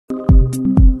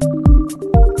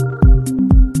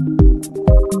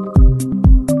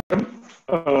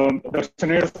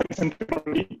ദർശനയുടെ science and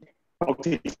technology talk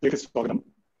സീരീസിലേക്ക് സ്വാഗതം.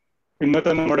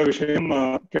 ഇന്നത്തെ നമ്മുടെ വിഷയം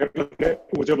കേരളത്തിലെ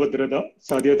ഊർജഭദ്രത,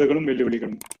 സാധ്യതകളും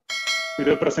വെല്ലുവിളികളും.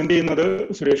 ഇത് പ്രസന്റ് ചെയ്യുന്നത്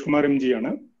സുരേഷ് കുമാർ MG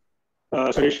ആണ്.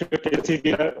 സുരേഷ്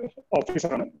KSEBL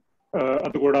ഓഫീസറാണ്.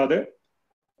 അതുകൂടാതെ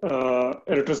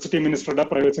ഇലക്ട്രിസിറ്റി മിനിസ്റ്ററുടെ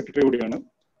പ്രൈവറ്റ് സെക്രട്ടറി കൂടിയാണ്.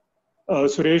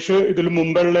 സുരേഷ് ഇതിൽ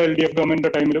മുമ്പുള്ള LDF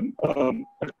ഗവൺമെന്റിന്റെ ടൈമിലും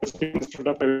ഇലക്ട്രിസിറ്റി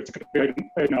മിനിസ്റ്ററുടെ പ്രൈവറ്റ് സെക്രട്ടറി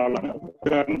ആയിരുന്ന ആളാണ്. അത്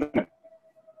കാരണം തന്നെ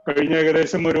കഴിഞ്ഞ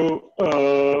ഏകദേശം ഒരു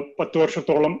 10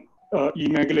 വർഷത്തോളം ഈ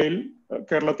മേഖലയിൽ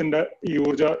കേരളത്തിന്റെ ഈ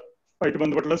ഊർജമായിട്ട്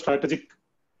ബന്ധപ്പെട്ടുള്ള സ്ട്രാറ്റജിക്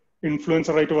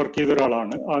ഇൻഫ്ലുവൻസറായിട്ട് വർക്ക് ചെയ്ത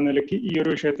ഒരാളാണ്. ആ നിലയ്ക്ക് ഈ ഒരു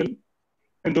വിഷയത്തിൽ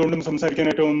എന്തുകൊണ്ടും സംസാരിക്കാൻ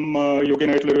ഏറ്റവും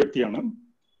യോഗ്യനായിട്ടുള്ള ഒരു വ്യക്തിയാണ്.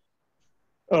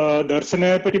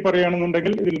 ദർശനയെ പറ്റി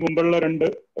പറയുകയാണെന്നുണ്ടെങ്കിൽ ഇതിൽ മുമ്പുള്ള 2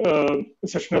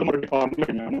 സെഷനുകൾ മറുപടി പറഞ്ഞു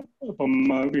കഴിഞ്ഞാണ്. അപ്പം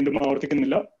വീണ്ടും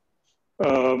ആവർത്തിക്കുന്നില്ല.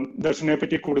 ദർശനയെ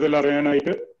പറ്റി കൂടുതൽ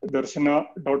അറിയാനായിട്ട്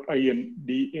darsana.in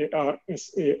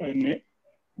DARSANA.in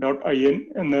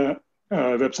എന്ന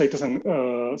വെബ്സൈറ്റ്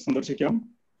സന്ദർശിക്കാം.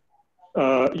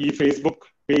 ഈ ഫേസ്ബുക്ക്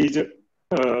പേജ്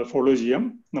ഫോളോ ചെയ്യാം,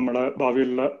 നമ്മുടെ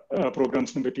ഭാവിയിലുള്ള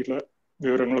പ്രോഗ്രാംസിനെ പറ്റിയിട്ടുള്ള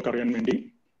വിവരങ്ങളൊക്കെ അറിയാൻ വേണ്ടി.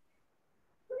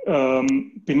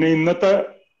 പിന്നെ ഇന്നത്തെ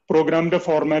പ്രോഗ്രാമിന്റെ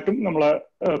ഫോർമാറ്റും നമ്മളെ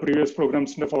പ്രീവിയസ്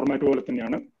പ്രോഗ്രാംസിന്റെ ഫോർമാറ്റ് പോലെ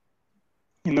തന്നെയാണ്.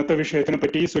 ഇന്നത്തെ വിഷയത്തിനെ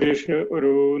പറ്റി സുരേഷ്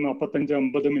ഒരു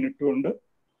 45-50 മിനിറ്റ് കൊണ്ട്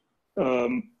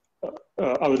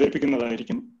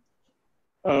അവതരിപ്പിക്കുന്നതായിരിക്കും.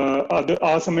 അത്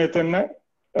ആ സമയത്ത് തന്നെ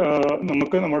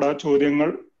നമുക്ക് നമ്മുടെ ചോദ്യങ്ങൾ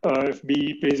FB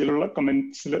പേജിലുള്ള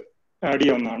കമന്റ്സിൽ ആഡ്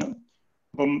ചെയ്യാവുന്നതാണ്.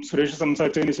 അപ്പം സുരേഷ്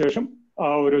സംസാരിച്ചതിന് ശേഷം ആ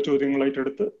ഓരോ ചോദ്യങ്ങളായിട്ട്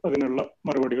എടുത്ത് അതിനുള്ള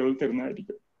മറുപടികൾ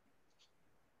തരുന്നതായിരിക്കും.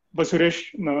 അപ്പൊ സുരേഷ്,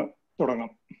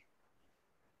 തുടങ്ങാം.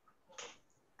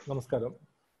 നമസ്കാരം.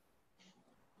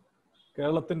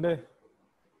 കേരളത്തിന്റെ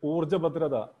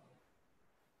ഊർജഭദ്രത,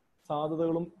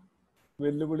 സാധ്യതകളും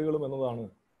വെല്ലുവിളികളും എന്നതാണ്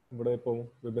ഇവിടെ ഇപ്പോൾ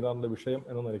വെബിനാറിന്റെ വിഷയം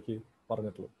എന്ന നിലയ്ക്ക്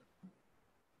പറഞ്ഞിട്ടുള്ളത്.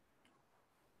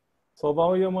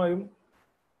 സ്വാഭാവികമായും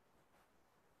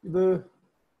ഇത്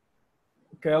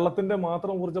കേരളത്തിന്റെ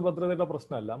മാത്രം ഊർജഭദ്രതയുടെ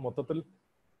പ്രശ്നമല്ല. മൊത്തത്തിൽ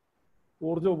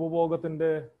ഊർജ ഉപഭോഗത്തിന്റെ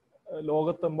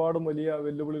ലോകത്തെമ്പാടും വലിയ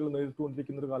വെല്ലുവിളികൾ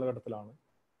നേരിട്ടുകൊണ്ടിരിക്കുന്ന ഒരു കാലഘട്ടത്തിലാണ്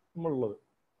നമ്മളുള്ളത്.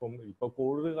 ഇപ്പൊ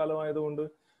കോവിഡ് കാലമായതുകൊണ്ട്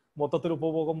മൊത്തത്തിൽ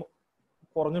ഉപഭോഗം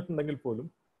കുറഞ്ഞിട്ടുണ്ടെങ്കിൽ പോലും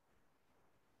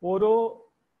ഓരോ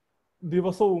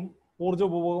ദിവസവും ഊർജ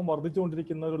ഉപഭോഗം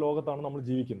വർദ്ധിച്ചുകൊണ്ടിരിക്കുന്ന ഒരു ലോകത്താണ് നമ്മൾ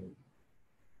ജീവിക്കുന്നത്.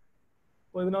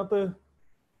 അപ്പൊ ഇതിനകത്ത്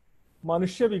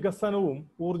മനുഷ്യ വികസനവും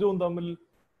ഊർജവും തമ്മിൽ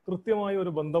കൃത്യമായ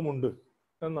ഒരു ബന്ധമുണ്ട്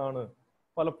എന്നാണ്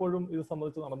പലപ്പോഴും ഇത്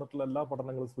സംബന്ധിച്ച് നടന്നിട്ടുള്ള എല്ലാ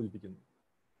പഠനങ്ങളും സൂചിപ്പിക്കുന്നത്.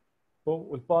 ഇപ്പോൾ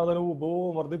ഉൽപാദനവും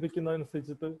ഉപഭോഗവും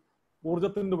വർദ്ധിപ്പിക്കുന്നതനുസരിച്ചിട്ട്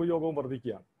ഊർജത്തിന്റെ ഉപയോഗവും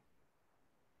വർദ്ധിക്കുകയാണ്.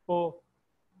 ഇപ്പോൾ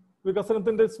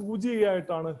വികസനത്തിന്റെ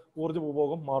സൂചികയായിട്ടാണ് ഊർജ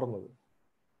ഉപഭോഗം മാറുന്നത്.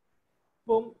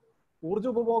 ഇപ്പം ഊർജ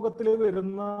ഉപഭോഗത്തിൽ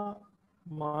വരുന്ന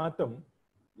മാറ്റം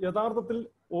യഥാർത്ഥത്തിൽ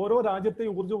ഓരോ രാജ്യത്തെ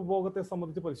ഊർജ ഉപഭോഗത്തെ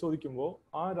സംബന്ധിച്ച് പരിശോധിക്കുമ്പോൾ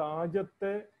ആ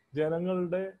രാജ്യത്തെ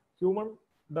ജനങ്ങളുടെ ഹ്യൂമൻ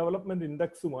ഡെവലപ്മെന്റ്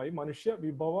ഇൻഡെക്സുമായി, മനുഷ്യ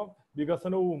വിഭവ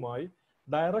വികസനവുമായി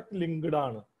ഡയറക്റ്റ് ലിങ്ക്ഡ്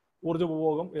ആണ് ഊർജ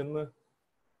ഉപഭോഗം എന്ന്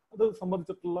അത്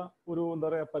സംബന്ധിച്ചിട്ടുള്ള ഒരു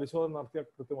പരിശോധന നടത്തിയാൽ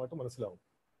കൃത്യമായിട്ട് മനസ്സിലാവും.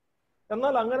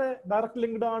 എന്നാൽ അങ്ങനെ ഡയറക്റ്റ്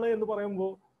ലിങ്ക്ഡ് ആണ് എന്ന്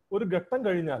പറയുമ്പോൾ ഒരു ഘട്ടം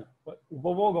കഴിഞ്ഞാൽ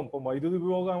ഉപഭോഗം, ഇപ്പം വൈദ്യുതി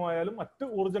ഉപയോഗമായാലും മറ്റ്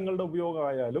ഊർജങ്ങളുടെ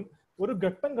ഉപയോഗമായാലും ഒരു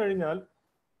ഘട്ടം കഴിഞ്ഞാൽ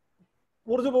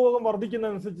ഊർജ ഉപഭോഗം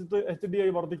വർദ്ധിക്കുന്നതനുസരിച്ചിട്ട്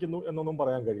HDI വർദ്ധിക്കുന്നു എന്നൊന്നും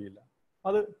പറയാൻ കഴിയില്ല.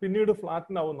 അത് പിന്നീട്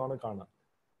ഫ്ലാറ്റൻ ആവുമെന്നാണ് കാണുക.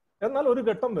 എന്നാൽ ഒരു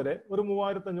ഘട്ടം വരെ ഒരു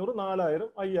 3500, 4000,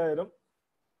 5000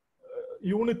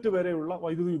 യൂണിറ്റ് വരെയുള്ള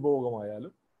വൈദ്യുതി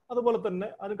ഉപഭോഗമായാലും അതുപോലെ തന്നെ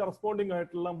അതിന് കറസ്പോണ്ടിങ്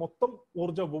ആയിട്ടുള്ള മൊത്തം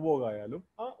ഊർജ ഉപഭോഗമായാലും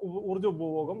ആ ഊർജ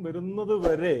ഉപഭോഗം വരുന്നത്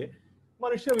വരെ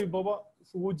മനുഷ്യ വിഭവ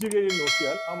സൂചികയിൽ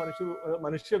നോക്കിയാൽ, ആ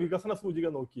മനുഷ്യ വികസന സൂചിക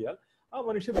നോക്കിയാൽ ആ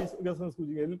മനുഷ്യ വികസന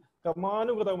സൂചികയിൽ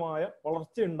ക്രമാനുഗതമായ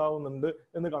വളർച്ച ഉണ്ടാവുന്നുണ്ട്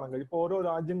എന്ന് കാണാൻ കഴിയും. ഇപ്പോൾ ഓരോ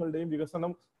രാജ്യങ്ങളുടെയും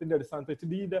വികസനത്തിന്റെ അടിസ്ഥാനത്തിൽ,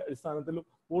 HDയുടെ അടിസ്ഥാനത്തിലും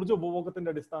ഊർജ ഉപഭോഗത്തിന്റെ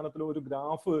അടിസ്ഥാനത്തിലും ഒരു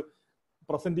ഗ്രാഫ്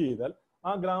പ്രസന്റ് ചെയ്താൽ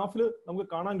ആ ഗ്രാഫിൽ നമുക്ക്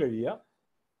കാണാൻ കഴിയുക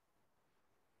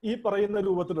ഈ പറയുന്ന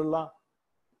രൂപത്തിലുള്ള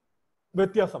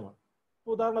വ്യത്യാസമാണ്.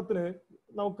 ഉദാഹരണത്തിന്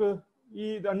നമുക്ക് ഈ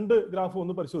 2 ഗ്രാഫ്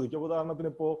ഒന്ന് പരിശോധിക്കാം. ഉദാഹരണത്തിന്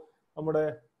ഇപ്പോ നമ്മുടെ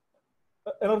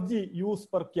എനർജി യൂസ്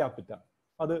പെർ ക്യാപിറ്റ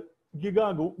അത് ഗിഗാ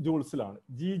ജൂൾസിലാണ്,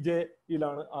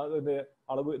 GJ-യിലാണ് അതിന്റെ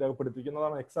അളവ്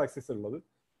രേഖപ്പെടുത്തിയിരിക്കുന്നതാണ് X ആക്സിസിലുള്ളത്.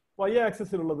 Y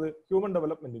ആക്സിസിലുള്ളത് human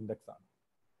development index ആണ്.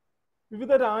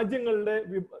 വിവിധ രാജ്യങ്ങളുടെ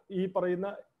ഈ പറയുന്ന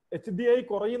HDI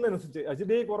കുറയുന്നതനുസരിച്ച്,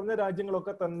 HDI കുറഞ്ഞ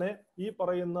രാജ്യങ്ങളൊക്കെ തന്നെ ഈ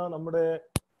പറയുന്ന നമ്മുടെ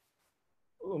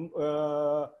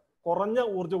കുറഞ്ഞ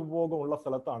ഊർജ ഉപഭോഗമുള്ള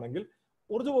സ്ഥലത്താണെങ്കിൽ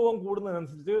ഊർജ ഉപഭോഗം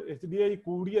കൂടുന്നതിനനുസരിച്ച് HDI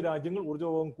കൂടിയ രാജ്യങ്ങൾ ഊർജ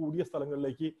ഉപഭോഗം കൂടിയ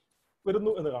സ്ഥലങ്ങളിലേക്ക്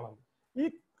വരുന്നു എന്ന് കാണാം. ഈ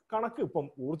കണക്ക് ഇപ്പം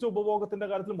ഊർജ ഉപഭോഗത്തിന്റെ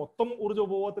കാര്യത്തിൽ മൊത്തം ഊർജ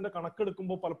ഉപഭോഗത്തിന്റെ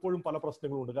കണക്കെടുക്കുമ്പോൾ പലപ്പോഴും പല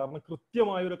പ്രശ്നങ്ങളുണ്ട്. കാരണം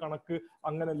കൃത്യമായ ഒരു കണക്ക്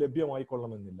അങ്ങനെ ലഭ്യമായി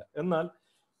കൊള്ളണമെന്നില്ല. എന്നാൽ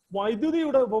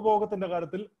വൈദ്യുതിയുടെ ഉപഭോഗത്തിന്റെ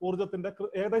കാര്യത്തിൽ ഊർജത്തിന്റെ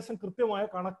ഏകദേശം കൃത്യമായ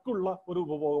കണക്കുള്ള ഒരു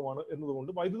ഉപഭോഗമാണ്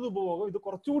എന്നതുകൊണ്ട് വൈദ്യുതി ഉപഭോഗം ഇത്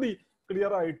കുറച്ചുകൂടി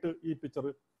ക്ലിയർ ആയിട്ട് ഈ പിക്ചർ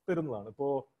തരുന്നതാണ്. ഇപ്പോ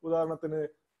ഉദാഹരണത്തിന്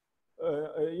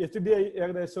HDI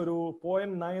ഏകദേശം ഒരു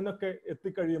 0.9 ഒക്കെ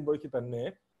എത്തിക്കഴിയുമ്പോഴേക്ക് തന്നെ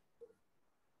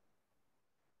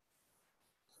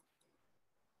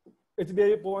HDI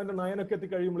 0.9 ഒക്കെ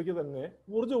എത്തിക്കഴിയുമ്പോഴേക്ക് തന്നെ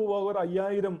ഊർജ്ജ ഉപഭോഗം ഒരു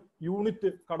 5000 യൂണിറ്റ്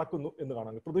കടക്കുന്നു എന്ന്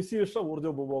കാണാൻ കഴിയും. പ്രതിശീർഷ ഊർജ്ജ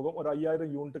ഉപഭോഗം ഒരു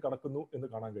 5000 യൂണിറ്റ് കടക്കുന്നു എന്ന്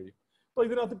കാണാൻ കഴിയും. അപ്പൊ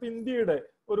ഇതിനകത്ത് ഇപ്പൊ ഇന്ത്യയുടെ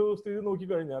ഒരു സ്ഥിതി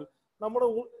നോക്കിക്കഴിഞ്ഞാൽ നമ്മുടെ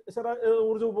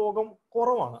ഊർജ്ജ ഉപഭോഗം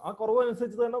കുറവാണ്. ആ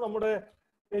കുറവനുസരിച്ച് തന്നെ നമ്മുടെ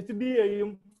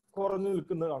HDIയും കുറഞ്ഞു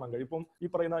നിൽക്കുന്നത് കാണാൻ കഴിയും. ഇപ്പം ഈ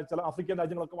പറയുന്ന ചില ആഫ്രിക്കൻ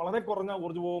രാജ്യങ്ങളൊക്കെ വളരെ കുറഞ്ഞ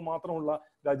ഊർജ്ജ ഉപഭോഗം മാത്രമുള്ള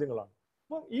രാജ്യങ്ങളാണ്.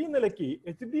 അപ്പം ഈ നിലയ്ക്ക്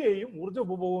HDIയും ഊർജ്ജ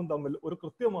ഉപഭോഗവും തമ്മിൽ ഒരു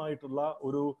കൃത്യമായിട്ടുള്ള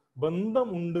ഒരു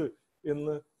ബന്ധമുണ്ട്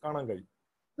എന്ന് കാണാൻ കഴിയും.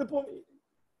 ഇതിപ്പം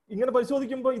ഇങ്ങനെ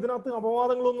പരിശോധിക്കുമ്പോൾ ഇതിനകത്ത്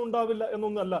അപവാദങ്ങളൊന്നും ഉണ്ടാവില്ല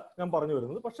എന്നൊന്നുമല്ല ഞാൻ പറഞ്ഞു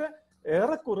വരുന്നത്. പക്ഷെ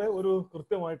ഏറെക്കുറെ ഒരു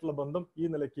കൃത്യമായിട്ടുള്ള ബന്ധം ഈ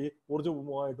നിലയ്ക്ക് ഊർജ്ജ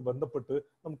ഉപഭോഗമായിട്ട് ബന്ധപ്പെട്ട്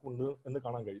നമുക്കുണ്ട് എന്ന്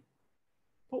കാണാൻ കഴിയും.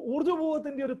 അപ്പൊ ഊർജ്ജ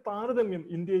ഉപഭോഗത്തിന്റെ ഒരു താരതമ്യം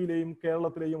ഇന്ത്യയിലെയും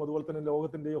കേരളത്തിലെയും അതുപോലെ തന്നെ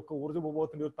ലോകത്തിന്റെയും ഒക്കെ ഊർജ്ജ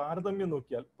ഉപഭോഗത്തിന്റെ ഒരു താരതമ്യം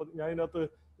നോക്കിയാൽ ഇപ്പൊ ഞാൻ ഇതിനകത്ത്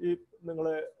ഈ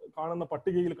നിങ്ങളെ കാണുന്ന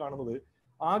പട്ടികയിൽ കാണുന്നത്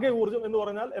ആകെ ഊർജ്ജം എന്ന്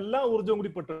പറഞ്ഞാൽ എല്ലാ ഊർജ്ജവും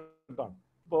കൂടി പെട്ടിട്ടാണ്.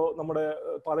 ഇപ്പോൾ നമ്മുടെ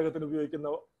പാചകത്തിന് ഉപയോഗിക്കുന്ന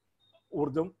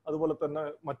ഊർജ്ജം, അതുപോലെ തന്നെ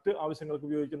മറ്റ് ആവശ്യങ്ങൾക്ക്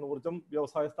ഉപയോഗിക്കുന്ന ഊർജ്ജം,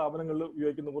 വ്യവസായ സ്ഥാപനങ്ങളിൽ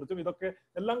ഉപയോഗിക്കുന്ന ഊർജ്ജം, ഇതൊക്കെ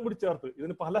എല്ലാം കൂടി ചേർത്ത്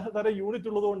ഇതിന് പലതരം യൂണിറ്റ്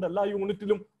ഉള്ളത് കൊണ്ട് എല്ലാ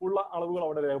യൂണിറ്റിലും ഉള്ള അളവുകൾ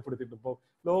അവിടെ രേഖപ്പെടുത്തിയിട്ടുണ്ട്. ഇപ്പോൾ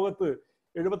ലോകത്ത്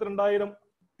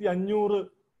 72,500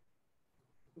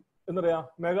 എന്താ പറയാ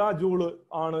മെഗാ ജൂള്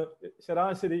ആണ്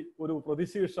ശരാശരി ഒരു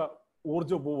പ്രതിശീർഷ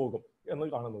ഊർജ്ജ ഉപഭോഗം എന്ന്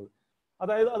കാണുന്നത്.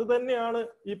 അതായത് അത് തന്നെയാണ്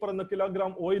ഈ പറയുന്ന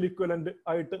കിലോഗ്രാം ഓയിൽ ഇക്വലന്റ്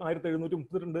ആയിട്ട്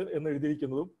 1732 എന്ന്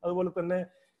എഴുതിയിരിക്കുന്നതും അതുപോലെ തന്നെ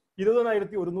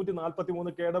 20,143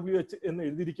 kWh എന്ന്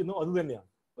എഴുതിയിരിക്കുന്നു. അത് തന്നെയാണ്.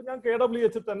 അപ്പൊ ഞാൻ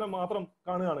kWh തന്നെ മാത്രം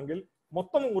കാണുകയാണെങ്കിൽ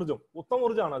മൊത്തം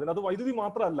ഊർജ്ജമാണ്. അതിനകത്ത് വൈദ്യുതി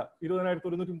മാത്രമല്ല.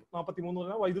 20,143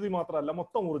 പറഞ്ഞാൽ വൈദ്യുതി മാത്രമല്ല,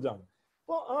 മൊത്തം ഊർജ്ജമാണ്.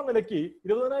 അപ്പോൾ ആ നിലയ്ക്ക്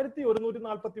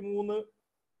 20,143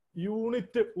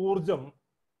 യൂണിറ്റ് ഊർജം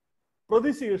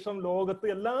പ്രതിശീർഷം ലോകത്ത്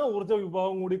എല്ലാ ഊർജ്ജ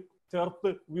വിഭാഗവും കൂടി ചേർത്ത്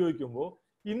ഉപയോഗിക്കുമ്പോൾ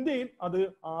ഇന്ത്യയിൽ അത്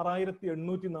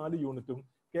 6,804 യൂണിറ്റും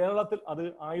കേരളത്തിൽ അത്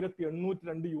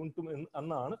 1,802 യൂണിറ്റും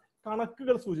എന്നാണ്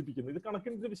കണക്കുകൾ സൂചിപ്പിക്കുന്നത്. ഇത്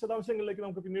കണക്കിന്റെ വിശദാംശങ്ങളിലേക്ക്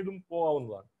നമുക്ക് പിന്നീടും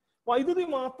പോകാവുന്നതാണ്. വൈദ്യുതി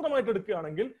മാത്രമായിട്ട്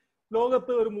എടുക്കുകയാണെങ്കിൽ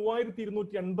ലോകത്ത് ഒരു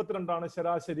 3,282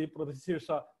 ശരാശരി പ്രതിശീർഷ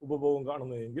ഉപഭോഗം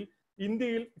കാണുന്നതെങ്കിൽ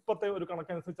ഇന്ത്യയിൽ ഇപ്പോഴത്തെ ഒരു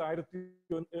കണക്കനുസരിച്ച്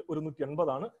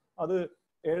 1,180 അത്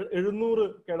 700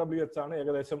 kWh ആണ്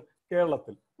ഏകദേശം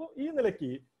കേരളത്തിൽ. അപ്പോൾ ഈ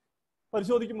നിലയ്ക്ക്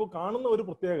പരിശോധിക്കുമ്പോൾ കാണുന്ന ഒരു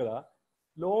പ്രത്യേകത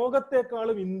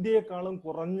ലോകത്തെക്കാളും ഇന്ത്യയെക്കാളും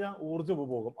കുറഞ്ഞ ഊർജ്ജ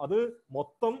ഉപഭോഗം, അത്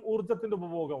മൊത്തം ഊർജത്തിന്റെ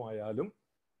ഉപഭോഗമായാലും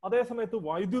അതേസമയത്ത്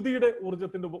വൈദ്യുതി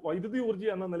ഊർജ്ജ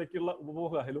എന്ന നിലയ്ക്കുള്ള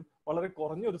ഉപഭോഗമായാലും വളരെ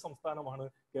കുറഞ്ഞ ഒരു സംസ്ഥാനമാണ്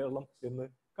കേരളം എന്ന്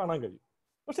കാണാൻ കഴിയും.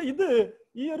 പക്ഷെ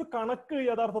ഈ ഒരു കണക്ക്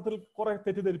യഥാർത്ഥത്തിൽ കുറെ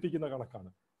തെറ്റിദ്ധരിപ്പിക്കുന്ന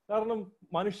കണക്കാണ്. കാരണം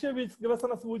മനുഷ്യ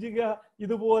വികസന സൂചിക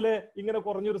ഇതുപോലെ ഇങ്ങനെ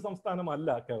കുറഞ്ഞൊരു സംസ്ഥാനമല്ല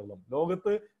കേരളം.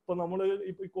 ലോകത്ത് ഇപ്പൊ നമ്മൾ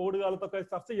ഈ കോവിഡ് കാലത്തൊക്കെ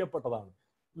ചർച്ച ചെയ്യപ്പെട്ടതാണ്.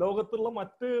 ലോകത്തുള്ള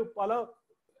മറ്റ് പല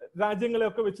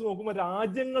രാജ്യങ്ങളെയൊക്കെ വെച്ച് നോക്കുമ്പോൾ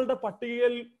രാജ്യങ്ങളുടെ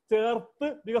പട്ടികയിൽ ചേർത്ത്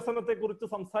വികസനത്തെ കുറിച്ച്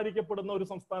സംസാരിക്കപ്പെടുന്ന ഒരു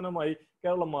സംസ്ഥാനമായി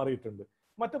കേരളം മാറിയിട്ടുണ്ട്.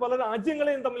 മറ്റ് പല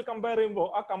രാജ്യങ്ങളെയും തമ്മിൽ കമ്പയർ ചെയ്യുമ്പോൾ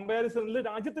ആ കമ്പാരിസണിൽ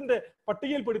രാജ്യത്തിന്റെ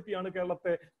പട്ടികയിൽപ്പെടുത്തിയാണ്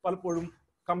കേരളത്തെ പലപ്പോഴും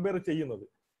കമ്പയർ ചെയ്യുന്നത്.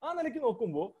 ആ നിലയ്ക്ക്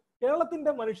നോക്കുമ്പോൾ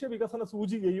കേരളത്തിന്റെ മനുഷ്യ വികസന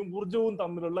സൂചികയും ഊർജവും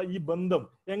തമ്മിലുള്ള ഈ ബന്ധം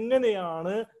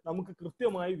എങ്ങനെയാണ് നമുക്ക്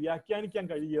കൃത്യമായി വ്യാഖ്യാനിക്കാൻ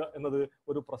കഴിയുക എന്നത്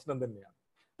ഒരു പ്രശ്നം തന്നെയാണ്.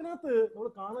 അതിനകത്ത് നമ്മൾ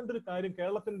കാണേണ്ട ഒരു കാര്യം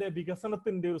കേരളത്തിന്റെ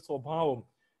വികസനത്തിന്റെ ഒരു സ്വഭാവം.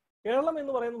 കേരളം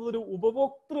എന്ന് പറയുന്നത് ഒരു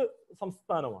ഉപഭോക്തൃ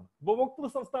സംസ്ഥാനമാണ്. ഉപഭോക്തൃ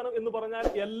സംസ്ഥാനം എന്ന് പറഞ്ഞാൽ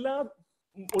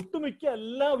ഒട്ടുമിക്ക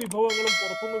എല്ലാ വിഭവങ്ങളും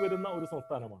പുറത്തുനിന്ന് വരുന്ന ഒരു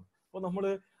സംസ്ഥാനമാണ്. അപ്പൊ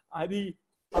നമ്മള് അരി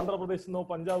ആന്ധ്രാപ്രദേശിൽ നിന്നോ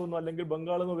പഞ്ചാബിൽ നിന്നോ അല്ലെങ്കിൽ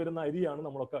ബംഗാളിൽ നിന്നോ വരുന്ന അരിയാണ്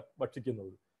നമ്മളൊക്കെ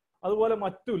ഭക്ഷിക്കുന്നത്. അതുപോലെ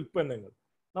മറ്റു ഉൽപ്പന്നങ്ങൾ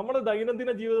നമ്മുടെ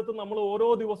ദൈനംദിന ജീവിതത്തിൽ നമ്മൾ ഓരോ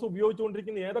ദിവസവും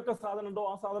ഉപയോഗിച്ചുകൊണ്ടിരിക്കുന്ന ഏതൊക്കെ സാധനം ഉണ്ടോ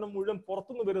ആ സാധനം മുഴുവൻ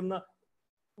പുറത്തുനിന്ന് വരുന്ന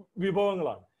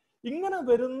വിഭവങ്ങളാണ്. ഇങ്ങനെ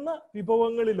വരുന്ന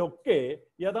വിഭവങ്ങളിലൊക്കെ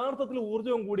യഥാർത്ഥത്തിൽ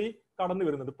ഊർജവും കൂടി കടന്നു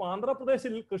വരുന്നുണ്ട്. ഇപ്പൊ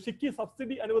ആന്ധ്രാപ്രദേശിൽ കൃഷിക്ക്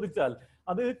സബ്സിഡി അനുവദിച്ചാൽ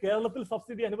അത് കേരളത്തിൽ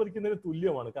സബ്സിഡി അനുവദിക്കുന്നതിന്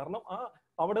തുല്യമാണ്. കാരണം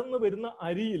അവിടെ നിന്ന് വരുന്ന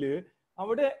അരിയില്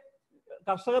അവിടെ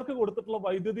കർഷകർക്ക് കൊടുത്തിട്ടുള്ള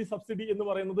വൈദ്യുതി സബ്സിഡി എന്ന്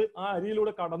പറയുന്നത് ആ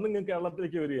അരിയിലൂടെ കടന്നു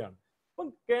കേരളത്തിലേക്ക് വരികയാണ്. അപ്പം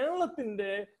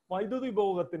കേരളത്തിന്റെ വൈദ്യുതി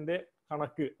ഉപഭോഗത്തിന്റെ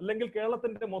കണക്ക് അല്ലെങ്കിൽ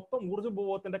കേരളത്തിന്റെ മൊത്തം ഊർജ്ജ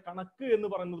ഉപഭോഗത്തിന്റെ കണക്ക് എന്ന്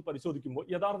പറയുന്നത് പരിശോധിക്കുമ്പോൾ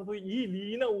യഥാർത്ഥത്തിൽ ഈ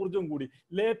ലീന ഊർജ്ജം കൂടി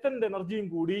ലേറ്റന്റ് എനർജിയും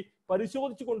കൂടി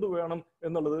പരിശോധിച്ചു കൊണ്ടുവേണം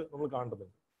എന്നുള്ളത് നമ്മൾ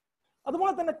കാണേണ്ടതുണ്ട്.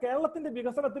 അതുപോലെ തന്നെ കേരളത്തിന്റെ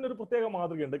വികസനത്തിന് ഒരു പ്രത്യേക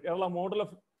മാതൃകയുണ്ട്. കേരള മോഡൽ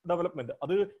ഓഫ് ഡെവലപ്മെന്റ്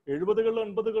അത് 70-കളിലും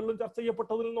 80-കളിലും ചർച്ച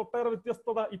ചെയ്യപ്പെട്ടതിൽ നിന്ന് ഒട്ടേറെ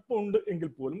വ്യത്യസ്തത ഇപ്പോൾ ഉണ്ട് എങ്കിൽ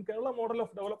പോലും കേരള മോഡൽ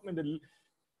ഓഫ് ഡെവലപ്മെന്റിൽ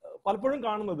പലപ്പോഴും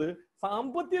കാണുന്നത്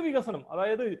സാമ്പത്തിക വികസനം,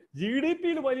 അതായത്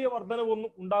GDP-യിൽ വലിയ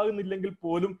വർധനവൊന്നും ഉണ്ടാകുന്നില്ലെങ്കിൽ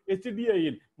പോലും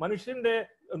HDI-യിൽ മനുഷ്യന്റെ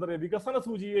എന്താ പറയുക വികസന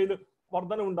സൂചികയിൽ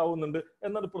വർധന ഉണ്ടാവുന്നുണ്ട്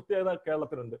എന്നൊരു പ്രത്യേകത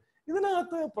കേരളത്തിനുണ്ട്.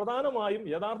 ഇതിനകത്ത് പ്രധാനമായും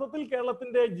യഥാർത്ഥത്തിൽ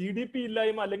കേരളത്തിന്റെ GDP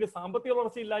ഇല്ലായ്മ അല്ലെങ്കിൽ സാമ്പത്തിക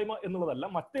വളർച്ച ഇല്ലായ്മ എന്നുള്ളതല്ല,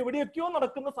 മറ്റെവിടെയൊക്കെയോ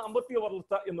നടക്കുന്ന സാമ്പത്തിക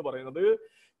വളർച്ച എന്ന് പറയുന്നത്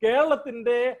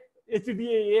കേരളത്തിന്റെ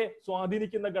HDAയെ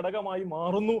സ്വാധീനിക്കുന്ന ഘടകമായി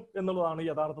മാറുന്നു എന്നുള്ളതാണ്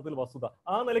യഥാർത്ഥത്തിൽ വസ്തുത.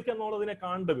 ആ നിലയ്ക്ക് എന്നുള്ളതിനെ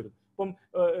കാണേണ്ടി വരും. ഇപ്പം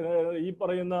ഈ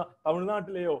പറയുന്ന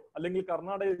തമിഴ്നാട്ടിലെയോ അല്ലെങ്കിൽ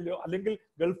കർണാടകയിലെയോ അല്ലെങ്കിൽ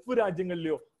ഗൾഫ്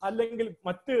രാജ്യങ്ങളിലെയോ അല്ലെങ്കിൽ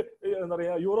മറ്റ് എന്താ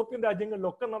പറയാ യൂറോപ്യൻ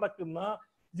രാജ്യങ്ങളിലൊക്കെ നടക്കുന്ന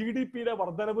GDPയുടെ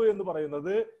വർധനവ് എന്ന്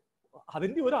പറയുന്നത്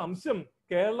അതിന്റെ ഒരു അംശം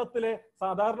കേരളത്തിലെ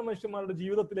സാധാരണ മനുഷ്യന്മാരുടെ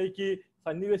ജീവിതത്തിലേക്ക്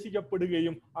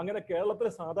സന്നിവേശിക്കപ്പെടുകയും അങ്ങനെ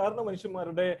കേരളത്തിലെ സാധാരണ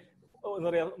മനുഷ്യന്മാരുടെ എന്താ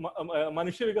പറയാ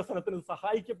മനുഷ്യ വികസനത്തിന്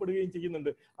സഹായിക്കപ്പെടുകയും ചെയ്യുന്നുണ്ട്.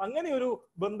 അങ്ങനെ ഒരു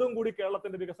ബന്ധവും കൂടി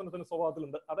കേരളത്തിന്റെ വികസനത്തിന്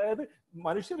സ്വഭാവത്തിലുണ്ട്. അതായത്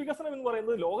മനുഷ്യ വികസനം എന്ന്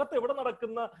പറയുന്നത് ലോകത്ത് എവിടെ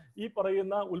നടക്കുന്ന ഈ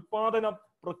പറയുന്ന ഉൽപാദന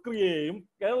പ്രക്രിയയെയും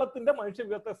കേരളത്തിന്റെ മനുഷ്യ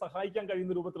വികസനത്തെ സഹായിക്കാൻ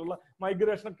കഴിയുന്ന രൂപത്തിലുള്ള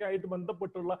മൈഗ്രേഷനൊക്കെ ആയിട്ട്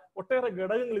ബന്ധപ്പെട്ടുള്ള ഒട്ടേറെ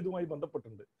ഘടകങ്ങൾ ഇതുമായി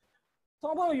ബന്ധപ്പെട്ടുണ്ട്.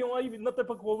 സ്വാഭാവികമായും ഇന്നത്തെ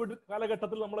ഇപ്പൊ കോവിഡ്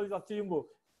കാലഘട്ടത്തിൽ നമ്മൾ ചർച്ച ചെയ്യുമ്പോൾ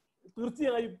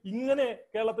തീർച്ചയായും ഇങ്ങനെ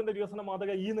കേരളത്തിന്റെ വികസന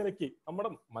മാതൃക ഈ നിലയ്ക്ക് നമ്മുടെ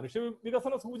മനുഷ്യ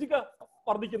വികസന സൂചിക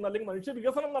വർദ്ധിക്കുന്ന അല്ലെങ്കിൽ മനുഷ്യ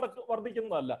വികസനം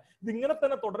വർദ്ധിക്കുന്നതല്ല, ഇതിങ്ങനെ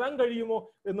തന്നെ തുടരാൻ കഴിയുമോ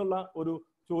എന്നുള്ള ഒരു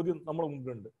ചോദ്യം നമ്മുടെ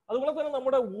മുമ്പിലുണ്ട്. അതുപോലെ തന്നെ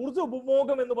നമ്മുടെ ഊർജ്ജ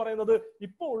ഉപഭോഗം എന്ന് പറയുന്നത്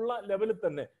ഇപ്പോൾ ഉള്ള ലെവലിൽ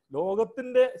തന്നെ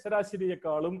ലോകത്തിന്റെ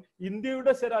ശരാശരിയെക്കാളും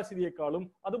ഇന്ത്യയുടെ ശരാശരിയെക്കാളും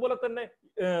അതുപോലെ തന്നെ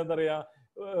എന്താ പറയാ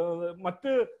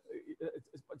മറ്റ്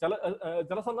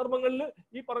ചില സന്ദർഭങ്ങളിൽ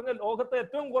ഈ പറഞ്ഞ ലോകത്തെ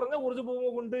ഏറ്റവും കുറഞ്ഞ ഊർജ്ജ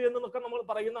ഉപഭോഗം ഉണ്ട് എന്നൊക്കെ നമ്മൾ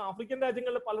പറയുന്ന ആഫ്രിക്കൻ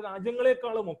രാജ്യങ്ങളിലെ പല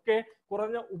രാജ്യങ്ങളെക്കാളും ഒക്കെ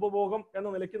കുറഞ്ഞ ഉപഭോഗം എന്ന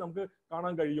നിലയ്ക്ക് നമുക്ക്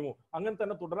കാണാൻ കഴിയുമോ, അങ്ങനെ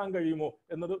തന്നെ തുടരാൻ കഴിയുമോ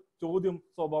എന്നൊരു ചോദ്യം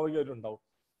സ്വാഭാവികമായിട്ടും ഉണ്ടാവും.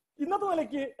 ഇന്നത്തെ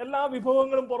നിലയ്ക്ക് എല്ലാ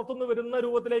വിഭവങ്ങളും പുറത്തുനിന്ന് വരുന്ന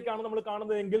രൂപത്തിലേക്കാണ് നമ്മൾ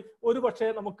കാണുന്നതെങ്കിൽ ഒരുപക്ഷെ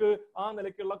നമുക്ക് ആ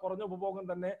നിലയ്ക്കുള്ള കുറഞ്ഞ ഉപഭോഗം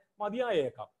തന്നെ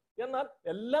മതിയായേക്കാം. എന്നാൽ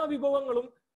എല്ലാ വിഭവങ്ങളും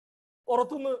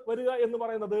പുറത്തുനിന്ന് വരിക എന്ന്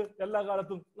പറയുന്നത് എല്ലാ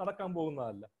കാലത്തും നടക്കാൻ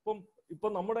പോകുന്നതല്ല.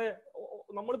 ഇപ്പം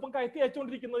നമ്മളിപ്പം കയറ്റി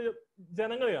അയച്ചുകൊണ്ടിരിക്കുന്നത്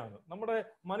ജനങ്ങളെയാണ്, നമ്മുടെ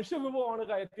മനുഷ്യ വിഭവമാണ്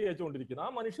കയറ്റി അയച്ചുകൊണ്ടിരിക്കുന്നത്. ആ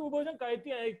മനുഷ്യ വിഭവം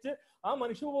കയറ്റി അയച്ച് ആ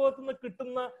മനുഷ്യ വിഭവത്തിൽ നിന്ന്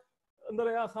കിട്ടുന്ന എന്താ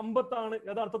പറയാ സമ്പത്താണ്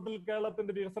യഥാർത്ഥത്തിൽ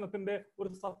കേരളത്തിന്റെ വികസനത്തിന്റെ ഒരു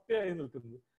സത്യമായി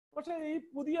നിൽക്കുന്നത്. പക്ഷെ ഈ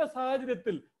പുതിയ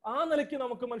സാഹചര്യത്തിൽ ആ നിലയ്ക്ക്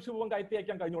നമുക്ക് മനുഷ്യവിഭവം കയറ്റി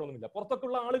അയക്കാൻ കഴിഞ്ഞോളുന്നില്ല.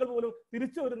 പുറത്തൊക്കെയുള്ള ആളുകൾ പോലും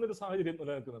തിരിച്ചു വരുന്ന ഒരു സാഹചര്യം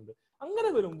നിലനിൽക്കുന്നുണ്ട്.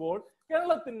 അങ്ങനെ വരുമ്പോൾ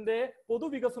കേരളത്തിന്റെ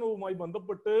പൊതുവികസനവുമായി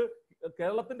ബന്ധപ്പെട്ട്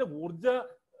കേരളത്തിന്റെ ഊർജ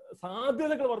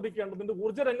സാധ്യതകൾ വർദ്ധിക്കേണ്ടതുണ്ട്.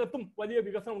 ഊർജ്ജ രംഗത്തും വലിയ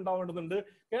വികസനം ഉണ്ടാവേണ്ടതുണ്ട്.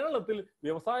 കേരളത്തിൽ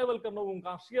വ്യവസായവൽക്കരണവും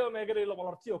കാർഷിക മേഖലയിലുള്ള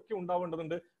വളർച്ചയും ഒക്കെ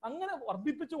ഉണ്ടാവേണ്ടതുണ്ട്. അങ്ങനെ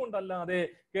വർദ്ധിപ്പിച്ചുകൊണ്ടല്ലാതെ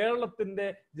കേരളത്തിന്റെ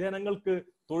ജനങ്ങൾക്ക്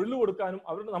തൊഴിൽ കൊടുക്കാനും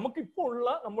അവരുടെ നമുക്കിപ്പോൾ ഉള്ള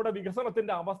നമ്മുടെ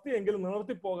വികസനത്തിന്റെ അവസ്ഥയെങ്കിലും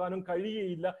നിലനിർത്തിപ്പോകാനും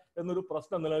കഴിയുകയില്ല എന്നൊരു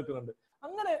പ്രശ്നം നിലനിൽക്കുന്നുണ്ട്.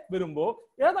 അങ്ങനെ വരുമ്പോൾ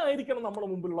ഏതായിരിക്കണം നമ്മുടെ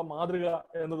മുമ്പിലുള്ള മാതൃക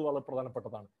എന്നത് വളരെ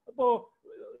പ്രധാനപ്പെട്ടതാണ്. അപ്പോ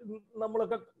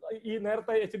നമ്മളൊക്കെ ഈ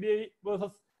നേരത്തെ HDI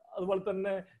വേഴ്സസ് അതുപോലെ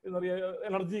തന്നെ എന്താ പറയുക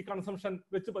എനർജി കൺസംഷൻ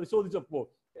വെച്ച് പരിശോധിച്ചപ്പോൾ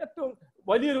ഏറ്റവും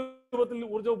വലിയ രൂപത്തിൽ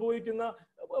ഊർജ്ജം ഉപയോഗിക്കുന്ന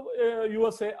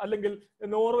USA അല്ലെങ്കിൽ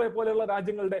നോർവേ പോലെയുള്ള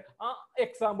രാജ്യങ്ങളുടെ ആ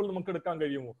എക്സാമ്പിൾ നമുക്ക് എടുക്കാൻ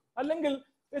കഴിയുമോ? അല്ലെങ്കിൽ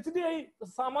HDI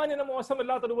സാമാന്യന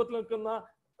മോശമല്ലാത്ത രൂപത്തിൽ നിൽക്കുന്ന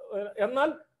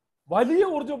എന്നാൽ വലിയ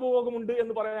ഊർജ്ജ ഉപഭോഗമുണ്ട്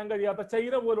എന്ന് പറയാൻ കഴിയാത്ത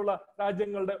ചൈന പോലുള്ള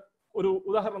രാജ്യങ്ങളുടെ ഒരു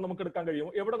ഉദാഹരണം നമുക്ക് എടുക്കാൻ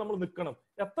കഴിയുമോ? എവിടെ നമ്മൾ നിൽക്കണം,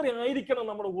 എത്രയായിരിക്കണം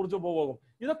നമ്മുടെ ഊർജ്ജ ഉപഭോഗം,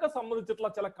 ഇതൊക്കെ സംബന്ധിച്ചിട്ടുള്ള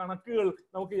ചില കണക്കുകൾ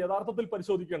നമുക്ക് യഥാർത്ഥത്തിൽ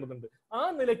പരിശോധിക്കേണ്ടതുണ്ട്. ആ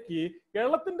നിലയ്ക്ക്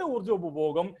കേരളത്തിന്റെ ഊർജ്ജ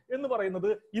ഉപഭോഗം എന്ന് പറയുന്നത്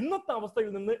ഇന്നത്തെ അവസ്ഥയിൽ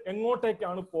നിന്ന്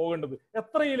എങ്ങോട്ടേക്കാണ് പോകേണ്ടത്,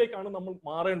 എത്രയിലേക്കാണ് നമ്മൾ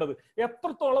മാറേണ്ടത്,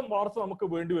 എത്രത്തോളം വളർച്ച നമുക്ക്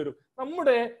വേണ്ടിവരും,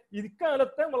 നമ്മുടെ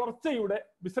ഇക്കാലത്തെ വളർച്ചയുടെ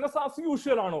ബിസിനസ് ആസ്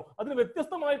യൂഷ്വൽ ആണോ, അതിന്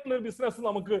വ്യത്യസ്തമായിട്ടുള്ള ഒരു ബിസിനസ്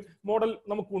മോഡൽ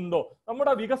നമുക്കുണ്ടോ,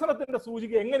 നമ്മുടെ വികസനത്തിന്റെ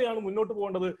സൂചിക എങ്ങനെയാണ് മുന്നോട്ട്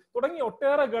പോകേണ്ടത് തുടങ്ങിയ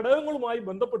ഒട്ടേറെ ഘടകങ്ങളുമായി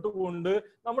ബന്ധപ്പെട്ടുകൊണ്ട്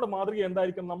നമ്മുടെ മാതൃക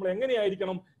എന്തായിരിക്കണം, നമ്മൾ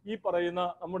എങ്ങനെയായിരിക്കണം ഈ പറയുന്ന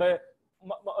നമ്മുടെ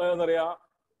എന്താ പറയാ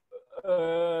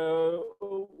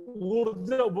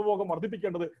ഊർജ ഉപഭോഗം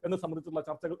വർദ്ധിപ്പിക്കേണ്ടത് എന്നെ സംബന്ധിച്ചുള്ള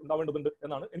ചർച്ചകൾ ഉണ്ടാവേണ്ടതുണ്ട്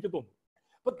എന്നാണ് എനിക്ക് തോന്നുന്നത്.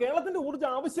 അപ്പൊ കേരളത്തിന്റെ ഊർജ്ജ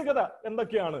ആവശ്യകത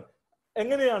എന്തൊക്കെയാണ്,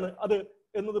 എങ്ങനെയാണ് അത്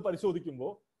എന്നത്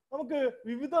പരിശോധിക്കുമ്പോൾ നമുക്ക്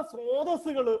വിവിധ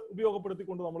സ്രോതസ്സുകൾ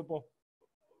ഉപയോഗപ്പെടുത്തിക്കൊണ്ട് നമ്മളിപ്പോ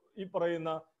ഈ പറയുന്ന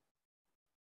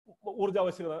ഊർജ്ജ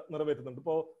ആവശ്യകത നിറവേറ്റുന്നുണ്ട്.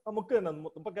 ഇപ്പോ നമുക്ക് തന്നെ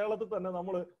ഇപ്പൊ കേരളത്തിൽ തന്നെ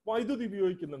നമ്മൾ വൈദ്യുതി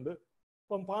ഉപയോഗിക്കുന്നുണ്ട്.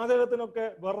 ഇപ്പം പാചകത്തിനൊക്കെ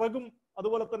വിറകും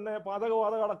അതുപോലെ തന്നെ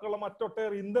പാചകവാതകം അടക്കമുള്ള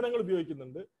മറ്റൊട്ടേറെ ഇന്ധനങ്ങൾ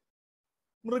ഉപയോഗിക്കുന്നുണ്ട്.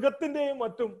 മൃഗത്തിന്റെയും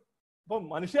മറ്റും ഇപ്പം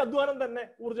മനുഷ്യാധ്വാനം തന്നെ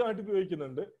ഊർജ്ജമായിട്ട്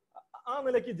ഉപയോഗിക്കുന്നുണ്ട്. ആ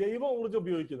നിലയ്ക്ക് ജൈവ ഊർജ്ജം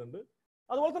ഉപയോഗിക്കുന്നുണ്ട്.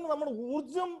 അതുപോലെ തന്നെ നമ്മൾ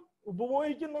ഊർജ്ജം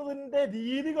ഉപയോഗിക്കുന്നതിന്റെ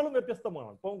രീതികളും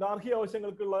വ്യത്യസ്തമാണ്. ഇപ്പം ഗാർഹിക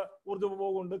ആവശ്യങ്ങൾക്കുള്ള ഊർജ്ജ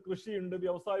ഉപഭോഗമുണ്ട്, കൃഷിയുണ്ട്,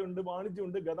 വ്യവസായമുണ്ട്,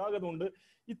 വാണിജ്യമുണ്ട്, ഗതാഗതമുണ്ട്.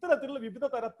 ഇത്തരത്തിലുള്ള വിവിധ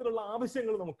തരത്തിലുള്ള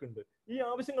ആവശ്യങ്ങൾ നമുക്കുണ്ട്. ഈ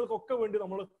ആവശ്യങ്ങൾക്കൊക്കെ വേണ്ടി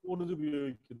നമ്മൾ ഊർജ്ജം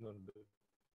ഉപയോഗിക്കുന്നുണ്ട്.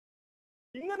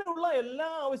 ഇങ്ങനെയുള്ള എല്ലാ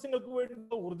ആവശ്യങ്ങൾക്കും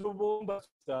വേണ്ടിയുള്ള ഊർജ്ജ ഉപഭോഗം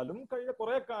വർദ്ധിച്ചാലും കഴിഞ്ഞ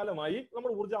കുറെ കാലമായി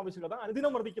നമ്മുടെ ഊർജ്ജ ആവശ്യകത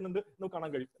അനുദിനം വർദ്ധിക്കുന്നുണ്ട് നമുക്ക്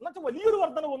കാണാൻ കഴിയും. എന്നുവെച്ചാൽ വലിയൊരു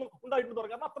വർധനവൊന്നും ഉണ്ടായിട്ടുണ്ട്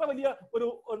പറയാം. കാരണം അത്ര വലിയ ഒരു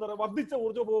എന്താ പറയുക വർദ്ധിച്ച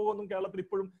ഊർജ്ജ ഉപഭോഗമൊന്നും കേരളത്തിൽ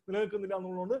ഇപ്പോഴും നിലനിൽക്കുന്നില്ല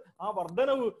എന്നുള്ളതുകൊണ്ട് ആ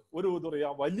വർധനവ് ഒരു എന്താ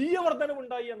പറയുക വലിയ വർധനവ്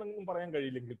ഉണ്ടായി എന്നൊന്നും പറയാൻ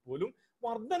കഴിയില്ലെങ്കിൽ പോലും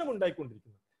വർധനവ്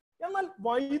ഉണ്ടായിക്കൊണ്ടിരിക്കുന്നു. എന്നാൽ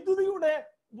വൈദ്യുതിയുടെ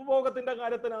ഉപഭോഗത്തിന്റെ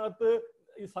കാര്യത്തിനകത്ത്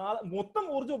ഈ മൊത്തം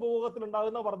ഊർജ്ജ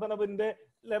ഉപഭോഗത്തിലുണ്ടാകുന്ന വർധനവിന്റെ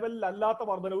ലെവലിലല്ലാത്ത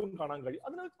വർധനവും കാണാൻ കഴിയും.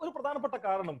 അതിന് ഒരു പ്രധാനപ്പെട്ട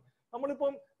കാരണം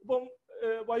നമ്മളിപ്പം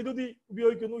വൈദ്യുതി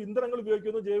ഉപയോഗിക്കുന്നു, ഇന്ധനങ്ങൾ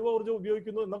ഉപയോഗിക്കുന്നു, ജൈവോർജ്ജം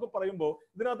ഉപയോഗിക്കുന്നു എന്നൊക്കെ പറയുമ്പോൾ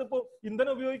ഇതിനകത്ത് ഇപ്പോൾ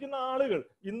ഇന്ധനം ഉപയോഗിക്കുന്ന ആളുകൾ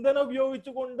ഇന്ധനം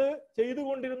ഉപയോഗിച്ചുകൊണ്ട്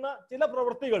ചെയ്തുകൊണ്ടിരുന്ന ചില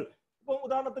പ്രവൃത്തികൾ, ഇപ്പൊ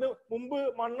ഉദാഹരണത്തിന് മുമ്പ്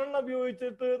മണ്ണെണ്ണ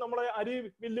ഉപയോഗിച്ചിട്ട് നമ്മുടെ അരി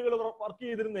മില്ലുകൾ വർക്ക്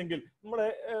ചെയ്തിരുന്നെങ്കിൽ,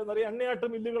 നമ്മുടെ എണ്ണയാട്ട്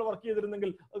മില്ലുകൾ വർക്ക്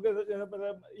ചെയ്തിരുന്നെങ്കിൽ,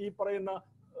 ഈ പറയുന്ന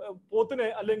പോത്തിനെ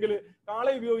അല്ലെങ്കിൽ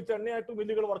കാളെ ഉപയോഗിച്ച് എണ്ണയാട്ട്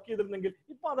മില്ലുകൾ വർക്ക് ചെയ്തിരുന്നെങ്കിൽ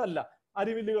ഇപ്പൊ അതല്ല.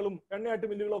 അരിമില്ലുകളും എണ്ണയാട്ട്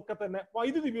മില്ലുകളും ഒക്കെ തന്നെ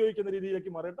വൈദ്യുതി ഉപയോഗിക്കുന്ന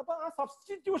രീതിയിലേക്ക് മാറിയിട്ട്, അപ്പൊ ആ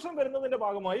സബ്സ്റ്റിറ്റ്യൂഷൻ വരുന്നതിന്റെ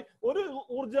ഭാഗമായി ഒരു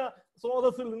ഊർജ്ജ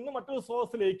സ്രോതസ്സിൽ നിന്ന് മറ്റൊരു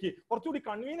സ്രോതസ്സിലേക്ക് കുറച്ചുകൂടി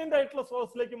കൺവീനിയന്റ് ആയിട്ടുള്ള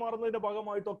സ്രോതസ്സിലേക്ക് മാറുന്നതിന്റെ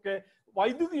ഭാഗമായിട്ടൊക്കെ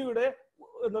വൈദ്യുതിയുടെ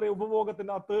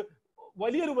ഉപഭോഗത്തിനകത്ത്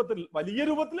വലിയ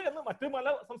രൂപത്തിൽ എന്ന് മറ്റ് പല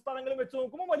സംസ്ഥാനങ്ങളും വെച്ച്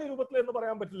നോക്കുമ്പോൾ വലിയ രൂപത്തിൽ എന്ന്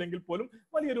പറയാൻ പറ്റില്ലെങ്കിൽ പോലും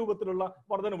വലിയ രൂപത്തിലുള്ള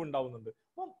വർധനവ് ഉണ്ടാവുന്നുണ്ട്.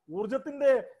 അപ്പം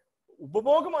ഊർജത്തിന്റെ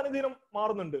ഉപഭോഗം അനുദിനം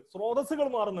മാറുന്നുണ്ട്, സ്രോതസ്സുകൾ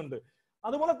മാറുന്നുണ്ട്.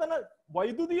 അതുപോലെ തന്നെ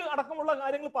വൈദ്യുതി അടക്കമുള്ള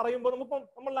കാര്യങ്ങൾ പറയുമ്പോൾ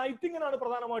നമ്മൾ ലൈറ്റിങ്ങിനാണ്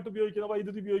പ്രധാനമായിട്ട് ഉപയോഗിക്കുന്നത്.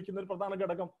 വൈദ്യുതി ഉപയോഗിക്കുന്ന ഒരു പ്രധാന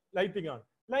ഘടകം ലൈറ്റിംഗ് ആണ്.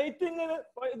 ലൈറ്റിങ്ങിന്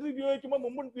വൈദ്യുതി ഉപയോഗിക്കുമ്പോൾ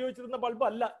മുമ്പ് ഉപയോഗിച്ചിരുന്ന ബൾബ്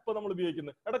അല്ല ഇപ്പൊ നമ്മൾ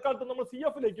ഉപയോഗിക്കുന്നത്. ഇടക്കാലത്ത് നമ്മൾ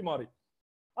CF മാറി.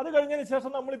 അത് കഴിഞ്ഞതിന്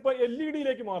ശേഷം നമ്മളിപ്പോ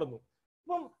LED മാറുന്നു.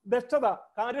 ഇപ്പം ദക്ഷത,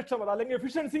 കാര്യക്ഷമത അല്ലെങ്കിൽ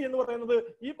എഫിഷ്യൻസി എന്ന് പറയുന്നത്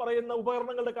ഈ പറയുന്ന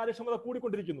ഉപകരണങ്ങളുടെ കാര്യക്ഷമത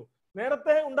കൂടിക്കൊണ്ടിരിക്കുന്നു.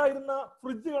 നേരത്തെ ഉണ്ടായിരുന്ന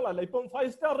ഫ്രിഡ്ജുകളല്ല, ഇപ്പം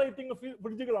 5 സ്റ്റാർ റേറ്റിംഗ്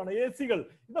ഫ്രിഡ്ജുകളാണ്, AC-കൾ.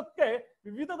 ഇതൊക്കെ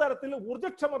വിവിധ തരത്തിൽ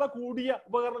ഊർജ്ജക്ഷമത കൂടിയ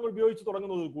ഉപകരണങ്ങൾ ഉപയോഗിച്ച്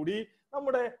തുടങ്ങുന്നതോടുകൂടി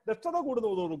നമ്മുടെ ദക്ഷത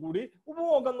കൂടുന്നതോടുകൂടി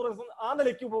ഉപഭോഗം എന്ന് പറയുന്നത് ആ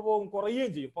നിലയ്ക്ക് ഉപഭോഗം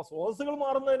കുറയുകയും ചെയ്യും. അപ്പൊ സ്രോതസ്സുകൾ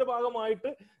മാറുന്നതിന്റെ ഭാഗമായിട്ട്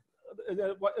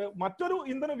മറ്റൊരു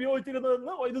ഇന്ധനം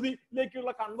ഉപയോഗിച്ചിരുന്നതെന്ന്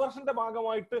വൈദ്യുതിയിലേക്കുള്ള കൺവേർഷന്റെ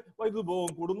ഭാഗമായിട്ട് വൈദ്യുതി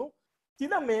ഉപഭോഗം കൂടുന്നു.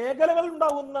 ചില മേഖലകൾ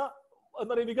ഉണ്ടാകുന്ന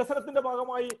വികസനത്തിന്റെ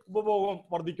ഭാഗമായി ഉപഭോഗം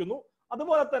വർദ്ധിക്കുന്നു.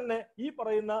 അതുപോലെ തന്നെ ഈ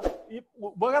പറയുന്ന ഈ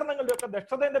ഉപകരണങ്ങളുടെ ഒക്കെ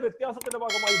ദക്ഷതയുടെ വ്യത്യാസത്തിന്റെ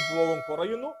ഭാഗമായി ഉപഭോഗം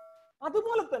കുറയുന്നു.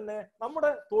 അതുപോലെ തന്നെ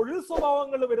നമ്മുടെ തൊഴിൽ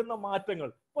സ്വഭാവങ്ങളിൽ വരുന്ന മാറ്റങ്ങൾ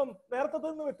ഇപ്പം നേരത്തെ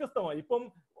നിന്ന് വ്യത്യസ്തമായി. ഇപ്പം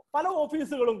പല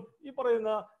ഓഫീസുകളും ഈ പറയുന്ന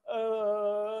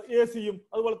AC-യും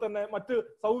അതുപോലെ തന്നെ മറ്റ്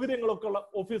സൗകര്യങ്ങളൊക്കെ ഉള്ള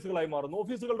ഓഫീസുകളായി മാറുന്നു.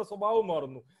 ഓഫീസുകളുടെ സ്വഭാവം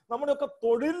മാറുന്നു. നമ്മുടെയൊക്കെ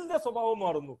തൊഴിലിന്റെ സ്വഭാവം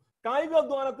മാറുന്നു.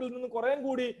 കായികാധ്വാനത്തിൽ നിന്ന് കുറേ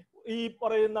കൂടി ഈ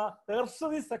പറയുന്ന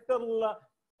ടെർഷറി സെക്ടറിലുള്ള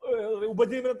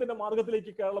ഉപജീവനത്തിന്റെ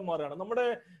മാർഗത്തിലേക്ക് കേരളം മാറുകയാണ്. നമ്മുടെ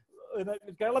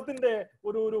കേരളത്തിന്റെ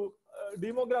ഒരു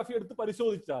ഡെമോഗ്രാഫി എടുത്ത്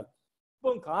പരിശോധിച്ചാൽ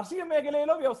ഇപ്പം കാർഷിക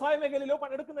മേഖലയിലോ വ്യവസായ മേഖലയിലോ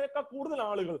പണിയെടുക്കുന്നതിനേക്കാൾ കൂടുതൽ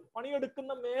ആളുകൾ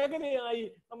പണിയെടുക്കുന്ന മേഖലയായി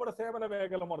നമ്മുടെ സേവന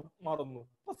മേഖല മാറുന്നു.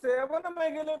 അപ്പൊ സേവന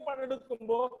മേഖലയിൽ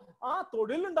പണിയെടുക്കുമ്പോൾ ആ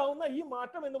തൊഴിലുണ്ടാവുന്ന ഈ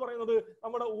മാറ്റം എന്ന് പറയുന്നത്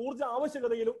നമ്മുടെ ഊർജ്ജ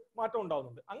ആവശ്യകതയിലും മാറ്റം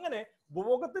ഉണ്ടാവുന്നുണ്ട്. അങ്ങനെ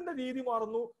ഉപഭോഗത്തിന്റെ രീതി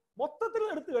മാറുന്നു. മൊത്തത്തിൽ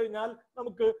എടുത്തു കഴിഞ്ഞാൽ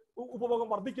നമുക്ക് ഉപഭോഗം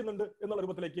വർദ്ധിക്കുന്നുണ്ട് എന്നുള്ള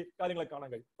രൂപത്തിലേക്ക് കാര്യങ്ങളെ കാണാൻ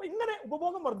കഴിയും. അപ്പൊ ഇങ്ങനെ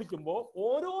ഉപഭോഗം വർദ്ധിക്കുമ്പോൾ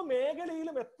ഓരോ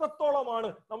മേഖലയിലും എത്രത്തോളമാണ്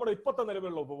നമ്മുടെ ഇപ്പോഴത്തെ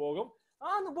നിലവിലുള്ള ഉപഭോഗം,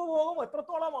 ആ ഉപഭോഗം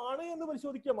എത്രത്തോളമാണ് എന്ന്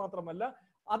പരിശോധിക്കുക മാത്രമല്ല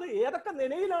അത് ഏതൊക്കെ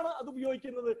നിലയിലാണ് അത്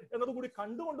ഉപയോഗിക്കുന്നത് എന്നതുകൂടി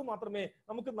കണ്ടുകൊണ്ട് മാത്രമേ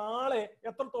നമുക്ക് നാളെ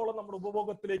എത്രത്തോളം നമ്മുടെ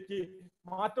ഉപഭോഗത്തിലേക്ക്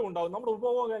മാറ്റം ഉണ്ടാകും, നമ്മുടെ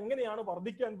ഉപഭോഗം എങ്ങനെയാണ്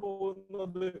വർദ്ധിക്കാൻ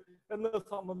പോകുന്നത് എന്നത്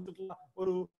സംബന്ധിച്ചിട്ടുള്ള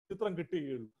ഒരു ചിത്രം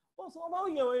കിട്ടുകയുള്ളൂ. അപ്പൊ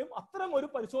സ്വാഭാവികമായും അത്തരം ഒരു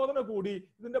പരിശോധന കൂടി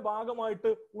ഇതിന്റെ ഭാഗമായിട്ട്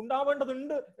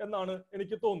ഉണ്ടാവേണ്ടതുണ്ട് എന്നാണ്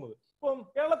എനിക്ക് തോന്നുന്നത്. ഇപ്പം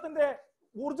കേരളത്തിന്റെ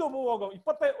ഊർജ്ജ ഉപഭോഗം,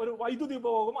 ഇപ്പോഴത്തെ ഒരു വൈദ്യുതി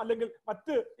ഉപഭോഗം അല്ലെങ്കിൽ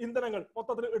മറ്റ് ഇന്ധനങ്ങൾ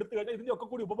മൊത്തത്തിൽ എടുത്തു കഴിഞ്ഞാൽ ഇതിന്റെ ഒക്കെ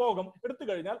കൂടി ഉപഭോഗം എടുത്തു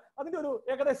കഴിഞ്ഞാൽ അതിന്റെ ഒരു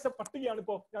ഏകദേശ പട്ടികയാണ്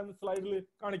ഇപ്പോൾ ഞാൻ സ്ലൈഡിൽ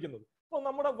കാണിക്കുന്നത്. ഇപ്പൊ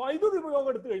നമ്മുടെ വൈദ്യുതി ഉപയോഗം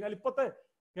എടുത്തു കഴിഞ്ഞാൽ ഇപ്പോഴത്തെ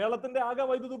കേരളത്തിന്റെ ആകെ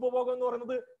വൈദ്യുതി ഉപഭോഗം എന്ന്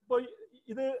പറയുന്നത് ഇപ്പൊ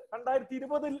ഇത്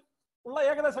 2020 ഉള്ള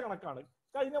ഏകദേശ കണക്കാണ്.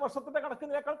 കഴിഞ്ഞ വർഷത്തിന്റെ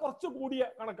കണക്കിനേക്കാൾ കുറച്ച് കൂടിയ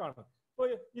കണക്കാണ്. ഇപ്പൊ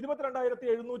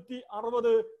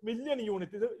 22,760 മില്യൺ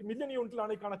യൂണിറ്റ്, ഇത് മില്യൺ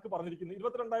യൂണിറ്റിലാണ് ഈ കണക്ക് പറഞ്ഞിരിക്കുന്നത്.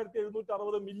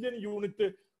 22,760 മില്യൺ യൂണിറ്റ്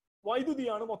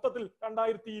വൈദ്യുതിയാണ് മൊത്തത്തിൽ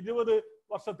 2020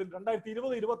 വർഷത്തിൽ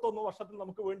 2020-21 വർഷത്തിൽ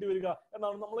നമുക്ക് വേണ്ടി വരിക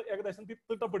എന്നാണ് നമ്മൾ ഏകദേശം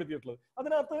തിട്ടപ്പെടുത്തിയിട്ടുള്ളത്.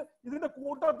 അതിനകത്ത് ഇതിന്റെ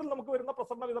കൂട്ടത്തിൽ നമുക്ക് വരുന്ന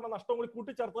പ്രസരണ വിതരണ നഷ്ടവും കൂടി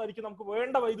കൂട്ടിച്ചേർത്തായിരിക്കും നമുക്ക്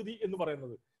വേണ്ട വൈദ്യുതി എന്ന്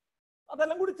പറയുന്നത്.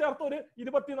 അതെല്ലാം കൂടി ചേർത്ത് ഒരു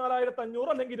 24,500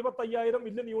 അല്ലെങ്കിൽ 25,000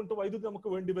 മില്യൺ യൂണിറ്റ് വൈദ്യുതി നമുക്ക്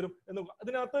വേണ്ടി വരും എന്ന്.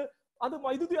 അതിനകത്ത് അത്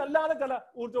വൈദ്യുതി അല്ലാതെ ചില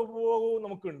ഊർജ്ജ ഉപഭോഗവും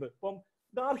നമുക്കുണ്ട്. ഇപ്പം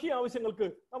ഗാർഹിക ആവശ്യങ്ങൾക്ക്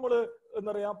നമ്മൾ എന്താ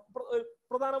പറയാ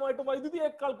പ്രധാനമായിട്ടും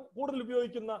വൈദ്യുതിയേക്കാൾ കൂടുതൽ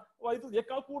ഉപയോഗിക്കുന്ന,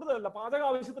 വൈദ്യുതിയേക്കാൾ കൂടുതലല്ല പാചക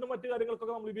ആവശ്യത്തിനും മറ്റു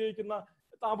കാര്യങ്ങൾക്കൊക്കെ നമ്മൾ ഉപയോഗിക്കുന്ന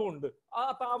താപമുണ്ട്. ആ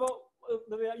താപ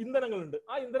ഇന്ധനങ്ങളുണ്ട്.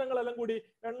 ആ ഇന്ധനങ്ങളെല്ലാം കൂടി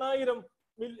 8,000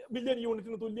 മില്യൺ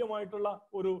യൂണിറ്റിന് തുല്യമായിട്ടുള്ള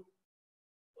ഒരു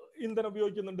ഇന്ധനം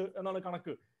ഉപയോഗിക്കുന്നുണ്ട് എന്നാണ്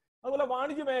കണക്ക്. അതുപോലെ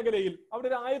വാണിജ്യ മേഖലയിൽ അവിടെ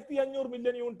ഒരു 1,500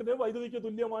 മില്യൺ യൂണിറ്റിന് വൈദ്യുതിക്ക്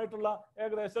തുല്യമായിട്ടുള്ള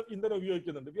ഏകദേശം ഇന്ധനം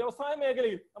ഉപയോഗിക്കുന്നുണ്ട്. വ്യവസായ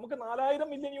മേഖലയിൽ നമുക്ക് 4,000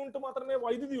 മില്യൺ യൂണിറ്റ് മാത്രമേ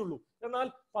വൈദ്യുതി ഉള്ളൂ. എന്നാൽ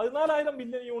 14,000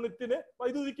 മില്യൺ യൂണിറ്റിന്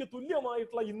വൈദ്യുതിക്ക്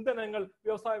തുല്യമായിട്ടുള്ള ഇന്ധനങ്ങൾ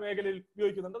വ്യവസായ മേഖലയിൽ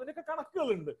ഉപയോഗിക്കുന്നുണ്ട്. അതിനൊക്കെ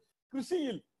കണക്കുകളുണ്ട്.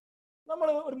 കൃഷിയിൽ നമ്മൾ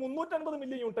ഒരു 350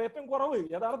 മില്യൺ യൂണിറ്റ്, ഏറ്റവും കുറവ്.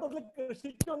 യഥാർത്ഥത്തിൽ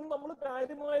കൃഷിക്കൊന്നും നമ്മൾ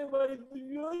കാര്യമായി വൈദ്യുതി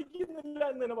ഉപയോഗിക്കുന്നില്ല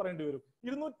എന്ന് തന്നെ പറയേണ്ടി വരും.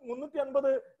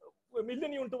 350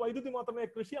 മില്യൺ യൂണിറ്റ് വൈദ്യുതി മാത്രമേ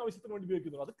കൃഷി ആവശ്യത്തിന് വേണ്ടി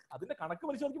ഉപയോഗിക്കുന്നുള്ളൂ. അതിന്റെ കണക്ക്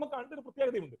പരിശോധിക്കുമ്പോൾ കാണുന്ന ഒരു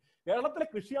പ്രത്യേകതയുണ്ട്. കേരളത്തിലെ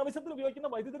കൃഷി ആവശ്യത്തിന് ഉപയോഗിക്കുന്ന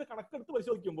വൈദ്യുതിയുടെ കണക്കെടുത്ത്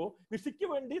പരിശോധിക്കുമ്പോൾ കൃഷിക്ക്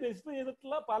വേണ്ടി രജിസ്റ്റർ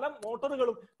ചെയ്തിട്ടുള്ള പല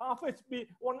മോട്ടോറുകളും 1/2 HP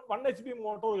 1 HP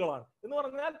മോട്ടോറുകളാണ്. എന്ന്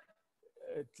പറഞ്ഞാൽ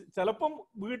ചിലപ്പം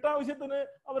വീട്ടാവശ്യത്തിന്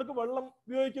അവർക്ക് വെള്ളം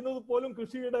ഉപയോഗിക്കുന്നത് പോലും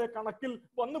കൃഷിയുടെ കണക്കിൽ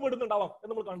വന്നുപെടുന്നുണ്ടാവാം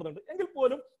എന്ന് നമ്മൾ കണ്ടിട്ടുണ്ട്. എങ്കിൽ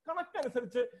പോലും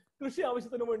കണക്കനുസരിച്ച് കൃഷി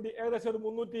ആവശ്യത്തിന് വേണ്ടി ഏകദേശം ഒരു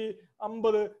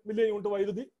 350 മില്യൺ യൂണിറ്റ്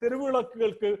വൈദ്യുതി,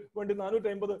 തെരുവിളക്കുകൾക്ക് വേണ്ടി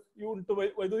 450 യൂണിറ്റ്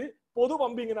വൈദ്യുതി, പൊതു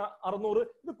പമ്പിങ്ങിന് 600.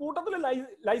 ഇത് കൂട്ടത്തിൽ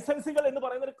ലൈസൻസുകൾ എന്ന്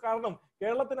പറയുന്ന കാരണം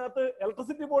കേരളത്തിനകത്ത്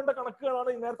ഇലക്ട്രിസിറ്റി ബോർഡിന്റെ കണക്കുകളാണ്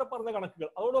ഈ നേരത്തെ പറഞ്ഞ കണക്കുകൾ.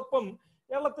 അതോടൊപ്പം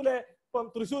കേരളത്തിലെ ഇപ്പം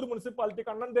തൃശ്ശൂർ മുനിസിപ്പാലിറ്റി,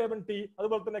 കണ്ണൻദേവൻ ടി,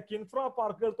 അതുപോലെ തന്നെ കിൻഫ്ര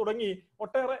പാർക്കുകൾ തുടങ്ങി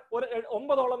ഒട്ടേറെ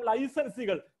 9ഓളം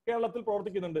ലൈസൻസുകൾ കേരളത്തിൽ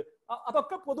പ്രവർത്തിക്കുന്നുണ്ട്.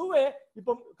 അതൊക്കെ പൊതുവെ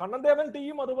ഇപ്പം കണ്ണൻദേവൻ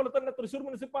ടിയും അതുപോലെ തന്നെ തൃശ്ശൂർ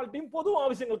മുനിസിപ്പാലിറ്റിയും പൊതു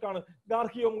ആവശ്യങ്ങൾക്കാണ്,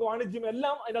 ഗാർഹികവും വാണിജ്യം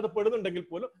എല്ലാം അതിനകത്ത് പെടുന്നുണ്ടെങ്കിൽ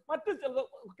പോലും മറ്റ്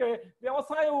ചിലതൊക്കെ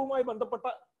വ്യവസായവുമായി ബന്ധപ്പെട്ട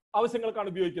ആവശ്യങ്ങൾക്കാണ്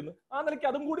ഉപയോഗിക്കുന്നത്. ആ നിലയ്ക്ക്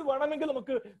അതും കൂടി വേണമെങ്കിൽ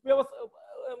നമുക്ക്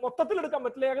മൊത്തത്തിൽ എടുക്കാൻ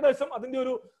പറ്റില്ല. ഏകദേശം അതിന്റെ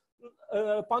ഒരു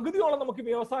പകുതിയോളം നമുക്ക്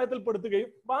വ്യവസായത്തിൽ പെടുത്തുകയും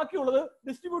ബാക്കിയുള്ളത്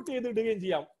ഡിസ്ട്രിബ്യൂട്ട് ചെയ്തിടുകയും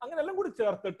ചെയ്യാം. അങ്ങനെ എല്ലാം കൂടി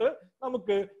ചേർത്തിട്ട്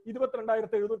നമുക്ക്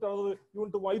 22,760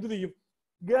 യൂണിറ്റ് വൈദ്യുതിയും,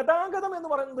 ഗതാഗതം എന്ന്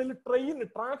പറയുന്നതിൽ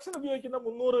ട്രാക്ഷൻ ഉപയോഗിക്കുന്ന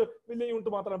 300 മില്യൺ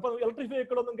യൂണിറ്റ് മാത്രമാണ്. ഇപ്പൊ ഇലക്ട്രിക്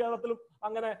വെഹിക്കിളൊന്നും കേരളത്തിലും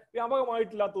അങ്ങനെ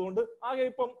വ്യാപകമായിട്ടില്ലാത്തതുകൊണ്ട് ആകെ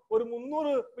ഇപ്പം ഒരു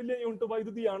 300 മില്യൺ യൂണിറ്റ്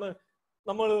വൈദ്യുതിയാണ്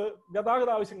നമ്മൾ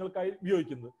ഗതാഗത ആവശ്യങ്ങൾക്കായി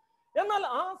ഉപയോഗിക്കുന്നത്. എന്നാൽ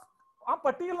ആ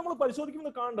പട്ടികയിൽ നമ്മൾ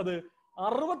പരിശോധിക്കുന്നത് കാണേണ്ടത്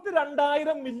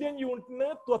 62,000 മില്യൺ യൂണിറ്റിന്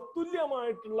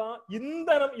തത്തുല്യമായിട്ടുള്ള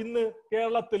ഇന്ധനം ഇന്ന്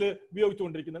കേരളത്തിൽ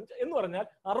ഉപയോഗിച്ചുകൊണ്ടിരിക്കുന്നത്. എന്ന് പറഞ്ഞാൽ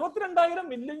 62,000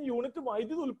 മില്യൺ യൂണിറ്റ്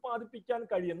വൈദ്യുതി ഉൽപ്പാദിപ്പിക്കാൻ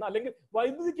കഴിയുന്ന അല്ലെങ്കിൽ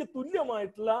വൈദ്യുതിക്ക്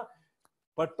തുല്യമായിട്ടുള്ള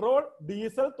പെട്രോൾ,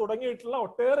 ഡീസൽ തുടങ്ങിയിട്ടുള്ള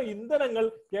ഒട്ടേറെ ഇന്ധനങ്ങൾ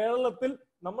കേരളത്തിൽ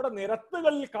നമ്മുടെ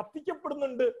നിരത്തുകളിൽ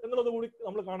കത്തിക്കപ്പെടുന്നുണ്ട് എന്നുള്ളത് കൂടി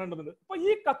നമ്മൾ കാണേണ്ടതുണ്ട്. അപ്പൊ ഈ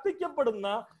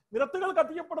നിരത്തുകൾ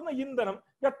കത്തിക്കപ്പെടുന്ന ഇന്ധനം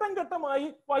ഘട്ടം ഘട്ടമായി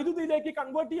വൈദ്യുതിയിലേക്ക്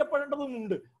കൺവേർട്ട്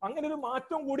ചെയ്യപ്പെടേണ്ടതുണ്ട്. അങ്ങനെ ഒരു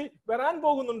മാറ്റം കൂടി വരാൻ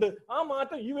പോകുന്നുണ്ട്. ആ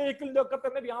മാറ്റം ഈ വെഹിക്കിളിന്റെ ഒക്കെ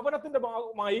തന്നെ വ്യാപനത്തിന്റെ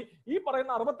ഭാഗമായി ഈ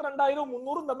പറയുന്ന 62,000-ഉം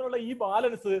 300-ഉം തമ്മിലുള്ള ഈ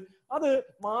ബാലൻസ് അത്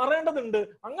മാറേണ്ടതുണ്ട്.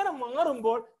 അങ്ങനെ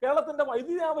മാറുമ്പോൾ കേരളത്തിന്റെ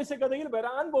വൈദ്യുതി ആവശ്യകതയിൽ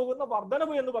വരാൻ പോകുന്ന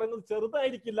വർധനവ് എന്ന് പറയുന്നത്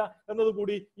ചെറുതായിരിക്കില്ല എന്നത്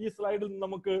കൂടി ഈ സ്ലൈഡിൽ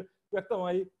നമുക്ക്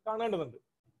വ്യക്തമായി കാണേണ്ടതുണ്ട്.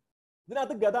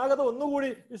 ഇതിനകത്ത് ഗതാഗതം ഒന്നുകൂടി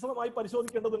വിശദമായി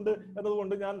പരിശോധിക്കേണ്ടതുണ്ട്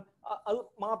എന്നതുകൊണ്ട് ഞാൻ അത്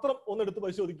മാത്രം ഒന്നെടുത്ത്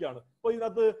പരിശോധിക്കുകയാണ്. അപ്പൊ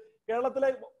ഇതിനകത്ത് കേരളത്തിലെ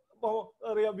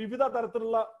വിവിധ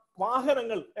തരത്തിലുള്ള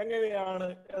വാഹനങ്ങൾ എങ്ങനെയാണ്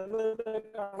എന്നതിന്റെ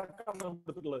കണക്കാണ്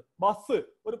എടുത്തിട്ടുള്ളത്. ബസ്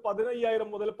ഒരു 15,000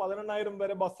 മുതൽ 18,000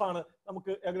 വരെ ബസ്സാണ്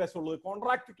നമുക്ക് ഏകദേശം ഉള്ളത്.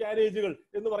 കോൺട്രാക്ട് കാരേജുകൾ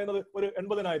എന്ന് പറയുന്നത് ഒരു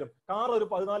 80,000, കാർ ഒരു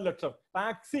 14 ലക്ഷം,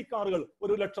 ടാക്സി കാറുകൾ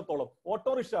 1 ലക്ഷത്തോളം,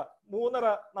 ഓട്ടോറിക്ഷ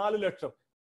 3.5-4 ലക്ഷം,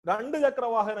 2 ചക്ര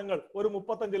വാഹനങ്ങൾ ഒരു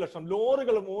 35 ലക്ഷം,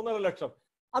 ലോറികൾ 3.5 ലക്ഷം.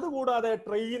 അതുകൂടാതെ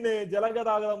ട്രെയിന്,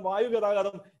 ജലഗതാഗതം,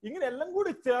 വായുഗതാഗതം, ഇങ്ങനെ എല്ലാം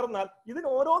കൂടി ചേർന്നാൽ ഇതിന്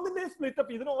ഓരോന്നിന്റെയും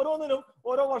സ്പ്ലിറ്റപ്പ്, ഇതിന് ഓരോന്നിനും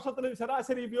ഓരോ വർഷത്തിലും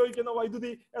ശരാശരി ഉപയോഗിക്കുന്ന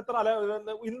വൈദ്യുതി എത്ര,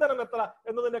 ഇന്ധനം എത്ര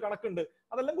എന്നതിന്റെ കണക്കുണ്ട്.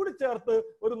 അതെല്ലാം കൂടി ചേർത്ത്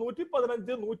ഒരു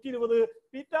 115-120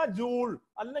 പീറ്റാ ജൂൾ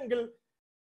അല്ലെങ്കിൽ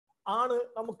ആണ്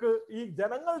നമുക്ക് ഈ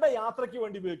ജനങ്ങളുടെ യാത്രയ്ക്ക്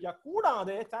വേണ്ടി ഉപയോഗിക്കുക.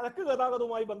 കൂടാതെ ചരക്ക്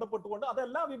ഗതാഗതവുമായി ബന്ധപ്പെട്ടുകൊണ്ട്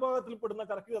അതെല്ലാ വിഭാഗത്തിൽ പെടുന്ന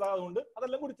ചരക്ക് ഗതാഗതം ഉണ്ട്.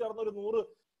 അതെല്ലാം കൂടി ചേർന്ന് ഒരു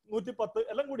 100-110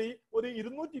 എല്ലാം കൂടി ഒരു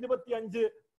 225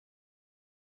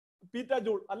 പീറ്റാ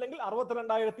ജൂൾ അല്ലെങ്കിൽ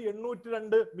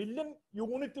 62,802 മില്യൺ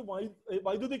യൂണിറ്റ്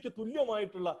വൈദ്യുതിക്ക്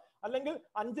തുല്യമായിട്ടുള്ള അല്ലെങ്കിൽ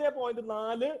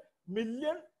 5.4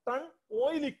 മില്യൺ ടൺ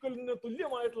ഓയിൽ ഇക്വലിന്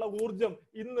തുല്യമായിട്ടുള്ള ഊർജം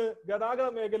ഇന്ന് ഗതാഗത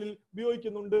മേഖലയിൽ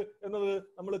ഉപയോഗിക്കുന്നുണ്ട് എന്നത്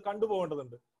നമ്മൾ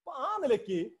കണ്ടുപോകേണ്ടതുണ്ട്. അപ്പൊ ആ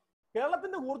നിലയ്ക്ക്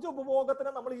കേരളത്തിന്റെ ഊർജ്ജ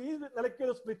ഉപഭോഗത്തിനെ നമ്മൾ ഈ നിലയ്ക്ക്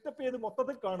ഒരു സ്പ്ലിറ്റപ്പ് ചെയ്ത്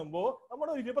മൊത്തത്തിൽ കാണുമ്പോൾ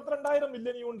നമ്മുടെ 22,000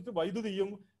 മില്യൺ യൂണിറ്റ്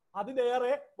വൈദ്യുതിയും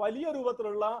അതിലേറെ വലിയ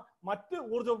രൂപത്തിലുള്ള മറ്റ്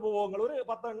ഊർജ്ജ ഉപഭോഗങ്ങൾ ഒരു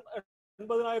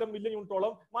 80,000 മില്യൺ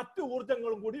യൂണിറ്റോളം മറ്റ്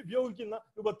ഊർജ്ജങ്ങളും കൂടി ഉപയോഗിക്കുന്ന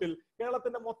രൂപത്തിൽ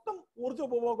കേരളത്തിന്റെ മൊത്തം ഊർജ്ജ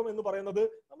ഉപഭോഗം എന്ന് പറയുന്നത്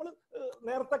നമ്മൾ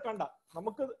നേരത്തെ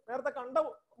കണ്ട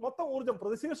മൊത്തം ഊർജ്ജം,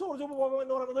 പ്രതിശീർഷ ഊർജ്ജ ഉപഭോഗം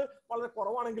എന്ന് പറയുന്നത് വളരെ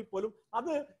കുറവാണെങ്കിൽ പോലും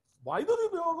അത് വൈദ്യുതി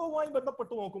ഉപയോഗവുമായി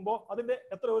ബന്ധപ്പെട്ട് നോക്കുമ്പോൾ അതിന്റെ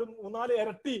ഒരു 3-4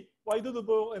 ഇരട്ടി വൈദ്യുതി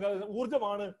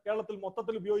ഊർജ്ജമാണ് കേരളത്തിൽ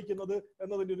മൊത്തത്തിൽ ഉപയോഗിക്കുന്നത്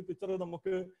എന്നതിന്റെ ഒരു പിക്ചർ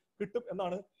നമുക്ക് കിട്ടും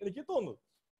എന്നാണ് എനിക്ക് തോന്നുന്നത്.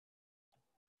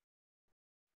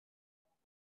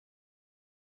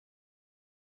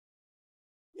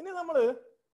 ഇനി നമ്മള്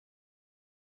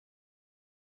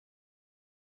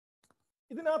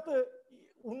ഇതിനകത്ത്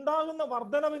ഉണ്ടാകുന്ന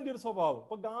വർധനവിന്റെ ഒരു സ്വഭാവം,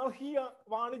 ഇപ്പൊ ഗാർഹിക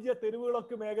വാണിജ്യ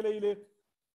തെരുവുവിളക്ക് മേഖലയില്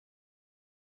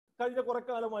കഴിഞ്ഞ കുറെ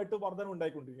കാലമായിട്ട് വർധനം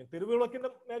ഉണ്ടായിക്കൊണ്ടിരിക്കുകയാണ്. തെരുവുവിളക്കിന്റെ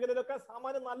മേഖലയിലൊക്കെ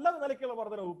സാമാന്യം നല്ല നിലയ്ക്കുള്ള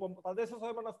വർധനവ്. ഇപ്പം തദ്ദേശ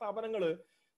സ്വയംഭരണ സ്ഥാപനങ്ങള്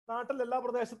നാട്ടിൽ എല്ലാ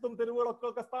പ്രദേശത്തും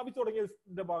തെരുവുവിളക്കൊക്കെ സ്ഥാപിച്ചു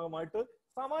തുടങ്ങിയതിന്റെ ഭാഗമായിട്ട്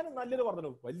സാമാന്യം നല്ലൊരു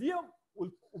വർധനവ്, വലിയ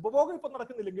ഉപഭോഗം ഇപ്പൊ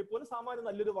നടക്കുന്നില്ലെങ്കിൽ പോലും സാമാന്യം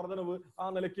നല്ലൊരു വർധനവ് ആ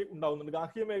നിലയ്ക്ക് ഉണ്ടാകുന്നുണ്ട്.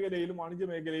 ഗാർഹിക മേഖലയിലും വാണിജ്യ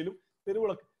മേഖലയിലും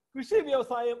തെരുവിളക്ക്, കൃഷി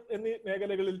വ്യവസായം എന്നീ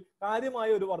മേഖലകളിൽ കാര്യമായ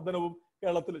ഒരു വർധനവും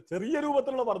കേരളത്തിൽ, ചെറിയ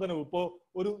രൂപത്തിലുള്ള വർധനവ്, ഇപ്പോ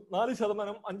ഒരു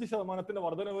 4%, 5%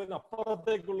 വർധനവിന്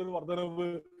അപ്പുറത്തേക്കുള്ള ഒരു വർധനവ്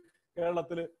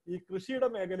കേരളത്തിൽ ഈ കൃഷിയുടെ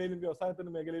മേഖലയിലും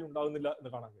വ്യവസായത്തിന്റെ മേഖലയിലും ഉണ്ടാകുന്നില്ല എന്ന്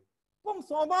കാണാൻ കഴിയും. അപ്പം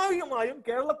സ്വാഭാവികമായും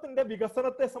കേരളത്തിന്റെ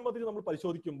വികസനത്തെ സംബന്ധിച്ച് നമ്മൾ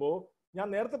പരിശോധിക്കുമ്പോൾ ഞാൻ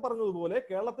നേരത്തെ പറഞ്ഞതുപോലെ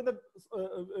കേരളത്തിന്റെ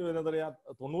എന്താ പറയാ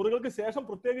 90-കൾക്ക് ശേഷം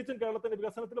പ്രത്യേകിച്ചും കേരളത്തിന്റെ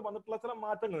വികസനത്തിൽ വന്നിട്ടുള്ള ചില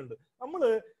മാറ്റങ്ങളുണ്ട്. നമ്മൾ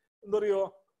എന്താ പറയുക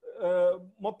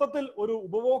മൊത്തത്തിൽ ഒരു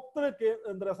ഉപഭോക്തൃ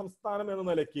എന്താ പറയാ സംസ്ഥാനം എന്ന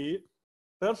നിലയ്ക്ക്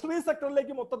ടെർഷറി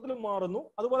സെക്ടറിലേക്ക് മൊത്തത്തിൽ മാറുന്നു.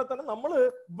 അതുപോലെ തന്നെ നമ്മൾ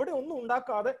ഇവിടെ ഒന്നും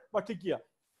ഉണ്ടാക്കാതെ ഭക്ഷിക്കുക,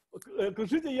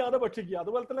 കൃഷി ചെയ്യാതെ ഭക്ഷിക്കുക,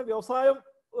 അതുപോലെ തന്നെ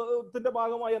വ്യവസായത്തിന്റെ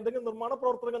ഭാഗമായി എന്തെങ്കിലും നിർമ്മാണ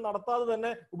പ്രവർത്തനങ്ങൾ നടത്താതെ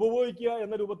തന്നെ ഉപഭോഗിക്കുക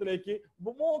എന്ന രൂപത്തിലേക്ക്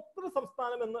ഉപഭോക്തൃ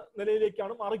സംസ്ഥാനം എന്ന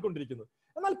നിലയിലേക്കാണ് മാറിക്കൊണ്ടിരിക്കുന്നത്.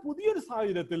 എന്നാൽ പുതിയൊരു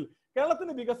സാഹചര്യത്തിൽ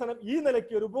കേരളത്തിന്റെ വികസനം ഈ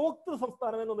നിലയ്ക്ക് ഒരു ഉപഭോക്തൃ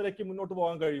സംസ്ഥാനം എന്ന നിലയ്ക്ക് മുന്നോട്ട്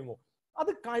പോകാൻ കഴിയുമോ?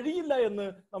 അത് കഴിയില്ല എന്ന്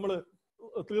നമ്മൾ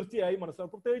തീർച്ചയായും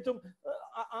മനസ്സിലാക്കും. പ്രത്യേകിച്ചും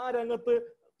ആ രംഗത്ത്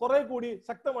കുറെ കൂടി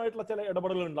ശക്തമായിട്ടുള്ള ചില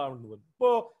ഇടപെടലുകൾ ഉണ്ടാവേണ്ടതുണ്ട്.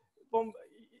 ഇപ്പം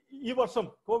ഈ വർഷം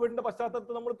കോവിഡിന്റെ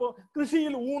പശ്ചാത്തലത്തിൽ നമ്മളിപ്പോ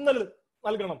കൃഷിയിൽ ഊന്നൽ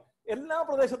നൽകണം, എല്ലാ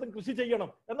പ്രദേശത്തും കൃഷി ചെയ്യണം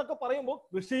എന്നൊക്കെ പറയുമ്പോൾ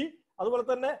കൃഷി അതുപോലെ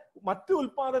തന്നെ മറ്റു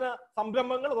ഉൽപാദന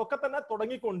സംരംഭങ്ങൾ അതൊക്കെ തന്നെ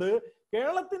തുടങ്ങിക്കൊണ്ട്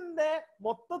കേരളത്തിന്റെ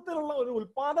മൊത്തത്തിലുള്ള ഒരു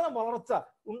ഉൽപാദന വളർച്ച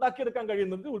ഉണ്ടാക്കിയെടുക്കാൻ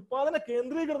കഴിയുന്നുണ്ട്. ഉൽപാദന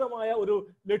കേന്ദ്രീകൃതമായ ഒരു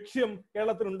ലക്ഷ്യം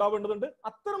കേരളത്തിന് ഉണ്ടാവേണ്ടതുണ്ട്.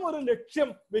 അത്തരം ഒരു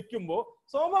ലക്ഷ്യം വെക്കുമ്പോൾ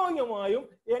സ്വാഭാവികമായും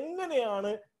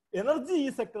എങ്ങനെയാണ് എനർജി ഈ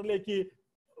സെക്ടറിലേക്ക്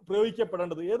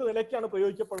പ്രയോഗിക്കപ്പെടേണ്ടത്, ഏത് നിലയ്ക്കാണ്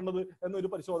പ്രയോഗിക്കപ്പെടേണ്ടത് എന്നൊരു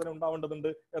പരിശോധന ഉണ്ടാവേണ്ടതുണ്ട്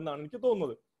എന്നാണ് എനിക്ക്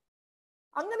തോന്നുന്നത്.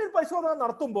 അങ്ങനെ ഒരു പരിശോധന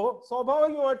നടത്തുമ്പോൾ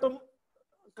സ്വാഭാവികമായിട്ടും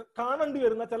കാണേണ്ടി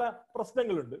വരുന്ന ചില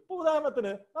പ്രശ്നങ്ങളുണ്ട്. ഇപ്പൊ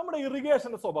ഉദാഹരണത്തിന് നമ്മുടെ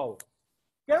ഇറിഗേഷന്റെ സ്വഭാവം,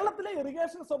 കേരളത്തിലെ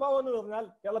ഇറിഗേഷൻ സ്വഭാവം എന്ന് പറഞ്ഞാൽ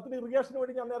കേരളത്തിലെ ഇറിഗേഷന്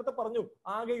വേണ്ടി ഞാൻ നേരത്തെ പറഞ്ഞു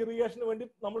ആകെ ഇറിഗേഷന് വേണ്ടി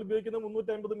നമ്മൾ ഉപയോഗിക്കുന്ന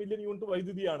 350 മില്യൺ യൂണിറ്റ്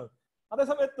വൈദ്യുതിയാണ്.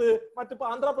 അതേസമയത്ത് മറ്റിപ്പോ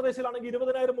ആന്ധ്രാപ്രദേശിലാണെങ്കിൽ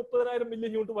 20,000-30,000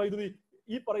 മില്യൺ യൂണിറ്റ് വൈദ്യുതി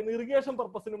ഈ പറയുന്ന ഇറിഗേഷൻ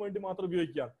പർപ്പസിന് വേണ്ടി മാത്രം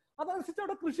ഉപയോഗിക്കുകയാണ്. അതനുസരിച്ച്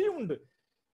അവിടെ കൃഷിയുമുണ്ട്.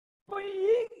 അപ്പൊ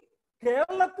ഈ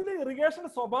കേരളത്തിലെ ഇറിഗേഷൻ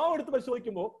സ്വഭാവം എടുത്ത്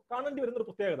പരിശോധിക്കുമ്പോൾ കാണേണ്ടി വരുന്ന ഒരു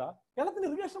പ്രത്യേകത, കേരളത്തിൽ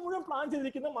ഇറിഗേഷൻ മുഴുവൻ പ്ലാൻ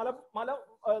ചെയ്തിരിക്കുന്ന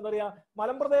എന്താ പറയാ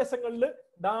മലമ്പ്രദേശങ്ങളിൽ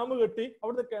ഡാം കെട്ടി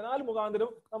അവിടുത്തെ കനാൽ മുഖാന്തരം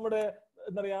നമ്മുടെ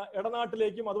എന്താ പറയാ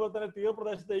ഇടനാട്ടിലേക്കും അതുപോലെ തന്നെ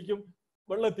തീരപ്രദേശത്തേക്കും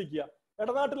വെള്ളം എത്തിക്കുക.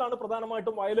 ഇടനാട്ടിലാണ്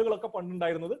പ്രധാനമായിട്ടും വയലുകളൊക്കെ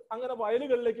പണ്ടുണ്ടായിരുന്നത്. അങ്ങനെ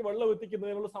വയലുകളിലേക്ക് വെള്ളം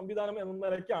എത്തിക്കുന്നതിനുള്ള സംവിധാനം എന്ന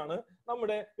നിലയ്ക്കാണ്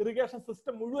നമ്മുടെ ഇറിഗേഷൻ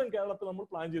സിസ്റ്റം മുഴുവൻ കേരളത്തിൽ നമ്മൾ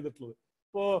പ്ലാൻ ചെയ്തിട്ടുള്ളത്.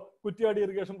 ഇപ്പോ കുറ്റ്യാടി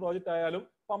ഇറിഗേഷൻ പ്രോജക്റ്റ് ആയാലും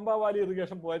പമ്പ വാലി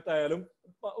ഇറിഗേഷൻ പ്രോജക്റ്റ് ആയാലും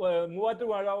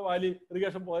മൂവാറ്റുപുഴ വാലി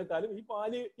ഇറിഗേഷൻ പ്രോജക്റ്റ് ആയാലും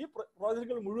ഈ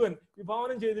പ്രോജക്റ്റുകൾ മുഴുവൻ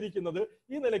വിഭാവനം ചെയ്തിരിക്കുന്നത്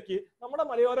ഈ നിലയ്ക്ക് നമ്മുടെ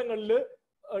മലയോരങ്ങളിൽ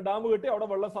ഡാം കെട്ടി അവിടെ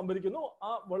വെള്ളം സംഭരിക്കുന്നു,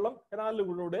 ആ വെള്ളം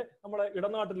കനാലിലൂടെ നമ്മുടെ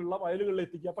ഇടനാട്ടിലുള്ള വയലുകളിൽ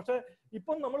എത്തിക്കുക. പക്ഷെ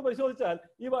ഇപ്പം നമ്മൾ പരിശോധിച്ചാൽ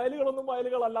ഈ വയലുകളൊന്നും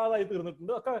വയലുകൾ അല്ലാതായി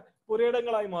തീർന്നിട്ടുണ്ട്, ഒക്കെ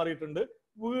പുരയിടങ്ങളായി മാറിയിട്ടുണ്ട്.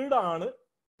 വീടാണ്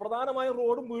പ്രധാനമായും,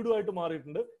 റോഡും വീടുമായിട്ട്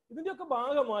മാറിയിട്ടുണ്ട്. ഇതിന്റെയൊക്കെ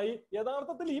ഭാഗമായി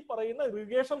യഥാർത്ഥത്തിൽ ഈ പറയുന്ന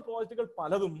ഇറിഗേഷൻ പ്രോജക്റ്റുകൾ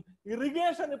പലതും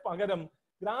ഇറിഗേഷന് പകരം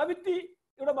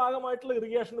ഗ്രാവിറ്റിയുടെ ഭാഗമായിട്ടുള്ള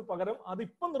ഇറിഗേഷന് പകരം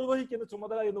അതിപ്പം നിർവഹിക്കുന്ന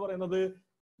ചുമതല എന്ന് പറയുന്നത്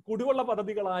കുടിവെള്ള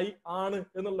പദ്ധതികളായി ആണ്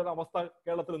എന്നുള്ളൊരു അവസ്ഥ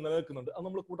കേരളത്തിൽ നിലനിൽക്കുന്നുണ്ട്. അത്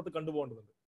നമ്മൾ കൂട്ടത്തിൽ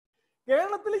കണ്ടുപോകേണ്ടതുണ്ട്.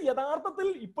 കേരളത്തിൽ യഥാർത്ഥത്തിൽ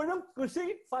ഇപ്പോഴും കൃഷി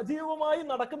സജീവമായി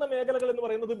നടക്കുന്ന മേഖലകൾ എന്ന്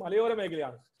പറയുന്നത് മലയോര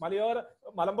മേഖലയാണ്.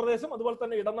 മലമ്പ്രദേശം അതുപോലെ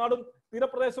തന്നെ ഇടനാടും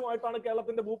തീരപ്രദേശമായിട്ടാണ്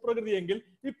കേരളത്തിന്റെ ഭൂപ്രകൃതി എങ്കിൽ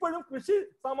ഇപ്പോഴും കൃഷി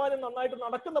സാമാന്യം നന്നായിട്ട്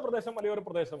നടക്കുന്ന പ്രദേശം മലയോര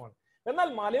പ്രദേശമാണ്. എന്നാൽ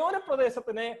മലയോര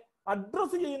പ്രദേശത്തിനെ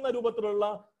അഡ്രസ് ചെയ്യുന്ന രൂപത്തിലുള്ള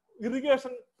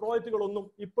ഇറിഗേഷൻ പ്രോജക്റ്റുകളൊന്നും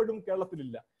ഇപ്പോഴും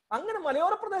കേരളത്തിലില്ല. അങ്ങനെ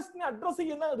മലയോര പ്രദേശത്തിനെ അഡ്രസ്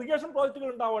ചെയ്യുന്ന ഇറിഗേഷൻ പ്രോജക്റ്റുകൾ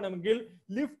ഉണ്ടാവണമെങ്കിൽ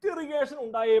ലിഫ്റ്റ് ഇറിഗേഷൻ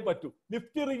ഉണ്ടായേ പറ്റൂ.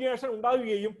 ലിഫ്റ്റ് ഇറിഗേഷൻ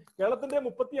ഉണ്ടാവുകയും കേരളത്തിന്റെ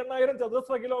 38,000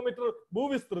 ചതുരശ്ര കിലോമീറ്റർ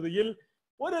ഭൂവിസ്തൃതിയിൽ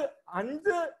ഒരു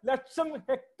 5 ലക്ഷം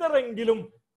ഹെക്ടർ എങ്കിലും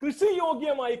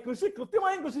കൃഷിയോഗ്യമായി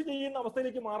കൃത്യമായും കൃഷി ചെയ്യുന്ന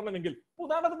അവസ്ഥയിലേക്ക് മാറണമെങ്കിൽ,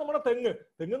 ഉദാഹരണത്തിന് നമ്മുടെ തെങ്ങ്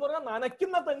എന്ന് പറഞ്ഞാൽ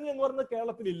നനയ്ക്കുന്ന തെങ്ങ് എന്ന് പറയുന്നത്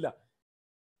കേരളത്തിലില്ല.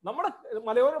 നമ്മുടെ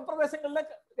മലയോര പ്രദേശങ്ങളിലെ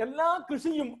എല്ലാ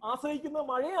കൃഷിയും ആശ്രയിക്കുന്നത്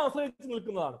മഴയെ ആശ്രയിച്ച്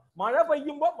നിൽക്കുന്നതാണ്. മഴ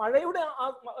പെയ്യുമ്പോൾ മഴയുടെ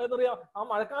എന്താ പറയാ ആ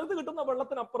മഴക്കാലത്ത് കിട്ടുന്ന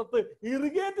വെള്ളത്തിനപ്പുറത്ത്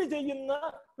ഇറിഗേറ്റ് ചെയ്യുന്ന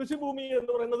കൃഷിഭൂമി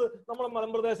എന്ന് പറയുന്നത് നമ്മുടെ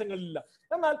മലമ്പ്രദേശങ്ങളിലില്ല.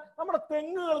 എന്നാൽ നമ്മുടെ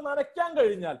തെങ്ങുകൾ നനയ്ക്കാൻ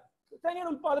കഴിഞ്ഞാൽ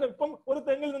തേങ്ങയുടെ ഉത്പാദനം ഇപ്പം ഒരു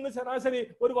തെങ്ങിൽ നിന്ന് ശരാശരി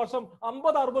ഒരു വർഷം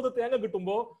 50-60 തേങ്ങ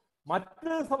കിട്ടുമ്പോൾ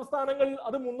മറ്റ് സംസ്ഥാനങ്ങളിൽ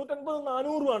അത്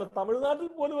 350-400 തമിഴ്നാട്ടിൽ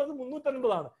പോലും അത്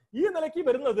 350. ഈ നിലയ്ക്ക്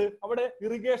വരുന്നത് അവിടെ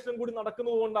ഇറിഗേഷൻ കൂടി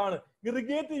നടക്കുന്നത് കൊണ്ടാണ്.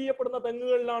 ഇറിഗേറ്റ് ചെയ്യപ്പെടുന്ന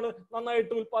തെങ്ങുകളിലാണ്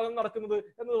നന്നായിട്ട് ഉത്പാദനം നടക്കുന്നത്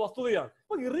എന്നത് വസ്തുതയാണ്.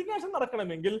 അപ്പൊ ഇറിഗേഷൻ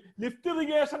നടക്കണമെങ്കിൽ ലിഫ്റ്റ്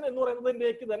ഇറിഗേഷൻ എന്ന്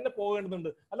പറയുന്നതിലേക്ക് തന്നെ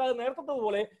പോകേണ്ടതുണ്ട്. അല്ലാതെ നേരത്തെ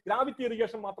പോലെ ഗ്രാവിറ്റി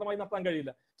ഇറിഗേഷൻ മാത്രമായി നടത്താൻ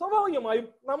കഴിയില്ല. സ്വാഭാവികമായും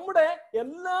നമ്മുടെ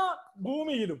എല്ലാ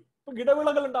ഭൂമിയിലും ഇപ്പൊ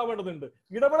ഇടവിളകൾ ഉണ്ടാവേണ്ടതുണ്ട്.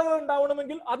 ഇടവിളകൾ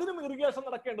ഉണ്ടാവണമെങ്കിൽ അതിനും ഇറിഗേഷൻ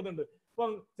നടക്കേണ്ടതുണ്ട്.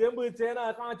 ഇപ്പം ചേമ്പ്, ചേന,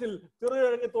 കാച്ചിൽ,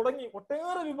 ചെറുകിഴങ്ങ് തുടങ്ങി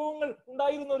ഒട്ടേറെ വിഭവങ്ങൾ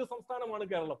ഉണ്ടായിരുന്ന ഒരു സംസ്ഥാനമാണ്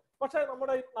കേരളം. പക്ഷെ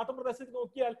നമ്മുടെ നാട്ടുപ്രദേശത്ത്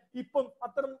നോക്കിയാൽ ഇപ്പം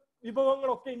അത്തരം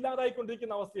വിഭവങ്ങളൊക്കെ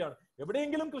ഇല്ലാതായിക്കൊണ്ടിരിക്കുന്ന അവസ്ഥയാണ്.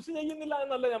 എവിടെയെങ്കിലും കൃഷി ചെയ്യുന്നില്ല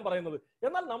എന്നല്ല ഞാൻ പറയുന്നത്.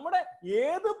 എന്നാൽ നമ്മുടെ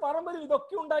ഏത് പറമ്പിലും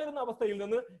ഇതൊക്കെ ഉണ്ടായിരുന്ന അവസ്ഥയിൽ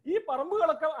നിന്ന് ഈ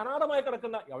പറമ്പുകളൊക്കെ അനാഥമായി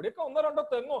കിടക്കുന്ന എവിടെയൊക്കെ 1-2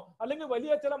 തെങ്ങോ അല്ലെങ്കിൽ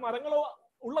വലിയ ചില മരങ്ങളോ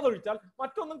ഉള്ളതൊഴിച്ചാൽ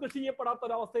മറ്റൊന്നും കൃഷി ചെയ്യപ്പെടാത്ത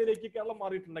ഒരവസ്ഥയിലേക്ക് കേരളം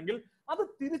മാറിയിട്ടുണ്ടെങ്കിൽ അത്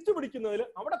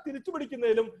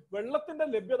തിരിച്ചുപിടിക്കുന്നതിലും വെള്ളത്തിന്റെ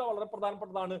ലഭ്യത വളരെ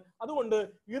പ്രധാനപ്പെട്ടതാണ്. അതുകൊണ്ട്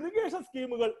ഇറിഗേഷൻ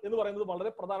സ്കീമുകൾ എന്ന് പറയുന്നത്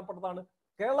വളരെ പ്രധാനപ്പെട്ടതാണ്.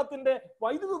 കേരളത്തിന്റെ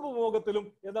വൈദ്യുതി ഉപഭോഗത്തിലും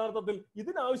യഥാർത്ഥത്തിൽ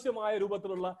ഇതിനാവശ്യമായ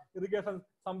രൂപത്തിലുള്ള ഇറിഗേഷൻ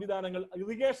സംവിധാനങ്ങൾ,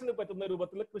 ഇറിഗേഷന് പറ്റുന്ന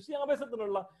രൂപത്തിലുള്ള കൃഷി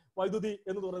ആവശ്യത്തിനുള്ള വൈദ്യുതി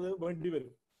എന്ന് പറയുന്നത്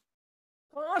വേണ്ടിവരും.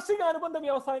 കാർഷിക അനുബന്ധ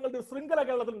വ്യവസായങ്ങളുടെ ശൃംഖല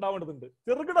കേരളത്തിൽ ഉണ്ടാവേണ്ടതുണ്ട്.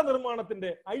 ചെറുകിട നിർമ്മാണത്തിന്റെ,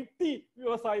 IT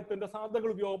വ്യവസായത്തിന്റെ സാധ്യതകൾ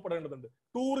ഉപയോഗപ്പെടേണ്ടതുണ്ട്.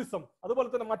 ടൂറിസം, അതുപോലെ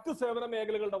തന്നെ മറ്റു സേവന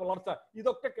മേഖലകളുടെ വളർച്ച,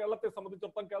 ഇതൊക്കെ കേരളത്തെ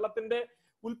സംബന്ധിച്ചിടത്തോളം കേരളത്തിന്റെ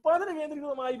ഉൽപാദന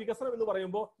കേന്ദ്രീകൃതമായ വികസനം എന്ന്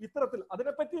പറയുമ്പോൾ ഇത്തരത്തിൽ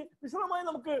അതിനെപ്പറ്റി വിശദമായി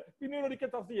നമുക്ക് പിന്നീട് ഒരിക്കൽ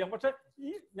ചർച്ച ചെയ്യാം. പക്ഷെ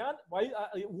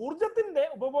ഊർജത്തിന്റെ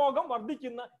ഉപഭോഗം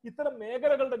വർദ്ധിക്കുന്ന ഇത്തരം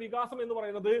മേഖലകളുടെ വികാസം എന്ന്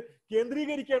പറയുന്നത്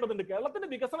കേന്ദ്രീകരിക്കേണ്ടതുണ്ട്. കേരളത്തിന്റെ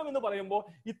വികസനം എന്ന് പറയുമ്പോൾ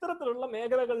ഇത്തരത്തിലുള്ള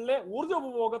മേഖലകളിലെ ഊർജ്ജ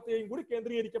ഉപഭോഗത്തെയും കൂടി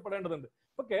കേന്ദ്രീകരിക്കപ്പെടേണ്ടതുണ്ട്.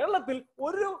 ഇപ്പൊ കേരളത്തിൽ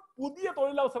ഒരു പുതിയ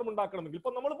തൊഴിലവസരം ഉണ്ടാക്കണമെങ്കിൽ,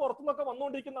 ഇപ്പൊ നമ്മൾ പുറത്തുനിന്നൊക്കെ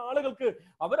വന്നുകൊണ്ടിരിക്കുന്ന ആളുകൾക്ക്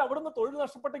അവിടുന്ന് തൊഴിൽ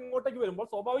നഷ്ടപ്പെട്ട് ഇങ്ങോട്ടേക്ക് വരുമ്പോൾ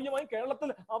സ്വാഭാവികമായും കേരളത്തിൽ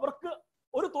അവർക്ക്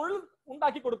ഒരു തൊഴിൽ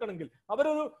ഉണ്ടാക്കി കൊടുക്കണമെങ്കിൽ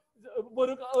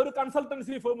ഒരു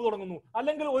കൺസൾട്ടൻസി ഫേം തുടങ്ങുന്നു,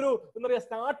 അല്ലെങ്കിൽ ഒരു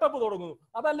സ്റ്റാർട്ടപ്പ് തുടങ്ങുന്നു,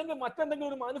 അതല്ലെങ്കിൽ മറ്റെന്തെങ്കിലും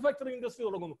ഒരു മാനുഫാക്ചറിംഗ് ഇൻഡസ്ട്രി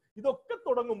തുടങ്ങുന്നു. ഇതൊക്കെ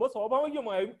തുടങ്ങുമ്പോൾ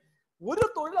സ്വാഭാവികമായും ഒരു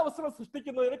തൊഴിലവസരം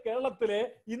സൃഷ്ടിക്കുന്നതിന് കേരളത്തിലെ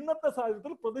ഇന്നത്തെ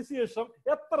സാഹചര്യത്തിൽ പ്രതിശേഷം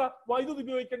എത്ര വൈദ്യുതി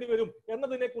ഉപയോഗിക്കേണ്ടി വരും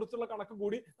എന്നതിനെ കുറിച്ചുള്ള കണക്ക്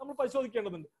കൂടി നമ്മൾ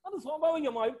പരിശോധിക്കേണ്ടതുണ്ട്. അത്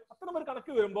സ്വാഭാവികമായും അത്തരം ഒരു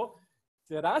കണക്ക് വരുമ്പോൾ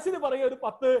ശരാശരി പറയുക ഒരു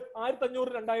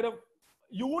 1500-2000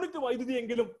 യൂണിറ്റ്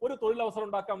വൈദ്യുതിയെങ്കിലും ഒരു തൊഴിലവസരം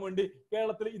ഉണ്ടാക്കാൻ വേണ്ടി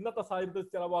കേരളത്തിൽ ഇന്നത്തെ സാഹചര്യത്തിൽ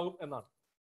ചെലവാകും എന്നാണ്.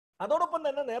 അതോടൊപ്പം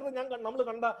തന്നെ നേരത്തെ നമ്മൾ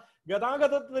കണ്ട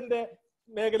ഗതാഗതത്തിന്റെ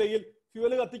മേഖലയിൽ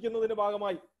ഫ്യൂവൽ കത്തിക്കുന്നതിന്റെ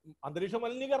ഭാഗമായി അന്തരീക്ഷ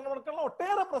മലിനീകരണം അടക്കമുള്ള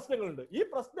ഒട്ടേറെ പ്രശ്നങ്ങളുണ്ട്. ഈ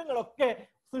പ്രശ്നങ്ങളൊക്കെ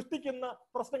സൃഷ്ടിക്കുന്ന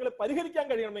പ്രശ്നങ്ങളെ പരിഹരിക്കാൻ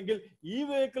കഴിയണമെങ്കിൽ ഈ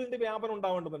വെഹിക്കിളിന്റെ വ്യാപനം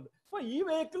ഉണ്ടാവേണ്ടതുണ്ട്. അപ്പൊ ഈ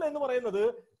വെഹിക്കിൾ എന്ന് പറയുന്നത്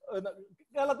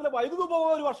കേരളത്തിലെ വൈദ്യുതി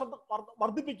ഉപഭോഗം ഒരു വർഷം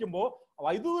വർദ്ധിപ്പിക്കുമ്പോൾ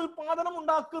വൈദ്യുതി ഉൽപാദനം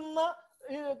ഉണ്ടാക്കുന്ന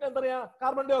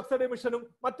കാർബൺ ഡൈ ഓക്സൈഡ് എമിഷനും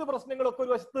മറ്റു പ്രശ്നങ്ങളൊക്കെ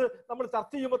ഒരു വശത്ത് നമ്മൾ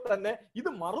ചർച്ച ചെയ്യുമ്പോൾ തന്നെ ഇത്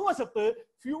മറുവശത്ത്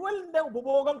ഫ്യൂവലിന്റെ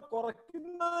ഉപഭോഗം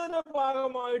കുറയ്ക്കുന്നതിന്റെ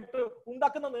ഭാഗമായിട്ട്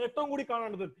ഉണ്ടാക്കുന്ന നേട്ടവും കൂടി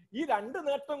കാണേണ്ടതുണ്ട്. ഈ രണ്ട്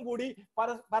നേട്ടം കൂടി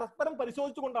പരസ്പരം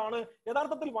പരിശോധിച്ചുകൊണ്ടാണ്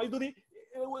യഥാർത്ഥത്തിൽ വൈദ്യുതി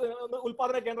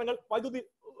ഉൽപാദന കേന്ദ്രങ്ങൾ, വൈദ്യുതി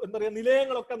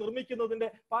നിലയങ്ങളൊക്കെ നിർമ്മിക്കുന്നതിന്റെ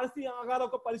പാരിസ്ഥിതിക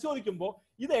ആഘാതമൊക്കെ പരിശോധിക്കുമ്പോൾ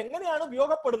ഇത് എങ്ങനെയാണ്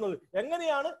ഉപയോഗപ്പെടുന്നത്,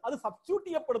 എങ്ങനെയാണ് അത് സബ്സ്റ്റിറ്റ്യൂട്ട്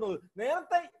ചെയ്യപ്പെടുന്നത്,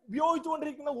 നേരത്തെ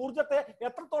ഉപയോഗിച്ചുകൊണ്ടിരിക്കുന്ന ഊർജ്ജത്തെ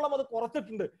എത്രത്തോളം അത്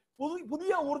കുറച്ചിട്ടുണ്ട്,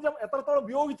 പുതിയ ഊർജ്ജം എത്രത്തോളം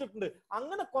ഉപയോഗിച്ചിട്ടുണ്ട്,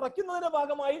 അങ്ങനെ കുറയ്ക്കുന്നതിന്റെ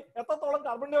ഭാഗമായി എത്രത്തോളം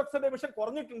കാർബൺ ഡൈ ഓക്സൈഡ് എമിഷൻ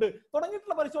കുറഞ്ഞിട്ടുണ്ട്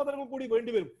തുടങ്ങിയിട്ടുള്ള പരിശോധനകൾ കൂടി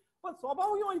വേണ്ടിവരും. അപ്പൊ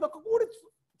സ്വാഭാവികമായി ഇതൊക്കെ കൂടി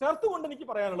ചേർത്തുകൊണ്ട് എനിക്ക്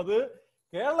പറയാനുള്ളത്,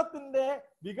 കേരളത്തിന്റെ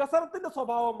വികസനത്തിന്റെ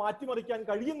സ്വഭാവം മാറ്റിമറിക്കാൻ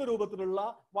കഴിയുന്ന രൂപത്തിലുള്ള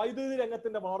വൈദ്യുതി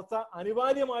രംഗത്തിന്റെ വളർച്ച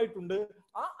അനിവാര്യമായിട്ടുണ്ട്.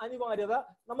 ആ അനിവാര്യത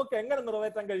നമുക്ക് എങ്ങനെ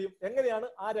നിറവേറ്റാൻ കഴിയും, എങ്ങനെയാണ്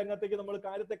ആ രംഗത്തേക്ക് നമ്മൾ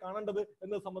കാര്യത്തെ കാണേണ്ടത്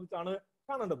എന്നത് സംബന്ധിച്ചാണ്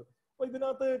കാണേണ്ടത്. അപ്പൊ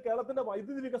ഇതിനകത്ത് കേരളത്തിന്റെ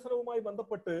വൈദ്യുതി വികസനവുമായി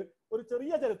ബന്ധപ്പെട്ട് ഒരു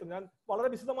ചെറിയ ചരിത്രം, ഞാൻ വളരെ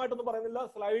വിശദമായിട്ടൊന്നും പറയുന്നില്ല,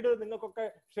 സ്ലൈഡ് നിങ്ങൾക്കൊക്കെ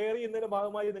ഷെയർ ചെയ്യുന്നതിന്റെ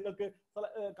ഭാഗമായി നിങ്ങൾക്ക്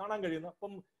കാണാൻ കഴിയുന്ന.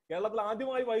 അപ്പം കേരളത്തിൽ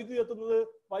ആദ്യമായി വൈദ്യുതി എത്തുന്നത്,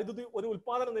 വൈദ്യുതി ഒരു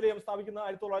ഉൽപാദന നിലയം സ്ഥാപിക്കുന്ന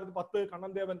 1910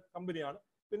 കണ്ണൻദേവൻ കമ്പനിയാണ്.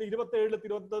 പിന്നെ 27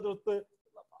 തിരുവനന്തപുരത്ത്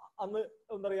അന്ന്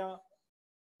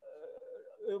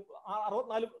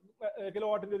 64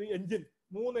 കിലോവാട്ടിന്റെ ഒരു എഞ്ചിൻ,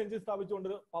 3 എഞ്ചിൻ സ്ഥാപിച്ചുകൊണ്ട്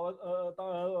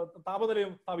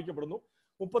താപനിലയം സ്ഥാപിക്കപ്പെടുന്നു.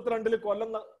 32 കൊല്ലം,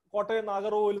 കോട്ടയം,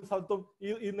 നാഗർകോവിൽ സ്ഥലത്തും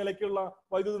ഈ നിലയ്ക്കുള്ള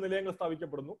വൈദ്യുതി നിലയങ്ങൾ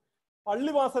സ്ഥാപിക്കപ്പെടുന്നു.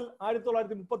 പള്ളിവാസൽ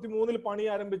 1933 പണി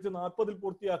ആരംഭിച്ച് 40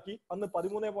 പൂർത്തിയാക്കി. അന്ന്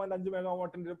 13.5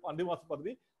 മെഗാവാട്ടിന്റെ പള്ളിവാസൽ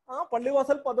പദ്ധതി. ആ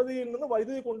പള്ളിവാസൽ പദ്ധതിയിൽ നിന്ന്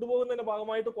വൈദ്യുതി കൊണ്ടുപോകുന്നതിന്റെ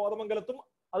ഭാഗമായിട്ട് കോതമംഗലത്തും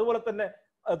അതുപോലെ തന്നെ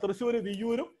തൃശ്ശൂര്,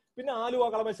 വിയ്യൂരും, പിന്നെ ആലുവ,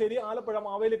 കളമശ്ശേരി, ആലപ്പുഴ,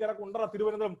 മാവേലിക്കര, കുണ്ടറ,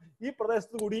 തിരുവനന്തപുരം ഈ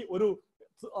പ്രദേശത്ത് കൂടി ഒരു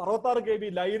 66 kV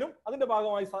ലൈനും അതിന്റെ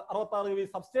ഭാഗമായി 66 kV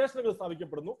സബ്സ്റ്റേഷനുകൾ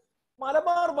സ്ഥാപിക്കപ്പെടുന്നു.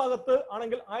 മലബാർ ഭാഗത്ത്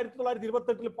ആണെങ്കിൽ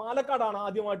 1928 പാലക്കാടാണ്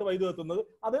ആദ്യമായിട്ട് വൈദ്യുതി എത്തുന്നത്.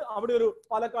 അത് അവിടെ ഒരു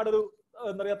പാലക്കാട് ഒരു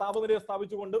താപനിലയം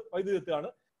സ്ഥാപിച്ചുകൊണ്ട് വൈദ്യുതി എത്തുകയാണ്.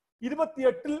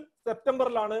 28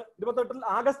 സെപ്റ്റംബറിലാണ്, 28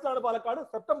 ആഗസ്റ്റിലാണ് പാലക്കാട്,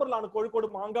 സെപ്റ്റംബറിലാണ് കോഴിക്കോട്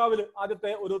മാങ്കാവിൽ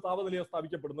ആദ്യത്തെ ഒരു താപനിലയം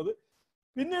സ്ഥാപിക്കപ്പെടുന്നത്.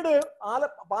 പിന്നീട്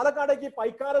പാലക്കാടേക്ക്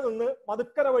പൈക്കാര നിന്ന്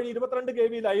മധുക്കര വഴി 22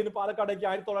 kV ലൈൻ പാലക്കാടേക്ക്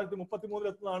 1933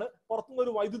 എത്തുന്നതാണ്. പുറത്തുനിന്ന്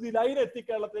ഒരു വൈദ്യുതി ലൈൻ എത്തി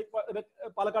കേരളത്തിലേക്ക്,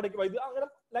 പാലക്കാടേക്ക് വൈദ്യുതി. അങ്ങനെ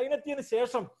ലൈൻ എത്തിയതിനു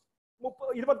ശേഷം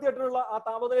 28 ആ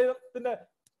താപനിലയത്തിന്റെ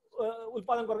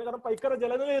ഉത്പാദനം കുറഞ്ഞു. കാരണം പൈക്കര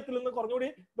ജലനിലയത്തിൽ നിന്ന് കുറഞ്ഞുകൂടി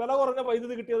വില കുറഞ്ഞ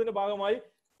വൈദ്യുതി കിട്ടിയതിന്റെ ഭാഗമായി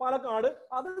പാലക്കാട്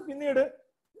അത് പിന്നീട്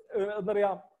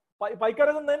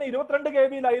പൈക്കരയിൽ നിന്ന് തന്നെ 22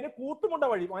 kV ലൈന് കൂത്തുമുണ്ട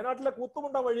വഴി, വയനാട്ടിലെ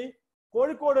കൂത്തുമുണ്ട വഴി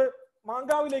കോഴിക്കോട്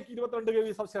മാങ്കാവിലേക്ക് 22 kV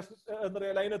സബ്സ്റ്റേഷൻ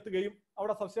ലൈൻ എത്തുകയും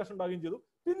അവിടെ സബ്സ്റ്റേഷൻ ഉണ്ടാവുകയും ചെയ്തു.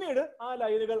 പിന്നീട് ആ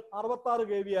ലൈനുകൾ 66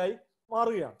 kV ആയി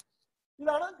മാറുകയാണ്.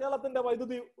 ഇതാണ് കേരളത്തിന്റെ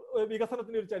വൈദ്യുതി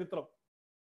വികസനത്തിന്റെ ഒരു ചരിത്രം.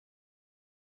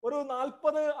 ഒരു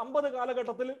 40-50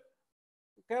 കാലഘട്ടത്തിൽ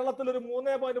കേരളത്തിൽ ഒരു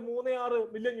 3.36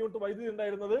 മില്യൺ യൂണിറ്റ് വൈദ്യുതി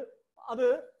ഉണ്ടായിരുന്നത് അത്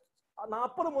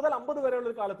 40 മുതൽ 50 വരെയുള്ള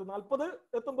ഒരു കാലത്ത്, 40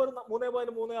 എത്തുമ്പോൾ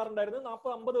 3.36 ഉണ്ടായിരുന്നത്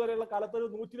 40-50 വരെയുള്ള കാലത്ത് ഒരു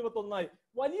 121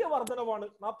 വലിയ വർധനവാണ്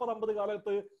 40-50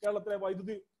 കാലത്ത് കേരളത്തിലെ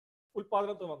വൈദ്യുതി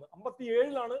ഉൽപാദനത്തിൽ വന്നത്.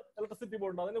 57 ഇലക്ട്രിസിറ്റി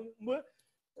ബോർഡ്. അതിന് മുമ്പ്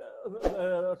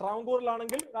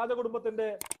ട്രാവൻകൂറിലാണെങ്കിൽ രാജകുടുംബത്തിന്റെ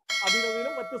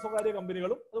അധീനതയിലും മറ്റ് സ്വകാര്യ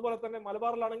കമ്പനികളും, അതുപോലെ തന്നെ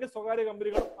മലബാറിലാണെങ്കിൽ സ്വകാര്യ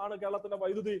കമ്പനികളും ആണ് കേരളത്തിന്റെ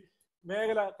വൈദ്യുതി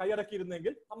മേഖല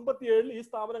കൈയടക്കിയിരുന്നെങ്കിൽ 57 ഈ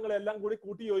സ്ഥാപനങ്ങളെല്ലാം കൂടി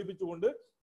കൂട്ടി യോജിപ്പിച്ചുകൊണ്ട്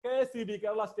KSEB,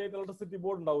 Kerala state electricity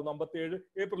board ഉണ്ടാവുന്നു 57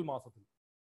 ഏപ്രിൽ മാസത്തിൽ.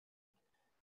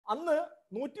 അന്ന്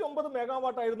 109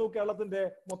 മെഗാവാട്ട് ആയിരുന്നു കേരളത്തിന്റെ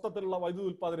മൊത്തത്തിലുള്ള വൈദ്യുതി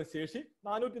ഉൽപാദന ശേഷി.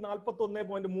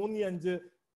 441.35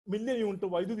 മില്യൺ യൂണിറ്റ്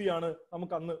വൈദ്യുതിയാണ്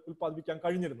നമുക്ക് അന്ന് ഉൽപ്പാദിപ്പിക്കാൻ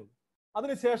കഴിഞ്ഞിരുന്നത്.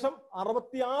 അതിനുശേഷം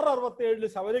 66-67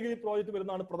 ശബരിഗിരി പ്രോജക്ട്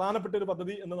വരുന്നതാണ് പ്രധാനപ്പെട്ട ഒരു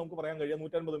പദ്ധതി എന്ന് നമുക്ക് പറയാൻ കഴിയാം,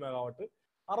 150 മെഗാവാട്ട്.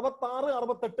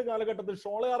 66-68 കാലഘട്ടത്തിൽ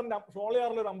ഷോളയാറിൽ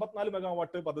ഒരു 54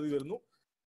 മെഗാവാട്ട് പദ്ധതി വരുന്നു.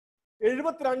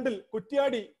 72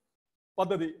 കുറ്റ്യാടി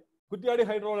പദ്ധതി, കുറ്റ്യാടി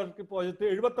ഹൈഡ്രോ ഇലക്ട്രിക് പ്രോജക്ട്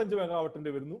 75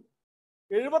 മെഗാവാട്ടിന്റെ വരുന്നു.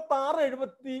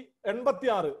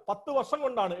 76-86 10 വർഷം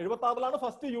കൊണ്ടാണ്, 76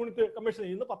 ഫസ്റ്റ് യൂണിറ്റ് കമ്മീഷൻ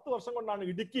ചെയ്യുന്നത്. 10 വർഷം കൊണ്ടാണ്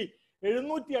ഇടുക്കി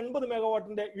 780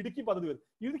 മെഗാവാട്ടിന്റെ ഇടുക്കി പദ്ധതി വരുന്നത്.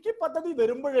 ഇടുക്കി പദ്ധതി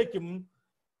വരുമ്പോഴേക്കും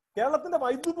കേരളത്തിന്റെ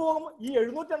വൈദ്യുതി ഉപഭോഗം ഈ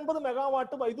 750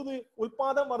 മെഗാവാട്ട് വൈദ്യുതി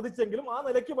ഉൽപാദനം വർദ്ധിച്ചെങ്കിലും ആ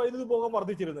നിലയ്ക്ക് വൈദ്യുതി ഉപഭോഗം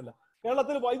വർദ്ധിച്ചിരുന്നില്ല.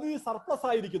 കേരളത്തിൽ വൈദ്യുതി സർപ്ലസ്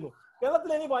ആയിരിക്കുന്നു. കേരളത്തിൽ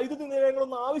ഇനി വൈദ്യുതി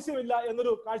നിലയങ്ങളൊന്നും ആവശ്യമില്ല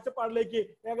എന്നൊരു കാഴ്ചപ്പാടിലേക്ക്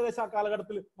ഏകദേശം ആ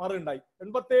കാലഘട്ടത്തിൽ മാറുകയുണ്ടായി.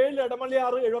 87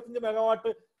 ഇടമലയാറ് 75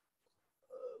 മെഗാവാട്ട്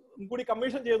കൂടി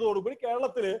കമ്മീഷൻ ചെയ്തതോടുകൂടി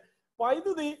കേരളത്തില്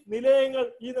വൈദ്യുതി നിലയങ്ങൾ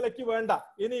ഈ നിലയ്ക്ക് വേണ്ട,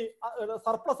 ഇനി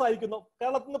സർപ്ലസ് ആയിരിക്കുന്നു.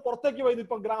 കേരളത്തിൽ നിന്ന് പുറത്തേക്ക് വൈദ്യുതി,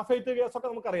 ഇപ്പൊ ഗ്രാഫൈറ്റ് കേസൊക്കെ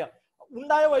നമുക്കറിയാം,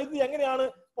 ഉണ്ടായ വൈദ്യുതി എങ്ങനെയാണ്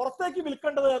പുറത്തേക്ക്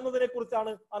വിൽക്കേണ്ടത് എന്നതിനെ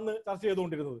കുറിച്ചാണ് അന്ന് ചർച്ച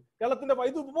ചെയ്തുകൊണ്ടിരുന്നത്. കേരളത്തിന്റെ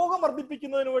വൈദ്യുതി ഉപഭോഗം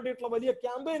വർദ്ധിപ്പിക്കുന്നതിന് വേണ്ടിയിട്ടുള്ള വലിയ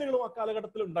ക്യാമ്പയിനുകളും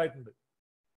അക്കാലഘട്ടത്തിൽ ഉണ്ടായിട്ടുണ്ട്.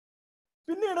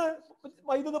 പിന്നീട്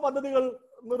വൈദ്യുത പദ്ധതികൾ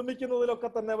നിർമ്മിക്കുന്നതിലൊക്കെ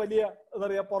തന്നെ വലിയ എന്താ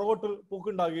പറയുക പുറകോട്ട്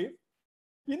പോക്കുണ്ടാകുകയും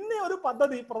പിന്നെ ഒരു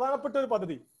പദ്ധതി, പ്രധാനപ്പെട്ട ഒരു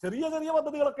പദ്ധതി, ചെറിയ ചെറിയ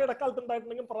പദ്ധതികളൊക്കെ ഇടക്കാലത്ത്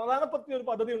ഉണ്ടായിട്ടുണ്ടെങ്കിൽ പ്രധാനപ്പെട്ട ഒരു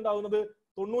പദ്ധതി ഉണ്ടാകുന്നത്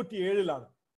 97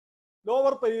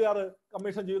 ലോവർ പെരിയാറ്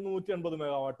കമ്മീഷൻ ചെയ്യുന്നു 180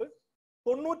 മെഗാവാട്ട്.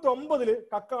 99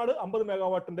 കക്കാട് 50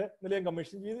 മെഗാവാട്ടിന്റെ നിലയം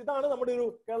കമ്മീഷൻ ചെയ്തു. ഇതാണ് നമ്മുടെ ഒരു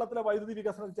കേരളത്തിലെ വൈദ്യുതി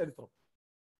വികസന ചരിത്രം.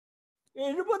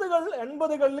 70-കൾ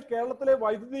 80-കളിൽ കേരളത്തിലെ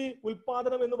വൈദ്യുതി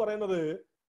ഉൽപാദനം എന്ന് പറയുന്നത്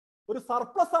ഒരു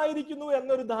സർപ്ലസ് ആയിരിക്കുന്നു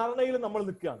എന്നൊരു ധാരണയിൽ നമ്മൾ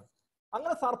നിൽക്കുകയാണ്.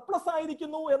 അങ്ങനെ സർപ്ലസ്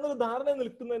ആയിരിക്കുന്നു എന്നൊരു ധാരണയിൽ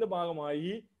നിൽക്കുന്നതിന്റെ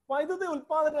ഭാഗമായി വൈദ്യുതി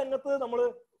ഉൽപാദന രംഗത്ത് നമ്മൾ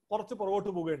കുറച്ച് പുറകോട്ട്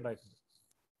പോവുകയുണ്ടായിട്ടുണ്ട്.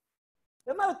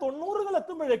 എന്നാൽ 90-കൾ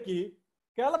എത്തുമ്പോഴേക്ക്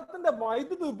കേരളത്തിന്റെ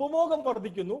വൈദ്യുതി ഉപഭോഗം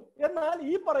വർദ്ധിക്കുന്നു. എന്നാൽ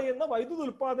ഈ പറയുന്ന വൈദ്യുതി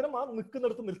ഉൽപാദനം ആ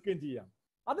നിൽക്കുന്നിടത്ത് നിൽക്കുകയും ചെയ്യാം.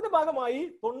 അതിന്റെ ഭാഗമായി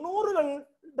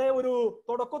 90-കളുടെ ഒരു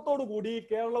തുടക്കത്തോടു കൂടി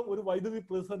കേരളം ഒരു വൈദ്യുതി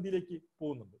പ്രതിസന്ധിയിലേക്ക്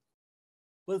പോകുന്നുണ്ട്.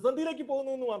 പ്രതിസന്ധിയിലേക്ക്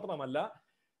പോകുന്നു എന്ന് മാത്രമല്ല,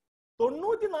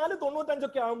 94-95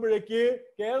 ഒക്കെ ആകുമ്പോഴേക്ക്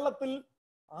കേരളത്തിൽ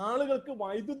ആളുകൾക്ക്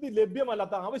വൈദ്യുതി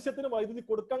ലഭ്യമല്ലാത്ത, ആവശ്യത്തിന് വൈദ്യുതി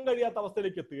കൊടുക്കാൻ കഴിയാത്ത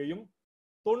അവസ്ഥയിലേക്ക് എത്തുകയും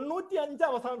 95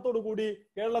 അവസാനത്തോടു കൂടി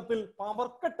കേരളത്തിൽ പവർ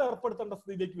കട്ട് ഏർപ്പെടുത്തേണ്ട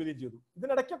സ്ഥിതിയിലേക്ക് വരികയും ചെയ്തു.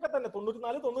 ഇതിനിടയ്ക്കൊക്കെ തന്നെ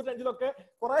 94-95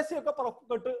 കുറേശ്ശെയൊക്കെ പവർ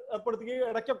കട്ട് ഏർപ്പെടുത്തുകയും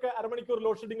ഇടയ്ക്കൊക്കെ അരമണിക്കൂർ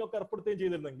ലോഡ് ഷെഡിംഗ് ഒക്കെ ഏർപ്പെടുത്തുകയും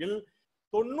ചെയ്തിരുന്നെങ്കിൽ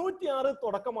 96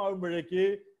 തുടക്കമാകുമ്പോഴേക്ക്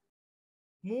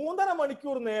 3.5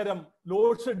 മണിക്കൂർ നേരം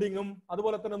ലോഡ് ഷെഡിങ്ങും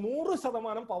അതുപോലെ തന്നെ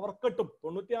 100% പവർ കട്ടും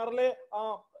 96-ലെ ആ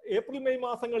ഏപ്രിൽ മെയ്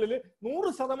മാസങ്ങളിൽ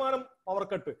 100% പവർ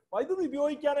കട്ട്. വൈദ്യുതി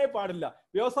ഉപയോഗിക്കാനേ പാടില്ല.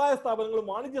 വ്യവസായ സ്ഥാപനങ്ങളും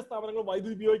വാണിജ്യ സ്ഥാപനങ്ങളും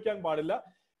വൈദ്യുതി ഉപയോഗിക്കാൻ പാടില്ല.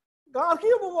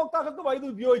 ഗാർഹിക ഉപഭോക്താക്കൾക്ക്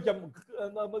വൈദ്യുതി ഉപയോഗിക്കാം,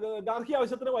 ഗാർഹിക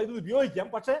ആവശ്യത്തിന് വൈദ്യുതി ഉപയോഗിക്കാം.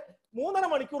 പക്ഷെ 3.5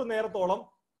 മണിക്കൂർ നേരത്തോളം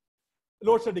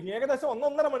ലോഡ് ഷെഡിങ്, ഏകദേശം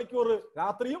 1.5 മണിക്കൂർ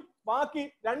രാത്രിയും ബാക്കി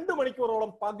 2 മണിക്കൂറോളം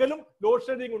പകലും ലോഡ്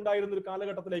ഷെഡിങ് ഉണ്ടായിരുന്ന ഒരു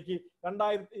കാലഘട്ടത്തിലേക്ക്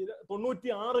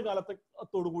 1996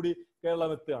 കാലത്തോടുകൂടി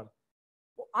കേരളം എത്തുകയാണ്.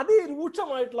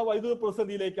 അതിരൂക്ഷമായിട്ടുള്ള വൈദ്യുതി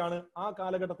പ്രതിസന്ധിയിലേക്കാണ് ആ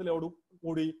കാലഘട്ടത്തിലോടു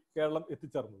കൂടി കേരളം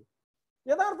എത്തിച്ചേർന്നത്.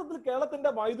 യഥാർത്ഥത്തിൽ കേരളത്തിന്റെ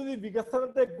വൈദ്യുതി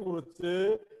വികസനത്തെ കുറിച്ച്,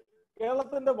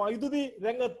 കേരളത്തിന്റെ വൈദ്യുതി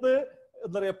രംഗത്ത്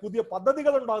എന്താ പറയുക പുതിയ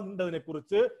പദ്ധതികൾ ഉണ്ടാകുന്നതിനെ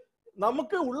കുറിച്ച്,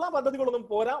 നമുക്ക് ഉള്ള പദ്ധതികളൊന്നും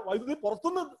പോരാ, വൈദ്യുതി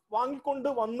പുറത്തുനിന്ന് വാങ്ങിക്കൊണ്ട്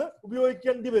വന്ന്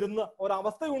ഉപയോഗിക്കേണ്ടി വരുന്ന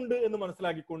ഒരവസ്ഥയുണ്ട് എന്ന്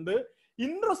മനസ്സിലാക്കിക്കൊണ്ട്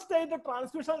ഇന്റർസ്റ്റേറ്റ്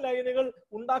ട്രാൻസ്മിഷൻ ലൈനുകൾ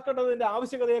ഉണ്ടാക്കേണ്ടതിന്റെ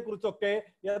ആവശ്യകതയെ കുറിച്ചൊക്കെ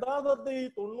യഥാർത്ഥത്തിൽ ഈ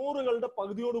 90-കളുടെ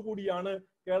പകുതിയോടുകൂടിയാണ്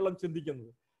കേരളം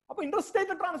ചിന്തിക്കുന്നത്. അപ്പൊ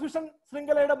ഇന്റർസ്റ്റേറ്റ് ട്രാൻസ്മിഷൻ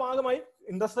ശൃംഖലയുടെ ഭാഗമായി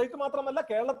ഇന്റർസ്റ്റേറ്റ് മാത്രമല്ല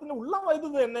കേരളത്തിന് ഉള്ള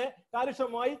വൈദ്യുതി തന്നെ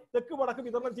കാര്യക്ഷമമായി തെക്ക് വടക്ക്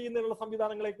വിതരണം ചെയ്യുന്നതിനുള്ള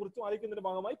സംവിധാനങ്ങളെ കുറിച്ചും ആലോചിക്കുന്നതിന്റെ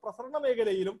ഭാഗമായി പ്രസരണ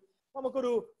മേഖലയിലും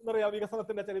നമുക്കൊരു എന്താ പറയാ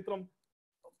വികസനത്തിന്റെ ചരിത്രം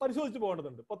പരിശോധിച്ചു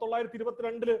പോകേണ്ടതുണ്ട്. ഇപ്പൊ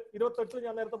 1922-28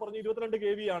 ഞാൻ നേരത്തെ പറഞ്ഞു 22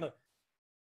 kV ആണ്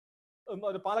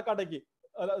പാലക്കാട്ടേക്ക്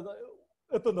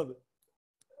എത്തുന്നത്.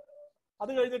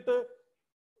 അത് കഴിഞ്ഞിട്ട്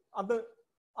അത്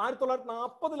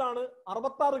 1940-ലാണ്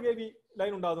 66 kV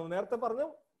ലൈൻ ഉണ്ടാകുന്നത്. നേരത്തെ പറഞ്ഞു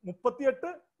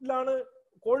 38-ലാണ്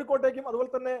കോഴിക്കോട്ടേക്കും അതുപോലെ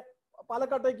തന്നെ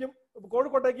പാലക്കാട്ടേക്കും,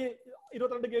 കോഴിക്കോട്ടേക്ക്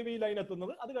 22 kV ലൈൻ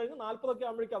എത്തുന്നത്. അത് കഴിഞ്ഞ് 40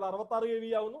 ആകുമ്പോഴേക്കും അത് 66 kV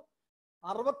ആവുന്നു.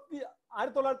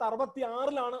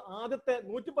 1966-ലാണ് ആദ്യത്തെ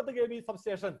 110 kV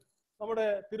സബ്സ്റ്റേഷൻ നമ്മുടെ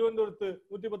തിരുവനന്തപുരത്ത്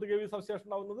 110 kV സബ്സ്റ്റേഷൻ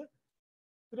ആവുന്നത്.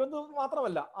 തിരുവനന്തപുരം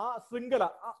മാത്രമല്ല, ആ ശൃംഖല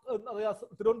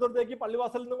തിരുവനന്തപുരത്തേക്ക്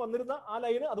പള്ളിവാസലിൽ നിന്ന് വന്നിരുന്ന ആ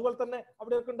ലൈന്, അതുപോലെ തന്നെ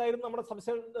അവിടെയൊക്കെ ഉണ്ടായിരുന്ന നമ്മുടെ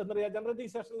സബ്സ്റ്റേഷൻ എന്താ പറയുക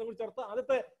ജനറേറ്റിംഗ് സ്റ്റേഷനിൽ കൂടി ചേർത്ത്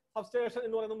ആദ്യത്തെ സബ്സ്റ്റേഷൻ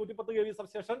എന്ന് പറയുന്ന 110 kV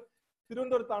സബ്സ്റ്റേഷൻ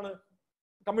തിരുവനന്തപുരത്താണ്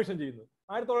കമ്മീഷൻ ചെയ്യുന്നത്.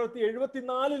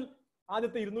 1974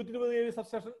 ആദ്യത്തെ 220 kV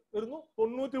സബ്സ്റ്റേഷൻ വരുന്നു.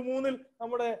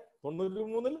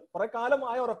 93 കുറെ കാലം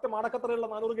ആയ ഒരൊറ്റ മാടക്കത്തറയുള്ള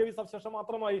 400 kV സബ്സ്റ്റേഷൻ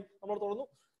മാത്രമായി നമ്മൾ തുറന്നു.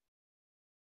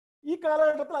 ഈ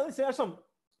കാലഘട്ടത്തിൽ അതിനുശേഷം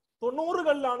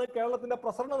 90കളിലാണ് കേരളത്തിന്റെ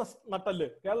പ്രസരണ നട്ടല്,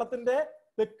 കേരളത്തിന്റെ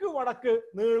തെക്ക് വടക്ക്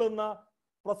നീളുന്ന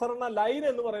പ്രസരണ ലൈൻ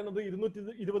എന്ന് പറയുന്നത്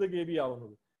 220 kV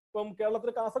ആവുന്നത്. ഇപ്പം കേരളത്തിൽ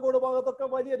കാസർഗോഡ് ഭാഗത്തൊക്കെ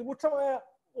വലിയ രൂക്ഷമായ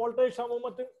വോൾട്ടേജ് ക്ഷാമവും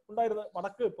മറ്റും ഉണ്ടായിരുന്നു.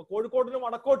 വടക്ക് ഇപ്പൊ കോഴിക്കോടിന്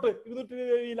വടക്കോട്ട് 220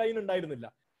 kV ലൈൻ ഉണ്ടായിരുന്നില്ല.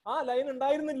 ആ ലൈൻ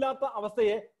ഉണ്ടായിരുന്നില്ലാത്ത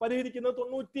അവസ്ഥയെ പരിഹരിക്കുന്നത്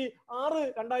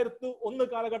 96-2001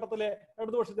 കാലഘട്ടത്തിലെ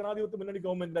ഇടതുപക്ഷ ജനാധിപത്യ മുന്നണി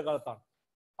ഗവൺമെന്റിന്റെ കാലത്താണ്.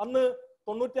 അന്ന്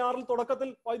 96 തുടക്കത്തിൽ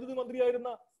വൈദ്യുതി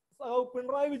മന്ത്രിയായിരുന്ന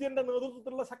പിണറായി വിജയന്റെ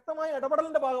നേതൃത്വത്തിലുള്ള ശക്തമായ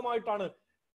ഇടപെടലിന്റെ ഭാഗമായിട്ടാണ്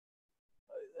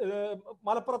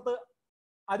മലപ്പുറത്ത്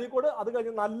അരീക്കോട്, അത്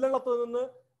കഴിഞ്ഞ് നല്ലളത്ത് നിന്ന്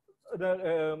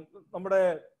നമ്മുടെ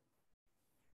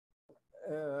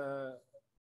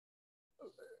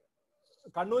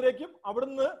കണ്ണൂരേക്കും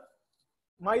അവിടുന്ന്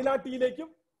മയിലാട്ടിയിലേക്കും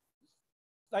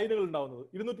ലൈനുകൾ ഉണ്ടാവുന്നത്,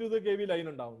 220 kV ലൈൻ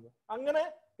ഉണ്ടാവുന്നത്. അങ്ങനെ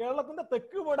കേരളത്തിന്റെ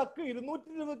തെക്ക് വടക്ക്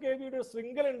 220 kV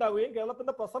ശൃംഖല ഉണ്ടാവുകയും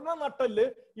കേരളത്തിന്റെ പ്രസരണ നട്ടല്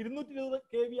 220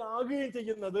 kV ആകുകയും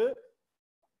ചെയ്യുന്നത്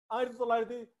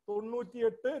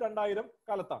 1998-2000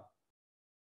 കാലത്താണ്.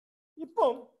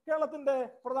 ഇപ്പം കേരളത്തിന്റെ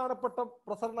പ്രധാനപ്പെട്ട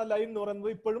പ്രസരണ ലൈൻ എന്ന്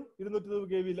പറയുന്നത് ഇപ്പോഴും 220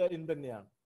 kV ലൈൻ തന്നെയാണ്.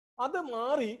 അത്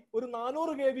മാറി ഒരു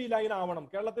 400 kV ലൈൻ ആവണം,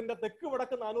 കേരളത്തിന്റെ തെക്ക്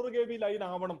വടക്ക് 400 kV ലൈൻ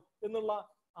ആവണം എന്നുള്ള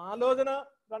ആലോചന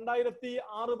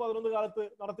 2006-11 കാലത്ത്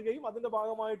നടത്തുകയും അതിന്റെ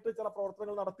ഭാഗമായിട്ട് ചില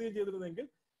പ്രവർത്തനങ്ങൾ നടത്തുകയും ചെയ്തിരുന്നെങ്കിൽ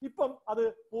ഇപ്പം അത്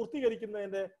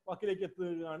പൂർത്തീകരിക്കുന്നതിന്റെ വക്കിലേക്ക്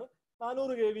എത്തുകയാണ്.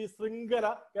 400 kV ശൃംഖല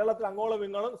കേരളത്തിൽ അങ്ങോളം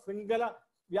ഇങ്ങോളം ശൃംഖല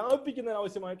വ്യാപിപ്പിക്കുന്നതിന്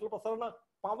ആവശ്യമായിട്ടുള്ള പ്രസരണ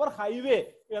പവർ ഹൈവേ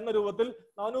എന്ന രൂപത്തിൽ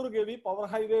 400 kV പവർ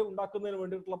ഹൈവേ ഉണ്ടാക്കുന്നതിന്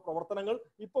വേണ്ടിയിട്ടുള്ള പ്രവർത്തനങ്ങൾ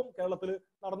ഇപ്പം കേരളത്തിൽ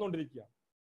നടന്നുകൊണ്ടിരിക്കുകയാണ്.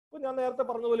 ഇപ്പൊ ഞാൻ നേരത്തെ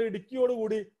പറഞ്ഞതുപോലെ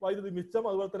ഇടുക്കിയോടുകൂടി വൈദ്യുതി മിച്ചം,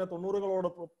 അതുപോലെ തന്നെ 90കളോട്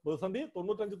പ്രതിസന്ധി,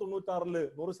 95-96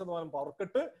 100% പവർ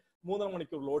കട്ട്, 3.5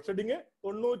 മണിക്കൂർ ലോഡ് ഷെഡിങ്,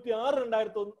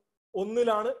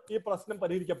 96-2001 ഈ പ്രശ്നം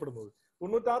പരിഹരിക്കപ്പെടുന്നത്.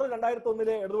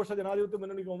 96-2001 ഇടതുപക്ഷ ജനാധിപത്യ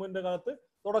മുന്നണി ഗവൺമെന്റിന്റെ കാലത്ത്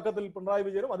തുടക്കത്തിൽ പിണറായി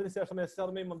വിജയനും അതിനുശേഷം എസ്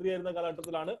ശർമ്മയും മന്ത്രിയായിരുന്ന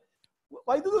കാലഘട്ടത്തിലാണ്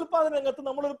വൈദ്യുതി ഉൽപാദന രംഗത്ത്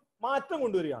നമ്മളൊരു മാറ്റം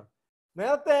കൊണ്ടുവരികയാണ്.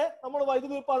 നേരത്തെ നമ്മൾ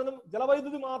വൈദ്യുതി ഉൽപാദനം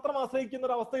ജലവൈദ്യുതി മാത്രം ആശ്രയിക്കുന്ന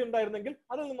ഒരു അവസ്ഥയുണ്ടായിരുന്നെങ്കിൽ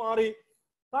അതിൽ നിന്ന് മാറി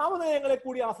താപനിലയങ്ങളെ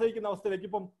കൂടി ആശ്രയിക്കുന്ന അവസ്ഥയിലേക്ക്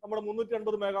ഇപ്പം നമ്മുടെ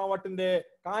 350 മെഗാവാട്ടിന്റെ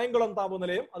കായംകുളം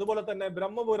താപനിലയം, അതുപോലെ തന്നെ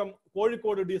ബ്രഹ്മപുരം,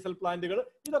 കോഴിക്കോട് ഡീസൽ പ്ലാന്റുകൾ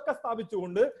ഇതൊക്കെ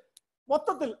സ്ഥാപിച്ചുകൊണ്ട്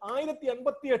മൊത്തത്തിൽ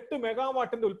 1088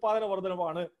 മെഗാവാട്ടിന്റെ ഉൽപാദന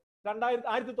വർധനവാണ്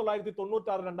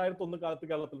 1996-2001 കാലത്ത്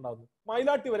കേരളത്തിൽ ഉണ്ടാകുന്നത്.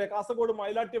 മയിലാട്ടി വരെ, കാസർഗോഡ്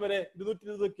മയിലാട്ടി വരെ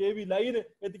 220 kV ലൈന്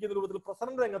എത്തിക്കുന്ന രൂപത്തിൽ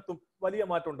പ്രസരണ രംഗത്തും വലിയ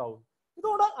മാറ്റം ഉണ്ടാകുന്നു.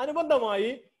 ഇതോട് അനുബന്ധമായി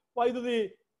വൈദ്യുതി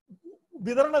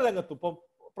വിതരണ രംഗത്തും ഇപ്പം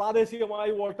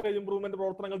പ്രാദേശികമായി വോൾട്ടേജ് ഇംപ്രൂവ്മെന്റ്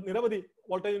പ്രവർത്തനങ്ങൾ, നിരവധി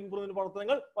വോൾട്ടേജ് ഇംപ്രൂവ്മെന്റ്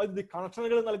പ്രവർത്തനങ്ങൾ, വൈദ്യുതി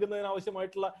കണക്ഷനുകൾ നൽകുന്നതിന്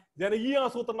ആവശ്യമായിട്ടുള്ള ജനകീയ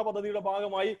ആസൂത്രണ പദ്ധതിയുടെ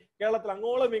ഭാഗമായി കേരളത്തിൽ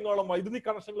അങ്ങോളം ഇങ്ങോളം വൈദ്യുതി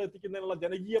കണക്ഷനുകൾ എത്തിക്കുന്നതിനുള്ള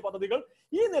ജനകീയ പദ്ധതികൾ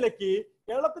ഈ നിലയ്ക്ക്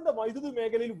കേരളത്തിന്റെ വൈദ്യുതി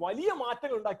മേഖലയിൽ വലിയ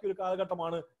മാറ്റങ്ങൾ ഉണ്ടാക്കിയ ഒരു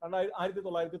കാലഘട്ടമാണ്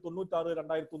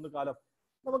 1996-2001 കാലം.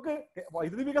 നമുക്ക്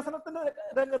വൈദ്യുതി വികസനത്തിന്റെ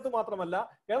രംഗത്ത് മാത്രമല്ല,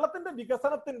 കേരളത്തിന്റെ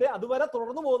വികസനത്തിന്റെ അതുവരെ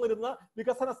തുടർന്നു പോന്നിരുന്ന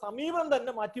വികസന സമീപനം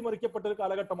തന്നെ മാറ്റിമറിക്കപ്പെട്ട ഒരു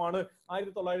കാലഘട്ടമാണ്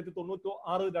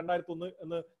 1996-2001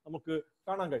 എന്ന് നമുക്ക്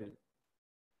കാണാൻ കഴിയും.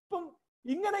 ഇപ്പം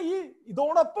ഇങ്ങനെ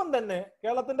ഇതോടൊപ്പം തന്നെ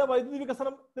കേരളത്തിന്റെ വൈദ്യുതി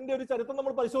വികസനത്തിന്റെ ഒരു ചരിത്രം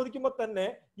നമ്മൾ പരിശോധിക്കുമ്പോൾ തന്നെ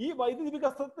ഈ വൈദ്യുതി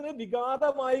വികസനത്തിന്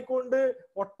വിഘാതമായിക്കൊണ്ട്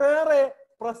ഒട്ടേറെ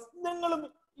പ്രശ്നങ്ങളും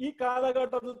ഈ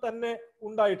കാലഘട്ടത്തിൽ തന്നെ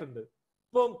ഉണ്ടായിട്ടുണ്ട്.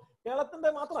 ഇപ്പം കേരളത്തിന്റെ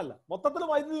മാത്രമല്ല, മൊത്തത്തിൽ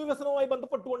വൈദ്യുതി വികസനവുമായി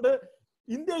ബന്ധപ്പെട്ടുകൊണ്ട്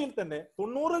ഇന്ത്യയിൽ തന്നെ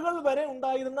 90കൾ വരെ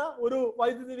ഉണ്ടായിരുന്ന ഒരു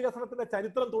വൈദ്യുതി വികസനത്തിന്റെ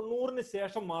ചരിത്രം 90-ന്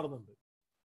ശേഷം മാറുന്നുണ്ട്.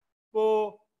 ഇപ്പോ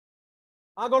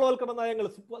ആഗോളവൽക്കരണ നയങ്ങൾ,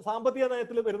 സാമ്പത്തിക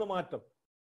നയത്തിൽ വരുന്ന മാറ്റം,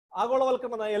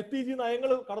 ആഗോളവൽക്കരണ നയം, LPG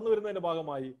നയങ്ങൾ കടന്നു വരുന്നതിന്റെ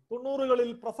ഭാഗമായി 90കളിൽ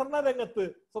പ്രസരണ രംഗത്ത്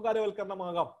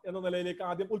സ്വകാര്യവൽക്കരണമാകാം എന്ന നിലയിലേക്ക്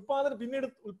ആദ്യം പിന്നീട്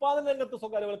ഉൽപാദന രംഗത്ത്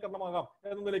സ്വകാര്യവൽക്കരണമാകാം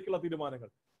എന്ന നിലയ്ക്കുള്ള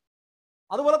തീരുമാനങ്ങൾ.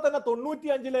 അതുപോലെ തന്നെ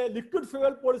 95-ലെ ലിക്വിഡ്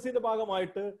ഫ്യൂവൽ പോളിസിയുടെ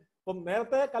ഭാഗമായിട്ട് ഇപ്പം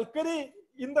നേരത്തെ കൽക്കരി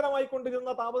ഇന്ധനമായി കൊണ്ടിരുന്ന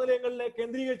താപനിലയങ്ങളിലെ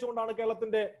കേന്ദ്രീകരിച്ചുകൊണ്ടാണ്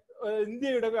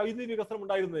ഇന്ത്യയുടെ വൈദ്യുതി വികസനം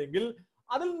ഉണ്ടായിരുന്നതെങ്കിൽ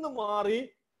അതിൽ നിന്ന് മാറി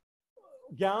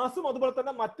ഗ്യാസും അതുപോലെ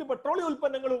തന്നെ മറ്റ് പെട്രോളിയം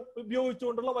ഉൽപ്പന്നങ്ങളും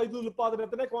ഉപയോഗിച്ചുകൊണ്ടുള്ള വൈദ്യുതി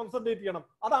ഉൽപാദനത്തിനെ കോൺസെൻട്രേറ്റ് ചെയ്യണം.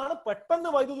 അതാണ് പെട്ടെന്ന്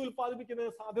വൈദ്യുതി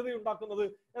ഉൽപ്പാദിപ്പിക്കുന്നതിന് സാധ്യതയുണ്ടാക്കുന്നത്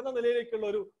എന്ന നിലയിലേക്കുള്ള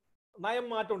ഒരു നയം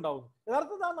മാറ്റം ഉണ്ടാവുന്നു.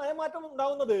 യഥാർത്ഥത്തിൽ ആ നയമാറ്റം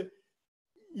ഉണ്ടാവുന്നത്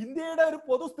ഇന്ത്യയുടെ ഒരു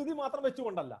പൊതുസ്ഥിതി മാത്രം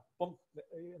വെച്ചുകൊണ്ടല്ല. ഇപ്പം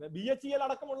BHEL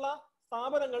അടക്കമുള്ള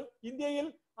സ്ഥാപനങ്ങൾ ഇന്ത്യയിൽ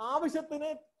ആവശ്യത്തിന്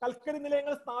കൽക്കരി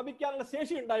നിലയങ്ങൾ സ്ഥാപിക്കാനുള്ള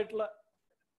ശേഷി ഉണ്ടായിട്ടുള്ള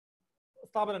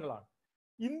സ്ഥാപനങ്ങളാണ്.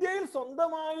 ഇന്ത്യയിൽ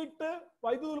സ്വന്തമായിട്ട്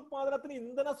വൈദ്യുതി ഉൽപാദനത്തിന്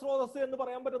ഇന്ധന സ്രോതസ് എന്ന്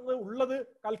പറയാൻ പറ്റുന്നത് ഉള്ളത്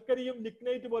കൽക്കരിയും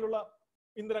ലിഗ്നൈറ്റ് പോലുള്ള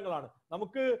ഇന്ധനങ്ങളാണ്.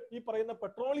 നമുക്ക് ഈ പറയുന്ന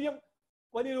പെട്രോളിയം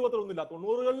വലിയ രൂപത്തിലൊന്നുമില്ല.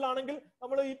 90കളിലാണെങ്കിൽ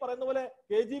നമ്മൾ ഈ പറയുന്ന പോലെ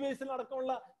KG ബേസിൽ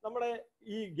അടക്കമുള്ള നമ്മുടെ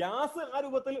ഈ ഗ്യാസ് ആ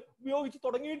രൂപത്തിൽ ഉപയോഗിച്ച്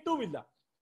തുടങ്ങിയിട്ടുമില്ല.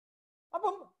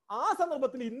 അപ്പം ആ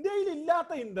സന്ദർഭത്തിൽ ഇന്ത്യയിൽ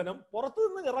ഇല്ലാത്ത ഇന്ധനം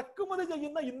പുറത്തുനിന്ന് ഇറക്കുമതി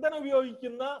ചെയ്യുന്ന ഇന്ധനം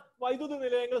ഉപയോഗിക്കുന്ന വൈദ്യുതി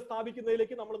നിലയങ്ങൾ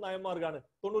സ്ഥാപിക്കുന്നതിലേക്ക് നമ്മൾ നയം മാറുകയാണ്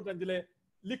 95ലെ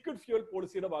ലിക്വിഡ് ഫ്യൂൽ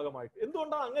പോളിസിയുടെ ഭാഗമായിട്ട്.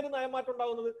 എന്തുകൊണ്ടാണ് അങ്ങനെ നയമാറ്റം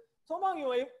ഉണ്ടാകുന്നത്?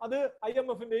 സ്വാഭാവികമായും അത്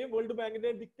IMF-ന്റെയും വേൾഡ്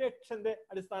ബാങ്കിന്റെയും ഡിക്റ്റേഷന്റെ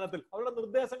അടിസ്ഥാനത്തിൽ, അവരുടെ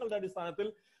നിർദ്ദേശങ്ങളുടെ അടിസ്ഥാനത്തിൽ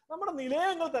നമ്മുടെ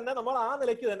നിലയങ്ങൾ തന്നെ നമ്മൾ ആ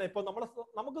നിലയ്ക്ക് തന്നെ, ഇപ്പൊ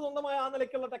നമുക്ക് സ്വന്തമായ ആ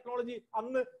നിലയ്ക്കുള്ള ടെക്നോളജി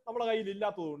അന്ന് നമ്മുടെ കയ്യിൽ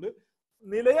ഇല്ലാത്തതുകൊണ്ട്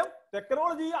നിലയം,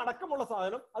 ടെക്നോളജി അടക്കമുള്ള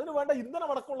സാധനം, അതിന് വേണ്ട ഇന്ധനം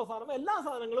അടക്കമുള്ള സാധനം, എല്ലാ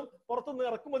സാധനങ്ങളും പുറത്തുനിന്ന്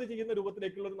ഇറക്കുമതി ചെയ്യുന്ന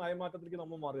രൂപത്തിലേക്കുള്ള ഒരു നയമാറ്റത്തിലേക്ക്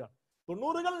നമ്മൾ മാറുകയാണ്.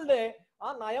 90കളുടെ ആ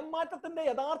നയം മാറ്റത്തിന്റെ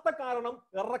യഥാർത്ഥ കാരണം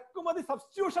ഇറക്കുമതി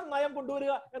സബ്സ്റ്റിറ്റ്യൂഷൻ നയം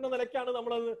കൊണ്ടുവരിക എന്ന നിലയ്ക്കാണ്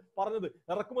നമ്മളത് പറഞ്ഞത്.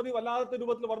 ഇറക്കുമതി വല്ലാത്ത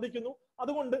രൂപത്തിൽ വർദ്ധിക്കുന്നു,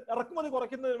 അതുകൊണ്ട് ഇറക്കുമതി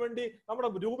കുറയ്ക്കുന്നതിന് വേണ്ടി നമ്മുടെ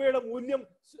രൂപയുടെ മൂല്യം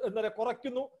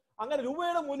കുറയ്ക്കുന്നു. അങ്ങനെ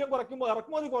രൂപയുടെ മൂല്യം കുറയ്ക്കുമ്പോൾ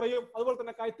ഇറക്കുമതി കുറയും, അതുപോലെ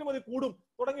തന്നെ കയറ്റുമതി കൂടും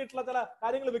തുടങ്ങിയിട്ടുള്ള ചില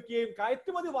കാര്യങ്ങൾ വെക്കുകയും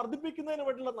കയറ്റുമതി വർദ്ധിപ്പിക്കുന്നതിന്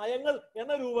വേണ്ടിയുള്ള നയങ്ങൾ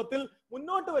എന്ന രൂപത്തിൽ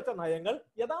മുന്നോട്ട് വെച്ച നയങ്ങൾ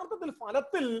യഥാർത്ഥത്തിൽ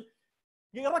ഫലത്തിൽ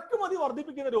ഇറക്കുമതി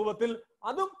വർദ്ധിപ്പിക്കുന്ന രൂപത്തിൽ,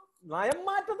 അതും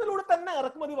നയമാറ്റത്തിലൂടെ തന്നെ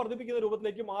ഇറക്കുമതി വർദ്ധിപ്പിക്കുന്ന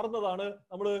രൂപത്തിലേക്ക് മാറുന്നതാണ്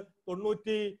നമ്മൾ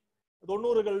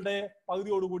 90കളുടെ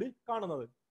പകുതിയോടുകൂടി കാണുന്നത്.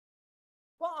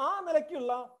 അപ്പൊ ആ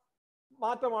നിലയ്ക്കുള്ള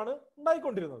മാറ്റമാണ്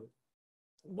ഉണ്ടായിക്കൊണ്ടിരുന്നത്.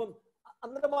 ഇപ്പം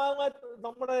അതിന്റെ ഭാഗമായി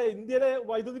നമ്മുടെ ഇന്ത്യയിലെ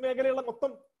വൈദ്യുതി മേഖലയുള്ള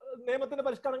മൊത്തം നിയമത്തിന്റെ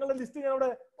പരിഷ്കാരങ്ങളുടെ ലിസ്റ്റ് ഞാൻ അവിടെ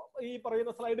ഈ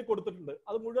പറയുന്ന സ്ലൈഡിൽ കൊടുത്തിട്ടുണ്ട്.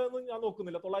 അത് മുഴുവനൊന്നും ഞാൻ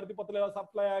നോക്കുന്നില്ല. 910ലെ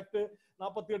സപ്ലൈ ആക്ട്,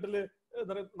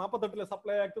 48ലെ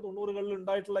സപ്ലൈ ആക്ട്, 90കളിൽ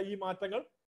ഉണ്ടായിട്ടുള്ള ഈ മാറ്റങ്ങൾ,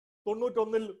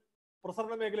 91ൽ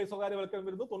പ്രസരണ മേഖലയിൽ സ്വകാര്യവൽക്കരണം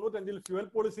വരുന്നു, 95ൽ ഫ്യൂവൽ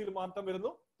പോളിസിയിൽ മാറ്റം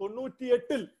വരുന്നു,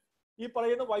 98ൽ ഈ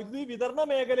പറയുന്ന വൈദ്യുതി വിതരണ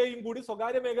മേഖലയും കൂടി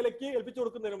സ്വകാര്യ മേഖലയ്ക്ക് ഏൽപ്പിച്ചു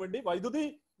കൊടുക്കുന്നതിന് വേണ്ടി വൈദ്യുതി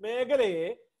മേഖലയെ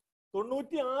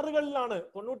 96കളിലാണ്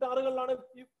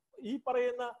ഈ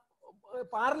പറയുന്ന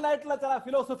പാരലായിട്ടുള്ള ചില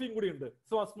ഫിലോസഫിയും കൂടി ഉണ്ട്.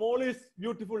 സ്മോൾ ഈസ്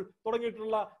ബ്യൂട്ടിഫുൾ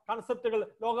തുടങ്ങിയിട്ടുള്ള കൺസെപ്റ്റുകൾ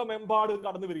ലോകമെമ്പാടും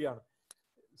കടന്നു വരികയാണ്.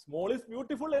 സ്മോൾ ഈസ്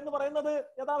ബ്യൂട്ടിഫുൾ എന്ന് പറയുന്നത്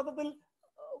യഥാർത്ഥത്തിൽ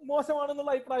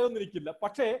മോശമാണെന്നുള്ള അഭിപ്രായമൊന്നും എനിക്കില്ല.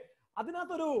 പക്ഷേ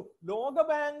അതിനകത്തൊരു ലോക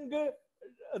ബാങ്ക്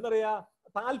എന്താ പറയാ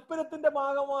താല്പര്യത്തിന്റെ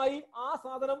ഭാഗമായി ആ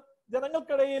സാധനം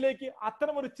ജനങ്ങൾക്കിടയിലേക്ക്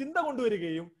അത്തരം ഒരു ചിന്ത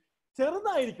കൊണ്ടുവരികയും,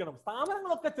 ചെറുതായിരിക്കണം,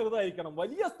 സ്ഥാപനങ്ങളൊക്കെ ചെറുതായിരിക്കണം,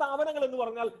 വലിയ സ്ഥാപനങ്ങൾ എന്ന്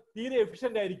പറഞ്ഞാൽ തീരെ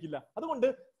എഫിഷ്യന്റ് ആയിരിക്കില്ല, അതുകൊണ്ട്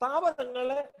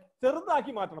സ്ഥാപനങ്ങളെ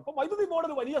ചെറുതാക്കി മാറ്റണം. അപ്പൊ വൈദ്യുതി ബോർഡ്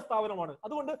ഒരു വലിയ സ്ഥാപനമാണ്,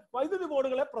 അതുകൊണ്ട് വൈദ്യുതി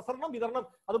ബോർഡുകളെ പ്രസരണം, വിതരണം,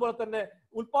 അതുപോലെ തന്നെ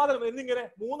ഉൽപാദനം എന്നിങ്ങനെ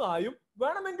മൂന്നായും,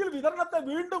 വേണമെങ്കിൽ വിതരണത്തെ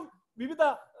വീണ്ടും വിവിധ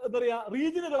എന്താ പറയാ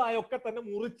റീജിയനുകളായൊക്കെ തന്നെ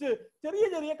മുറിച്ച് ചെറിയ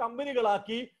ചെറിയ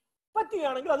കമ്പനികളാക്കി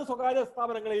പറ്റുകയാണെങ്കിൽ അത് സ്വകാര്യ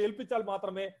സ്ഥാപനങ്ങളെ ഏൽപ്പിച്ചാൽ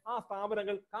മാത്രമേ ആ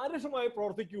സ്ഥാപനങ്ങൾ കാര്യക്ഷമമായി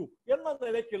പ്രവർത്തിക്കൂ എന്ന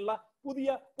നിലയ്ക്കുള്ള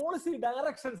പുതിയ പോളിസി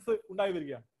ഡയറക്ഷൻസ് ഉണ്ടായി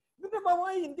വരികയാണ്. ഇതിന്റെ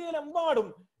ഭാഗമായി ഇന്ത്യയിലെമ്പാടും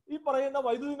ഈ പറയുന്ന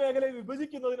വൈദ്യുതി മേഖലയെ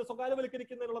വിഭജിക്കുന്നതിന്,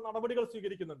 സ്വകാര്യവൽക്കരിക്കുന്നതിനുള്ള നടപടികൾ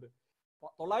സ്വീകരിക്കുന്നുണ്ട്.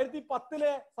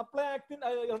 910ലെ സപ്ലൈ ആക്ടിന്റെ,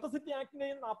 ഇലക്ട്രിസിറ്റി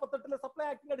ആക്ടിന്റെയും 48ലെ സപ്ലൈ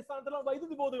ആക്ടിന്റെ അടിസ്ഥാനത്തിലാണ്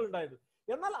വൈദ്യുതി ബോർഡുകൾ ഉണ്ടായത്.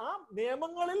 എന്നാൽ ആ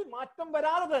നിയമങ്ങളിൽ മാറ്റം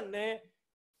വരാതെ തന്നെ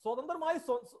സ്വതന്ത്രമായി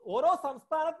ഓരോ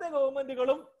സംസ്ഥാനത്തെ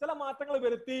ഗവൺമെന്റുകളും ചില മാറ്റങ്ങൾ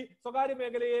വരുത്തി സ്വകാര്യ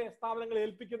മേഖലയെ സ്ഥാപനങ്ങളെ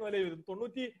ഏൽപ്പിക്കുന്ന നിലയിൽ വരുന്നു.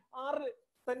 96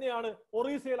 തന്നെയാണ്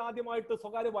ഒറീസയിൽ ആദ്യമായിട്ട്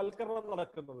സ്വകാര്യവൽക്കരണം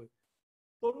നടക്കുന്നത്.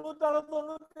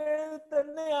 96-97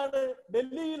 തന്നെയാണ്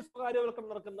ഡൽഹിയിൽ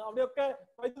സ്വകാര്യവൽക്കരണം നടക്കുന്നത്. അവിടെയൊക്കെ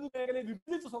വൈദ്യുതി മേഖലയെ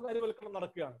വിഭജിച്ച് സ്വകാര്യവൽക്കരണം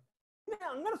നടക്കുകയാണ്. ഇനി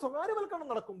അങ്ങനെ സ്വകാര്യവൽക്കരണം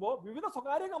നടക്കുമ്പോൾ വിവിധ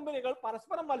സ്വകാര്യ കമ്പനികൾ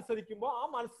പരസ്പരം മത്സരിക്കുമ്പോൾ ആ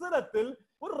മത്സരത്തിൽ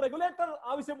ഒരു റെഗുലേറ്റർ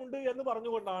ആവശ്യമുണ്ട് എന്ന്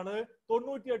പറഞ്ഞുകൊണ്ടാണ്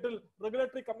 98ൽ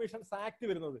റെഗുലേറ്ററി കമ്മീഷൻസ് ആക്ട്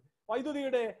വരുന്നത്.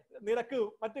 വൈദ്യുതിയുടെ നിരക്ക്,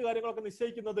 മറ്റു കാര്യങ്ങളൊക്കെ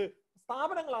നിശ്ചയിക്കുന്നത്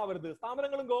സ്ഥാപനങ്ങളാവരുത്,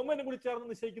 സ്ഥാപനങ്ങളും ഗവൺമെന്റും കൂടി ചേർന്ന്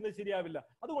നിശ്ചയിക്കുന്നത് ശരിയാവില്ല,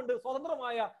 അതുകൊണ്ട്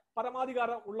സ്വതന്ത്രമായ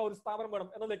പരമാധികാരം ഉള്ള ഒരു സ്ഥാപനം വേണം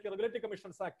എന്നതിലേക്ക് റെഗുലേറ്ററി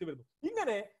കമ്മീഷൻസ് ആക്ട് വരുന്നു.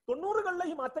 ഇങ്ങനെ 90കളിലെ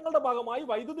ഈ മാറ്റങ്ങളുടെ ഭാഗമായി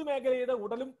വൈദ്യുതി മേഖലയുടെ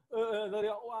ഉടലും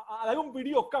അലവും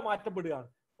പിടിയും ഒക്കെ മാറ്റപ്പെടുകയാണ്.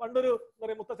 പണ്ടൊരു എന്താ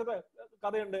പറയുക മുത്തച്ഛന്റെ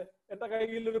കഥയുണ്ട്, എന്റെ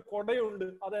കയ്യിൽ ഒരു കൊടയുണ്ട്,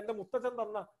 അത് എന്റെ മുത്തച്ഛൻ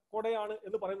തന്ന കൊടയാണ്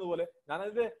എന്ന് പറയുന്നത് പോലെ ഞാൻ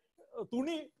അതിന്റെ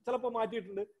തുണി ചിലപ്പോൾ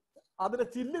മാറ്റിയിട്ടുണ്ട്, അതിന്റെ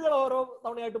ചില്ലുകൾ ഓരോ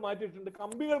തവണയായിട്ട് മാറ്റിയിട്ടുണ്ട്,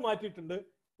 കമ്പികൾ മാറ്റിയിട്ടുണ്ട്.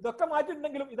 ഇതൊക്കെ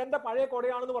മാറ്റിയിട്ടുണ്ടെങ്കിലും ഇതെന്റെ പഴയ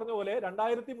കൊടയാണെന്ന് പറഞ്ഞ പോലെ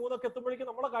 2003 എത്തുമ്പോഴേക്കും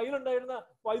നമ്മുടെ കയ്യിലുണ്ടായിരുന്ന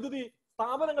വൈദ്യുതി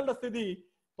സ്ഥാപനങ്ങളുടെ സ്ഥിതി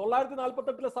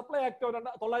 948ലെ സപ്ലൈ ആക്ടോ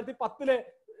 910ലെ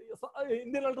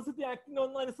ഇന്ത്യൻ ഇലക്ട്രിസിറ്റി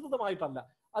ആക്ടിനൊന്നും അനുസൃതമായിട്ടല്ല,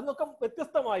 അതൊക്കെ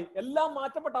വ്യത്യസ്തമായി എല്ലാം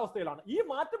മാറ്റപ്പെട്ട അവസ്ഥയിലാണ്. ഈ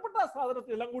മാറ്റപ്പെട്ട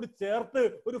സാധനത്തിനെല്ലാം കൂടി ചേർത്ത്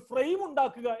ഒരു ഫ്രെയിം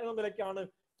ഉണ്ടാക്കുക എന്ന നിലയ്ക്കാണ്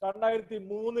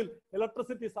 2003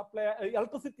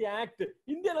 electricity act,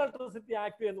 Indian electricity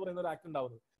act എന്ന് പറയുന്ന ഒരു ആക്ട്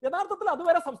ഉണ്ടാവുന്നത്. യഥാർത്ഥത്തിൽ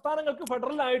അതുവരെ സംസ്ഥാനങ്ങൾക്ക്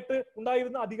ഫെഡറലായിട്ട്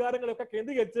ഉണ്ടായിരുന്ന അധികാരങ്ങളൊക്കെ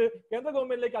കേന്ദ്രീകരിച്ച് കേന്ദ്ര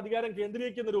ഗവൺമെന്റിലേക്ക് അധികാരം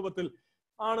കേന്ദ്രീകരിക്കുന്ന രൂപത്തിൽ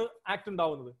ആണ് ആക്ട്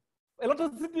ഉണ്ടാവുന്നത്.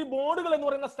 ഇലക്ട്രിസിറ്റി ബോർഡുകൾ എന്ന്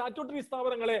പറയുന്ന സ്റ്റാറ്റ്യൂട്ടറി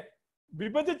സ്ഥാപനങ്ങളെ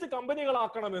വിഭജിച്ച്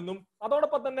കമ്പനികളാക്കണമെന്നും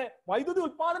അതോടൊപ്പം തന്നെ വൈദ്യുതി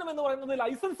ഉൽപാദനം എന്ന് പറയുന്നത്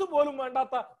ലൈസൻസ് പോലും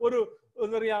വേണ്ടാത്ത ഒരു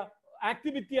എന്താ പറയാ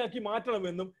ആക്ടിവിറ്റി ആക്കി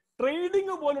മാറ്റണമെന്നും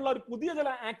ട്രേഡിംഗ് പോലുള്ള ഒരു പുതിയ ചില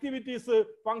ആക്ടിവിറ്റീസ്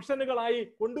ഫംഗ്ഷനുകളായി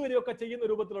കൊണ്ടുവരികയൊക്കെ ചെയ്യുന്ന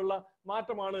രൂപത്തിലുള്ള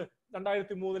മാറ്റമാണ്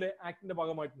 2003ലെ ആക്ടിന്റെ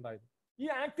ഭാഗമായിട്ടുണ്ടായത്. ഈ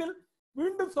ആക്ടിൽ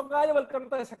വീണ്ടും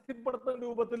സ്വകാര്യവൽക്കരണത്തെ ശക്തിപ്പെടുത്തുന്ന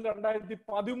രൂപത്തിൽ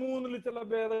 2013 ചില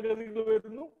ഭേദഗതികൾ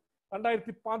വരുന്നു.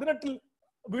 2018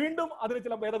 വീണ്ടും അതിന്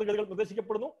ചില ഭേദഗതികൾ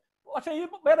നിർദ്ദേശിക്കപ്പെടുന്നു. പക്ഷേ ഈ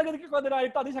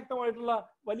ഭേദഗതിക്കെതിരായിട്ട് അതിശക്തമായിട്ടുള്ള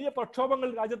വലിയ പ്രക്ഷോഭങ്ങൾ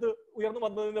രാജ്യത്ത് ഉയർന്നു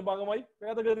വന്നതിന്റെ ഭാഗമായി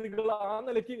ഭേദഗതികൾ ആ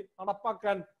നിലയ്ക്ക്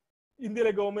നടപ്പാക്കാൻ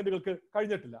ഇന്ത്യയിലെ ഗവൺമെന്റുകൾക്ക്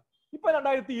കഴിഞ്ഞിട്ടില്ല. ഇപ്പൊ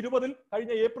 2020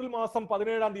 കഴിഞ്ഞ ഏപ്രിൽ മാസം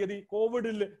 17-ാം തീയതി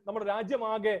കോവിഡിൽ നമ്മുടെ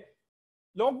രാജ്യമാകെ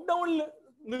ലോക്ക്ഡൌണിൽ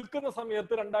നിൽക്കുന്ന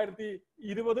സമയത്ത്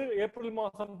 2020 ഏപ്രിൽ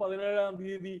മാസം 17-ാം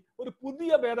തീയതി ഒരു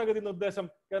പുതിയ ഭേദഗതി നിർദ്ദേശം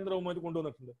കേന്ദ്ര ഗവൺമെന്റ്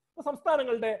കൊണ്ടുവന്നിട്ടുണ്ട്.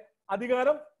 സംസ്ഥാനങ്ങളുടെ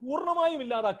അധികാരം പൂർണ്ണമായും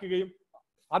ഇല്ലാതാക്കുകയും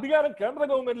അധികാരം കേന്ദ്ര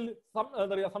ഗവൺമെന്റിൽ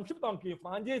സംക്ഷിപ്തമാക്കുകയും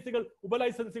ഫ്രാഞ്ചൈസികൾ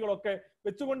ഉപലൈസൻസുകളൊക്കെ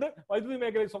വെച്ചുകൊണ്ട് വൈദ്യുതി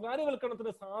മേഖലയിൽ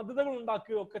സ്വകാര്യവൽക്കരണത്തിന് സാധ്യതകൾ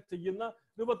ഉണ്ടാക്കുകയും ഒക്കെ ചെയ്യുന്ന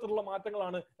രൂപത്തിലുള്ള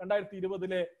മാറ്റങ്ങളാണ്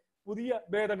 2020 പുതിയ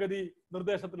ഭേദഗതി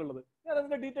നിർദ്ദേശത്തിലുള്ളത്. ഞാൻ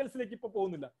അതിന്റെ ഡീറ്റെയിൽസിലേക്ക് ഇപ്പൊ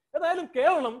പോകുന്നില്ല. ഏതായാലും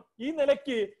കേരളം ഈ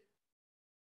നിലയ്ക്ക്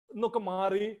എന്നൊക്കെ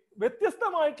മാറി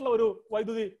വ്യത്യസ്തമായിട്ടുള്ള ഒരു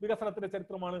വൈദ്യുതി വികസനത്തിന്റെ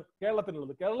ചരിത്രമാണ്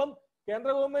കേരളത്തിനുള്ളത്. കേന്ദ്ര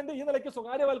ഗവൺമെന്റ് ഈ നിലയ്ക്ക്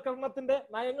സ്വകാര്യവൽക്കരണത്തിന്റെ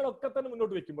നയങ്ങളൊക്കെ തന്നെ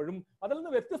മുന്നോട്ട് വെക്കുമ്പോഴും അതിൽ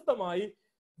നിന്ന് വ്യത്യസ്തമായി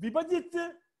വിഭജിച്ച്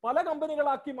പല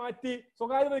കമ്പനികളാക്കി മാറ്റി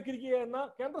സ്വകാര്യവൽക്കരിക്കുക എന്ന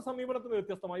കേന്ദ്ര സമീപനത്തിന്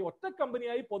വ്യത്യസ്തമായി ഒറ്റ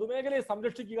കമ്പനിയായി പൊതുമേഖലയെ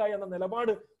സംരക്ഷിക്കുക എന്ന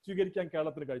നിലപാട് സ്വീകരിക്കാൻ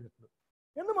കേരളത്തിന് കഴിഞ്ഞിട്ടുണ്ട്.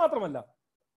 എന്ന് മാത്രമല്ല,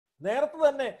 നേരത്തെ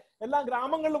തന്നെ എല്ലാ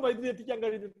ഗ്രാമങ്ങളിലും വൈദ്യുതി എത്തിക്കാൻ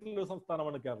കഴിഞ്ഞിട്ടുള്ള ഒരു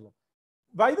സംസ്ഥാനമാണ് കേരളം.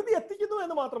 വൈദ്യുതി എത്തിക്കുന്നു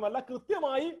എന്ന് മാത്രമല്ല,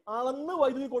 കൃത്യമായി അളന്ന്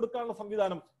വൈദ്യുതി കൊടുക്കാനുള്ള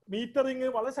സംവിധാനം, മീറ്ററിംഗ്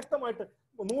വളരെ ശക്തമായിട്ട്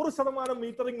 100%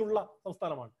 മീറ്ററിംഗ് ഉള്ള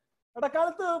സംസ്ഥാനമാണ്.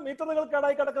 ഇടക്കാലത്ത് മീറ്ററുകൾ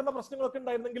കേടായി കിടക്കുന്ന പ്രശ്നങ്ങളൊക്കെ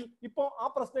ഉണ്ടായിരുന്നെങ്കിൽ ഇപ്പോൾ ആ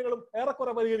പ്രശ്നങ്ങളും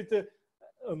ഏറെക്കുറെ പരിഹരിച്ച്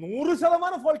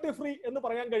 100% ഫോൾട്ടി ഫ്രീ എന്ന്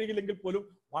പറയാൻ കഴിയില്ലെങ്കിൽ പോലും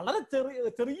വളരെ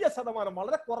ചെറിയ ശതമാനം,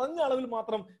 വളരെ കുറഞ്ഞ അളവിൽ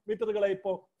മാത്രം മീറ്ററുകളെ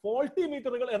ഇപ്പോൾ ഫോൾട്ടി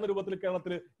മീറ്ററുകൾ എന്ന രൂപത്തിൽ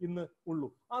കേരളത്തിൽ ഇന്ന് ഉള്ളൂ.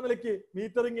 ആ നിലയ്ക്ക്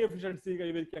മീറ്ററിംഗ് എഫിഷ്യൻസി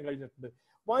കൈവരിക്കാൻ കഴിഞ്ഞിട്ടുണ്ട്.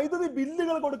 വൈദ്യുതി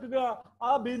ബില്ലുകൾ കൊടുക്കുക, ആ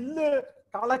ബില്ല്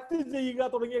കളക്ട് ചെയ്യുക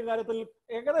തുടങ്ങിയ കാര്യത്തിൽ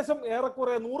ഏകദേശം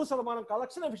ഏറെക്കുറെ 100%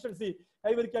 കളക്ഷൻ എഫിഷ്യൻസി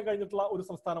കൈവരിക്കാൻ കഴിഞ്ഞിട്ടുള്ള ഒരു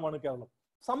സംസ്ഥാനമാണ് കേരളം.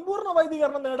 സമ്പൂർണ്ണ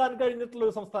വൈദ്യുതീകരണം നേടാൻ കഴിഞ്ഞിട്ടുള്ള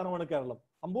ഒരു സംസ്ഥാനമാണ് കേരളം.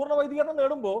 സമ്പൂർണ്ണ വൈദ്യുതീകരണം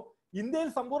നേടുമ്പോൾ, ഇന്ത്യയിൽ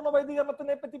സമ്പൂർണ്ണ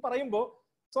വൈദ്യുതീകരണത്തിനെ പറ്റി പറയുമ്പോൾ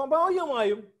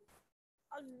സ്വാഭാവികമായും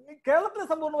കേരളത്തിലെ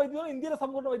സമ്പൂർണ്ണ വൈദ്യുതീകരണം ഇന്ത്യയിലെ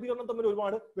സമ്പൂർണ്ണ വൈദ്യുതീകരണം തമ്മിൽ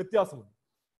ഒരുപാട് വ്യത്യാസമുണ്ട്.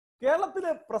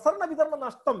 കേരളത്തിലെ പ്രസരണ വിതരണ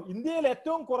നഷ്ടം, ഇന്ത്യയിൽ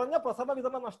ഏറ്റവും കുറഞ്ഞ പ്രസരണ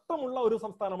വിതരണ നഷ്ടമുള്ള ഒരു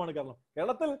സംസ്ഥാനമാണ് കേരളം.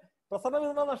 കേരളത്തിൽ പ്രസരണ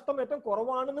വിതരണ നഷ്ടം ഏറ്റവും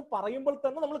കുറവാണെന്ന് പറയുമ്പോൾ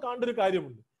തന്നെ നമ്മൾ കാണേണ്ട ഒരു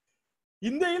കാര്യമുണ്ട്.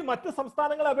 ഇന്ത്യയിൽ മറ്റ്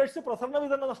സംസ്ഥാനങ്ങളെ അപേക്ഷിച്ച് പ്രസരണ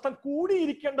വിതരണ നഷ്ടം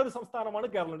കൂടിയിരിക്കേണ്ട ഒരു സംസ്ഥാനമാണ്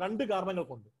കേരളം. 2 കാരണങ്ങൾ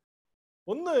കൊണ്ട്.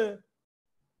 ഒന്ന്,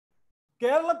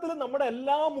 കേരളത്തിൽ നമ്മുടെ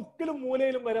എല്ലാ മുക്കിലും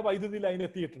മൂലയിലും വരെ വൈദ്യുതി ലൈൻ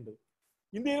എത്തിയിട്ടുണ്ട്.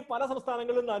 ഇന്ത്യയിൽ പല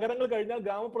സംസ്ഥാനങ്ങളിലും നഗരങ്ങൾ കഴിഞ്ഞാൽ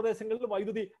ഗ്രാമപ്രദേശങ്ങളിൽ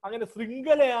വൈദ്യുതി അങ്ങനെ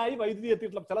ശൃംഖലയായി വൈദ്യുതി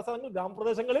എത്തിയിട്ടുള്ള ചില സ്ഥലങ്ങളിൽ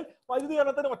ഗ്രാമപ്രദേശങ്ങളിൽ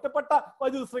വൈദ്യുതീകരണത്തിന് ഒറ്റപ്പെട്ട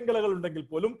വൈദ്യുതി ശൃംഖലകൾ ഉണ്ടെങ്കിൽ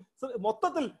പോലും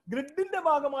മൊത്തത്തിൽ ഗ്രിഡിന്റെ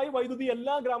ഭാഗമായി വൈദ്യുതി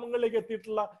എല്ലാ ഗ്രാമങ്ങളിലേക്ക്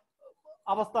എത്തിയിട്ടുള്ള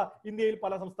അവസ്ഥ ഇന്ത്യയിൽ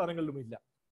പല സംസ്ഥാനങ്ങളിലും ഇല്ല.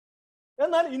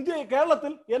 എന്നാൽ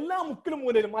കേരളത്തിൽ എല്ലാ മുക്കിലും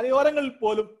മൂലയിലും, മലയോരങ്ങളിൽ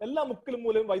പോലും എല്ലാ മുക്കിലും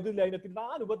മൂലയും വൈദ്യുതി ലൈൻ എത്തിയിട്ടുണ്ട്.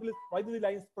 ആ രൂപത്തിൽ വൈദ്യുതി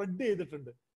ലൈൻ സ്പ്രെഡ്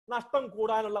ചെയ്തിട്ടുണ്ട്. നഷ്ടം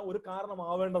കൂടാനുള്ള ഒരു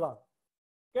കാരണമാവേണ്ടതാണ്.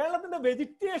 കേരളത്തിന്റെ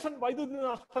വെജിറ്റേഷൻ വൈദ്യുതി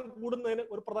നഷ്ടം കൂടുന്നതിന്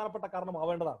ഒരു പ്രധാനപ്പെട്ട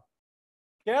കാരണമാവേണ്ടതാണ്.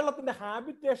 കേരളത്തിന്റെ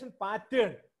ഹാബിറ്റേഷൻ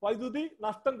പാറ്റേൺ വൈദ്യുതി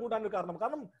നഷ്ടം കൂടാൻ ഒരു കാരണം.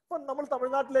 കാരണം ഇപ്പൊ നമ്മൾ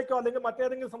തമിഴ്നാട്ടിലേക്കോ അല്ലെങ്കിൽ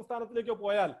മറ്റേതെങ്കിലും സംസ്ഥാനത്തിലേക്കോ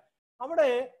പോയാൽ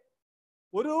അവിടെ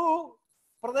ഒരു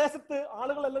പ്രദേശത്ത്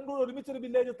ആളുകളെല്ലാം കൂടി ഒരുമിച്ചൊരു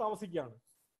വില്ലേജ് താമസിക്കുകയാണ്.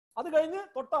 അത് കഴിഞ്ഞ്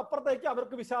തൊട്ടപ്പുറത്തേക്ക്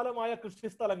അവർക്ക് വിശാലമായ കൃഷി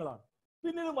സ്ഥലങ്ങളാണ്.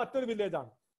 പിന്നീട് മറ്റൊരു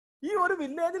വില്ലേജാണ്. ഈ ഒരു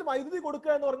വില്ലേജിൽ വൈദ്യുതി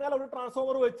കൊടുക്കുക എന്ന് പറഞ്ഞാൽ ഒരു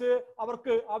ട്രാൻസ്ഫോമർ വെച്ച്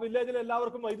അവർക്ക് ആ വില്ലേജിൽ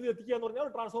എല്ലാവർക്കും വൈദ്യുതി എത്തിക്കുക എന്ന് പറഞ്ഞാൽ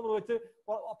ഒരു ട്രാൻസ്ഫോമർ വെച്ച്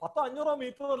 100-500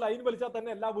 മീറ്റർ ലൈൻ വലിച്ചാൽ തന്നെ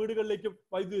എല്ലാ വീടുകളിലേക്കും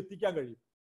വൈദ്യുതി എത്തിക്കാൻ കഴിയും.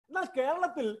 എന്നാൽ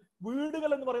കേരളത്തിൽ വീടുകൾ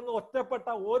എന്ന് പറയുന്നത് ഒറ്റപ്പെട്ട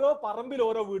ഓരോ പറമ്പിൽ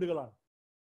ഓരോ വീടുകളാണ്.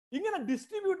 ഇങ്ങനെ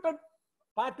ഡിസ്ട്രിബ്യൂട്ടഡ്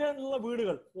പാറ്റേണിലുള്ള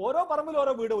വീടുകൾ, ഓരോ പറമ്പിൽ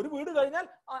ഓരോ വീട്, ഒരു വീട് കഴിഞ്ഞാൽ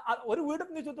ഒരു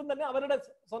വീടിന് ചുറ്റും തന്നെ അവരുടെ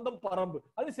സ്വന്തം പറമ്പ്,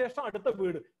 അതിനുശേഷം അടുത്ത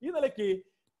വീട്. ഈ നിലയ്ക്ക്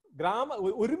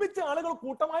ഒരുമിച്ച് ആളുകൾ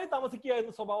കൂട്ടമായി താമസിക്കുക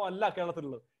എന്ന സ്വഭാവം അല്ല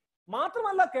കേരളത്തിലുള്ളത്.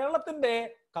 മാത്രമല്ല, കേരളത്തിന്റെ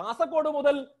കാസർഗോഡ്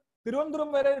മുതൽ തിരുവനന്തപുരം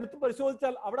വരെ എടുത്ത്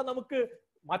പരിശോധിച്ചാൽ അവിടെ നമുക്ക്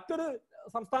മറ്റൊരു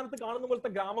സംസ്ഥാനത്ത് കാണുന്ന പോലത്തെ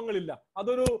ഗ്രാമങ്ങളില്ല.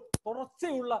 അതൊരു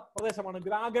തുടർച്ചയുള്ള പ്രദേശമാണ്.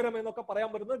 ഗ്രാഗരം എന്നൊക്കെ പറയാൻ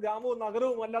പറ്റുന്നത് ഗ്രാമവും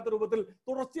നഗരവും അല്ലാത്ത രൂപത്തിൽ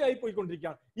തുടർച്ചയായി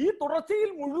പോയിക്കൊണ്ടിരിക്കുകയാണ്. ഈ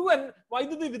തുടർച്ചയിൽ മുഴുവൻ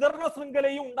വൈദ്യുതി വിതരണ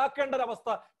ശൃംഖലയും ഉണ്ടാക്കേണ്ട ഒരു അവസ്ഥ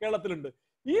കേരളത്തിലുണ്ട്.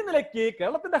 ഈ നിലയ്ക്ക്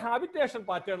കേരളത്തിന്റെ ഹാബിറ്റേഷൻ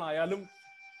പാറ്റേൺ ആയാലും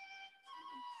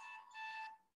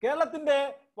കേരളത്തിന്റെ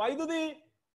വൈദ്യുതി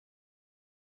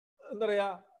എന്താ പറയാ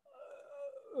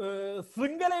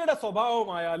ശൃംഖലയുടെ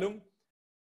സ്വഭാവമായാലും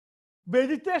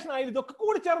വെജിറ്റേഷൻ ആയാലും ഇതൊക്കെ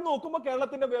കൂടി ചേർന്ന് നോക്കുമ്പോൾ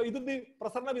കേരളത്തിന്റെ വൈദ്യുതി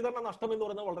പ്രസരണ വിതരണ നഷ്ടം എന്ന്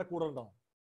പറയുന്നത് വളരെ കൂടുതലുണ്ടാവും.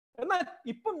 എന്നാൽ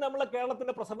ഇപ്പം നമ്മളെ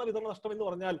കേരളത്തിന്റെ പ്രസരണ വിതരണ നഷ്ടം എന്ന്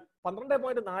പറഞ്ഞാൽ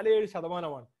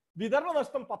 12.47%. വിതരണ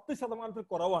നഷ്ടം 10%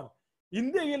 കുറവാണ്.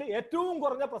 ഇന്ത്യയിൽ ഏറ്റവും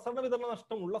കുറഞ്ഞ പ്രസരണ വിതരണ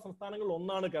നഷ്ടം ഉള്ള സംസ്ഥാനങ്ങളിൽ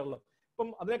ഒന്നാണ് കേരളം.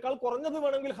 ഇപ്പം അതിനേക്കാൾ കുറഞ്ഞത്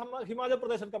വേണമെങ്കിൽ ഹിമാചൽ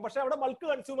പ്രദേശ് എടുക്കാം. പക്ഷെ അവിടെ ബൾക്ക്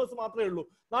കൺസ്യൂമേഴ്സ് മാത്രമേ ഉള്ളൂ.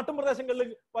 നാട്ടിൻ പ്രദേശങ്ങളിൽ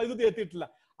വൈദ്യുതി എത്തിയിട്ടില്ല.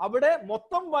 അവിടെ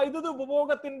മൊത്തം വൈദ്യുതി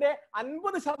ഉപഭോഗത്തിന്റെ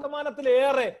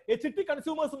 50%-ലേറെ HT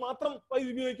കൺസ്യൂമേഴ്സ് മാത്രം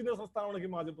വൈദ്യുതി ഉപയോഗിക്കുന്ന സംസ്ഥാനമാണ്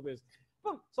ഹിമാചൽ പ്രദേശ്.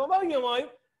 അപ്പം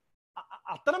സ്വാഭാവികമായും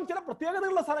അത്തരം ചില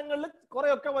പ്രത്യേകതകളുള്ള സ്ഥലങ്ങളിൽ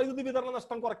കുറെയൊക്കെ വൈദ്യുതി വിതരണ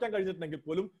നഷ്ടം കുറയ്ക്കാൻ കഴിഞ്ഞിട്ടുണ്ടെങ്കിൽ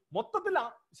പോലും മൊത്തത്തിൽ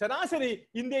ശരാശരി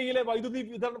ഇന്ത്യയിലെ വൈദ്യുതി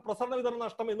പ്രസരണ വിതരണ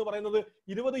നഷ്ടം എന്ന് പറയുന്നത്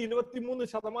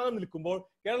 20-23% നിൽക്കുമ്പോൾ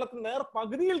കേരളത്തിൽ നേർ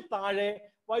പകുതിയിൽ താഴെ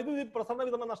വൈദ്യുതി പ്രസരണ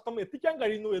വിതരണ നഷ്ടം എത്തിക്കാൻ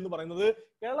കഴിയുന്നു എന്ന് പറയുന്നത്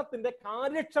കേരളത്തിന്റെ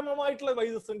കാര്യക്ഷമമായിട്ടുള്ള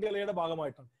വൈദ്യുതി ശൃംഖലയുടെ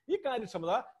ഭാഗമായിട്ടാണ്. ഈ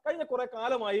കാര്യക്ഷമത കഴിഞ്ഞ കുറെ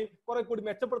കാലമായി കുറെ കൂടി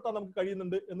മെച്ചപ്പെടുത്താൻ നമുക്ക്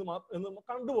കഴിയുന്നുണ്ട് എന്ന്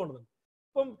കണ്ടുപോകുന്നുണ്ട്.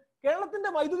 ഇപ്പം കേരളത്തിന്റെ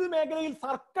വൈദ്യുതി മേഖലയിൽ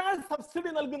സർക്കാർ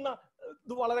സബ്സിഡി നൽകുന്ന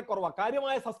ഇത് വളരെ കുറവാണ്.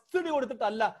 കാര്യമായ സബ്സിഡി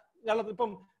കൊടുത്തിട്ടല്ല കേരളത്തിൽ.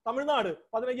 ഇപ്പം തമിഴ്നാട്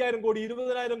 15,000 കോടി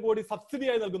 20,000 കോടി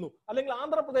സബ്സിഡിയായി നൽകുന്നു. അല്ലെങ്കിൽ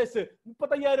ആന്ധ്രാപ്രദേശ്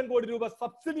 35,000 കോടി രൂപ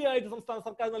സബ്സിഡിയായിട്ട് സംസ്ഥാന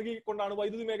സർക്കാർ നൽകിക്കൊണ്ടാണ്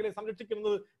വൈദ്യുതി മേഖലയെ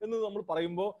സംരക്ഷിക്കുന്നത് എന്ന് നമ്മൾ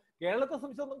പറയുമ്പോൾ കേരളത്തെ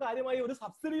സംബന്ധിച്ചിടത്തോളം കാര്യമായി ഒരു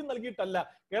സബ്സിഡിയും നൽകിയിട്ടല്ല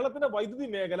കേരളത്തിന്റെ വൈദ്യുതി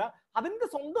മേഖല അതിന്റെ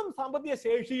സ്വന്തം സാമ്പത്തിക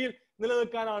ശേഷിയിൽ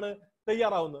നിലനിൽക്കാനാണ്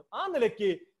തയ്യാറാവുന്നത്. ആ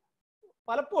നിലയ്ക്ക്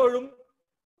പലപ്പോഴും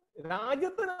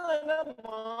രാജ്യത്തിന് തന്നെ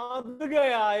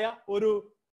മാതൃകയായ ഒരു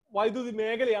വൈദ്യുതി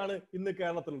മേഖലയാണ് ഇന്ന്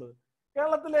കേരളത്തിലുള്ളത്.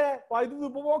 കേരളത്തിലെ വൈദ്യുതി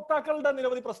ഉപഭോക്താക്കളുടെ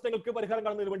നിരവധി പ്രശ്നങ്ങൾക്ക് പരിഹാരം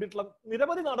കാണുന്നതിന് വേണ്ടിയിട്ടുള്ള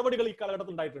നിരവധി നടപടികൾ ഈ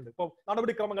കാലഘട്ടത്തിൽ ഉണ്ടായിട്ടുണ്ട്. ഇപ്പം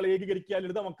നടപടിക്രമങ്ങൾ ഏകീകരിക്കുക,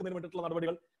 ലളിതമാക്കുന്നതിന് വേണ്ടിയിട്ടുള്ള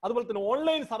നടപടികൾ, അതുപോലെ തന്നെ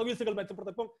ഓൺലൈൻ സർവീസുകൾ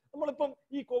മെച്ചപ്പെടുത്തുക. ഇപ്പം നമ്മളിപ്പം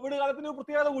ഈ കോവിഡ് കാലത്തിന് ഒരു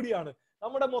പ്രത്യേകത കൂടിയാണ്.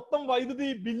 നമ്മുടെ മൊത്തം വൈദ്യുതി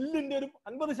ബില്ലിന്റെ ഒരു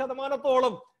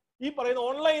 50%-ഓളം ഈ പറയുന്ന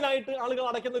ഓൺലൈനായിട്ട് ആളുകൾ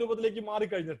അടയ്ക്കുന്ന രൂപത്തിലേക്ക്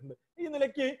മാറിക്കഴിഞ്ഞിട്ടുണ്ട്. ഈ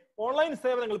നിലയ്ക്ക് ഓൺലൈൻ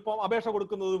സേവനങ്ങൾ ഇപ്പം അപേക്ഷ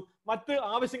കൊടുക്കുന്നതും മറ്റ്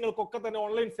ആവശ്യങ്ങൾക്കൊക്കെ തന്നെ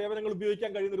ഓൺലൈൻ സേവനങ്ങൾ ഉപയോഗിക്കാൻ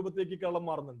കഴിയുന്ന രൂപത്തിലേക്ക് കേരളം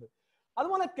മാറുന്നുണ്ട്.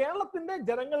 അതുപോലെ കേരളത്തിന്റെ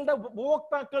ജനങ്ങളുടെ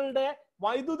ഉപഭോക്താക്കളുടെ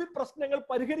വൈദ്യുതി പ്രശ്നങ്ങൾ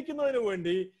പരിഹരിക്കുന്നതിന്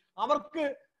വേണ്ടി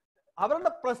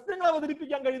അവരുടെ പ്രശ്നങ്ങൾ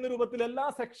അവതരിപ്പിക്കാൻ കഴിയുന്ന രൂപത്തിൽ എല്ലാ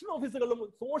സെക്ഷൻ ഓഫീസുകളിലും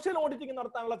സോഷ്യൽ ഓഡിറ്റിംഗ്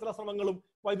നടത്താനുള്ള ചില ശ്രമങ്ങളും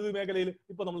വൈദ്യുതി മേഖലയിൽ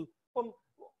ഇപ്പം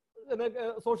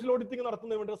സോഷ്യൽ ഓഡിറ്റിംഗ്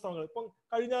നടത്തുന്നതിന് വേണ്ടി ശ്രമങ്ങൾ ഇപ്പം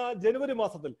കഴിഞ്ഞ ജനുവരി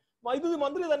മാസത്തിൽ വൈദ്യുതി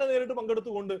മന്ത്രി തന്നെ നേരിട്ട്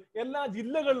പങ്കെടുത്തുകൊണ്ട് എല്ലാ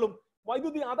ജില്ലകളിലും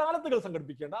വൈദ്യുതി അദാലത്തുകൾ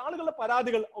സംഘടിപ്പിക്കേണ്ട, ആളുകളുടെ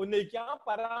പരാതികൾ ഉന്നയിക്കുക, ആ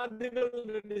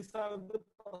പരാതികളുടെ അടിസ്ഥാനത്തിൽ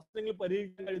പ്രശ്നങ്ങൾ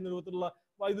പരിഹരിക്കാൻ കഴിയുന്ന രൂപത്തിലുള്ള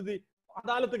വൈദ്യുതി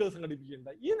അദാലത്തുകൾ സംഘടിപ്പിക്കേണ്ട.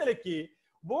 ഈ നിലയ്ക്ക്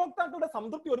ഉപഭോക്താക്കളുടെ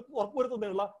സംതൃപ്തി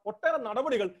ഉറപ്പുവരുത്തുന്നതിനുള്ള ഒട്ടേറെ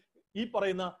നടപടികൾ ഈ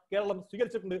പറയുന്ന കേരളം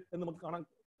സ്വീകരിച്ചിട്ടുണ്ട് എന്ന് നമുക്ക് കാണാൻ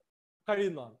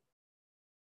കഴിയുന്നതാണ്.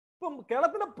 ഇപ്പം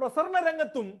കേരളത്തിന്റെ പ്രസരണ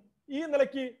രംഗത്തും ഈ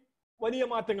നിലയ്ക്ക് വലിയ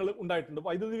മാറ്റങ്ങൾ ഉണ്ടായിട്ടുണ്ട്.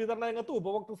 വൈദ്യുതി വിതരണ രംഗത്തും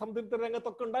ഉപഭോക്തൃ സംതൃപ്തി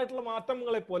രംഗത്തൊക്കെ ഉണ്ടായിട്ടുള്ള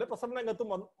മാറ്റങ്ങളെ പോലെ പ്രസരണ രംഗത്തും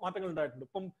മാറ്റങ്ങൾ ഉണ്ടായിട്ടുണ്ട്.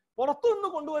 ഇപ്പം പുറത്തുനിന്ന്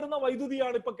കൊണ്ടുവരുന്ന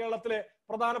വൈദ്യുതിയാണ് ഇപ്പൊ കേരളത്തിലെ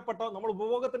പ്രധാനപ്പെട്ട നമ്മൾ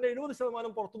ഉപഭോഗത്തിന്റെ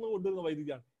 70% പുറത്തുനിന്ന് കൊണ്ടുവരുന്ന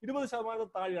വൈദ്യുതിയാണ്. 20%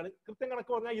 താഴെയാണ്. കൃത്യം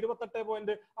കണക്ക് പറഞ്ഞാൽ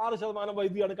 28.6%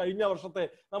 വൈദ്യുതിയാണ് കഴിഞ്ഞ വർഷത്തെ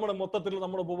നമ്മുടെ മൊത്തത്തിൽ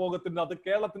നമ്മുടെ ഉപഭോഗത്തിന്റെ അത്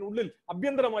കേരളത്തിനുള്ളിൽ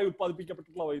ആഭ്യന്തരമായി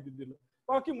ഉത്പാദിപ്പിക്കപ്പെട്ടിട്ടുള്ള വൈദ്യുതി.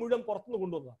 ബാക്കി മുഴുവൻ പുറത്തുനിന്ന്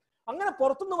കൊണ്ടുവന്നതാണ്. അങ്ങനെ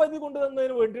പുറത്തുനിന്ന് വൈദ്യുതി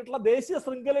കൊണ്ടുവരുന്നതിന് വേണ്ടിയിട്ടുള്ള ദേശീയ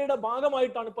ശൃംഖലയുടെ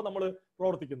ഭാഗമായിട്ടാണ് ഇപ്പൊ നമ്മൾ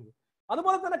പ്രവർത്തിക്കുന്നത്.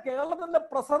 അതുപോലെ തന്നെ കേരളത്തിന്റെ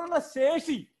പ്രസരണ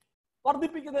ശേഷി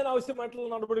വർദ്ധിപ്പിക്കുന്നതിന് ആവശ്യമായിട്ടുള്ള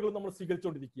നടപടികൾ നമ്മൾ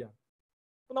സ്വീകരിച്ചുകൊണ്ടിരിക്കുകയാണ്.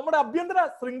 നമ്മുടെ ആഭ്യന്തര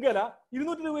ശൃംഖല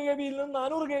 220 kV നിന്ന്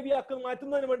 400 kV ആക്കി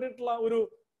മാറ്റുന്നതിന് വേണ്ടിയിട്ടുള്ള ഒരു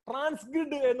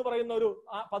ട്രാൻസ്ഗ്രിഡ് എന്ന് പറയുന്ന ഒരു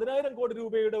 10,000 കോടി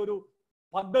രൂപയുടെ ഒരു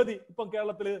പദ്ധതി ഇപ്പം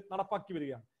കേരളത്തിൽ നടപ്പാക്കി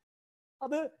വരികയാണ്.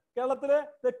 അത് കേരളത്തിലെ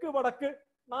തെക്ക് വടക്ക്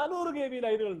 400 kV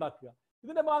ലൈനുകൾ ഉണ്ടാക്കുക.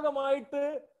 ഇതിന്റെ ഭാഗമായിട്ട്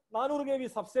 400 kV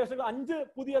സബ്സ്റ്റേഷനുകൾ 5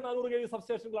 പുതിയ 400 kV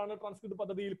സബ്സ്റ്റേഷനുകളാണ് ട്രാൻസ്ഗ്രിഡ്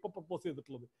പദ്ധതിയിൽ ഇപ്പോൾ പ്രപ്പോസ്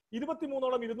ചെയ്തിട്ടുള്ളത്.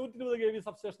 23ഓളം 220 kV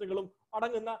സബ്സ്റ്റേഷനുകളും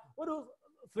അടങ്ങുന്ന ഒരു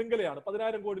ശൃംഖലയാണ്.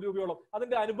 10,000 കോടി രൂപയോളം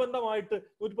അതിന്റെ അനുബന്ധമായിട്ട്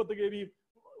 110 kV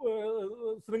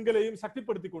ശൃംഖലയും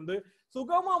ശക്തിപ്പെടുത്തിക്കൊണ്ട്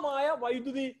സുഗമമായ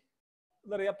വൈദ്യുതി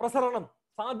പ്രസരണം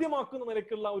സാധ്യമാക്കുന്ന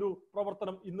നിലയ്ക്കുള്ള ഒരു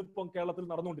പ്രവർത്തനം ഇന്നിപ്പം കേരളത്തിൽ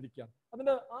നടന്നുകൊണ്ടിരിക്കുകയാണ്.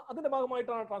 അതിന്റെ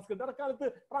ഭാഗമായിട്ടാണ് ട്രാൻസ്ഗ്രിഡ്. അക്കാലത്ത്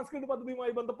ട്രാൻസ്ഗ്രിഡ്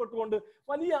പദ്ധതിയുമായി ബന്ധപ്പെട്ടുകൊണ്ട്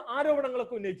വലിയ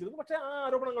ആരോപണങ്ങളൊക്കെ ഉന്നയിച്ചിരുന്നു. പക്ഷെ ആ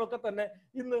ആരോപണങ്ങളൊക്കെ തന്നെ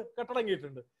ഇന്ന്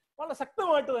കെട്ടടങ്ങിയിട്ടുണ്ട്. വളരെ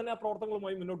ശക്തമായിട്ട് തന്നെ ആ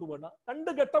പ്രവർത്തനങ്ങളുമായി മുന്നോട്ട് പോകേണ്ട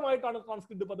 2 ഘട്ടമായിട്ടാണ്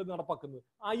ട്രാൻസ്ഗ്രിഡ് പദ്ധതി നടപ്പാക്കുന്നത്.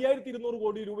 5200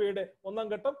 കോടി രൂപയുടെ 1ാം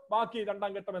ഘട്ടം, ബാക്കി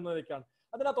 2ാം ഘട്ടം എന്നതിലേക്കാണ്.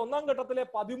 അതിനകത്ത് 1ാം ഘട്ടത്തിലെ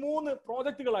 13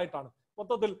 പ്രോജക്റ്റുകളായിട്ടാണ്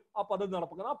മൊത്തത്തിൽ ആ പദ്ധതി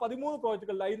നടപ്പാക്കുന്നത്. ആ 13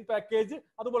 പ്രോജക്റ്റുകൾ ലൈൻ പാക്കേജ്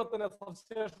അതുപോലെ തന്നെ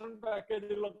സബ്സ്റ്റേഷൻ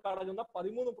പാക്കേജുകളൊക്കെ അടങ്ങുന്ന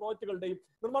 13 പ്രോജക്റ്റുകളുടെയും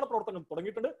നിർമ്മാണ പ്രവർത്തനം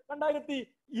തുടങ്ങിയിട്ടുണ്ട്.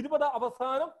 2020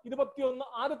 അവസാനം 21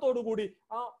 ആദ്യത്തോടുകൂടി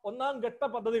ആ 1ാം ഘട്ട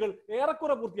പദ്ധതികൾ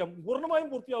ഏറെക്കുറെ പൂർത്തിയാകും. പൂർണ്ണമായും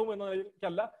പൂർത്തിയാകും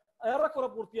എന്നതിലേക്കല്ല, ഏറെക്കുറെ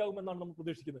പൂർത്തിയാകുമെന്നാണ് നമ്മൾ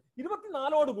പ്രതീക്ഷിക്കുന്നത്.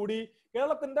 24ഓടുകൂടി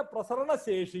കേരളത്തിന്റെ പ്രസരണ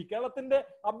ശേഷി, കേരളത്തിന്റെ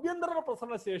ആഭ്യന്തര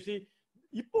പ്രസരണ ശേഷി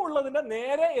ഇപ്പോൾ ഉള്ളതിന്റെ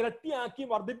നേരെ ഇരട്ടിയാക്കി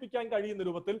വർദ്ധിപ്പിക്കാൻ കഴിയുന്ന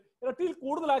രൂപത്തിൽ, ഇരട്ടിയിൽ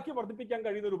കൂടുതലാക്കി വർദ്ധിപ്പിക്കാൻ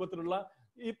കഴിയുന്ന രൂപത്തിലുള്ള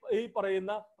ഈ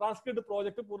പറയുന്ന ട്രാൻസ്ഗ്രിഡ്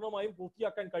പ്രോജക്ട് പൂർണ്ണമായും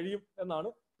പൂർത്തിയാക്കാൻ കഴിയും എന്നാണ്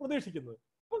പ്രതീക്ഷിക്കുന്നത്.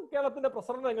 ഇപ്പം കേരളത്തിന്റെ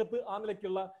പ്രസരണ രംഗത്ത് ആ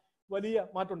നിലയ്ക്കുള്ള വലിയ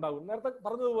മാറ്റം ഉണ്ടാകും. നേരത്തെ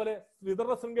പറഞ്ഞതുപോലെ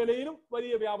വിതരണ ശൃംഖലയിലും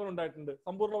വലിയ വ്യാപനം ഉണ്ടായിട്ടുണ്ട്.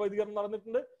 സമ്പൂർണ്ണ വൈദ്യുതീകരണം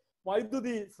നടന്നിട്ടുണ്ട്.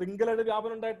 വൈദ്യുതി ശൃംഖലയുടെ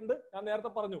വ്യാപനം ഉണ്ടായിട്ടുണ്ട്. ഞാൻ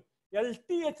നേരത്തെ പറഞ്ഞു LT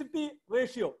HT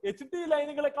റേഷ്യോ, HT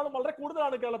ലൈനുകളെക്കാളും വളരെ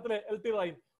കൂടുതലാണ് കേരളത്തിലെ LT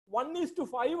ലൈൻ.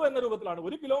 1:5 എന്ന രൂപത്തിലാണ്.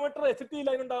 1 കിലോമീറ്റർ HT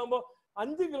ലൈൻ ഉണ്ടാകുമ്പോൾ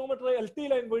 5 കിലോമീറ്റർ LT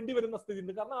ലൈൻ വേണ്ടി വരുന്ന സ്ഥിതി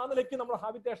ഉണ്ട്. കാരണം ആ നിലയ്ക്ക് നമ്മുടെ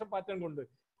ഹാബിറ്റേഷൻ പാറ്റേൺ കൊണ്ട്.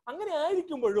 അങ്ങനെ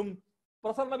ആയിരിക്കുമ്പോഴും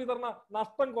പ്രസരണ വിതരണ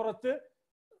നഷ്ടം കുറച്ച്,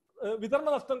 വിതരണ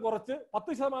നഷ്ടം കുറച്ച്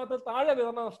 10% താഴെ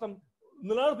വിതരണ നഷ്ടം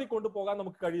നിലനിർത്തിക്കൊണ്ട് പോകാൻ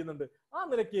നമുക്ക് കഴിയുന്നുണ്ട്. ആ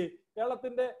നിലയ്ക്ക്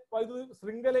കേരളത്തിന്റെ വൈദ്യുതി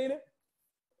ശൃംഖലയിൽ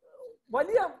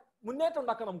വലിയ മുന്നേറ്റം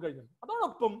ഉണ്ടാക്കാൻ നമുക്ക് കഴിഞ്ഞിട്ടുണ്ട്.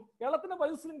 അതോടൊപ്പം കേരളത്തിന്റെ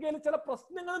വൈദ്യുതി ശൃംഖലയിൽ ചില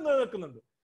പ്രശ്നങ്ങൾ നിലനിൽക്കുന്നുണ്ട്.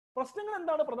 പ്രശ്നങ്ങൾ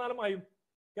എന്താണ്? പ്രധാനമായും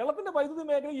കേരളത്തിന്റെ വൈദ്യുതി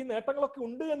മേഖല ഈ നേട്ടങ്ങളൊക്കെ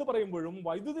ഉണ്ട് എന്ന് പറയുമ്പോഴും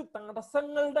വൈദ്യുതി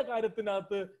തടസ്സങ്ങളുടെ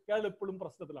കാര്യത്തിനകത്ത് കേരളം എപ്പോഴും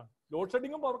പ്രശ്നത്തിലാണ്. ലോഡ്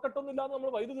ഷെഡിങ്ങും പവർ കട്ടൊന്നും ഇല്ലാതെ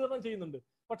നമ്മൾ വൈദ്യുതി വിതരണം ചെയ്യുന്നുണ്ട്.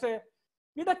 പക്ഷേ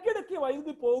ഇടയ്ക്കിടയ്ക്ക്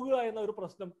വൈദ്യുതി പോകുക എന്ന ഒരു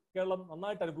പ്രശ്നം കേരളം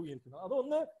നന്നായിട്ട് അനുഭവിക്കുന്നത്.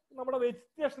 അതൊന്ന് നമ്മുടെ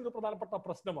വെജിറ്റേഷൻ ഒരു പ്രധാനപ്പെട്ട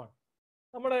പ്രശ്നമാണ്.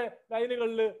 നമ്മുടെ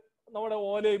ലൈനുകളിൽ നമ്മുടെ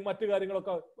ഓലയും മറ്റു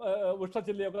കാര്യങ്ങളൊക്കെ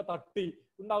വൃക്ഷച്ചില്ലയൊക്കെ തട്ടി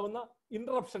ഉണ്ടാകുന്ന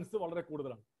ഇന്ററപ്ഷൻസ് വളരെ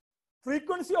കൂടുതലാണ്.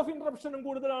 ഫ്രീക്വൻസി ഓഫ് ഇന്ററപ്ഷനും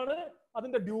കൂടുതലാണ്,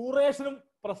 അതിന്റെ ഡ്യൂറേഷനും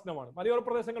പ്രശ്നമാണ്. മലയോര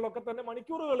പ്രദേശങ്ങളിലൊക്കെ തന്നെ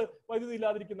മണിക്കൂറുകൾ വൈദ്യുതി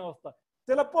ഇല്ലാതിരിക്കുന്ന അവസ്ഥ,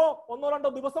 ചിലപ്പോ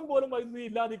 1-2 ദിവസം പോലും വൈദ്യുതി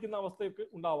ഇല്ലാതിരിക്കുന്ന അവസ്ഥയൊക്കെ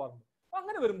ഉണ്ടാവാറുണ്ട്.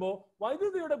 അങ്ങനെ വരുമ്പോൾ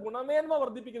വൈദ്യുതിയുടെ ഗുണമേന്മ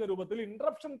വർദ്ധിപ്പിക്കുന്ന രൂപത്തിൽ,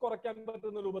 ഇന്ററപ്ഷൻ കുറയ്ക്കാൻ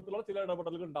പറ്റുന്ന രൂപത്തിലുള്ള ചില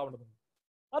ഇടപെടലുകൾ ഉണ്ടാവേണ്ടതുണ്ട്.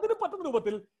 അതിന് പറ്റുന്ന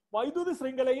രൂപത്തിൽ വൈദ്യുതി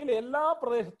ശൃംഖലയിൽ എല്ലാ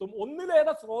പ്രദേശത്തും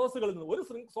ഒന്നിലേറെ സ്രോതസ്സുകളിൽ നിന്ന്, ഒരു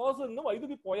സ്രോതസ്സിൽ നിന്ന്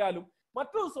വൈദ്യുതി പോയാലും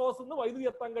മറ്റൊരു സ്രോതസ്സിൽ നിന്ന് വൈദ്യുതി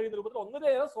എത്താൻ കഴിയുന്ന രൂപത്തിൽ,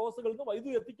 ഒന്നിലേറെ സ്രോതസ്സുകളിൽ നിന്ന്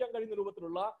വൈദ്യുതി എത്തിക്കാൻ കഴിയുന്ന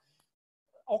രൂപത്തിലുള്ള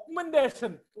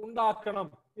ഓഗ്മെന്റേഷൻ ഉണ്ടാക്കണം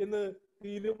എന്ന്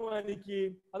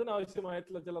തീരുമാനിക്കുകയും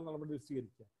അതിനാവശ്യമായിട്ടുള്ള ചില നടപടി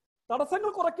സ്വീകരിക്കുക. തടസ്സങ്ങൾ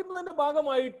കുറയ്ക്കുന്നതിന്റെ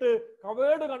ഭാഗമായിട്ട്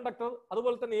കവേർഡ് കണ്ടക്ടർ,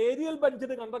 അതുപോലെ തന്നെ ഏരിയൽ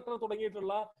ബഞ്ചഡ് കണ്ടക്ടർ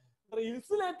തുടങ്ങിയിട്ടുള്ള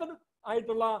ഇൻസുലേറ്റഡ്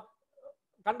ആയിട്ടുള്ള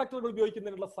കണ്ടക്ടറുകൾ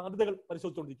ഉപയോഗിക്കുന്നതിനുള്ള സാധ്യതകൾ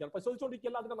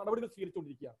പരിശോധിച്ചുകൊണ്ടിരിക്കുകയല്ല, അതിന്റെ നടപടികൾ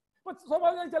സ്വീകരിച്ചുകൊണ്ടിരിക്കുകയാണ്. അപ്പൊ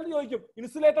സ്വാഭാവികമായി ചിലർ ചോദിക്കും,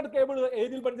 ഇൻസുലേറ്റഡ് കേബിൾ,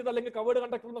 ഏരിയൽ ബഞ്ചഡ് അല്ലെങ്കിൽ കവേർഡ്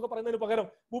കണ്ടക്ടർ എന്നൊക്കെ പറയുന്നതിന് പകരം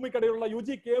ഭൂമിക്കടിയുള്ള UG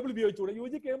കേബിൾ ഉപയോഗിച്ചുകൂടെ?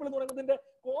 UG കേബിൾ എന്ന് പറയുന്നതിന്റെ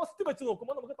കോസ്റ്റ് വെച്ച്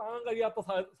നോക്കുമ്പോൾ നമുക്ക് താങ്ങാൻ കഴിയാത്ത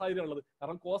സാഹചര്യമുള്ളത്.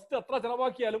 കാരണം കോസ്റ്റ് എത്ര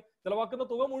ചെലവാക്കിയാലും ചെലവാക്കുന്ന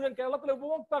തുക മുഴുവൻ കേരളത്തിലെ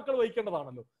ഉപഭോക്താക്കൾ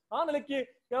വഹിക്കേണ്ടതാണല്ലോ. ആ നിലയ്ക്ക്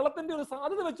കേരളത്തിന്റെ ഒരു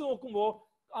സാധ്യത വെച്ച് നോക്കുമ്പോൾ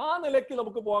ആ നിലയ്ക്ക്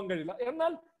നമുക്ക് പോകാൻ കഴിയില്ല.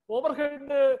 എന്നാൽ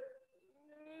ഓവർഹെഡ്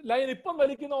ലൈൻ, ഇപ്പം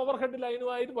വലിക്കുന്ന ഓവർഹെഡ്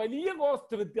ലൈനുമായിട്ട് വലിയ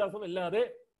കോസ്റ്റ് വ്യത്യാസമില്ലാതെ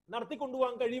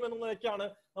നടത്തിക്കൊണ്ടുപോകാൻ കഴിയുമെന്ന നിലയ്ക്കാണ്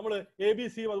നമ്മൾ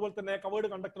ABCയും അതുപോലെ തന്നെ കവേർഡ്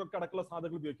കണ്ടക്ടറൊക്കെ അടക്കമുള്ള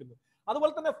സാധ്യതകൾ ഉപയോഗിക്കുന്നത്.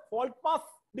 അതുപോലെ തന്നെ ഫോൾട്ട് പാസ്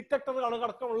ഡിറ്റക്ടറുകൾ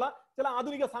അടക്കമുള്ള ചില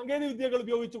ആധുനിക സാങ്കേതിക വിദ്യകൾ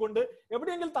ഉപയോഗിച്ചുകൊണ്ട്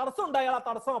എവിടെയെങ്കിലും തടസ്സം ഉണ്ടായാൽ ആ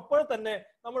തടസ്സം അപ്പോൾ തന്നെ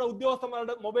നമ്മുടെ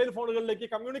ഉദ്യോഗസ്ഥന്മാരുടെ മൊബൈൽ ഫോണുകളിലേക്ക്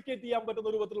കമ്മ്യൂണിക്കേറ്റ് ചെയ്യാൻ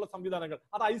പറ്റുന്ന രൂപത്തിലുള്ള സംവിധാനങ്ങൾ,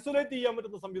 അത് ഐസൊലേറ്റ് ചെയ്യാൻ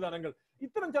പറ്റുന്ന സംവിധാനങ്ങൾ,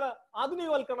 ഇത്തരം ചില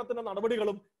ആധുനികവൽക്കരണത്തിന്റെ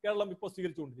നടപടികളും കേരളം ഇപ്പോൾ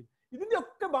സ്വീകരിച്ചുകൊണ്ടിരിക്കും. ഇതിന്റെ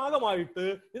ഒക്കെ ഭാഗമായിട്ട്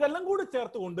ഇതെല്ലാം കൂടി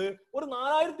ചേർത്തുകൊണ്ട് ഒരു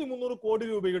 4300 കോടി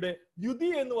രൂപയുടെ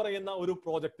ദ്യുതി എന്ന് പറയുന്ന ഒരു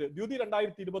പ്രോജക്ട്, ദ്യുതി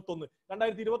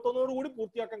 2021 കൂടി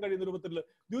പൂർത്തിയാക്കാൻ കഴിയുന്ന രൂപത്തിലുള്ള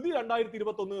ദ്യുതി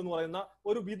 2021 എന്ന് പറയുന്ന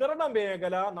ഒരു വിതരണ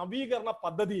മേഖല നവീകരണ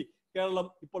പദ്ധതി കേരളം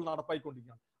ഇപ്പോൾ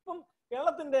നടപ്പായിക്കൊണ്ടിരിക്കുകയാണ്. അപ്പം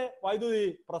കേരളത്തിന്റെ വൈദ്യുതി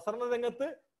പ്രസരണ രംഗത്ത്,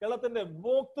 കേരളത്തിന്റെ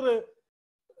ഉപഭോക്തൃ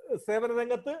സേവന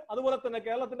രംഗത്ത്, അതുപോലെ തന്നെ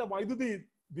കേരളത്തിന്റെ വൈദ്യുതി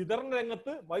വിതരണ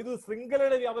രംഗത്ത്, വൈദ്യുതി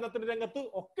ശൃംഖലയുടെ വ്യാപനത്തിന്റെ രംഗത്ത്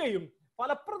ഒക്കെയും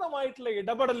ഫലപ്രദമായിട്ടുള്ള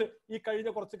ഇടപെടൽ ഈ കഴിഞ്ഞ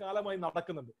കുറച്ചു കാലമായി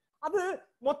നടക്കുന്നുണ്ട്. അത്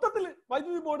മൊത്തത്തിൽ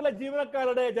വൈദ്യുതി ബോർഡിലെ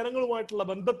ജീവനക്കാരുടെ ജനങ്ങളുമായിട്ടുള്ള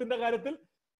ബന്ധത്തിന്റെ കാര്യത്തിൽ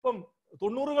ഇപ്പം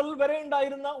 90കളിൽ വരെ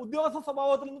ഉണ്ടായിരുന്ന ഉദ്യോഗസ്ഥ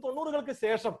സ്വഭാവത്തിൽ നിന്ന്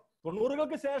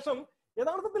 90കൾക്ക് ശേഷം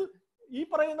യഥാർത്ഥത്തിൽ ഈ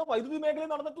പറയുന്ന വൈദ്യുതി മേഖലയിൽ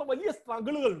നടന്നിട്ടുള്ള വലിയ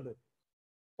സ്ട്രഗിളുകളുണ്ട്.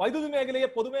 വൈദ്യുതി മേഖലയെ,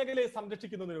 പൊതുമേഖലയെ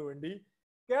സംരക്ഷിക്കുന്നതിന് വേണ്ടി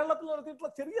കേരളത്തിൽ നടത്തിയിട്ടുള്ള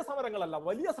ചെറിയ സമരങ്ങളല്ല,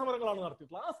 വലിയ സമരങ്ങളാണ്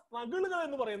നടത്തിയിട്ടുള്ളത്. ആ സ്ട്രഗിളുകൾ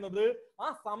എന്ന് പറയുന്നത്, ആ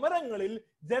സമരങ്ങളിൽ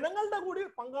ജനങ്ങളുടെ കൂടി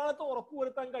പങ്കാളിത്തം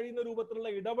ഉറപ്പുവരുത്താൻ കഴിയുന്ന രൂപത്തിലുള്ള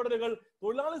ഇടപെടലുകൾ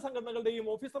തൊഴിലാളി സംഘടനകളുടെയും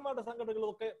ഓഫീസർമാരുടെ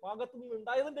സംഘടനകളുടെ ഒക്കെ ഭാഗത്തു നിന്ന്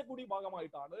ഉണ്ടായതിന്റെ കൂടി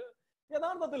ഭാഗമായിട്ടാണ്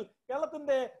യഥാർത്ഥത്തിൽ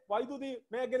കേരളത്തിന്റെ വൈദ്യുതി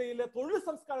മേഖലയിലെ തൊഴിൽ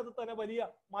സംസ്കാരത്തിൽ തന്നെ വലിയ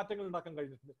മാറ്റങ്ങൾ ഉണ്ടാക്കാൻ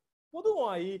കഴിഞ്ഞിട്ടുണ്ട്.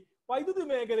 പൊതുവായി വൈദ്യുതി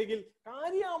മേഖലയിൽ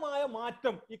കാര്യമായ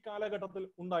മാറ്റം ഈ കാലഘട്ടത്തിൽ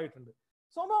ഉണ്ടായിട്ടുണ്ട്.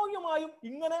 സ്വാഭാവികമായും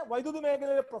ഇങ്ങനെ വൈദ്യുതി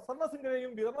മേഖലയിലെ പ്രസരണ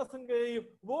ശൃംഖലയും വിതരണ ശൃംഖലയും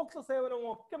ഉപഭോക്തൃ സേവനവും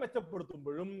ഒക്കെ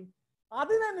മെച്ചപ്പെടുത്തുമ്പോഴും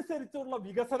അതിനനുസരിച്ചുള്ള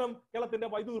വികസനം കേരളത്തിന്റെ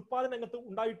വൈദ്യുതി ഉത്പാദന രംഗത്ത്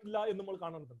ഉണ്ടായിട്ടില്ല എന്ന് നമ്മൾ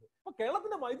കാണുന്നുണ്ട്. അപ്പൊ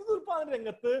കേരളത്തിന്റെ വൈദ്യുതി ഉത്പാദന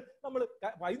രംഗത്ത് നമ്മൾ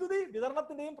വൈദ്യുതി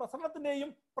വിതരണത്തിന്റെയും പ്രസരണത്തിന്റെയും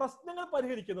പ്രശ്നങ്ങൾ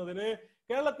പരിഹരിക്കുന്നതിന്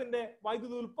കേരളത്തിന്റെ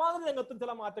വൈദ്യുതി ഉത്പാദന രംഗത്തും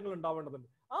ചില മാറ്റങ്ങൾ ഉണ്ടാവേണ്ടതുണ്ട്.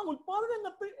 ആ ഉത്പാദന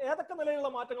രംഗത്ത് ഏതൊക്കെ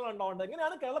നിലയിലുള്ള മാറ്റങ്ങൾ ഉണ്ടാവേണ്ടത്,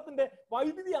 എങ്ങനെയാണ് കേരളത്തിന്റെ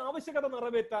വൈദ്യുതി ആവശ്യകത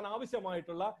നിറവേറ്റാൻ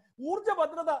ആവശ്യമായിട്ടുള്ള, ഊർജ്ജ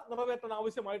ഭദ്രത നിറവേറ്റാൻ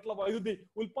ആവശ്യമായിട്ടുള്ള വൈദ്യുതി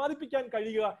ഉത്പാദിപ്പിക്കാൻ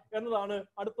കഴിയുക എന്നതാണ്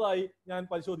അടുത്തതായി ഞാൻ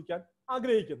പരിശോധിക്കാൻ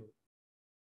ആഗ്രഹിക്കുന്നത്.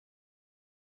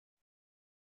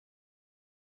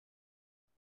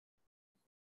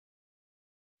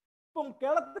 ഇപ്പം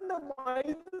കേരളത്തിന്റെ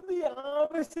വൈദ്യുതി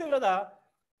ആവശ്യകത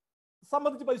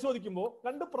സംബന്ധിച്ച് പരിശോധിക്കുമ്പോൾ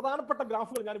 2 പ്രധാനപ്പെട്ട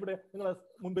ഗ്രാഫുകൾ ഞാനിവിടെ നിങ്ങളെ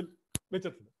മുമ്പിൽ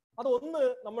വെച്ചിട്ടുണ്ട്. അതൊന്ന്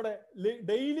നമ്മുടെ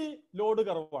daily load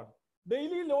കർവാണ്.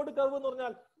 Daily load curve എന്ന്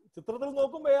പറഞ്ഞാൽ ചിത്രത്തിൽ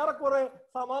നോക്കുമ്പോൾ ഏറെക്കുറെ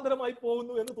സമാന്തരമായി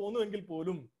പോകുന്നു എന്ന് തോന്നുമെങ്കിൽ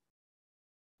പോലും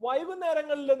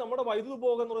വൈകുന്നേരങ്ങളിൽ നമ്മുടെ വൈദ്യുതി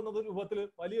ഉപഭോഗം എന്ന് പറയുന്നത്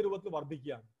വലിയ രൂപത്തിൽ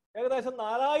വർദ്ധിക്കുകയാണ്. ഏകദേശം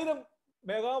 4000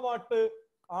 മെഗാവാട്ട്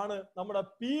ആണ് നമ്മുടെ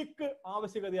പീക്ക്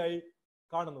ആവശ്യകതയായി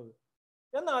കാണുന്നത്.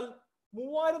 എന്നാൽ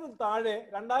 3000 താഴെ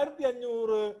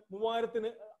 2500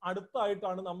 3000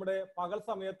 അടുത്തായിട്ടാണ് നമ്മുടെ പകൽ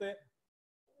സമയത്തെ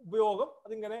ഉപയോഗം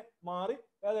അതിങ്ങനെ മാറി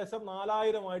ഏകദേശം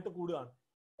 4000 കൂടുകയാണ്.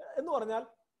 എന്ന് പറഞ്ഞാൽ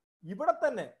ഇവിടെ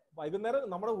തന്നെ വൈകുന്നേരം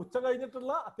നമ്മുടെ ഉച്ച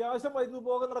കഴിഞ്ഞിട്ടുള്ള അത്യാവശ്യം വൈദ്യുതി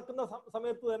ഉപഭോഗം നടക്കുന്ന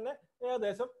സമയത്ത് തന്നെ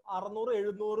ഏകദേശം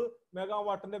 600-700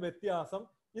 മെഗാവാട്ടിന്റെ വ്യത്യാസം.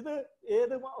 ഇത്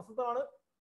ഏത് മാസത്താണ്?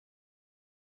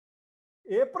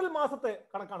 ഏപ്രിൽ മാസത്തെ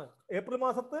കണക്കാണ്. ഏപ്രിൽ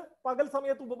മാസത്ത് പകൽ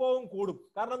സമയത്ത് ഉപഭോഗം കൂടും.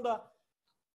 കാരണം എന്താ?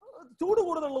 ചൂട്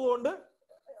കൂടുതലുള്ളത് കൊണ്ട്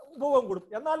ഉപഭോഗം കൂടും.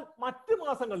 എന്നാൽ മറ്റ്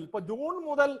മാസങ്ങളിൽ ഇപ്പൊ ജൂൺ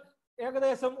മുതൽ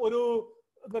ഏകദേശം ഒരു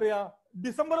എന്താ പറയാ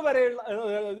ഡിസംബർ വരെയുള്ള,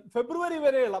 ഫെബ്രുവരി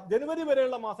വരെയുള്ള, ജനുവരി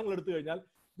വരെയുള്ള മാസങ്ങൾ എടുത്തു കഴിഞ്ഞാൽ,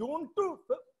 ജൂൺ ടു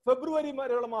ഫെബ്രുവരി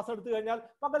വരെയുള്ള മാസം എടുത്തു കഴിഞ്ഞാൽ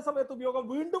പകൽ സമയത്ത് ഉപയോഗം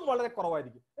വീണ്ടും വളരെ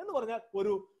കുറവായിരിക്കും. എന്ന് പറഞ്ഞാൽ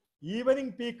ഒരു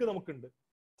ഈവനിങ് പീക്ക് നമുക്കുണ്ട്,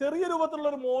 ചെറിയ രൂപത്തിലുള്ള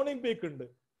ഒരു മോർണിംഗ് പീക്ക് ഉണ്ട്,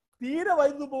 തീരെ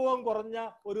വൈദ്യുതി ഉപഭോഗം കുറഞ്ഞ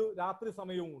ഒരു രാത്രി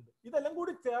സമയവും ഉണ്ട്. ഇതെല്ലാം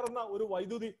കൂടി ചേർന്ന ഒരു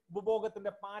വൈദ്യുതി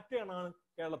ഉപഭോഗത്തിന്റെ പാറ്റേൺ ആണ്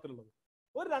കേരളത്തിലുള്ളത്.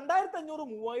 ഒരു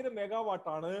 2500-3000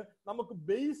 മെഗാവാട്ടാണ് നമുക്ക്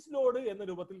ബേസ് ലോഡ് എന്ന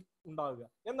രൂപത്തിൽ ഉണ്ടാവുക.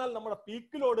 എന്നാൽ നമ്മുടെ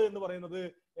പീക്ക് ലോഡ് എന്ന് പറയുന്നത്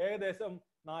ഏകദേശം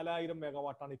 4000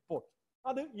 മെഗാവാട്ടാണ് ഇപ്പോൾ.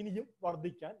 അത് ഇനിയും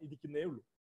വർദ്ധിക്കാൻ ഇരിക്കുന്നേ ഉള്ളൂ.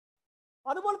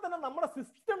 അതുപോലെ തന്നെ നമ്മുടെ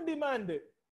സിസ്റ്റം ഡിമാൻഡ്,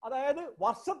 അതായത്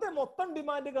വർഷത്തെ മൊത്തം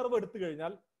ഡിമാൻഡ് കർവ് എടുത്തു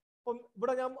കഴിഞ്ഞാൽ, ഇപ്പം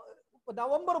ഇവിടെ ഞാൻ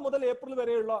നവംബർ മുതൽ ഏപ്രിൽ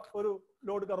വരെയുള്ള ഒരു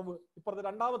ലോഡ് കർവ് ഇപ്പുറത്തെ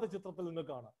രണ്ടാമത്തെ ചിത്രത്തിൽ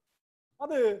നിങ്ങൾക്ക് കാണാം.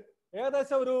 അത്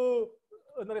ഏകദേശം ഒരു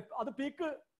എന്താ പറയുക, അത് പീക്ക്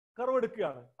കർവ്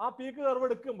എടുക്കുകയാണ്. ആ പീക്ക് കർവ്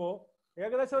എടുക്കുമ്പോൾ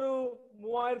ഏകദേശം ഒരു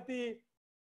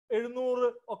 3700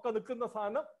 ഒക്കെ നിൽക്കുന്ന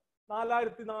സാധനം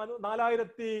 4200,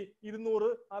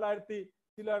 4000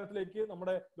 ചില്ലാനത്തിലേക്ക്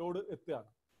നമ്മുടെ ലോഡ് എത്തുകയാണ്.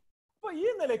 അപ്പൊ ഈ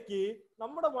നിലയ്ക്ക്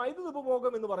നമ്മുടെ വൈദ്യുതി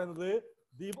ഉപഭോഗം എന്ന് പറയുന്നത്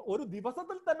ഒരു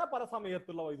ദിവസത്തിൽ തന്നെ പല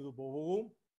സമയത്തുള്ള വൈദ്യുതി ഉപഭോഗവും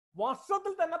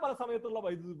വർഷത്തിൽ തന്നെ പല സമയത്തുള്ള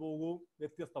വൈദ്യുതി ഉപഭോഗവും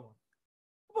വ്യത്യസ്തമാണ്.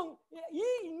 അപ്പം ഈ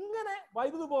ഇങ്ങനെ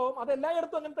വൈദ്യുതി ഉപഭോഗം അത്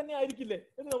എല്ലായിടത്തും അങ്ങനെ തന്നെ ആയിരിക്കില്ലേ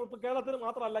എന്ന് നമ്മളിപ്പോ കേരളത്തിന്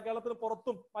മാത്രമല്ല, കേരളത്തിന്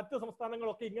പുറത്തും മറ്റ്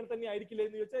സംസ്ഥാനങ്ങളൊക്കെ ഇങ്ങനെ തന്നെ ആയിരിക്കില്ലേ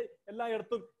എന്ന് ചോദിച്ചാൽ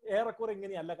എല്ലായിടത്തും ഏറെക്കുറെ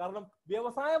ഇങ്ങനെയല്ല. കാരണം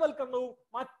വ്യവസായവൽക്കരണവും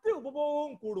മറ്റ്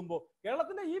ഉപഭോഗവും കൂടുമ്പോൾ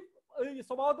കേരളത്തിന്റെ ഈ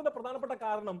സ്വഭാവത്തിന്റെ പ്രധാനപ്പെട്ട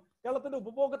കാരണം കേരളത്തിന്റെ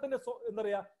ഉപഭോഗത്തിന്റെ എന്താ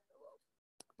പറയാ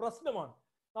പ്രശ്നമാണ്.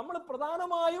 നമ്മൾ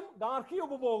പ്രധാനമായും ഗാർഹിക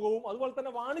ഉപഭോഗവും അതുപോലെ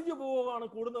തന്നെ വാണിജ്യ ഉപഭോഗമാണ്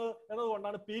കൂടുന്നത്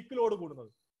എന്നതുകൊണ്ടാണ് പീക്ക് ലോഡ്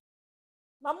കൂടുന്നത്.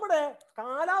 നമ്മുടെ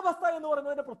കാലാവസ്ഥ എന്ന്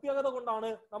പറയുന്നതിന്റെ പ്രത്യേകത കൊണ്ടാണ്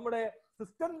നമ്മുടെ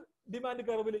സിസ്റ്റം ഡിമാൻഡ്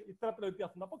കർവിൽ ഇത്തരത്തിലുള്ള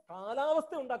വ്യത്യാസം. അപ്പൊ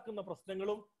കാലാവസ്ഥ ഉണ്ടാക്കുന്ന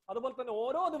പ്രശ്നങ്ങളും അതുപോലെ തന്നെ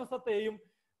ഓരോ ദിവസത്തെയും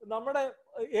നമ്മുടെ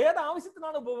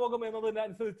ഏതാവശ്യത്തിനാണ് ഉപഭോഗം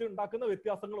എന്നതിനനുസരിച്ച് ഉണ്ടാക്കുന്ന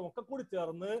വ്യത്യാസങ്ങളും ഒക്കെ കൂടി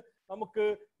ചേർന്ന് നമുക്ക്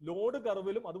ലോഡ്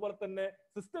കർവിലും അതുപോലെ തന്നെ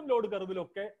സിസ്റ്റം ലോഡ് കർവിലും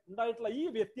ഒക്കെ ഉണ്ടായിട്ടുള്ള ഈ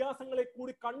വ്യത്യാസങ്ങളെ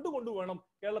കൂടി കണ്ടുകൊണ്ട് വേണം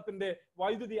കേരളത്തിന്റെ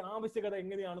വൈദ്യുതി ആവശ്യകത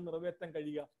എങ്ങനെയാണ് നിറവേറ്റാൻ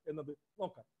കഴിയുക എന്നത്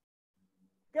നോക്കാൻ.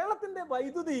 കേരളത്തിന്റെ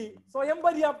വൈദ്യുതി സ്വയം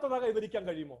പര്യാപ്തത കൈവരിക്കാൻ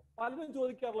കഴിയുമോ? പലരും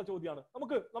ചോദിക്കാറുള്ള ചോദ്യമാണ്.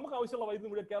 നമുക്ക് ആവശ്യമുള്ള വൈദ്യുതി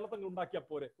മുഴുവൻ കേരളത്തിൽ ഉണ്ടാക്കിയാൽ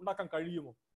പോരെ, ഉണ്ടാക്കാൻ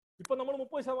കഴിയുമോ? ഇപ്പൊ നമ്മൾ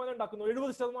 30% ഉണ്ടാക്കുന്നു,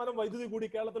 70% വൈദ്യുതി കൂടി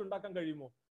കേരളത്തിൽ ഉണ്ടാക്കാൻ കഴിയുമോ?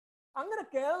 അങ്ങനെ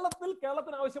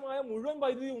കേരളത്തിന് ആവശ്യമായ മുഴുവൻ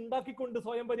വൈദ്യുതി ഉണ്ടാക്കിക്കൊണ്ട്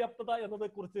സ്വയം പര്യാപ്തത എന്നതെ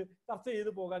കുറിച്ച് ചർച്ച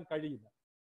ചെയ്തു പോകാൻ കഴിയില്ല.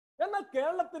 എന്നാൽ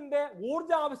കേരളത്തിന്റെ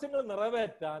ഊർജ ആവശ്യങ്ങൾ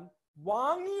നിറവേറ്റാൻ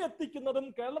വാങ്ങിയെത്തിക്കുന്നതും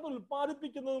കേരളത്തിൽ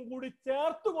ഉത്പാദിപ്പിക്കുന്നതും കൂടി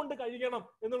ചേർത്തുകൊണ്ട് കഴിയണം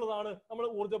എന്നുള്ളതാണ് നമ്മൾ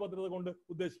ഊർജ ഭദ്രത കൊണ്ട്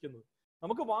ഉദ്ദേശിക്കുന്നത്.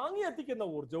 നമുക്ക് വാങ്ങിയെത്തിക്കുന്ന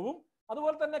ഊർജവും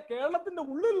അതുപോലെ തന്നെ കേരളത്തിന്റെ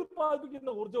ഉള്ളിൽ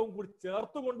ഉത്പാദിപ്പിക്കുന്ന ഊർജവും കൂടി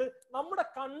ചേർത്തുകൊണ്ട് നമ്മുടെ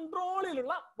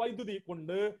കൺട്രോളിലുള്ള വൈദ്യുതി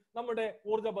കൊണ്ട് നമ്മുടെ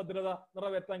ഊർജ ഭദ്രത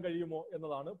നിറവേറ്റാൻ കഴിയുമോ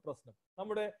എന്നതാണ് പ്രശ്നം.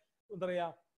 നമ്മുടെ എന്താ പറയാ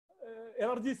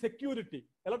എനർജി സെക്യൂരിറ്റി,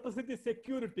 ഇലക്ട്രിസിറ്റി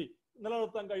സെക്യൂരിറ്റി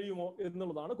നിലനിർത്താൻ കഴിയുമോ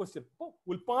എന്നുള്ളതാണ് ക്വസ്റ്റ്യൻ. അപ്പോൾ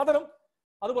ഉൽപാദനം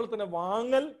അതുപോലെ തന്നെ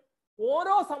വാങ്ങൽ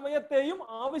ഓരോ സമയത്തെയും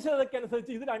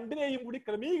ആവശ്യകതയ്ക്കനുസരിച്ച് ഇത് രണ്ടിനെയും കൂടി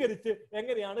ക്രമീകരിച്ച്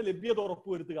എങ്ങനെയാണ് ലഭ്യത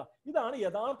ഉറപ്പുവരുത്തുക, ഇതാണ്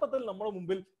യഥാർത്ഥത്തിൽ നമ്മുടെ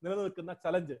മുമ്പിൽ നിലനിൽക്കുന്ന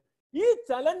ചലഞ്ച്. ഈ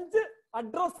ചലഞ്ച്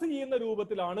അഡ്രസ് ചെയ്യുന്ന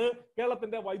രൂപത്തിലാണ്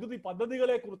കേരളത്തിന്റെ വൈദ്യുതി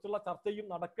പദ്ധതികളെ കുറിച്ചുള്ള ചർച്ചയും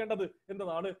നടക്കേണ്ടത്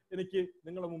എന്നതാണ് എനിക്ക്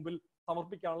നിങ്ങളുടെ മുമ്പിൽ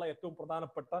സമർപ്പിക്കാനുള്ള ഏറ്റവും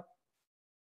പ്രധാനപ്പെട്ട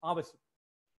ആവശ്യം.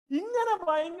 ഇങ്ങനെ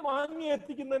വാങ്ങി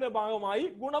എത്തിക്കുന്നതിന്റെ ഭാഗമായി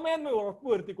ഗുണമേന്മ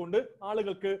ഉറപ്പുവരുത്തിക്കൊണ്ട്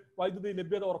ആളുകൾക്ക് വൈദ്യുതി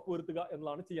ലഭ്യത ഉറപ്പുവരുത്തുക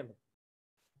എന്നതാണ് ചെയ്യേണ്ടത്.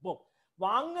 അപ്പോൾ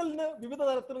വാങ്ങലിന് വിവിധ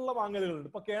തരത്തിലുള്ള വാങ്ങലുകളുണ്ട്.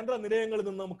 ഇപ്പൊ കേന്ദ്ര നിലയങ്ങളിൽ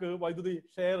നിന്ന് നമുക്ക് വൈദ്യുതി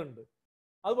ഷെയർ ഉണ്ട്.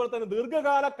 അതുപോലെ തന്നെ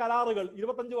ദീർഘകാല കരാറുകൾ,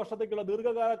 25 വർഷത്തേക്കുള്ള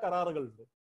ദീർഘകാല കരാറുകളുണ്ട്,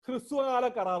 ഹ്രസ്വകാല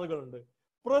കരാറുകളുണ്ട്,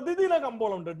 പ്രതിദിന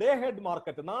കമ്പോളമുണ്ട്, ഡേ ഹെഡ്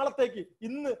മാർക്കറ്റ്, നാളത്തേക്ക്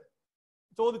ഇന്ന്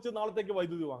ചോദിച്ച് നാളത്തേക്ക്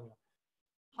വൈദ്യുതി വാങ്ങുക.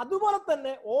 അതുപോലെ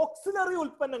തന്നെ ഓക്സിലറി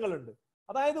ഉൽപ്പന്നങ്ങളുണ്ട്.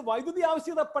 അതായത് വൈദ്യുതി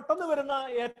ആവശ്യകത പെട്ടെന്ന് വരുന്ന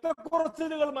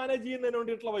ഏറ്റക്കുറച്ചിലുകൾ മാനേജ് ചെയ്യുന്നതിന്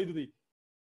വേണ്ടിയിട്ടുള്ള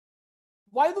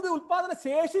വൈദ്യുതി ഉൽപാദന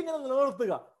ശേഷി ഇങ്ങനെ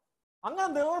നിലനിർത്തുക. അങ്ങനെ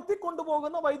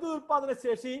നിലനിർത്തിക്കൊണ്ടുപോകുന്ന വൈദ്യുതി ഉൽപാദന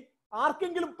ശേഷി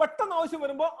ആർക്കെങ്കിലും പെട്ടെന്ന് ആവശ്യം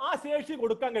വരുമ്പോൾ ആ ശേഷി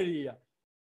കൊടുക്കാൻ കഴിയുക,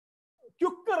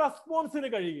 ക്വിക്ക് റെസ്പോൺസിന്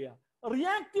കഴിയുക,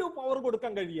 റിയാക്റ്റീവ് പവർ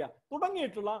കൊടുക്കാൻ കഴിയുക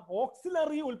തുടങ്ങിയിട്ടുള്ള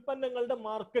ഓക്സിലറി ഉൽപ്പന്നങ്ങളുടെ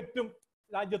മാർക്കറ്റും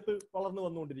രാജ്യത്ത് വളർന്നു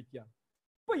വന്നുകൊണ്ടിരിക്കുകയാണ്.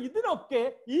 അപ്പൊ ഇതിനൊക്കെ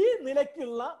ഈ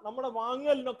നിലയ്ക്കുള്ള നമ്മുടെ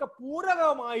വാങ്ങലിനൊക്കെ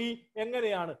പൂരകമായി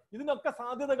എങ്ങനെയാണ്, ഇതിനൊക്കെ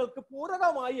സാധ്യതകൾക്ക്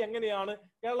പൂരകമായി എങ്ങനെയാണ്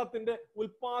കേരളത്തിന്റെ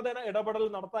ഉൽപാദന ഇടപെടൽ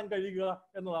നടത്താൻ കഴിയുക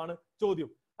എന്നതാണ്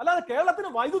ചോദ്യം. അല്ലാതെ കേരളത്തിന്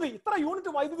വൈദ്യുതി ഇത്ര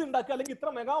യൂണിറ്റ് വൈദ്യുതി ഉണ്ടാക്കുക അല്ലെങ്കിൽ ഇത്ര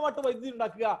മെഗാവാട്ട് വൈദ്യുതി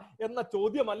ഉണ്ടാക്കുക എന്ന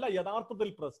ചോദ്യമല്ല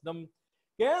യഥാർത്ഥത്തിൽ പ്രശ്നം.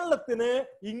 കേരളത്തിന്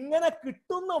ഇങ്ങനെ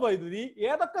കിട്ടുന്ന വൈദ്യുതി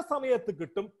ഏതൊക്കെ സമയത്ത്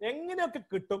കിട്ടും, എങ്ങനെയൊക്കെ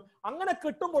കിട്ടും, അങ്ങനെ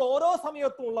കിട്ടുമ്പോൾ ഓരോ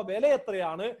സമയത്തും ഉള്ള വില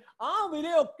എത്രയാണ്, ആ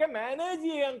വിലയൊക്കെ മാനേജ്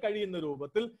ചെയ്യാൻ കഴിയുന്ന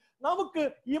രൂപത്തിൽ നമുക്ക്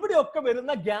ഇവിടെയൊക്കെ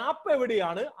വരുന്ന ഗ്യാപ്പ്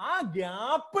എവിടെയാണ്, ആ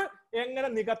ഗ്യാപ്പ് എങ്ങനെ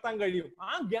നികത്താൻ കഴിയും,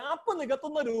 ആ ഗ്യാപ്പ്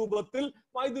നികത്തുന്ന രൂപത്തിൽ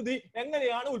വൈദ്യുതി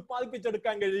എങ്ങനെയാണ്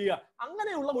ഉൽപ്പാദിപ്പിച്ചെടുക്കാൻ കഴിയുക,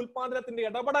 അങ്ങനെയുള്ള ഉൽപാദനത്തിന്റെ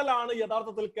ഇടപെടലാണ്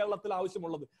യഥാർത്ഥത്തിൽ കേരളത്തിൽ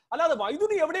ആവശ്യമുള്ളത്. അല്ലാതെ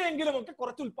വൈദ്യുതി എവിടെയെങ്കിലും ഒക്കെ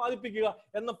കുറച്ച് ഉൽപ്പാദിപ്പിക്കുക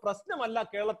എന്ന പ്രശ്നമല്ല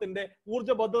കേരളത്തിന്റെ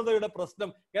ഊർജ്ജഭദ്രതയുടെ പ്രശ്നം.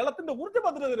 കേരളത്തിന്റെ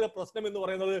ഊർജ്ജഭദ്രതയുടെ പ്രശ്നം എന്ന്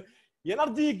പറയുന്നത്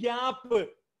എനർജി ഗ്യാപ്പ്,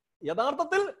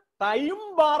 യഥാർത്ഥത്തിൽ ടൈം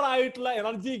ബാർ ആയിട്ടുള്ള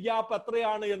എനർജി ഗ്യാപ്പ്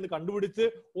എത്രയാണ് എന്ന് കണ്ടുപിടിച്ച്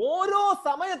ഓരോ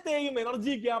സമയത്തെയും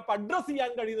എനർജി ഗ്യാപ്പ് അഡ്രസ്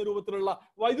ചെയ്യാൻ കഴിയുന്ന രൂപത്തിലുള്ള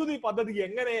വൈദ്യുതി പദ്ധതി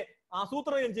എങ്ങനെ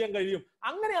ആസൂത്രണം ചെയ്യാൻ കഴിയും,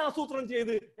 അങ്ങനെ ആസൂത്രണം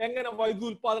ചെയ്ത് എങ്ങനെ വൈദ്യുതി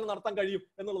ഉൽപാദനം നടത്താൻ കഴിയും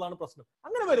എന്നുള്ളതാണ് പ്രശ്നം.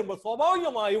 അങ്ങനെ വരുമ്പോൾ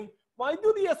സ്വാഭാവികമായും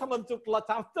വൈദ്യുതിയെ സംബന്ധിച്ചിട്ടുള്ള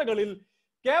ചർച്ചകളിൽ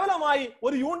കേവലമായി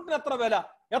ഒരു യൂണിറ്റിന് എത്ര വില,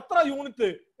 എത്ര യൂണിറ്റ്,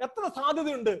 എത്ര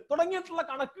സാധ്യതയുണ്ട് തുടങ്ങിയിട്ടുള്ള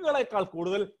കണക്കുകളെക്കാൾ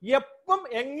കൂടുതൽ എപ്പം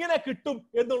എങ്ങനെ കിട്ടും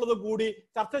എന്നുള്ളത് കൂടി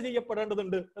ചർച്ച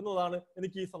ചെയ്യപ്പെടേണ്ടതുണ്ട് എന്നതാണ്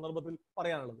എനിക്ക് ഈ സന്ദർഭത്തിൽ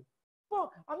പറയാനുള്ളത്. അപ്പോൾ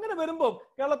അങ്ങനെ വരുമ്പോൾ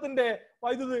കേരളത്തിന്റെ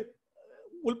വൈദ്യുതി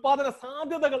ഉൽപാദന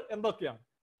സാധ്യതകൾ എന്തൊക്കെയാണ്?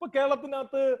 ഇപ്പൊ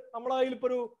കേരളത്തിനകത്ത് നമ്മളെ ഇപ്പൊ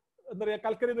ഒരു എന്താ പറയാ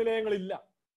കൽക്കരി നിലയങ്ങളില്ല.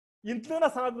 ഇന്ധന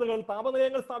സാധ്യതകൾ,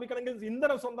 താപനിലയങ്ങൾ സ്ഥാപിക്കണമെങ്കിൽ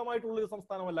ഇന്ധനം സ്വന്തമായിട്ടുള്ള ഒരു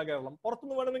സംസ്ഥാനമല്ല കേരളം.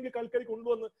 പുറത്തുനിന്ന് വേണമെങ്കിൽ കൽക്കരി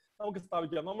കൊണ്ടുവന്ന് നമുക്ക്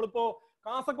സ്ഥാപിക്കാം. നമ്മളിപ്പോ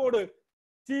കാസർഗോഡ്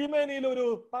ചീമേനിയിൽ ഒരു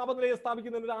താപനിലയം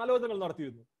സ്ഥാപിക്കുന്നതിന് ഒരു ആലോചനകൾ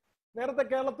നടത്തിയിരുന്നു. നേരത്തെ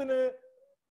കേരളത്തിന്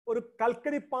ഒരു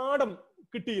കൽക്കരി പാടം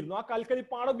കിട്ടിയിരുന്നു. ആ കൽക്കരി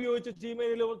പാടം ഉപയോഗിച്ച്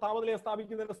ചീമേനിയിൽ താപനിലയം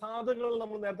സ്ഥാപിക്കുന്നതിന്റെ സാധ്യതകൾ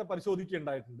നമ്മൾ നേരത്തെ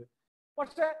പരിശോധിക്കുകയുണ്ടായിട്ടുണ്ട്.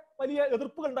 പക്ഷെ വലിയ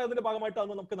എതിർപ്പുകൾ ഉണ്ടായതിന്റെ ഭാഗമായിട്ട്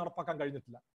അതൊന്നും നമുക്ക് നടപ്പാക്കാൻ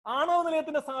കഴിഞ്ഞിട്ടില്ല. ആണവ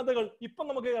നിലയത്തിന്റെ സാധ്യതകൾ ഇപ്പം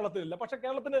നമുക്ക് കേരളത്തിലില്ല. പക്ഷെ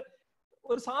കേരളത്തിന്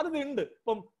ഒരു സാധ്യതയുണ്ട്.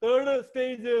 ഇപ്പം 3rd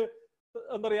സ്റ്റേജ്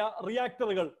എന്താ പറയാ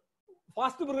റിയാക്ടറുകൾ,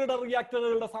 ഫാസ്റ്റ് ബ്രീഡർ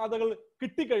റിയാക്ടറുകളുടെ സാധ്യതകൾ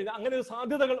കിട്ടിക്കഴിഞ്ഞാൽ, അങ്ങനെ ഒരു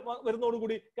സാധ്യതകൾ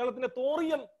വരുന്നതോടുകൂടി കേരളത്തിന്റെ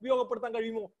തോറിയം ഉപയോഗപ്പെടുത്താൻ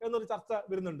കഴിയുമോ എന്നൊരു ചർച്ച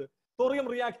വരുന്നുണ്ട്. തോറിയം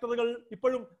റിയാക്ടറുകൾ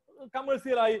ഇപ്പോഴും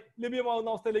കമേഴ്സ്യലായി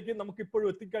ലഭ്യമാകുന്ന അവസ്ഥയിലേക്ക് നമുക്ക് ഇപ്പോഴും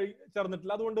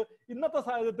ചേർന്നിട്ടില്ല. അതുകൊണ്ട് ഇന്നത്തെ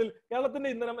സാഹചര്യത്തിൽ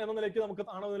കേരളത്തിന്റെ ഇന്ധനം എന്ന നിലയ്ക്ക് നമുക്ക്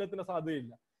ആണവ നിലയത്തിന്റെ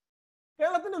സാധ്യതയില്ല.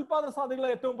 കേരളത്തിന്റെ ഉൽപാദന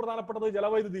സാധ്യതകൾ ഏറ്റവും പ്രധാനപ്പെട്ടത്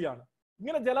ജലവൈദ്യുതിയാണ്.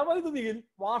 ഇങ്ങനെ ജലവൈദ്യുതിയിൽ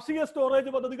വാർഷിക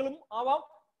സ്റ്റോറേജ് പദ്ധതികളും ആവാം,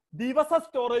 ദിവസ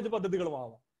സ്റ്റോറേജ് പദ്ധതികളും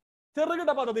ആവാം,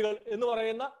 ചെറുകിട പദ്ധതികൾ എന്ന്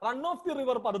പറയുന്ന റൺ ഓഫ് ദി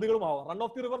റിവർ പദ്ധതികളും ആവാം. റൺ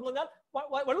ഓഫ് ദി റിവർ എന്ന് പറഞ്ഞാൽ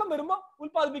വെള്ളം വരുമ്പോൾ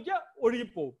ഉൽപ്പാദിപ്പിക്കുക,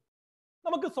 ഒഴുകിപ്പോവും.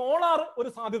 നമുക്ക് സോളാർ ഒരു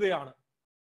സാധ്യതയാണ്.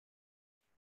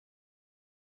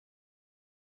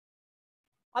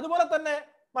 അതുപോലെ തന്നെ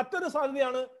മറ്റൊരു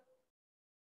സാധ്യതയാണ്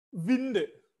വിൻഡ്,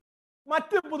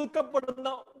 മറ്റ് പുതുക്കപ്പെടുന്ന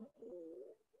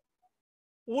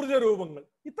ഊർജ രൂപങ്ങൾ.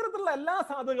 ഇത്തരത്തിലുള്ള എല്ലാ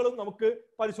സാധ്യതകളും നമുക്ക്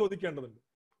പരിശോധിക്കേണ്ടതുണ്ട്.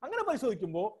 അങ്ങനെ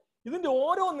പരിശോധിക്കുമ്പോൾ ഇതിന്റെ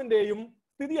ഓരോന്നിന്റെയും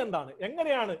സ്ഥിതി എന്താണ്,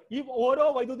 എങ്ങനെയാണ് ഈ ഓരോ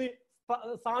വൈദ്യുതി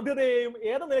സാധ്യതയെയും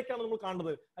ഏത് നിലയ്ക്കാണ് നമ്മൾ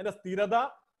കാണുന്നത്, അതിന്റെ സ്ഥിരത,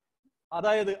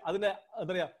 അതായത് അതിന്റെ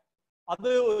എന്താ പറയാ അത്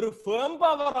ഒരു ഫേം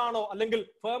പവർ ആണോ അല്ലെങ്കിൽ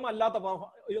ഫേം അല്ലാത്ത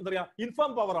എന്താ പറയാ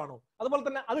ഇൻഫേം പവർ ആണോ, അതുപോലെ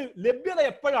തന്നെ അത് ലഭ്യത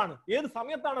എപ്പോഴാണ്, ഏത്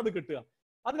സമയത്താണ് അത് കിട്ടുക,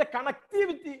 അതിന്റെ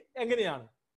കണക്ടിവിറ്റി എങ്ങനെയാണ്,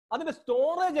 അതിന്റെ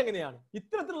സ്റ്റോറേജ് എങ്ങനെയാണ്,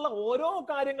 ഇത്തരത്തിലുള്ള ഓരോ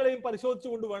കാര്യങ്ങളെയും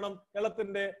പരിശോധിച്ചുകൊണ്ട് വേണം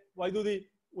കേരളത്തിന്റെ വൈദ്യുതി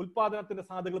ഉൽപാദനത്തിന്റെ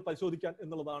സാധ്യതകൾ പരിശോധിക്കാൻ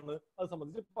എന്നുള്ളതാണ് അത്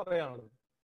സംബന്ധിച്ച് പറയാനുള്ളത്.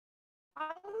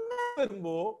 അങ്ങനെ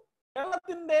വരുമ്പോ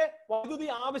കേരളത്തിന്റെ വൈദ്യുതി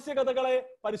ആവശ്യകതകളെ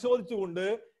പരിശോധിച്ചുകൊണ്ട്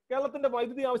കേരളത്തിന്റെ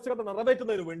വൈദ്യുതി ആവശ്യകത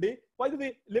നിറവേറ്റുന്നതിന് വേണ്ടി, വൈദ്യുതി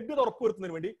ലഭ്യത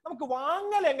ഉറപ്പുവരുത്തുന്നതിന് വേണ്ടി നമുക്ക്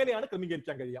വാങ്ങൽ എങ്ങനെയാണ്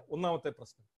ക്രമീകരിക്കാൻ കഴിയുക? ഒന്നാമത്തെ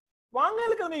പ്രശ്നം.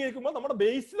 വാങ്ങൽ ക്രമീകരിക്കുമ്പോൾ നമ്മുടെ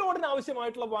ബേസ് ലോഡിന്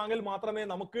ആവശ്യമായിട്ടുള്ള വാങ്ങൽ മാത്രമേ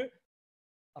നമുക്ക്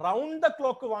റൗണ്ട് ദ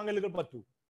ക്ലോക്ക് വാങ്ങലുകൾ പറ്റൂ.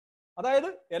 അതായത്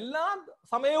എല്ലാ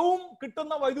സമയവും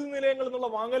കിട്ടുന്ന വൈദ്യുതി നിലയങ്ങളിൽ നിന്നുള്ള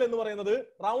വാങ്ങൽ എന്ന് പറയുന്നത്,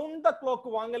 റൗണ്ട് ദ ക്ലോക്ക്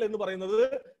വാങ്ങൽ എന്ന് പറയുന്നത്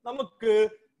നമുക്ക്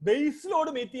ബേസ്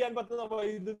ലോഡ് മീറ്റ് ചെയ്യാൻ പറ്റുന്ന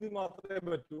വൈദ്യുതി മാത്രമേ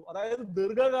പറ്റൂ. അതായത്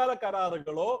ദീർഘകാല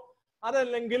കരാറുകളോ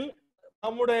അതല്ലെങ്കിൽ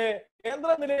നമ്മുടെ കേന്ദ്ര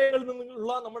നിലയങ്ങളിൽ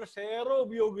നിന്നുള്ള നമ്മുടെ ഷെയറോ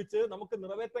ഉപയോഗിച്ച് നമുക്ക്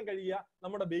നിറവേറ്റാൻ കഴിയുക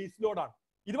നമ്മുടെ ബേസ് ലോഡാണ്.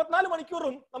 24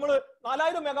 മണിക്കൂറും നമ്മൾ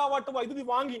 4000 മെഗാവാട്ട് വൈദ്യുതി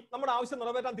വാങ്ങി നമ്മുടെ ആവശ്യം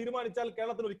നിറവേറ്റാൻ തീരുമാനിച്ചാൽ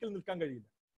കേരളത്തിന് ഒരിക്കലും നിൽക്കാൻ കഴിയില്ല.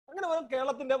 അങ്ങനെ വരും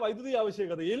കേരളത്തിന്റെ വൈദ്യുതി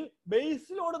ആവശ്യകതയിൽ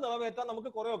ബേസ് ലോഡ് നിറവേറ്റാൻ നമുക്ക്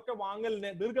കുറെയൊക്കെ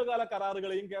വാങ്ങലിനെ, ദീർഘകാല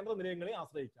കരാറുകളെയും കേന്ദ്ര നിലയങ്ങളെയും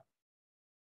ആശ്രയിക്കാം.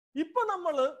 ഇപ്പൊ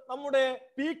നമ്മൾ നമ്മുടെ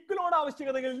പീക്ക് ലോഡ്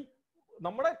ആവശ്യകതകളിൽ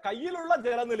നമ്മുടെ കയ്യിലുള്ള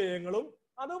ജലനിലയങ്ങളും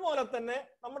അതുപോലെ തന്നെ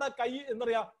നമ്മുടെ എന്താ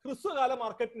പറയാ ഹ്രസ്വകാല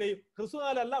മാർക്കറ്റിനെയും,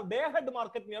 ഹ്രസ്വകാലല്ല ഡേ ഹെഡ്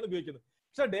മാർക്കറ്റിനെയാണ് ഉപയോഗിക്കുന്നത്.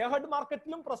 പക്ഷെ ഡേ ഹെഡ്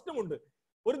മാർക്കറ്റിലും പ്രശ്നമുണ്ട്.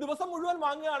 ഒരു ദിവസം മുഴുവൻ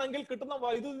വാങ്ങുകയാണെങ്കിൽ കിട്ടുന്ന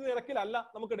വൈദ്യുതി നിരക്കിലല്ല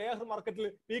നമുക്ക് ഡേ ഹെഡ് മാർക്കറ്റിൽ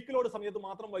പീക്ക് ലോഡ് സമയത്ത്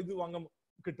മാത്രം വൈദ്യുതി വാങ്ങാൻ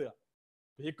കിട്ടുക.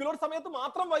 പീക്ക് ലോഡ് സമയത്ത്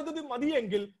മാത്രം വൈദ്യുതി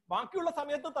മതിയെങ്കിൽ ബാക്കിയുള്ള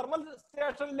സമയത്ത് തെർമൽ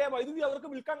സ്റ്റേഷനിലെ വൈദ്യുതി അവർക്ക്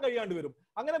വിൽക്കാൻ കഴിയാണ്ട് വരും.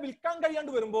 അങ്ങനെ വിൽക്കാൻ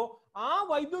കഴിയാണ്ട് വരുമ്പോൾ ആ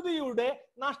വൈദ്യുതിയുടെ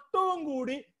നഷ്ടവും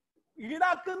കൂടി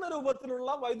ഈടാക്കുന്ന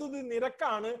രൂപത്തിലുള്ള വൈദ്യുതി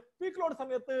നിരക്കാണ് പീക്ക് ലോഡ്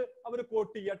സമയത്ത് അവർ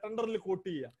കോട്ട് ചെയ്യുക, ടെൻഡറിൽ കോട്ട്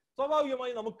ചെയ്യുക.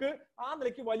 സ്വാഭാവികമായി നമുക്ക് ആ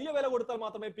നിലയ്ക്ക് വലിയ വില കൊടുത്താൽ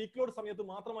മാത്രമേ പീക്ക് ലോഡ് സമയത്ത്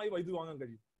മാത്രമായി വൈദ്യുതി വാങ്ങാൻ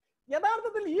കഴിയൂ.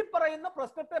 യഥാർത്ഥത്തിൽ ഈ പറയുന്ന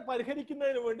പ്രശ്നത്തെ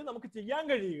പരിഹരിക്കുന്നതിന് വേണ്ടി നമുക്ക് ചെയ്യാൻ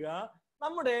കഴിയുക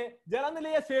നമ്മുടെ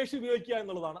ജലനിലയ ശേഷി ഉപയോഗിക്കുക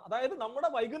എന്നുള്ളതാണ്. അതായത് നമ്മുടെ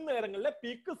വൈകുന്നേരങ്ങളിലെ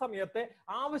പീക്ക് സമയത്തെ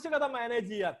ആവശ്യകത മാനേജ്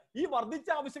ചെയ്യാൻ, ഈ വർദ്ധിച്ച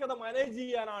ആവശ്യകത മാനേജ്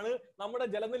ചെയ്യാനാണ് നമ്മുടെ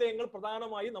ജലനിലയങ്ങൾ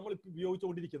പ്രധാനമായും നമ്മൾ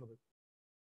ഉപയോഗിച്ചുകൊണ്ടിരിക്കുന്നത്.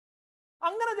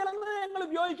 അങ്ങനെ ജലനിലയങ്ങൾ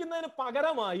ഉപയോഗിക്കുന്നതിന്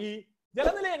പകരമായി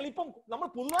ജലനിലയങ്ങൾ, ഇപ്പം നമ്മൾ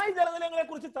പുതുതായി ജലനിലയങ്ങളെ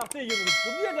കുറിച്ച് ചർച്ച ചെയ്യുന്നത്,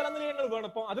 പുതിയ ജലനിലയങ്ങൾ വേണം,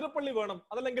 ഇപ്പം അതിരപ്പള്ളി വേണം,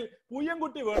 അതല്ലെങ്കിൽ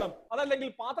പൂയംകുട്ടി വേണം, അതല്ലെങ്കിൽ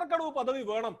പാത്രക്കടവ് പദ്ധതി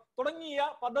വേണം തുടങ്ങിയ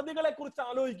പദ്ധതികളെ കുറിച്ച്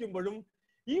ആലോചിക്കുമ്പോഴും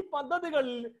ഈ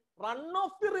പദ്ധതികളിൽ റൺ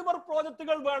ഓഫ് ദി റിവർ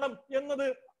പ്രോജക്റ്റുകൾ വേണം എന്നത്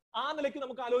ആ നിലയ്ക്ക്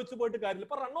നമുക്ക് ആലോചിച്ചു പോയിട്ട് കാര്യമില്ല.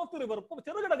 ഇപ്പൊ റൺ ഓഫ് ദി റിവർ, ഇപ്പൊ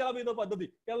ചെറുകിട ജലവൈദ്യുത പദ്ധതി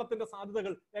കേരളത്തിന്റെ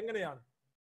സാധ്യതകൾ എങ്ങനെയാണ്?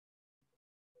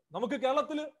 നമുക്ക്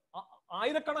കേരളത്തിൽ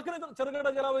ആയിരക്കണക്കിന് ചെറുകിട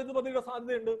ജലവൈദ്യുത പദ്ധതിയുടെ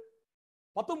സാധ്യതയുണ്ട്.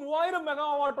 10,000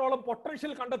 മെഗാവാട്ടോളം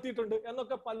പൊട്ടൻഷ്യൽ കണ്ടെത്തിയിട്ടുണ്ട്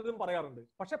എന്നൊക്കെ പലരും പറയാറുണ്ട്.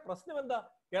 പക്ഷെ പ്രശ്നം എന്താ?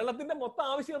 കേരളത്തിന്റെ മൊത്തം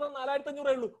ആവശ്യകത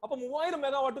 4,500 ഉള്ളൂ. അപ്പൊ 3,000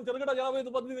 മെഗാവാട്ടും ചെറുകിട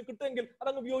ജലവൈദ്യുത പദ്ധതി കിട്ടുമെങ്കിൽ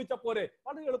അതങ്ങ് ഉപയോഗിച്ചാൽ പോരെ?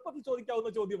 വളരെ എളുപ്പത്തിൽ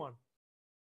ചോദിക്കാവുന്ന ചോദ്യമാണ്.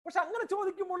 പക്ഷെ അങ്ങനെ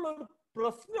ചോദിക്കുമ്പോൾ ഒരു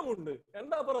പ്രശ്നമുണ്ട്.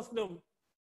 എന്താ പ്രശ്നം?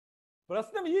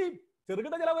 ഈ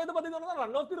ചെറുകിട ജലവൈദ്യുത പദ്ധതി എന്ന് പറഞ്ഞാൽ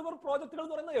റൺ ഓഫ് ദി റിവർ പ്രോജക്റ്റുകൾ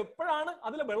എന്ന് പറയുന്നത് എപ്പോഴാണ്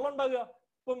അതിലെ വെള്ളം ഉണ്ടാകുക?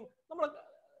 ഇപ്പം നമ്മുടെ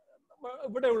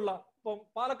ഇവിടെയുള്ള ഇപ്പം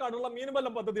പാലക്കാടുള്ള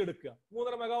മീൻവല്ലം പദ്ധതി എടുക്കുക,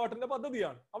 3.5 മെഗാവാട്ടിന്റെ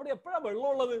പദ്ധതിയാണ്. അവിടെ എപ്പോഴാണ്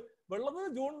വെള്ളമുള്ളത്?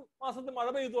 ജൂൺ മാസത്തിൽ മഴ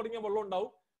പെയ്തു തുടങ്ങിയ വെള്ളം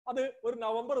ഉണ്ടാവും. അത് ഒരു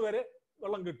നവംബർ വരെ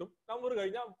വെള്ളം കിട്ടും. നവംബർ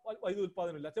കഴിഞ്ഞാൽ വൈദ്യുതി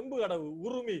ഉത്പാദനമില്ല. ചെമ്പുകടവ്,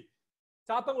 ഉറുമി,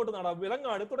 ചാത്തങ്കോട്ട് നട,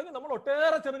 വിലങ്ങാട് തുടങ്ങി നമ്മൾ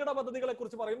ഒട്ടേറെ ചെറുകിട പദ്ധതികളെ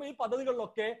കുറിച്ച് പറയുമ്പോൾ ഈ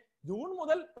പദ്ധതികളിലൊക്കെ ജൂൺ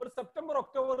മുതൽ ഒരു സെപ്റ്റംബർ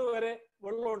ഒക്ടോബർ വരെ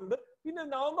വെള്ളമുണ്ട്. പിന്നെ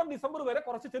നവംബർ ഡിസംബർ വരെ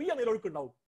കുറച്ച് ചെറിയ നിലൊഴുക്ക്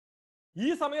ഉണ്ടാവും. ഈ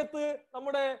സമയത്ത്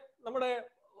നമ്മുടെ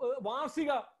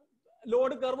വാർഷിക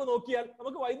ലോഡ് കർവ് നോക്കിയാൽ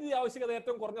നമുക്ക് വൈദ്യുതി ആവശ്യകത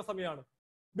ഏറ്റവും കുറഞ്ഞ സമയമാണ്.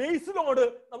 ബേസ് ലോഡ്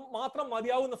മാത്രം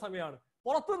മതിയാവുന്ന സമയമാണ്.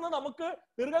 പുറത്തുനിന്ന് നമുക്ക്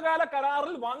ദീർഘകാല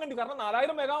കരാറിൽ വാങ്ങേണ്ടി, കാരണം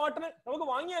 4,000 മെഗാവാട്ടിന് നമുക്ക്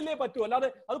വാങ്ങിയല്ലേ പറ്റൂ. അല്ലാതെ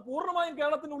അത് പൂർണ്ണമായും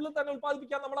കേരളത്തിനുള്ളിൽ തന്നെ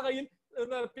ഉത്പാദിപ്പിക്കാൻ നമ്മുടെ കയ്യിൽ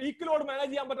പീക്ക് ലോഡ്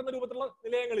മാനേജ് ചെയ്യാൻ പറ്റുന്ന രൂപത്തിലുള്ള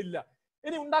നിലയങ്ങളില്ല,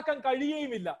 ഇനി ഉണ്ടാക്കാൻ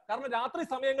കഴിയുകയുമില്ല. കാരണം രാത്രി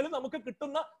സമയങ്ങളിൽ നമുക്ക്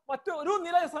കിട്ടുന്ന മറ്റൊരു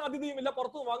നിലയ സാധ്യതയുമില്ല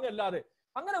പുറത്തുനിന്ന് വാങ്ങല്ലാതെ.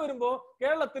 അങ്ങനെ വരുമ്പോ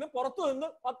കേരളത്തിന് പുറത്തു നിന്ന്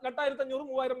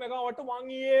 8,500-3,000 മെഗാവാട്ട്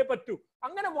വാങ്ങിയേ പറ്റൂ.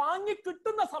 അങ്ങനെ വാങ്ങി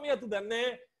കിട്ടുന്ന സമയത്ത് തന്നെ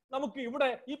നമുക്ക് ഇവിടെ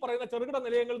ഈ പറയുന്ന ചെറുകിട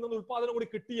നിലയങ്ങളിൽ നിന്ന് ഉത്പാദനം കൂടി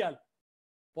കിട്ടിയാൽ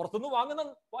പുറത്തുനിന്ന് വാങ്ങുന്ന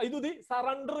വൈദ്യുതി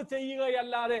സറണ്ടർ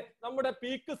ചെയ്യുകയല്ലാതെ നമ്മുടെ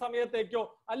പീക്ക് സമയത്തേക്കോ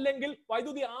അല്ലെങ്കിൽ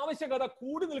വൈദ്യുതി ആവശ്യകത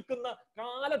കൂടി നിൽക്കുന്ന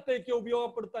കാലത്തേക്കോ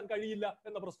ഉപയോഗപ്പെടുത്താൻ കഴിയില്ല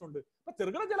എന്ന പ്രശ്നമുണ്ട്. അപ്പൊ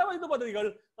ചെറുകിട ജലവൈദ്യുത പദ്ധതികൾ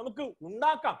നമുക്ക്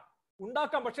ഉണ്ടാക്കാം.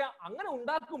 പക്ഷെ അങ്ങനെ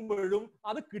ഉണ്ടാക്കുമ്പോഴും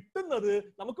അത് കിട്ടുന്നത്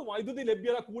നമുക്ക് വൈദ്യുതി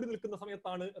ലഭ്യത കൂടി നിൽക്കുന്ന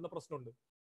സമയത്താണ് എന്ന പ്രശ്നമുണ്ട്.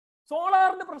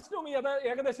 സോളാറിന്റെ പ്രശ്നവും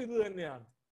ഏകദേശം ഇത് തന്നെയാണ്.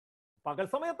 പകൽ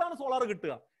സമയത്താണ് സോളാർ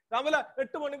കിട്ടുക. രാവിലെ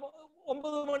 8 മണി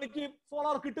 9 മണിക്ക്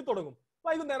സോളാർ കിട്ടി തുടങ്ങും,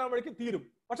 വൈകുന്നേരം ആകുമ്പോഴേക്ക് തീരും.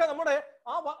 പക്ഷെ നമ്മുടെ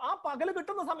ആ പകല്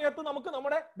കിട്ടുന്ന സമയത്ത് നമുക്ക്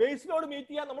നമ്മുടെ ബേസ് ലോഡ് മീറ്റ്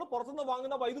ചെയ്യാൻ നമ്മൾ പുറത്തുനിന്ന്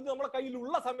വാങ്ങുന്ന വൈദ്യുതി നമ്മുടെ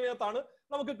കയ്യിലുള്ള സമയത്താണ്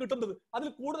നമുക്ക് കിട്ടുന്നത്. അതിൽ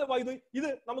കൂടുതൽ വൈദ്യുതി ഇത്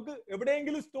നമുക്ക്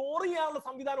എവിടെയെങ്കിലും സ്റ്റോർ ചെയ്യാനുള്ള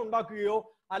സംവിധാനം ഉണ്ടാക്കുകയോ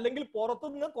അല്ലെങ്കിൽ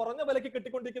പുറത്തുനിന്ന് കുറഞ്ഞ വിലയ്ക്ക്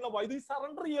കിട്ടിക്കൊണ്ടിരിക്കുന്ന വൈദ്യുതി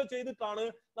സറണ്ടർ ചെയ്യുകയോ ചെയ്തിട്ടാണ്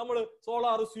നമ്മൾ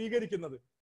സോളാർ സ്വീകരിക്കുന്നത്.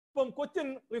 ഇപ്പം Cochin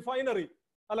refinery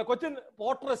Cochin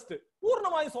port trust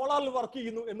പൂർണ്ണമായും സോളാറിൽ വർക്ക്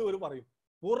ചെയ്യുന്നു എന്ന് പറയും.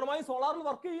 പൂർണ്ണമായും സോളാറിൽ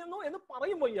വർക്ക് ചെയ്യുന്നു എന്ന്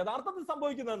പറയുമ്പോൾ യഥാർത്ഥത്തിൽ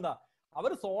സംഭവിക്കുന്നത് എന്താ?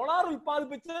 അവർ സോളാർ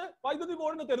ഉത്പാദിപ്പിച്ച് വൈദ്യുതി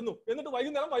ബോർഡിന് തരുന്നു. എന്നിട്ട്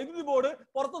വൈകുന്നേരം വൈദ്യുതി ബോർഡ്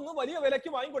പുറത്തുനിന്ന് വലിയ വിലയ്ക്ക്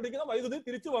വാങ്ങിക്കൊണ്ടിരിക്കുന്ന വൈദ്യുതി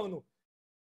തിരിച്ചു വാങ്ങുന്നു.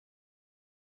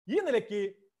 ഈ നിലയ്ക്ക്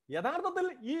യഥാർത്ഥത്തിൽ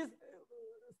ഈ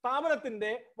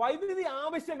സ്ഥാപനത്തിന്റെ വൈദ്യുതി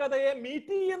ആവശ്യകതയെ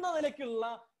മീറ്റ് ചെയ്യുന്ന നിലയ്ക്കുള്ള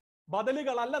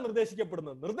ബദലുകളല്ല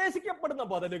നിർദ്ദേശിക്കപ്പെടുന്ന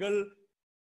ബദലുകൾ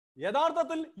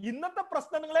യഥാർത്ഥത്തിൽ ഇന്നത്തെ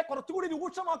പ്രശ്നങ്ങളെ കുറച്ചുകൂടി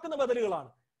രൂക്ഷമാക്കുന്ന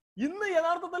ബദലുകളാണ്. ഇന്ന്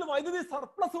യഥാർത്ഥത്തിൽ വൈദ്യുതി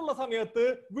സർപ്ലസ് ഉള്ള സമയത്ത്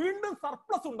വീണ്ടും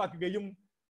സർപ്ലസ് ഉണ്ടാക്കുകയും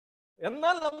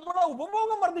എന്നാൽ നമ്മുടെ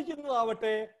ഉപഭോഗം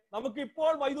വർദ്ധിക്കുന്നതാവട്ടെ നമുക്ക്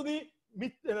ഇപ്പോൾ വൈദ്യുതി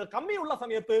കമ്മിയുള്ള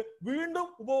സമയത്ത് വീണ്ടും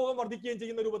ഉപഭോഗം വർദ്ധിക്കുകയും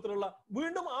ചെയ്യുന്ന രൂപത്തിലുള്ള,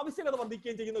 വീണ്ടും ആവശ്യകത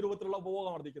വർദ്ധിക്കുകയും ചെയ്യുന്ന രൂപത്തിലുള്ള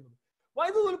ഉപഭോഗം വർദ്ധിക്കുന്നത്.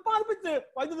 വൈദ്യുതി ഉത്പാദിപ്പിച്ച്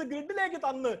വൈദ്യുതി ഗ്രിഡിലേക്ക്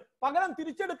തന്ന് പകരം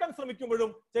തിരിച്ചെടുക്കാൻ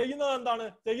ശ്രമിക്കുമ്പോഴും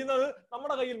ചെയ്യുന്നത്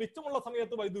നമ്മുടെ കയ്യിൽ മിച്ചമുള്ള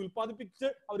സമയത്ത് വൈദ്യുതി ഉത്പാദിപ്പിച്ച്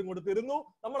അവരിങ്ങോട്ട് തരുന്നു,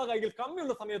 നമ്മുടെ കയ്യിൽ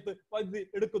കമ്മിയുള്ള സമയത്ത് വൈദ്യുതി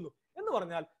എടുക്കുന്നു. എന്ന്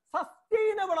പറഞ്ഞാൽ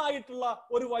സസ്റ്റൈനബിൾ ആയിട്ടുള്ള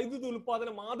ഒരു വൈദ്യുതി ഉത്പാദന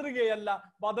മാതൃകയല്ല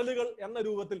ബദലുകൾ എന്ന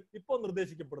രൂപത്തിൽ ഇപ്പോൾ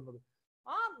നിർദ്ദേശിക്കപ്പെടുന്നത്.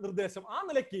 ആ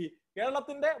നിലയ്ക്ക്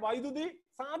കേരളത്തിന്റെ വൈദ്യുതി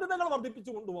സാധ്യതകൾ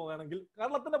വർദ്ധിപ്പിച്ചു കൊണ്ടുപോകണമെങ്കിൽ,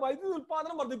 കേരളത്തിന്റെ വൈദ്യുതി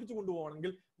ഉത്പാദനം വർദ്ധിപ്പിച്ചു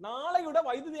കൊണ്ടുപോകണമെങ്കിൽ, നാളെയുടെ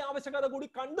വൈദ്യുതി ആവശ്യകത കൂടി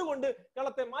കണ്ടുകൊണ്ട്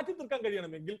കേരളത്തെ മാറ്റി തീർക്കാൻ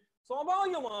കഴിയണമെങ്കിൽ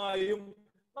സ്വാഭാവികമായും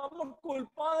നമുക്ക്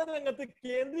ഉത്പാദന രംഗത്ത്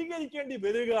കേന്ദ്രീകരിക്കേണ്ടി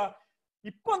വരിക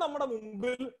ഇപ്പൊ നമ്മുടെ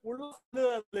മുമ്പിൽ ഉള്ള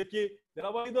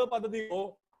ജലവൈദ്യുത പദ്ധതിയോ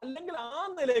അല്ലെങ്കിൽ ആ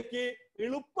നിലയ്ക്ക്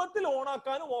എളുപ്പത്തിൽ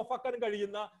ഓണാക്കാനും ഓഫാക്കാനും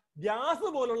കഴിയുന്ന ഗ്യാസ്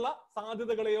പോലുള്ള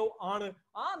സാധ്യതകളെയോ ആണ്.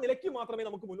 ആ നിലയ്ക്ക് മാത്രമേ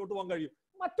നമുക്ക് മുന്നോട്ട് പോകാൻ കഴിയൂ.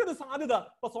 മറ്റൊരു സാധ്യത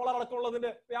ഇപ്പൊ സോളാർ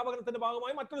അടക്കമുള്ളതിന്റെ വ്യാപനത്തിന്റെ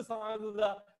ഭാഗമായി മറ്റൊരു സാധ്യത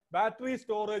ബാറ്ററി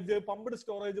സ്റ്റോറേജ്, പമ്പ്ഡ്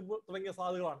സ്റ്റോറേജ് തുടങ്ങിയ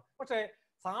സാധ്യതകളാണ്. പക്ഷേ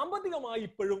സാമ്പത്തികമായി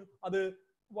ഇപ്പോഴും അത്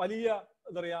വലിയ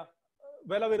എന്താ പറയാ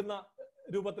വില വരുന്ന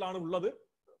രൂപത്തിലാണ് ഉള്ളത്.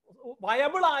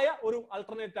 വയബിൾ ആയ ഒരു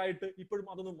ആൾട്ടർനേറ്റ് ആയിട്ട് ഇപ്പോഴും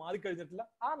അതൊന്നും മാറിക്കഴിഞ്ഞിട്ടില്ല.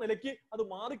 ആ നിലയ്ക്ക് അത്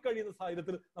മാറിക്കഴിയുന്ന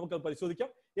സാഹചര്യത്തിൽ നമുക്കത് പരിശോധിക്കാം.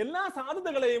 എല്ലാ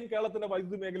സാധ്യതകളെയും കേരളത്തിന്റെ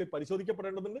വൈദ്യുതി മേഖലയിൽ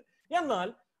പരിശോധിക്കപ്പെടേണ്ടതുണ്ട്. എന്നാൽ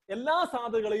എല്ലാ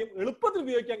സാധ്യതകളെയും എളുപ്പത്തിൽ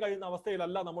ഉപയോഗിക്കാൻ കഴിയുന്ന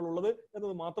അവസ്ഥയിലല്ല നമ്മളുള്ളത്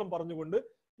എന്നത് മാത്രം പറഞ്ഞുകൊണ്ട്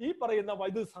ഈ പറയുന്ന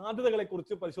വൈദ്യുതി സാധ്യതകളെ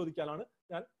കുറിച്ച് പരിശോധിക്കാനാണ്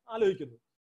ഞാൻ ആലോചിക്കുന്നത്.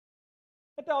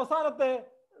 ഏറ്റവും അവസാനത്തെ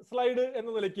സ്ലൈഡ് എന്ന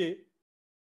നിലയ്ക്ക്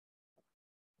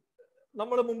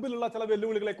നമ്മുടെ മുമ്പിലുള്ള ചില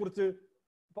വെല്ലുവിളികളെ കുറിച്ച്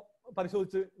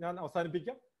പരിശോധിച്ച് ഞാൻ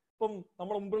അവസാനിപ്പിക്കാം. ഇപ്പം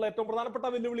നമ്മുടെ മുമ്പുള്ള ഏറ്റവും പ്രധാനപ്പെട്ട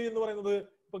വെല്ലുവിളി എന്ന് പറയുന്നത്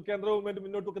ഇപ്പൊ കേന്ദ്ര ഗവൺമെന്റ്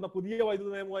മുന്നോട്ട് വെക്കുന്ന പുതിയ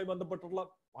വൈദ്യുതി നിയമവുമായി ബന്ധപ്പെട്ടുള്ള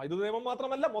വൈദ്യുതി നിയമം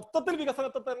മാത്രമല്ല മൊത്തത്തിൽ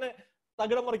വികസനത്തെ തന്നെ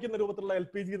തകിടം മറിക്കുന്ന രൂപത്തിലുള്ള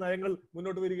LPG നയങ്ങൾ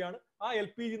മുന്നോട്ട് വരികയാണ്. ആ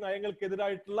LPG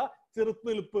നയങ്ങൾക്കെതിരായിട്ടുള്ള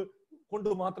ചെറുത്തുനിൽപ്പ് കൊണ്ട്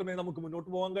മാത്രമേ നമുക്ക് മുന്നോട്ട്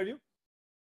പോകാൻ കഴിയൂ.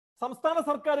 സംസ്ഥാന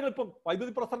സർക്കാരുകൾ ഇപ്പം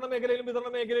വൈദ്യുതി പ്രസരണ മേഖലയിലും വിതരണ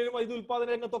മേഖലയിലും വൈദ്യുതി ഉത്പാദന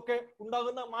രംഗത്തൊക്കെ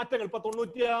ഉണ്ടാകുന്ന മാറ്റങ്ങൾ ഇപ്പൊ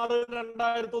 96,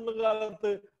 2001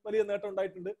 കാലത്ത് വലിയ നേട്ടം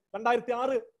ഉണ്ടായിട്ടുണ്ട്.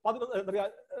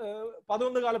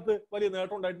 2006-11 കാലത്ത് വലിയ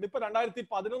നേട്ടം ഉണ്ടായിട്ടുണ്ട്. ഇപ്പൊ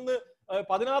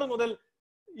 2016 മുതൽ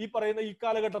ഈ പറയുന്ന ഈ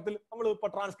കാലഘട്ടത്തിൽ നമ്മൾ ഇപ്പൊ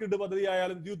ട്രാൻസ്ഗ്രിഡ് പദ്ധതി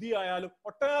ആയാലും ദ്യുതി ആയാലും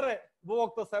ഒട്ടേറെ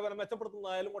ഉപഭോക്തൃ സേവനം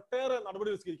മെച്ചപ്പെടുത്തുന്നതായാലും ഒട്ടേറെ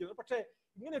നടപടികൾ സ്വീകരിക്കുന്നത്. പക്ഷേ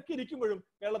ഇങ്ങനെയൊക്കെ ഇരിക്കുമ്പോഴും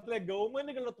കേരളത്തിലെ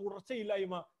ഗവൺമെന്റുകളുടെ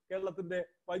തുടർച്ചയില്ലായ്മ കേരളത്തിന്റെ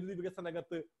വൈദ്യുതി വികസന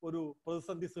രംഗത്ത് ഒരു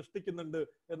പ്രതിസന്ധി സൃഷ്ടിക്കുന്നുണ്ട്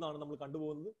എന്നാണ് നമ്മൾ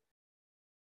കണ്ടുപോകുന്നത്.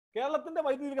 കേരളത്തിന്റെ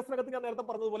വൈദ്യുതി വികസന രംഗത്ത് ഞാൻ നേരത്തെ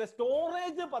പറഞ്ഞതുപോലെ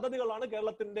സ്റ്റോറേജ് പദ്ധതികളാണ്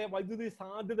കേരളത്തിന്റെ വൈദ്യുതി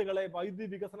സാധ്യതകളെ, വൈദ്യുതി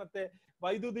വികസനത്തെ,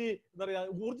 വൈദ്യുതി എന്താ പറയാ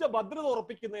ഊർജ്ജ ഭദ്രത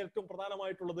ഉറപ്പിക്കുന്ന ഏറ്റവും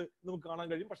പ്രധാനമായിട്ടുള്ളത് നമുക്ക് കാണാൻ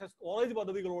കഴിയും. പക്ഷെ സ്റ്റോറേജ്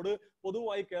പദ്ധതികളോട്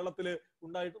പൊതുവായി കേരളത്തിൽ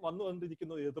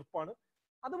വന്നുകൊണ്ടിരിക്കുന്നത് എതിർപ്പാണ്.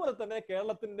 അതുപോലെ തന്നെ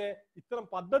കേരളത്തിന്റെ ഇത്തരം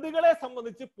പദ്ധതികളെ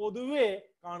സംബന്ധിച്ച് പൊതുവെ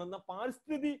കാണുന്ന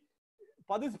പരിസ്ഥിതി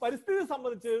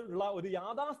സംബന്ധിച്ചുള്ള ഒരു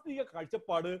യാഥാസ്ഥിതിക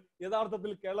കാഴ്ചപ്പാട്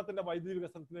യഥാർത്ഥത്തിൽ കേരളത്തിന്റെ വൈദ്യുതി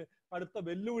വികസനത്തിന് കടുത്ത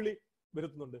വെല്ലുവിളി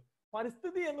വരുത്തുന്നുണ്ട്.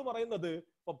 പരിസ്ഥിതി എന്ന് പറയുന്നത്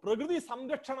ഇപ്പൊ പ്രകൃതി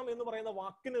സംരക്ഷണം എന്ന് പറയുന്ന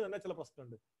വാക്കിന് തന്നെ ചില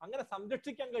പ്രശ്നമുണ്ട്. അങ്ങനെ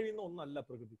സംരക്ഷിക്കാൻ കഴിയുന്ന ഒന്നല്ല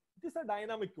പ്രകൃതി. It is A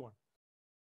dynamic one.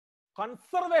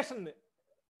 Conservation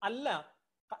അല്ല,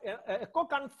 എക്കോ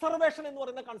കൺസർവേഷൻ എന്ന്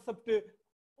പറയുന്ന കൺസെപ്റ്റ്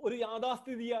ഒരു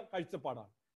യാഥാസ്ഥിതിക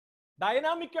കാഴ്ചപ്പാടാണ്.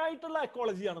 ഡൈനാമിക് ആയിട്ടുള്ള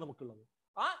എക്കോളജിയാണ് നമുക്കുള്ളത്.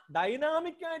 ആ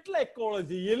ഡൈനാമിക് ആയിട്ടുള്ള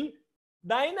എക്കോളജിയിൽ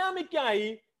ഡൈനാമിക്കായി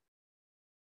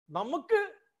നമുക്ക്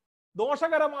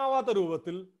ദോഷകരമാവാത്ത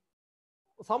രൂപത്തിൽ,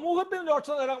 സമൂഹത്തിന്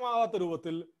ദോഷകരമാവാത്ത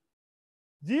രൂപത്തിൽ,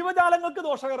 ജീവജാലങ്ങൾക്ക്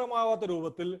ദോഷകരമാവാത്ത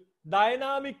രൂപത്തിൽ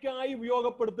ഡൈനാമിക്കായി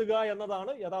ഉപയോഗപ്പെടുത്തുക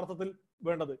എന്നതാണ് യഥാർത്ഥത്തിൽ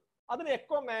വേണ്ടത്. അതിന്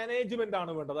എക്കോ മാനേജ്മെന്റ്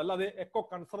ആണ് വേണ്ടത്, അല്ലാതെ എക്കോ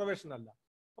കൺസർവേഷൻ അല്ല.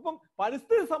 അപ്പം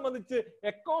പരിസ്ഥിതി സംബന്ധിച്ച്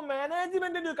എക്കോ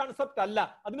മാനേജ്മെന്റിന്റെ ഒരു കൺസെപ്റ്റ് അല്ല,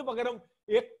 അതിനു പകരം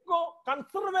എക്കോ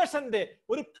കൺസർവേഷന്റെ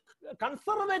ഒരു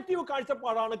കൺസർവേറ്റീവ്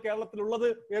കാഴ്ചപ്പാടാണ് കേരളത്തിലുള്ളത്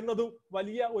എന്നതും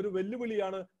വലിയ ഒരു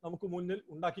വെല്ലുവിളിയാണ് നമുക്ക് മുന്നിൽ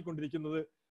ഉണ്ടാക്കിക്കൊണ്ടിരിക്കുന്നത്.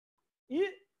 ഈ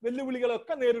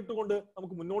വെല്ലുവിളികളൊക്കെ നേരിട്ടുകൊണ്ട്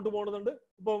നമുക്ക് മുന്നോട്ട് പോകേണ്ടതുണ്ട്.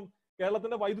 ഇപ്പം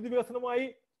കേരളത്തിന്റെ വൈദ്യുതി വികസനവുമായി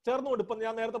ചേർന്നുകൊണ്ട് ഇപ്പം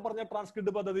ഞാൻ നേരത്തെ പറഞ്ഞ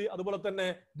ട്രാൻസ്ഗ്രിഡ് പദ്ധതി, അതുപോലെ തന്നെ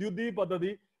ദ്യുതി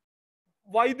പദ്ധതി,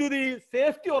 വൈദ്യുതി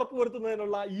സേഫ്റ്റി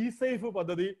ഉറപ്പുവരുത്തുന്നതിനുള്ള സേഫ്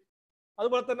പദ്ധതി,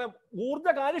 അതുപോലെ തന്നെ ഊർജ്ജ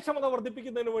കാര്യക്ഷമത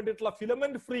വർദ്ധിപ്പിക്കുന്നതിന് വേണ്ടിയിട്ടുള്ള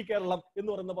ഫിലമെന്റ് ഫ്രീ കേരളം എന്ന്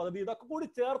പറയുന്ന പദ്ധതി, ഇതൊക്കെ കൂടി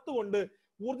ചേർത്തുകൊണ്ട്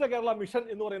ഊർജ്ജ കേരള മിഷൻ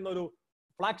എന്ന് പറയുന്ന ഒരു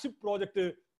ഫ്ലാഗ്ഷിപ്പ് പ്രോജക്ട്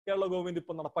കേരള ഗവൺമെന്റ്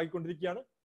ഇപ്പം നടപ്പാക്കിക്കൊണ്ടിരിക്കുകയാണ്.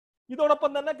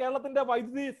 ഇതോടൊപ്പം തന്നെ കേരളത്തിന്റെ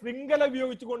വൈദ്യുതി ശൃംഖല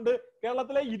ഉപയോഗിച്ചുകൊണ്ട്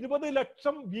കേരളത്തിലെ 20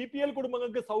 ലക്ഷം BPL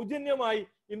കുടുംബങ്ങൾക്ക് സൗജന്യമായി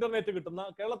ഇന്റർനെറ്റ് കിട്ടുന്ന,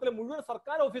 കേരളത്തിലെ മുഴുവൻ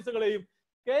സർക്കാർ ഓഫീസുകളെയും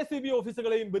KSEB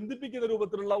ഓഫീസുകളെയും ബന്ധിപ്പിക്കുന്ന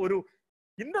രൂപത്തിലുള്ള ഒരു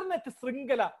ഇന്റർനെറ്റ്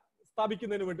ശൃംഖല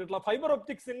സ്ഥാപിക്കുന്നതിന് വേണ്ടിയിട്ടുള്ള, ഫൈബർ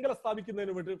ഒപ്റ്റിക് ശൃംഖല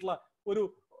സ്ഥാപിക്കുന്നതിന് വേണ്ടിയിട്ടുള്ള ഒരു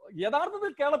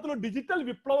യഥാർത്ഥത്തിൽ കേരളത്തിൽ ഡിജിറ്റൽ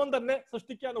വിപ്ലവം തന്നെ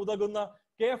സൃഷ്ടിക്കാൻ ഉതകുന്ന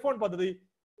K-ഫോൺ പദ്ധതി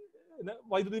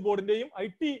വൈദ്യുതി ബോർഡിന്റെയും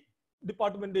IT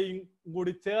ഡിപ്പാർട്ട്മെന്റിന്റെയും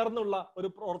കൂടി ചേർന്നുള്ള ഒരു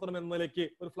പ്രവർത്തനം എന്ന നിലയ്ക്ക്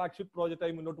ഒരു ഫ്ലാഗ്ഷിപ്പ്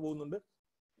പ്രോജക്റ്റായി മുന്നോട്ട് പോകുന്നുണ്ട്.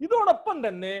 ഇതോടൊപ്പം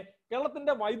തന്നെ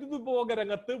കേരളത്തിന്റെ വൈദ്യുതി ഉപഭോഗ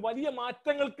രംഗത്ത് വലിയ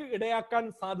മാറ്റങ്ങൾക്ക് ഇടയാക്കാൻ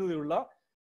സാധ്യതയുള്ള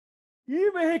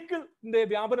വെഹിക്കിളിന്റെ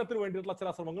വ്യാപനത്തിന് വേണ്ടിയിട്ടുള്ള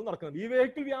ചില ശ്രമങ്ങൾ നടക്കുന്നുണ്ട്.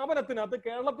 വെഹിക്കിൾ വ്യാപനത്തിനകത്ത്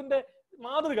കേരളത്തിന്റെ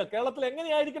മാതൃക, കേരളത്തിൽ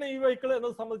എങ്ങനെയായിരിക്കണം വെഹിക്കിൾ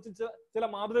എന്നത് സംബന്ധിച്ച് ചില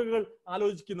മാതൃകകൾ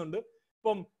ആലോചിക്കുന്നുണ്ട്.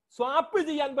 ഇപ്പം സ്വാപ്പ്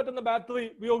ചെയ്യാൻ പറ്റുന്ന ബാറ്ററി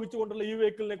ഉപയോഗിച്ചുകൊണ്ടുള്ള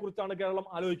വെഹിക്കിളിനെ കുറിച്ചാണ് കേരളം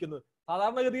ആലോചിക്കുന്നത്.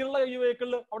 സാധാരണഗതിയിലുള്ള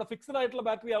വെഹിക്കിളിൽ അവിടെ ഫിക്സ്ഡ് ആയിട്ടുള്ള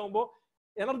ബാറ്ററി ആകുമ്പോൾ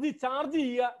എനർജി ചാർജ്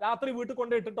ചെയ്യുക രാത്രി വീട്ടിൽ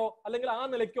കൊണ്ടുപോയിട്ടോ അല്ലെങ്കിൽ ആ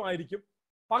നിലയ്ക്കും ആയിരിക്കും.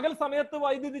 പകൽ സമയത്ത്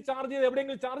വൈദ്യുതി ചാർജ് ചെയ്ത്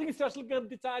എവിടെയെങ്കിലും ചാർജിങ് സ്റ്റേഷനിൽ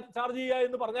കയറി ചാർജ് ചെയ്യുക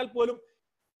എന്ന് പറഞ്ഞാൽ പോലും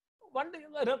വണ്ടി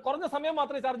കുറഞ്ഞ സമയം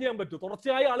മാത്രമേ ചാർജ് ചെയ്യാൻ പറ്റൂ.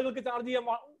 തുടർച്ചയായി ആളുകൾക്ക് ചാർജ് ചെയ്യാൻ,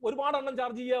 ഒരുപാട് എണ്ണം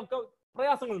ചാർജ് ചെയ്യാൻ ഒക്കെ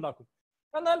പ്രയാസങ്ങൾ ഉണ്ടാക്കും.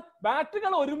 എന്നാൽ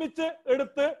ബാറ്ററികൾ ഒരുമിച്ച്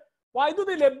എടുത്ത്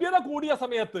വൈദ്യുതി ലഭ്യത കൂടിയ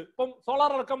സമയത്ത്, ഇപ്പം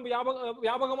സോളാർ അടക്കം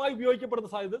വ്യാപകമായി ഉപയോഗിക്കപ്പെടുന്ന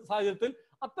സാഹചര്യത്തിൽ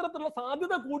അത്തരത്തിലുള്ള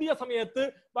സാധ്യത കൂടിയ സമയത്ത്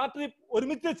ബാറ്ററി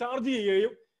ഒരുമിച്ച് ചാർജ്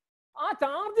ചെയ്യുകയും ആ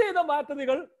ചാർജ് ചെയ്ത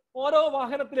ബാറ്ററികൾ ഓരോ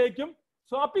വാഹനത്തിലേക്കും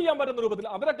സ്വാപ്പ് ചെയ്യാൻ പറ്റുന്ന രൂപത്തിൽ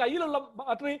അവരുടെ കയ്യിലുള്ള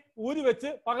ബാറ്ററി ഊരി വെച്ച്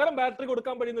പകരം ബാറ്ററി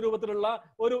കൊടുക്കാൻ കഴിയുന്ന രൂപത്തിലുള്ള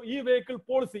ഒരു ഇ വെഹിക്കിൾ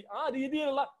പോളിസി, ആ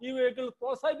രീതിയിലുള്ള ഇ വെഹിക്കിൾ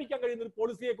പ്രോത്സാഹിപ്പിക്കാൻ കഴിയുന്ന ഒരു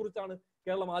പോളിസിയെ കുറിച്ചാണ്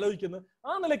കേരളം ആലോചിക്കുന്നത്.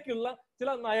 ആ നിലയ്ക്കുള്ള ചില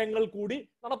നയങ്ങൾ കൂടി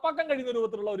നടപ്പാക്കാൻ കഴിയുന്ന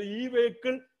രൂപത്തിലുള്ള ഒരു ഇ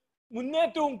വെഹിക്കിൾ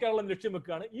മുന്നേറ്റവും കേരളം ലക്ഷ്യം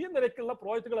വെക്കുകയാണ്. ഈ നിലയ്ക്കുള്ള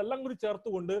പ്രോജക്റ്റുകൾ എല്ലാം കൂടി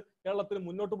ചേർത്തുകൊണ്ട് കേരളത്തിന്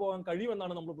മുന്നോട്ട് പോകാൻ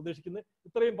കഴിയുമെന്നാണ് നമ്മൾ പ്രതീക്ഷിക്കുന്നത്.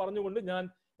 ഇത്രയും പറഞ്ഞുകൊണ്ട് ഞാൻ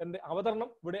എന്റെ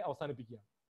അവതരണം ഇവിടെ അവസാനിപ്പിക്കുകയാണ്.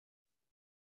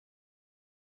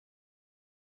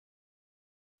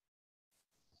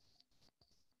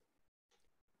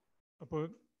 അപ്പോൾ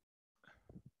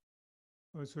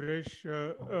സുരേഷ്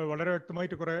വളരെ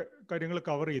വ്യക്തമായിട്ട് കുറെ കാര്യങ്ങൾ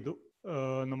കവർ ചെയ്തു.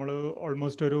 നമ്മൾ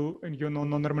ഓൾമോസ്റ്റ് എനിക്ക്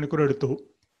തോന്നുന്നു 1.5 മണിക്കൂർ എടുത്തു.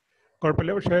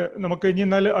 കുഴപ്പമില്ല. പക്ഷെ നമുക്ക് ഇനി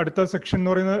എന്നാൽ അടുത്ത സെക്ഷൻ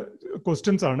എന്ന് പറയുന്നത്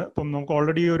ക്വസ്റ്റ്യൻസ് ആണ്. അപ്പം നമുക്ക്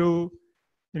ഓൾറെഡി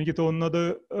എനിക്ക് തോന്നുന്നത്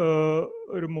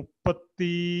ഒരു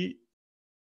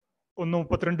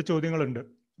 32 ചോദ്യങ്ങളുണ്ട്.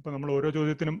 അപ്പം നമ്മൾ ഓരോ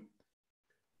ചോദ്യത്തിനും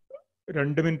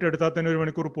 2 മിനിറ്റ് എടുത്താൽ തന്നെ 1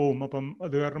 മണിക്കൂർ പോകും. അപ്പം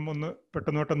അത് കാരണം ഒന്ന്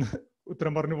പെട്ടെന്ന്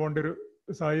ഉത്തരം പറഞ്ഞു പോകേണ്ട ഒരു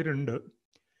സാഹചര്യം ഉണ്ട്.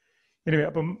 എനിവേ,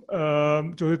 അപ്പം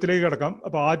ചോദ്യത്തിലേക്ക് കിടക്കാം.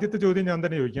 അപ്പൊ ആദ്യത്തെ ചോദ്യം ഞാൻ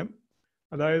തന്നെ ചോദിക്കാം.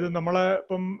 അതായത് നമ്മളെ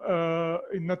ഇപ്പം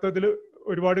ഇന്നത്തെ ഇതിൽ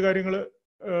ഒരുപാട് കാര്യങ്ങൾ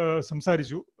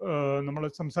സംസാരിച്ചു. നമ്മൾ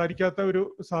സംസാരിക്കാത്ത ഒരു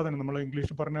സാധനം, നമ്മൾ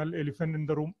ഇംഗ്ലീഷിൽ പറഞ്ഞാൽ എലിഫന്റ് ഇൻ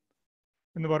ദ റൂം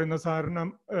എന്ന് പറയുന്ന സാധനം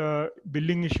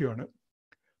ബില്ലിംഗ് ഇഷ്യൂ ആണ്.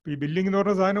 ഈ ബില്ലിംഗ് എന്ന്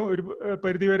പറഞ്ഞ സാധനം ഒരു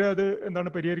പരിധിവരെ അത്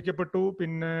പരിഹരിക്കപ്പെട്ടു.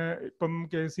 പിന്നെ ഇപ്പം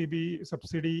KSEB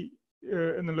സബ്സിഡി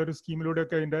എന്നുള്ളൊരു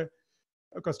സ്കീമിലൂടെയൊക്കെ അതിന്റെ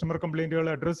കസ്റ്റമർ കംപ്ലൈന്റുകൾ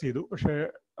അഡ്രസ് ചെയ്തു. പക്ഷെ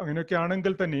അങ്ങനെയൊക്കെ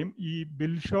ആണെങ്കിൽ തന്നെയും ഈ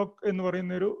ബിൽ ഷോക്ക് എന്ന്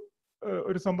പറയുന്ന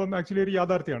ഒരു സംഭവം ആക്ച്വലി ഒരു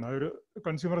യാഥാർത്ഥ്യമാണ്. അതൊരു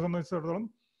കൺസ്യൂമറെ സംബന്ധിച്ചിടത്തോളം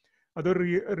അതൊരു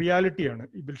റിയാലിറ്റിയാണ്,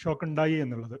 ഈ ബിൽ ഷോക്ക് ഉണ്ടായി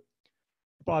എന്നുള്ളത്.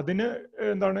 അപ്പൊ അതിന്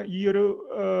ഈ ഒരു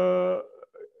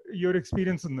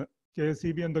എക്സ്പീരിയൻസ് നിന്ന്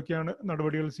KSEB എന്തൊക്കെയാണ്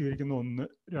നടപടികൾ സ്വീകരിക്കുന്നത്? 1.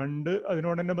 2,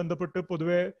 അതിനോട് തന്നെ ബന്ധപ്പെട്ട്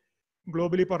പൊതുവെ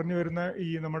ഗ്ലോബലി പറഞ്ഞു വരുന്ന ഈ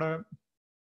നമ്മുടെ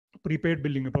പ്രീപെയ്ഡ്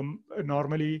ബില്ലിംഗ്. ഇപ്പം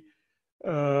നോർമലി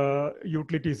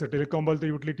യൂട്ടിലിറ്റീസ്, ടെലികോം പോലത്തെ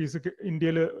യൂട്ടിലിറ്റീസ്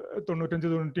ഇന്ത്യയിൽ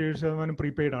 95-97%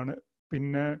 പ്രീപെയ്ഡ് ആണ്.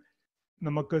 പിന്നെ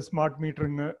നമുക്ക് സ്മാർട്ട്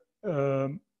മീറ്ററിങ്,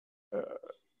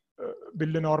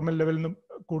 ബില്ല് നോർമൽ ലെവലിൽ നിന്നും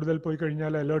കൂടുതൽ പോയി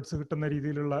കഴിഞ്ഞാൽ അലേർട്ട്സ് കിട്ടുന്ന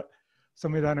രീതിയിലുള്ള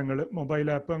സംവിധാനങ്ങൾ, മൊബൈൽ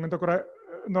ആപ്പ്, അങ്ങനത്തെ കുറെ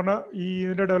എന്ന് പറഞ്ഞാൽ ഈ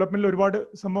ഇതിന്റെ ഡെവലപ്മെന്റിൽ ഒരുപാട്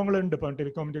സംഭവങ്ങളുണ്ട്. ഇപ്പം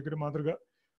ടെലികോമിന്റെ ഒക്കെ ഒരു മാതൃക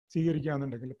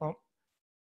സ്വീകരിക്കുകയാണെന്നുണ്ടെങ്കിൽ ഇപ്പം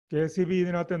KSEB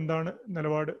ഇതിനകത്ത് എന്താണ്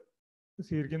നിലപാട്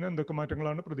സ്വീകരിക്കുന്നത്? എന്തൊക്കെ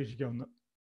മാറ്റങ്ങളാണ് പ്രതീക്ഷിക്കാവുന്നത്?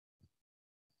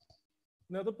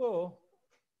 അതിപ്പോ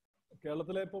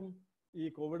കേരളത്തിലെ ഇപ്പം ഈ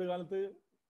കോവിഡ് കാലത്ത്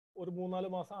ഒരു 3-4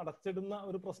 മാസം അടച്ചിടുന്ന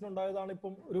ഒരു പ്രശ്നം ഉണ്ടായതാണ്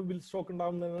ഇപ്പം ഒരു ബിൽ സ്റ്റോക്ക്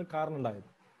ഉണ്ടാകുന്നതിന് കാരണം ഉണ്ടായത്.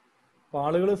 അപ്പൊ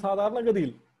ആളുകൾ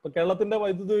സാധാരണഗതിയിൽ ഇപ്പൊ കേരളത്തിന്റെ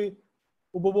വൈദ്യുതി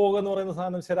ഉപഭോഗം എന്ന് പറയുന്ന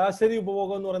സാധനം, ശരാശരി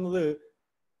ഉപഭോഗം എന്ന് പറയുന്നത്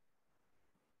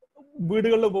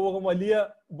വീടുകളിലെ ഉപഭോഗം വലിയ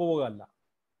ഉപഭോഗമല്ല.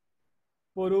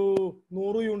 ഇപ്പൊ ഒരു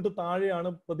 100 യൂണിറ്റ് താഴെയാണ്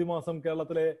പ്രതിമാസം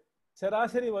കേരളത്തിലെ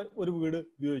ശരാശരി ഒരു വീട്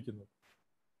ഉപയോഗിക്കുന്നത്.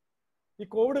 ഈ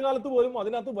കോവിഡ് കാലത്ത് പോലും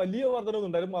അതിനകത്ത് വലിയ വർധനവ്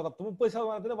ഉണ്ടായിരുന്നു.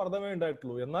 30% വർധനവേ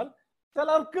ഉണ്ടായിട്ടുള്ളൂ. എന്നാൽ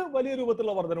ചിലർക്ക് വലിയ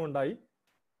രൂപത്തിലുള്ള വർധനവുണ്ടായി,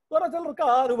 വേറെ ചിലർക്ക്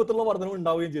ആ രൂപത്തിലുള്ള വർധനവ്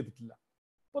ഉണ്ടാവുകയും ചെയ്തിട്ടില്ല.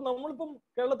 ഇപ്പൊ നമ്മളിപ്പം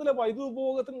കേരളത്തിലെ വൈദ്യുതി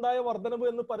ഉപഭോഗത്തിനുണ്ടായ വർധനവ്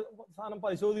എന്ന് സാധനം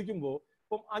പരിശോധിക്കുമ്പോൾ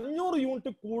ഇപ്പം 500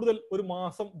 യൂണിറ്റ് കൂടുതൽ ഒരു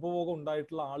മാസം ഉപഭോഗം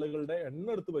ഉണ്ടായിട്ടുള്ള ആളുകളുടെ എണ്ണം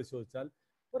എടുത്ത് പരിശോധിച്ചാൽ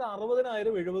ഒരു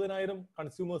 60,000-70,000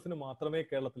 കൺസ്യൂമേഴ്സിന് മാത്രമേ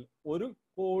കേരളത്തിൽ,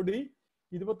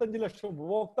 1,25,00,000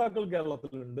 ഉപഭോക്താക്കൾ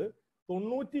കേരളത്തിലുണ്ട്.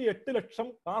 98 ലക്ഷം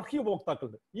ഗാർഹിക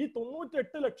ഉപഭോക്താക്കളുണ്ട്. ഈ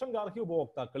 98 ലക്ഷം ഗാർഹിക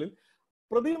ഉപഭോക്താക്കളിൽ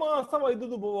പ്രതിമാസ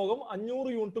വൈദ്യുതി ഉപഭോഗം 500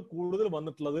 യൂണിറ്റ് കൂടുതൽ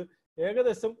വന്നിട്ടുള്ളത്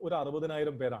ഏകദേശം ഒരു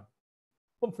 60,000 പേരാണ്.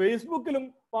 ഇപ്പം ഫേസ്ബുക്കിലും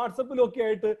വാട്സപ്പിലും ഒക്കെ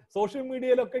ആയിട്ട് സോഷ്യൽ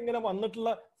മീഡിയയിലൊക്കെ ഇങ്ങനെ വന്നിട്ടുള്ള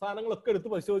സാധനങ്ങളൊക്കെ എടുത്ത്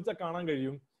പരിശോധിച്ചാൽ കാണാൻ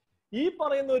കഴിയും. ഈ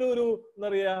പറയുന്ന ഒരു എന്താ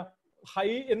പറയുക ഹൈ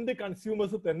എൻഡ്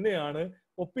കൺസ്യൂമേഴ്സ് തന്നെയാണ്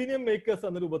ഒപ്പീനിയൻ മേക്കേഴ്സ്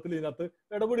എന്ന രൂപത്തിൽ ഇതിനകത്ത്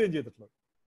ഇടപെടുകയും ചെയ്തിട്ടുള്ളത്.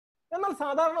 എന്നാൽ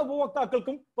സാധാരണ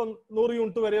ഉപഭോക്താക്കൾക്കും ഇപ്പം 100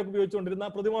 യൂണിറ്റ് വരെ ഉപയോഗിച്ചുകൊണ്ടിരുന്ന,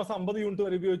 പ്രതിമാസം 50 യൂണിറ്റ്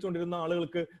വരെ ഉപയോഗിച്ചുകൊണ്ടിരുന്ന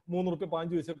ആളുകൾക്ക് 3 രൂപ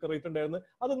 5 പൈസയൊക്കെ റേറ്റ് ഉണ്ടായിരുന്നു.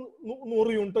 അത് 100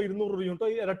 യൂണിറ്റോ 200 യൂണിറ്റോ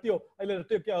ഇരട്ടിയോ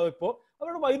അതിലിരട്ടിയൊക്കെ ആയപ്പോൾ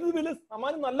അവരുടെ വൈദ്യുതി ബില്ല്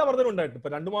സമാനം നല്ല വർധന ഉണ്ടായിട്ട്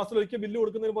ഇപ്പൊ 2 മാസത്തിലൊരിക്കൽ ബില്ല്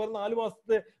കൊടുക്കുന്നതിന് പകരം 4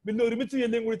 മാസത്തെ ബില്ല് ഒരുമിച്ച്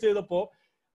ചെല്ലുകയും കൂടി ചെയ്തപ്പോ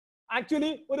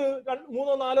ആക്ച്വലി ഒരു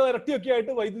 3-4 ഇരട്ടിയൊക്കെ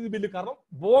ആയിട്ട് വൈദ്യുതി ബില്ല്, കാരണം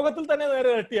ഭോഗത്തിൽ തന്നെ നേരെ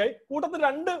ഇരട്ടിയായി, കൂട്ടത്തിൽ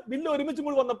 2 ബില്ല് ഒരുമിച്ചും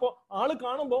കൂടി വന്നപ്പോൾ ആള്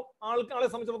കാണുമ്പോൾ ആളെ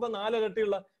സംബന്ധിച്ചിടത്തോളം 4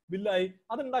 ഇരട്ടിയുള്ള ബില്ലായി.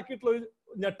 അതുണ്ടാക്കിയിട്ടുള്ള ഒരു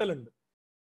ഞെട്ടലുണ്ട്.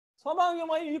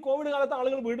 സ്വാഭാവികമായി ഈ കോവിഡ് കാലത്ത്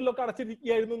ആളുകൾ വീട്ടിലൊക്കെ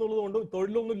അടച്ചിരിക്കുകയായിരുന്നു എന്നുള്ളതുകൊണ്ട്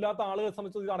തൊഴിലൊന്നും ഇല്ലാത്ത ആളുകളെ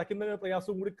സംബന്ധിച്ച് ഇത് അടയ്ക്കുന്നതിന്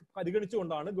പ്രയാസവും കൂടി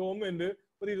പരിഗണിച്ചുകൊണ്ടാണ് ഗവൺമെന്റ്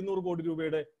ഒരു 200 കോടി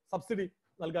രൂപയുടെ സബ്സിഡി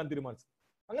നൽകാൻ തീരുമാനിച്ചത്.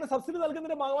 അങ്ങനെ സബ്സിഡി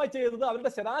നൽകുന്നതിന്റെ ഭാഗമായി ചെയ്തത്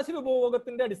അവരുടെ ശരാശരി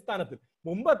ഉപഭോഗത്തിന്റെ അടിസ്ഥാനത്തിൽ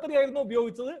മുമ്പ് എത്രയായിരുന്നു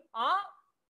ഉപയോഗിച്ചത് ആ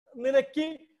നിലയ്ക്ക്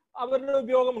അവരുടെ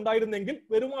ഉപയോഗം ഉണ്ടായിരുന്നെങ്കിൽ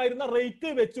വരുമായിരുന്ന റേറ്റ്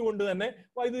വെച്ചുകൊണ്ട് തന്നെ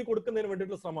വൈദ്യുതി കൊടുക്കുന്നതിന്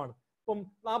വേണ്ടിയിട്ടുള്ള ശ്രമമാണ്. ഇപ്പം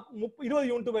 20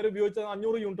 യൂണിറ്റ് വരെ ഉപയോഗിച്ച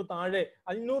 500 യൂണിറ്റ് താഴെ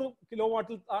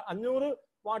 500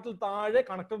 വാട്ടിൽ താഴെ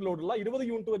കണക്ടഡ് ലോഡുള്ള 20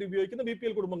 യൂണിറ്റ് വരെ ഉപയോഗിക്കുന്ന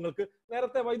BPL കുടുംബങ്ങൾക്ക്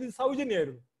നേരത്തെ വൈദ്യുതി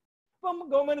സൗജന്യമായിരുന്നു. ഇപ്പം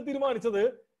ഗവൺമെന്റ് തീരുമാനിച്ചത്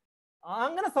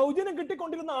അങ്ങനെ സൗജന്യം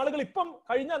കിട്ടിക്കൊണ്ടിരുന്ന ആളുകൾ ഇപ്പം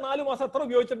കഴിഞ്ഞ 4 മാസം എത്ര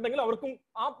ഉപയോഗിച്ചിട്ടുണ്ടെങ്കിൽ അവർക്കും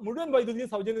ആ മുഴുവൻ വൈദ്യുതി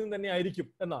സൗജന്യം തന്നെ ആയിരിക്കും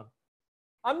എന്നാണ്.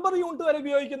 50 യൂണിറ്റ് വരെ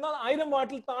ഉപയോഗിക്കുന്ന 1000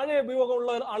 വാട്ടിൽ താഴെ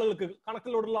ഉപയോഗമുള്ള ആളുകൾക്ക്,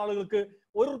 കണക്കിലോടുള്ള ആളുകൾക്ക്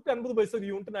 ₹1.50 ഒരു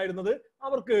യൂണിറ്റിനായിരുന്നത്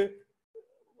അവർക്ക്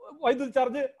വൈദ്യുതി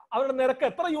ചാർജ് അവരുടെ നിരക്ക്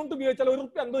എത്ര യൂണിറ്റ് ഉപയോഗിച്ചാൽ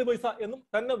 ₹1.50 എന്നും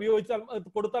തന്നെ ഉപയോഗിച്ചാൽ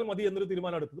കൊടുത്താൽ മതി എന്നൊരു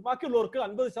തീരുമാനം എടുത്തത്. ബാക്കിയുള്ളവർക്ക്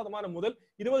 50% മുതൽ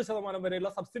 20% വരെയുള്ള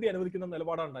സബ്സിഡി അനുവദിക്കുന്ന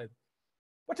നിലപാടാണ് ഉണ്ടായത്.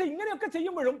 പക്ഷെ ഇങ്ങനെയൊക്കെ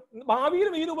ചെയ്യുമ്പോഴും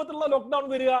ഭാവിയിലും ഈ രൂപത്തിലുള്ള ലോക്ക്ഡൌൺ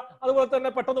വരിക, അതുപോലെ തന്നെ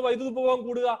പെട്ടെന്ന് വൈദ്യുതി ഉപഭോഗം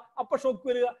കൂടുക, അപ്പ ഷോക്ക്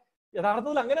വരിക,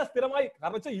 യഥാർത്ഥത്തിൽ അങ്ങനെ സ്ഥിരമായി,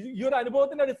 കാരണം വെച്ചാൽ ഈ ഒരു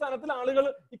അനുഭവത്തിന്റെ അടിസ്ഥാനത്തിൽ ആളുകൾ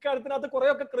ഇക്കാര്യത്തിനകത്ത്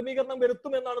കുറെയൊക്കെ ക്രമീകരണം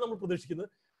വരുത്തുമെന്നാണ് നമ്മൾ പ്രതീക്ഷിക്കുന്നത്.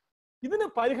 ഇതിന്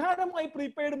പരിഹാരമായി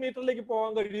പ്രീപെയ്ഡ് മീറ്ററിലേക്ക്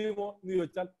പോകാൻ കഴിയുമോ എന്ന്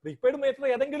ചോദിച്ചാൽ, പ്രീപെയ്ഡ് മീറ്റർ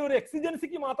ഏതെങ്കിലും ഒരു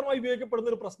എക്സിജൻസിക്ക് മാത്രമായി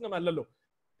ഉപയോഗിക്കപ്പെടുന്ന ഒരു പ്രശ്നമല്ലല്ലോ.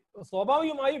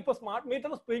 സ്വാഭാവികമായും ഇപ്പൊ സ്മാർട്ട്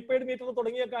മീറ്റർ, പ്രീപെയ്ഡ് മീറ്റർ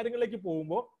തുടങ്ങിയ കാര്യങ്ങളിലേക്ക്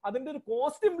പോകുമ്പോൾ അതിന്റെ ഒരു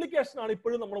കോസ്റ്റ് ഇംപ്ലിക്കേഷൻ ആണ്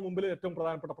ഇപ്പോഴും നമ്മുടെ മുമ്പിൽ ഏറ്റവും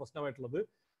പ്രധാനപ്പെട്ട പ്രശ്നമായിട്ടുള്ളത്.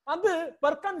 അത്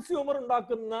പെർ കൺസ്യൂമർ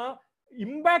ഉണ്ടാക്കുന്ന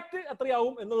ഇമ്പാക്ട്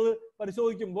എത്രയാവും എന്നത്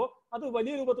പരിശോധിക്കുമ്പോൾ അത്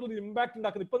വലിയ രൂപത്തിലുള്ള ഇമ്പാക്ട്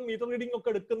ഉണ്ടാക്കുന്നത്. ഇപ്പം മീറ്റർ റീഡിംഗ് ഒക്കെ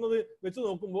എടുക്കുന്നത് വെച്ച്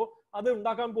നോക്കുമ്പോൾ അത്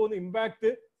ഉണ്ടാക്കാൻ പോകുന്ന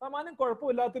ഇമ്പാക്ട് സാമാന്യം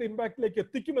കുഴപ്പമില്ലാത്തൊരു ഇമ്പാക്റ്റിലേക്ക്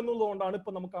എത്തിക്കും എന്നുള്ളതുകൊണ്ടാണ്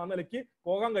ഇപ്പൊ നമുക്ക് ആ നിലയ്ക്ക്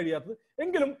പോകാൻ കഴിയാത്തത്.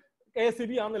 എങ്കിലും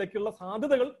KSEB ആ നിലയ്ക്കുള്ള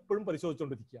സാധ്യതകൾ ഇപ്പോഴും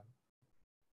പരിശോധിച്ചുകൊണ്ടിരിക്കുകയാണ്.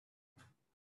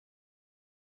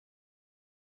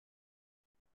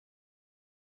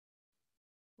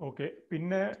 ഓക്കെ,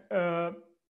 പിന്നെ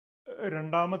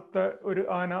രണ്ടാമത്തെ ഒരു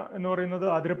ആന എന്ന് പറയുന്നത്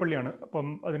ആതിരപ്പള്ളിയാണ്. അപ്പം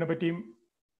അതിനെപ്പറ്റിയും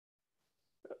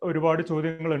ഒരുപാട്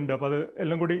ചോദ്യങ്ങളുണ്ട്. അപ്പം അത്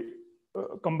എല്ലാം കൂടി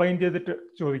കമ്പൈൻ ചെയ്തിട്ട്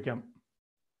ചോദിക്കാം.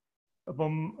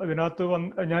 അപ്പം അതിനകത്ത്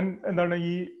ഞാൻ എന്താണ്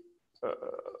ഈ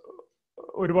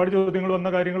ഒരുപാട് ചോദ്യങ്ങൾ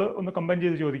വന്ന കാര്യങ്ങൾ ഒന്ന് കമ്പൈൻ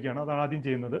ചെയ്ത് ചോദിക്കുകയാണ്. അതാണ് ആദ്യം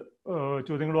ചെയ്യുന്നത്.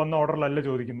 ചോദ്യങ്ങൾ വന്ന ഓർഡറിലല്ല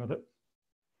ചോദിക്കുന്നത്.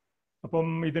 അപ്പം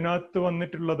ഇതിനകത്ത്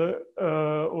വന്നിട്ടുള്ളത്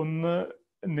ഒന്ന്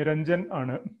നിരഞ്ജൻ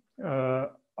ആണ്.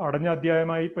 അടഞ്ഞ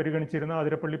അധ്യായമായി പരിഗണിച്ചിരുന്ന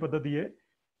ആതിരപ്പള്ളി പദ്ധതിയെ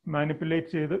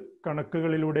മാനിപ്പുലേറ്റ് ചെയ്ത്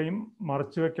കണക്കുകളിലൂടെയും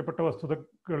മറച്ചുവെക്കപ്പെട്ട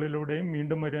വസ്തുതകളിലൂടെയും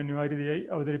വീണ്ടും ഒരു അനിവാര്യതയായി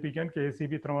അവതരിപ്പിക്കാൻ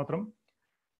KSEB ഇത്രമാത്രം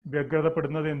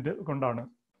വ്യഗ്രതപ്പെടുന്നത് എന്തുകൊണ്ടാണ്?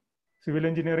 സിവിൽ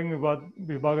എഞ്ചിനീയറിംഗ്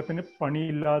വിഭാഗത്തിന്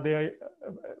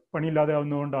പണിയില്ലാതെ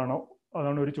ആവുന്നതുകൊണ്ടാണോ?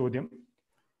 അതാണ് ഒരു ചോദ്യം.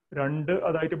 രണ്ട്,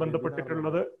 അതായിട്ട്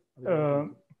ബന്ധപ്പെട്ടിട്ടുള്ളത്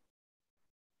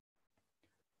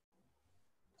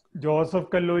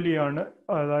ജോസഫ് കല്ലോലിയാണ്.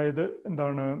 അതായത്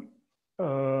എന്താണ്,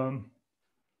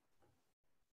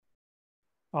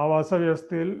 ആവാസ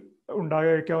വ്യവസ്ഥയിൽ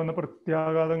ഉണ്ടായേക്കാവുന്ന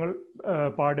പ്രത്യാഘാതങ്ങൾ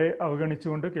പാടെ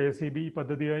അവഗണിച്ചുകൊണ്ട് KSEB ഈ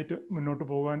പദ്ധതിയായിട്ട് മുന്നോട്ട്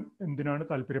പോകാൻ എന്തിനാണ്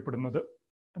താല്പര്യപ്പെടുന്നത്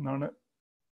എന്നാണ്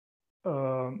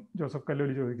ജോസഫ്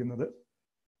കല്ലോലി ചോദിക്കുന്നത്.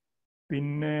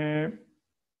 പിന്നെ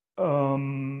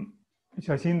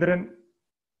ശശീന്ദ്രൻ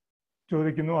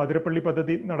ചോദിക്കുന്നു, ആതിരപ്പള്ളി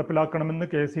പദ്ധതി നടപ്പിലാക്കണമെന്ന്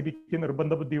KSEBക്ക്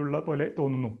നിർബന്ധ ബുദ്ധിയുള്ള പോലെ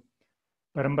തോന്നുന്നു.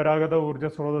 പരമ്പരാഗത ഊർജ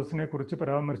സ്രോതസ്സിനെ കുറിച്ച്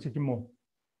പരാമർശിക്കുമോ?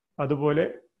 അതുപോലെ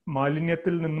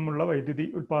മാലിന്യത്തിൽ നിന്നുമുള്ള വൈദ്യുതി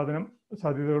ഉൽപാദനം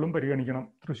സാധ്യതകളും പരിഗണിക്കണം.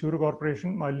 തൃശ്ശൂർ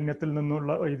കോർപ്പറേഷൻ മാലിന്യത്തിൽ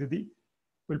നിന്നുള്ള വൈദ്യുതി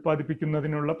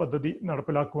ഉൽപ്പാദിപ്പിക്കുന്നതിനുള്ള പദ്ധതി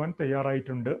നടപ്പിലാക്കുവാൻ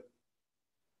തയ്യാറായിട്ടുണ്ട്.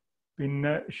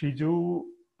 പിന്നെ ഷിജു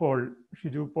പോൾ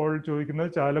ചോദിക്കുന്നത്,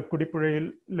 ചാലക്കുടി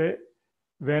പുഴയിലെ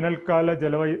വേനൽക്കാല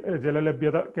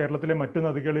ജലലഭ്യത കേരളത്തിലെ മറ്റു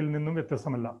നദികളിൽ നിന്നും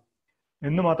വ്യത്യസ്തമല്ല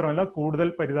എന്ന് മാത്രമല്ല കൂടുതൽ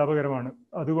പരിതാപകരമാണ്.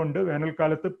 അതുകൊണ്ട്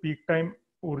വേനൽക്കാലത്ത് പീക്ക് ടൈം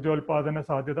ഊർജോൽപാദന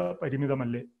സാധ്യത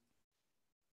പരിമിതമല്ലേ?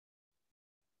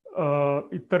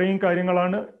 ഇത്രയും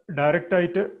കാര്യങ്ങളാണ് ഡയറക്റ്റ്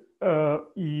ആയിട്ട്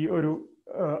ഈ ഒരു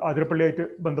ആതിരപ്പള്ളിയായിട്ട്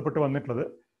ബന്ധപ്പെട്ട് വന്നിട്ടുള്ളത്.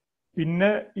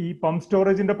 പിന്നെ ഈ പമ്പ്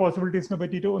സ്റ്റോറേജിന്റെ പോസിബിലിറ്റീസിനെ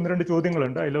പറ്റിയിട്ട് ഒന്ന് രണ്ട്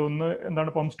ചോദ്യങ്ങളുണ്ട്. അതിലൊന്ന്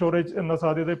എന്താണ്, പമ്പ് സ്റ്റോറേജ് എന്ന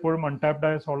സാധ്യത ഇപ്പോഴും അൺടാപ്ഡ്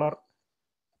ആയ സോളാർ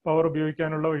പവർ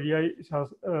ഉപയോഗിക്കാനുള്ള വഴിയായി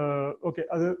ഓക്കെ,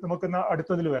 അത് നമുക്ക്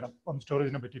അടുത്തതിൽ വരാം പമ്പ്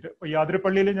സ്റ്റോറേജിനെ പറ്റിയിട്ട്. അപ്പൊ ഈ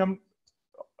ആതിരപ്പള്ളിയിൽ ഞാൻ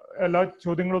എല്ലാ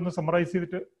ചോദ്യങ്ങളും ഒന്ന് സമ്മറൈസ്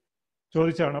ചെയ്തിട്ട്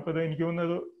ചോദിച്ചാണ്. അപ്പൊ ഇത് എനിക്ക്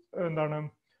തോന്നുന്നത് എന്താണ്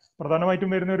പ്രധാനമായിട്ടും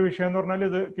വരുന്ന ഒരു വിഷയം എന്ന് പറഞ്ഞാൽ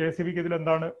ഇത് KSEBക്ക് ഇതിൽ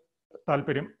എന്താണ്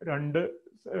താല്പര്യം. രണ്ട്,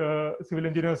 സിവിൽ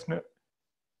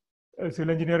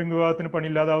എഞ്ചിനീയറിംഗ് വിഭാഗത്തിന്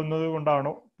പണിയില്ലാതാവുന്നത്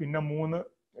കൊണ്ടാണോ? പിന്നെ മൂന്ന്,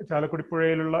 ചാലക്കുടി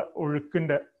പുഴയിലുള്ള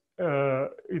ഒഴുക്കിന്റെ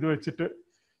ഇത് വെച്ചിട്ട്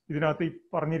ഇതിനകത്ത് ഈ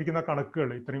പറഞ്ഞിരിക്കുന്ന കണക്കുകൾ,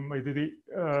 ഇത്രയും വൈദ്യുതി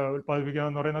ഉൽപ്പാദിപ്പിക്കുക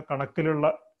എന്ന് പറയുന്ന കണക്കിലുള്ള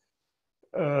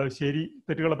ശരി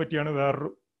തെറ്റുകളെ പറ്റിയാണ് വേറൊരു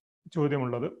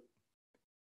ചോദ്യമുള്ളത്.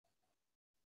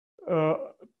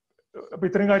 അപ്പൊ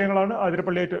ഇത്രയും കാര്യങ്ങളാണ്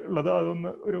ആതിരപ്പള്ളിയായിട്ട് ഉള്ളത്. അതൊന്ന്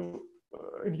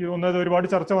എനിക്ക് തോന്നുന്നത് ഒരുപാട്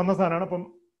ചർച്ച വന്ന സാധനമാണ്. അപ്പം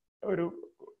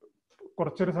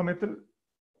കുറച്ചൊരു സമയത്തിൽ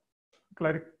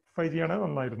ക്ലാരിഫൈ ചെയ്യണ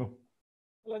നന്നായിരുന്നു.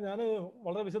 അല്ല, ഞാൻ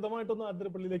വളരെ വിശദമായിട്ടൊന്നും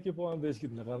ആതിരപ്പള്ളിയിലേക്ക് പോകാൻ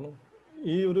ഉദ്ദേശിക്കുന്നില്ല. കാരണം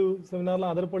ഈ ഒരു സെമിനാറിൽ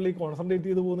ആതിരപ്പള്ളി കോൺസെൻട്രേറ്റ്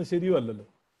ചെയ്ത് പോകുന്നത് ശരിയല്ലല്ലോ.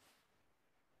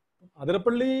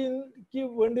 ആതിരപ്പള്ളിക്ക്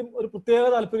വേണ്ടി ഒരു പ്രത്യേക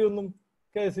താല്പര്യമൊന്നും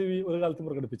KSEB ഒരു കാലത്തും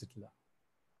പ്രകടിപ്പിച്ചിട്ടില്ല.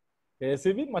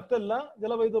 KSEB മറ്റെല്ലാ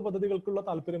ജലവൈദ്യുത പദ്ധതികൾക്കുള്ള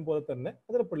താല്പര്യം പോലെ തന്നെ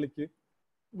ആതിരപ്പള്ളിക്ക്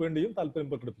വേണ്ടിയും താല്പര്യം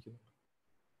പ്രകടിപ്പിക്കുന്നുണ്ട്.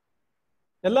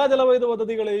 എല്ലാ ജലവൈദ്യുത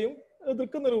പദ്ധതികളെയും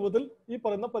എതിർക്കുന്ന രൂപത്തിൽ ഈ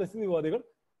പറയുന്ന പരിസ്ഥിതിവാദികൾ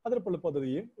ആതിരപ്പള്ളി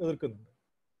പദ്ധതിയെയും എതിർക്കുന്നുണ്ട്.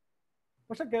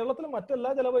 പക്ഷെ കേരളത്തിലെ മറ്റെല്ലാ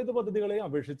ജലവൈദ്യുത പദ്ധതികളെയും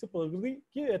അപേക്ഷിച്ച്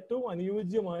പ്രകൃതിക്ക് ഏറ്റവും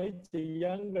അനുയോജ്യമായി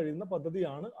ചെയ്യാൻ കഴിയുന്ന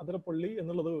പദ്ധതിയാണ് അതിരപ്പള്ളി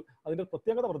എന്നുള്ളത് അതിന്റെ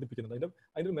പ്രത്യേകത വർദ്ധിപ്പിക്കുന്നുണ്ട്,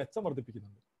 അതിന്റെ മെച്ചം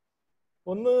വർദ്ധിപ്പിക്കുന്നുണ്ട്.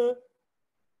 ഒന്ന്,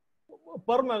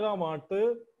 പെർ മെഗാവാട്ട്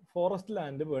ഫോറസ്റ്റ്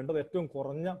ലാൻഡ് വേണ്ടത് ഏറ്റവും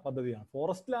കുറഞ്ഞ പദ്ധതിയാണ്.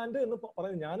 ഫോറസ്റ്റ് ലാൻഡ് എന്ന്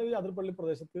പറയുന്നത്, ഞാൻ ഈ അതിരപ്പള്ളി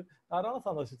പ്രദേശത്ത് ധാരാളം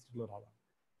സന്ദർശിച്ചിട്ടുള്ള ഒരാളാണ്.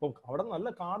 അപ്പോൾ അവിടെ നല്ല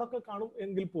കാടൊക്കെ കാണും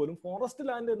എങ്കിൽ പോലും ഫോറസ്റ്റ്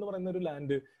ലാൻഡ് എന്ന് പറയുന്ന ഒരു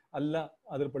ലാൻഡ് അല്ല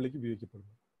അതിരപ്പള്ളിക്ക്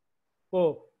ഉപയോഗിക്കപ്പെടുന്നത്. ഇപ്പോൾ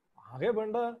ആകെ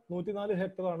വേണ്ട 104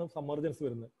 ഹെക്ടറാണ് സമ്മർജൻസ്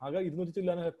വരുന്നത്. ആകെ 200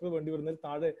 ചില്ലാനം ഹെക്ടർ വേണ്ടി വരുന്നതിൽ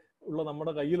താഴെ ഉള്ള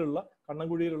നമ്മുടെ കയ്യിലുള്ള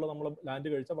കണ്ണൻകുഴിയിലുള്ള നമ്മളെ ലാൻഡ്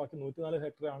കഴിച്ചാൽ ബാക്കി 104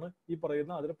 ഹെക്ടറാണ് ഈ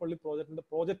പറയുന്ന അതിരപ്പള്ളി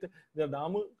പ്രോജക്റ്റ്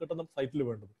ഡാം കിട്ടുന്ന സൈറ്റിൽ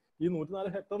വേണ്ടത്. ഈ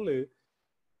 104 ഹെക്ടറിൽ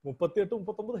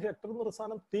 38-39 ഹെക്ടർ എന്ന് പറയുന്ന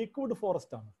സാധനം തേക്ക്വുഡ്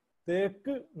ഫോറസ്റ്റ് ആണ്.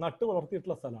 തേക്ക് നട്ട്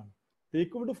വളർത്തിയിട്ടുള്ള സ്ഥലമാണ്.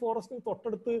 തേക്ക്വുഡ് ഫോറസ്റ്റിന്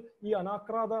തൊട്ടടുത്ത് ഈ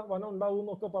അനാക്രാത വനം ഉണ്ടാവും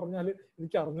എന്നൊക്കെ പറഞ്ഞാൽ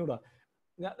എനിക്ക് അറിഞ്ഞൂടാ,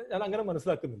 ഞാൻ അങ്ങനെ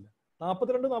മനസ്സിലാക്കുന്നില്ല.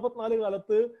 42-44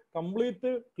 കാലത്ത് കംപ്ലീറ്റ്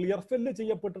ക്ലിയർ ഫെല്ല്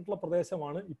ചെയ്യപ്പെട്ടിട്ടുള്ള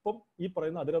പ്രദേശമാണ് ഇപ്പം ഈ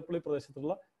പറയുന്ന അതിരപ്പള്ളി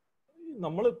പ്രദേശത്തുള്ള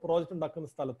നമ്മൾ പ്രോജക്റ്റ് ഉണ്ടാക്കുന്ന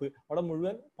സ്ഥലത്ത്. അവിടെ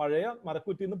മുഴുവൻ പഴയ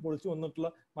മരക്കുറ്റിയിൽ നിന്ന് പൊളിച്ചു വന്നിട്ടുള്ള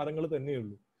മരങ്ങൾ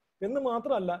തന്നെയുള്ളൂ. എന്ന്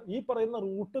മാത്രമല്ല, ഈ പറയുന്ന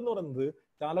റൂട്ട് എന്ന് പറയുന്നത്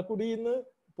ചാലക്കുടിയിൽ നിന്ന്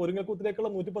പൊരിങ്ങൽക്കുത്തിലേക്കുള്ള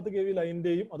 110 kV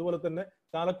ലൈനിന്റെയും അതുപോലെ തന്നെ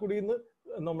ചാലക്കുടിയിൽ നിന്ന്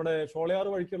നമ്മുടെ ഷോളയാർ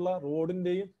വഴിക്കുള്ള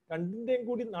റോഡിന്റെയും രണ്ടിന്റെയും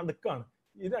കൂടി നടുക്കാണ്.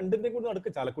 ഈ രണ്ടിന്റെയും കൂടി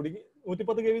നടുക്ക് ചാലക്കുടി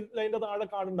 110 kV ലൈനിന്റെ താഴെ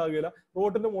കാടുണ്ടാവുകയില്ല,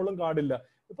 റോഡിന്റെ മുകളിലും കാടില്ല.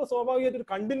 ഇപ്പൊ സ്വാഭാവികമായിട്ട് ഒരു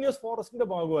കണ്ടിന്യൂസ് ഫോറസ്റ്റിന്റെ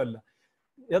ഭാഗമല്ല.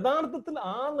 യഥാർത്ഥത്തിൽ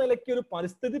ആ നിലയ്ക്ക് ഒരു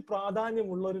പരിസ്ഥിതി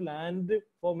പ്രാധാന്യമുള്ള ഒരു ലാൻഡ്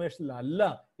ഫോർമേഷനിലല്ല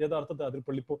യഥാർത്ഥത്തിൽ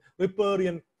അതിരപ്പള്ളി. ഇപ്പോൾ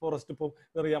റിപ്പേറിയൻ ഫോറസ്റ്റ്, ഇപ്പോൾ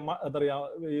എന്താ പറയാ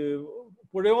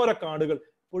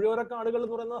പുഴയോര കാടുകൾ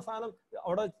എന്ന് പറയുന്ന സാധനം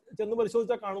അവിടെ ചെന്ന്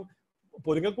പരിശോധിച്ചാൽ കാണും.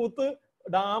 പൊരിങ്ങൽക്കൂത്ത്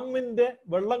ഡാമിന്റെ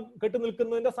വെള്ളം കെട്ടി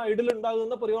നിൽക്കുന്നതിന്റെ സൈഡിൽ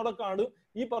ഉണ്ടാകുന്ന പുഴയോരക്കാട്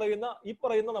ഈ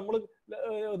പറയുന്ന നമ്മൾ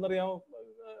എന്താ പറയാ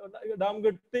ഡാം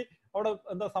കെട്ടി അവിടെ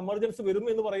എന്താ സമ്മർജൻസ് വരും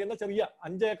എന്ന് പറയുന്ന ചെറിയ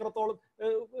 5 ഏക്കറത്തോളം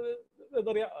എന്താ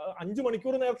പറയാ 5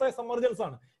 മണിക്കൂർ നേരത്തെ സമ്മർജൻസ്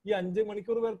ആണ്. ഈ 5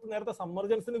 മണിക്കൂർ നേരത്തെ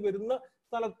സമ്മർജൻസിന് വരുന്ന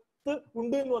സ്ഥലത്ത്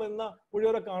ഉണ്ട് എന്ന് പറയുന്ന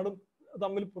പുഴയോരക്കാടും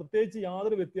തമ്മിൽ പ്രത്യേകിച്ച്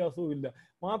യാതൊരു വ്യത്യാസവും ഇല്ല.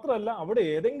 മാത്രമല്ല, അവിടെ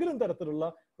ഏതെങ്കിലും തരത്തിലുള്ള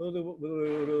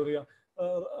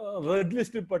റെഡ്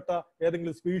ലിസ്റ്റിൽപ്പെട്ട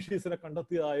ഏതെങ്കിലും സ്പീഷീസിനെ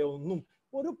കണ്ടെത്തിയതായ ഒന്നും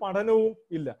ഒരു പഠനവും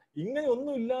ഇല്ല. ഇങ്ങനെ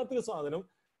ഒന്നും ഇല്ലാത്തൊരു സാധനം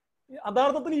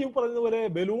യഥാർത്ഥത്തിൽ ഈ പറയുന്ന പോലെ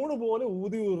ബലൂണ് പോലെ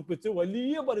ഊതി ഉറപ്പിച്ച്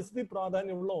വലിയ പരിസ്ഥിതി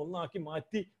പ്രാധാന്യമുള്ള ഒന്നാക്കി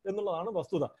മാറ്റി എന്നുള്ളതാണ്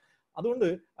വസ്തുത. അതുകൊണ്ട്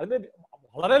അതിന്റെ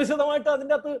വളരെ വിശദമായിട്ട്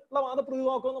അതിൻ്റെ അകത്തുള്ള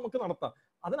വാദപ്രതിവാദവും നമുക്ക് നടത്താം.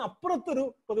 അതിനപ്പുറത്തൊരു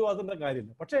പ്രതിവാദത്തിന്റെ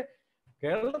കാര്യമില്ല. പക്ഷെ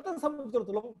കേരളത്തെ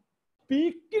സംബന്ധിച്ചിടത്തോളം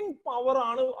പീക്കിംഗ് പവർ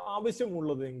ആണ്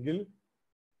ആവശ്യമുള്ളതെങ്കിൽ,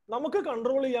 നമുക്ക്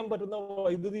കൺട്രോൾ ചെയ്യാൻ പറ്റുന്ന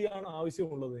വൈദ്യുതിയാണ്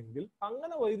ആവശ്യമുള്ളതെങ്കിൽ,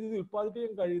 അങ്ങനെ വൈദ്യുതി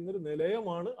ഉത്പാദിപ്പിക്കാൻ കഴിയുന്ന ഒരു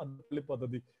നിലയമാണ് അതിരപ്പള്ളി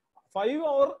പദ്ധതി. 5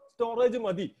 hour സ്റ്റോറേജ്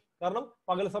മതി. കാരണം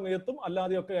പകൽ സമയത്തും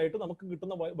അല്ലാതെയൊക്കെ ആയിട്ട് നമുക്ക്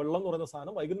കിട്ടുന്ന വെള്ളം എന്ന് പറയുന്ന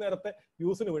സാധനം വൈകുന്നേരത്തെ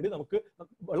യൂസിന് വേണ്ടി നമുക്ക്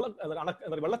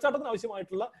വെള്ളച്ചാട്ടത്തിന്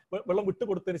ആവശ്യമായിട്ടുള്ള വെള്ളം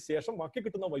വിട്ടുകൊടുത്തതിന് ശേഷം ബാക്കി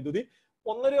കിട്ടുന്ന വൈദ്യുതി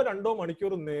 1-2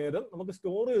 മണിക്കൂർ നേരം നമുക്ക്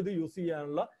സ്റ്റോർ ചെയ്ത് യൂസ്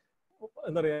ചെയ്യാനുള്ള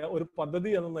എന്താ പറയാ ഒരു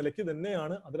പദ്ധതി എന്ന നിലയ്ക്ക്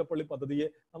തന്നെയാണ് അതിരപ്പള്ളി പദ്ധതിയെ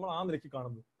നമ്മൾ ആ നിലയ്ക്ക്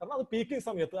കാണുന്നത്. കാരണം അത് പീക്കിംഗ്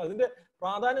സമയത്ത് അതിന്റെ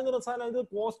പ്രാധാന്യം എന്ന് പറഞ്ഞാൽ അത്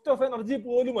കോസ്റ്റ് ഓഫ് എനർജി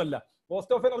പോലും അല്ല.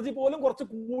 കോസ്റ്റ് ഓഫ് എനർജി പോലും കുറച്ച്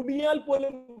കൂടിയാൽ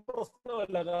പോലും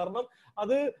പ്രശ്നമല്ല. കാരണം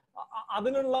അത്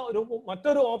അതിനുള്ള ഒരു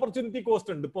മറ്റൊരു ഓപ്പർച്യൂണിറ്റി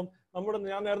കോസ്റ്റ് ഉണ്ട്. ഇപ്പം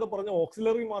ഞാൻ നേരത്തെ പറഞ്ഞ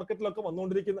ഓക്സിലറി മാർക്കറ്റിലൊക്കെ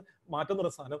വന്നുകൊണ്ടിരിക്കുന്ന മാറ്റം എന്ന്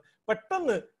പറയുന്ന സാധനം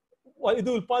പെട്ടെന്ന്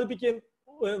ഇത് ഉത്പാദിപ്പിക്കാൻ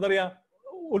എന്താ പറയാ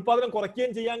ഉത്പാദനം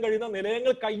കുറയ്ക്കുകയും ചെയ്യാൻ കഴിയുന്ന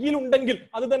നിലയങ്ങൾ കയ്യിലുണ്ടെങ്കിൽ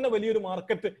അത് തന്നെ വലിയൊരു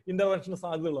മാർക്കറ്റ് ഇന്റർവെൻഷന്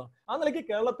സാധ്യതകളാണ്. ആ നിലയ്ക്ക്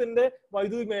കേരളത്തിന്റെ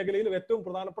വൈദ്യുതി മേഖലയിൽ ഏറ്റവും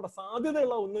പ്രധാനപ്പെട്ട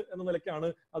സാധ്യതയുള്ള ഒന്ന് എന്ന നിലയ്ക്കാണ്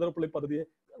അതിരപ്പള്ളി പദ്ധതിയെ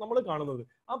നമ്മൾ കാണുന്നത്.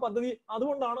 ആ പദ്ധതി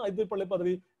അതുകൊണ്ടാണ് അതിരപ്പള്ളി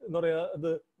പദ്ധതി എന്താ പറയാ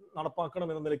ഇത് നടപ്പാക്കണം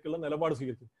എന്ന നിലയ്ക്കുള്ള നിലപാട്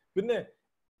സ്വീകരിച്ചത്. പിന്നെ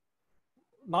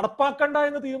നടപ്പാക്കണ്ട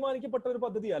എന്ന് തീരുമാനിക്കപ്പെട്ട ഒരു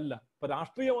പദ്ധതി അല്ല. ഇപ്പൊ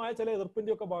രാഷ്ട്രീയമായ ചില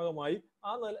എതിർപ്പിന്റെ ഒക്കെ ഭാഗമായി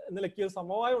ആ നിലയ്ക്ക്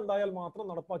സമവായം ഉണ്ടായാൽ മാത്രം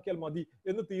നടപ്പാക്കിയാൽ മതി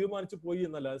എന്ന് തീരുമാനിച്ചു പോയി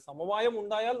എന്നല്ല, സമവായം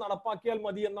ഉണ്ടായാൽ നടപ്പാക്കിയാൽ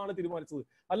മതി എന്നാണ് തീരുമാനിച്ചത്.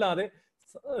 അല്ലാതെ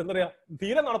എന്താ പറയാ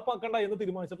തീരെ നടപ്പാക്കണ്ട എന്ന്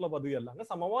തീരുമാനിച്ചിട്ടുള്ള പദ്ധതിയല്ല. അങ്ങനെ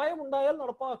സമവായം ഉണ്ടായാൽ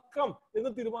നടപ്പാക്കാം എന്ന്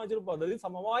തീരുമാനിച്ചൊരു പദ്ധതി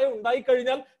സമവായം ഉണ്ടായി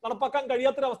കഴിഞ്ഞാൽ നടപ്പാക്കാൻ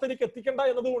കഴിയാത്തൊരവസ്ഥയിലേക്ക് എത്തിക്കേണ്ട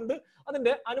എന്നതുകൊണ്ട്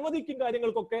അതിന്റെ അനുമതിക്കും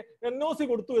കാര്യങ്ങൾക്കൊക്കെ NOC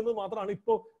കൊടുത്തു എന്ന് മാത്രമാണ്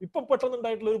ഇപ്പൊ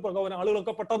പെട്ടെന്നുണ്ടായിട്ടുള്ള ഒരു പ്രകോപനം.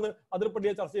 ആളുകളൊക്കെ പെട്ടെന്ന്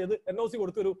അതിരപ്പള്ളിയെ ചർച്ച ചെയ്ത് NOC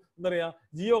കൊടുത്തൊരു എന്താ പറയാ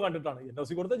ജിയോ കണ്ടിട്ടാണ്.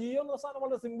 NOC കൊടുത്ത ജിയോ എന്ന സാധനം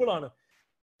വളരെ സിമ്പിൾ ആണ്.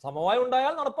 സമവായം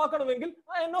ഉണ്ടായാൽ നടപ്പാക്കണമെങ്കിൽ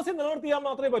ആ NOC നിലനിർത്തിയാൽ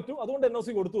മാത്രമേ പറ്റൂ. അതുകൊണ്ട് NOC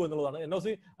കൊടുത്തു എന്നുള്ളതാണ്. NOC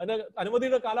അതിന്റെ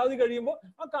അനുമതിയുടെ കാലാവധി കഴിയുമ്പോൾ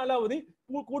ആ കാലാവധി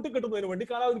കൂട്ടിക്കെട്ടുന്നതിന് വേണ്ടി,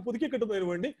 കാലാവധി പുതുക്കി കിട്ടുന്നതിന്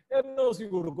വേണ്ടി NOC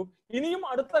കൊടുക്കും. ഇനിയും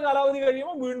അടുത്ത കാലാവധി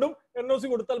കഴിയുമ്പോൾ വീണ്ടും NOC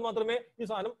കൊടുത്താൽ മാത്രമേ ഈ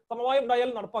സാധനം സമവായം ഉണ്ടായാൽ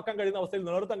നടപ്പാക്കാൻ കഴിയുന്ന അവസ്ഥയിൽ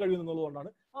നിലനിർത്താൻ കഴിയുന്നു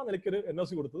എന്നുള്ളതുകൊണ്ടാണ് ആ നിലയ്ക്കൊരു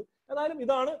NOC കൊടുത്തത്. ഏതായാലും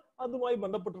ഇതാണ് അതുമായി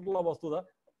ബന്ധപ്പെട്ടിട്ടുള്ള വസ്തുത.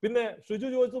 പിന്നെ ഷിജു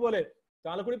ചോദിച്ചതുപോലെ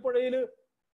ചാലക്കുടി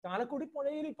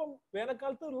പുഴയിൽ ഇപ്പം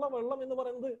വേനൽക്കാലത്ത് ഉള്ള വെള്ളം എന്ന്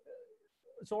പറയുന്നത്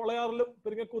ഷോളയാറിലും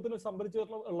പെരിങ്ങൽക്കൂത്തിലും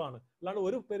സംഭരിച്ചിട്ടുള്ള വെള്ളമാണ്. അല്ലാണ്ട്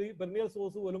ഒരു പെരിനിയൽ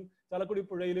സോഴ്സ് പോലും ചാലക്കുടി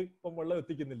പുഴയിൽ ഇപ്പം വെള്ളം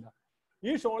എത്തിക്കുന്നില്ല.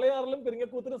 ഈ ഷോളയാറിലും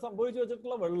പെരിങ്ങൽക്കൂത്തിലും സംഭവിച്ചു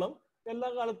വെച്ചിട്ടുള്ള വെള്ളം എല്ലാ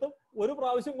കാലത്തും ഒരു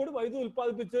പ്രാവശ്യം കൂടി വൈദ്യുതി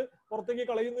ഉൽപ്പാദിപ്പിച്ച് പുറത്തേക്ക്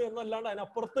കളയുന്നു എന്നല്ലാണ്ട്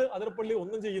അതിനപ്പുറത്ത് അതിരപ്പള്ളി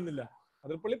ഒന്നും ചെയ്യുന്നില്ല.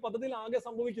 അതിരപ്പള്ളി പദ്ധതിയിൽ ആകെ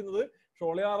സംഭവിക്കുന്നത്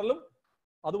ഷോളയാറിലും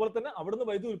അതുപോലെ തന്നെ അവിടുന്ന്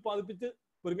വൈദ്യുതി ഉൽപ്പാദിപ്പിച്ച്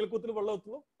പെരിങ്ങൽകുത്തിന് വെള്ളം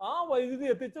എത്തുന്നു. ആ വൈദ്യുതി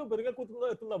എത്തിച്ച് പെരിങ്ങൽകുത്തിന്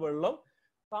എത്തുന്ന വെള്ളം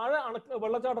താഴെ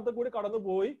വെള്ളച്ചാട്ടത്തിൽ കൂടി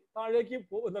കടന്നുപോയി താഴേക്ക്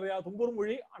എന്താ പറയാ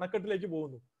തുമ്പൂർമുഴി അണക്കെട്ടിലേക്ക്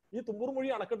പോകുന്നു. ഈ തുമ്പൂർമുഴി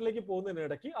അണക്കെട്ടിലേക്ക്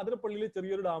പോകുന്നതിനിടയ്ക്ക് അതിരപ്പള്ളിയിൽ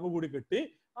ചെറിയൊരു ഡാം കൂടി കെട്ടി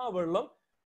ആ വെള്ളം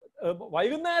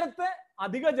വൈകുന്നേരത്തെ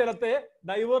അധിക ജലത്തെ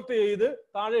ഡൈവേർട്ട് ചെയ്ത്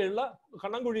താഴെയുള്ള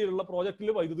കണ്ണൻകുഴിയിലുള്ള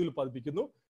പ്രോജക്റ്റിൽ വൈദ്യുതി ഉൽപ്പാദിപ്പിക്കുന്നു.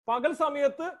 പകൽ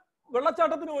സമയത്ത്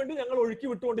വെള്ളച്ചാട്ടത്തിന് വേണ്ടി ഞങ്ങൾ ഒഴുക്കി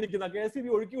വിട്ടുകൊണ്ടിരിക്കുന്ന KSEB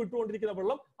ഒഴുക്കി വിട്ടുകൊണ്ടിരിക്കുന്ന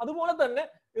വെള്ളം അതുപോലെ തന്നെ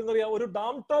എന്താ പറയാ ഒരു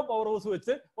ഡാം ടോപ്പ് പവർ ഹൗസ്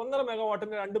വെച്ച് 1.5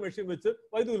 മെഗാവാട്ടിന്റെ 2 മെഷീൻ വെച്ച്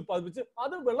വൈദ്യുതി ഉൽപ്പാദിപ്പിച്ച്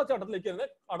അത് വെള്ളച്ചാട്ടത്തിലേക്ക് തന്നെ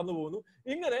കടന്നു പോകുന്നു.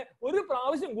 ഇങ്ങനെ ഒരു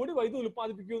പ്രാവശ്യം കൂടി വൈദ്യുതി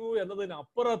ഉൽപ്പാദിപ്പിക്കുന്നു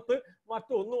എന്നതിനപ്പുറത്ത്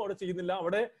മറ്റൊന്നും അവിടെ ചെയ്യുന്നില്ല.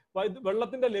 അവിടെ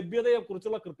വെള്ളത്തിന്റെ ലഭ്യതയെ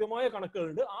കുറിച്ചുള്ള കൃത്യമായ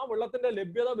കണക്കുകളുണ്ട്. ആ വെള്ളത്തിന്റെ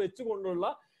ലഭ്യത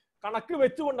കണക്ക്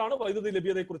വെച്ചുകൊണ്ടാണ് വൈദ്യുതി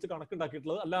ലഭ്യതയെ കുറിച്ച്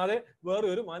കണക്കുണ്ടാക്കിയിട്ടുള്ളത്. അല്ലാതെ വേറെ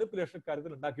ഒരു മാനിപ്പുലേഷൻ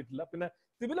കാര്യത്തിൽ ഉണ്ടാക്കിയിട്ടില്ല. പിന്നെ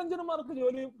സിവിൽ എഞ്ചിനീയർമാർക്ക്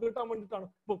ജോലി കിട്ടാൻ വേണ്ടിയിട്ടാണ്.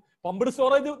 ഇപ്പം പമ്പ്ഡ്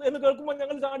സ്റ്റോറേജ് എന്ന് കേൾക്കുമ്പോൾ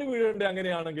ഞങ്ങൾ ചാടി വീഴണ്ടേ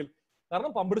അങ്ങനെയാണെങ്കിൽ?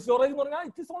 കാരണം പമ്പ്ഡ് സ്റ്റോറേജ് എന്ന് പറഞ്ഞാൽ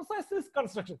ഇറ്റ് ഇസ് ഓൾസോ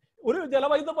കൺസ്ട്രക്ഷൻ. ഒരു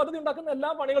ജലവൈദ്യുത പദ്ധതി ഉണ്ടാക്കുന്ന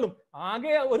എല്ലാ പണികളും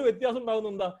ആകെ ഒരു വ്യത്യാസം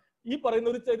ഉണ്ടാകുന്ന എന്താ? ഈ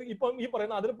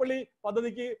പറയുന്ന അതിരപ്പള്ളി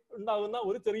പദ്ധതിക്ക് ഉണ്ടാകുന്ന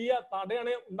ഒരു ചെറിയ തടയണ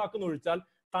ഉണ്ടാക്കുന്ന ഒഴിച്ചാൽ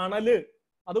ടണല്,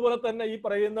 അതുപോലെ തന്നെ ഈ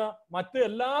പറയുന്ന മറ്റ്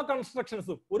എല്ലാ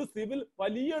കൺസ്ട്രക്ഷൻസും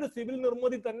വലിയൊരു സിവിൽ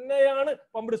നിർമ്മിതി തന്നെയാണ്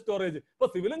പമ്പ്ഡ് സ്റ്റോറേജ്. ഇപ്പൊ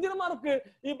സിവിൽ എഞ്ചിനീയർമാർക്ക്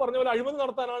ഈ പറഞ്ഞ പോലെ അഴിമതി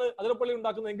നടത്താനാണ് അതിരപ്പള്ളി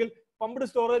ഉണ്ടാക്കുന്നതെങ്കിൽ പമ്പ്ഡ്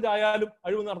സ്റ്റോറേജ് ആയാലും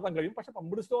അഴിമതി നടത്താൻ കഴിയും. പക്ഷെ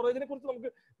പമ്പ്ഡ് സ്റ്റോറേജിനെ കുറിച്ച്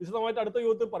നമുക്ക് വിശദമായിട്ട് അടുത്ത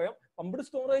യോഗത്തിൽ പറയാം. പമ്പ്ഡ്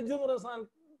സ്റ്റോറേജ് എന്ന് പറയുന്ന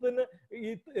സാധനത്തിന്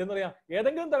ഈ എന്താ പറയാ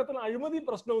ഏതെങ്കിലും തരത്തിലുള്ള അഴിമതി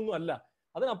പ്രശ്നമൊന്നും അല്ല.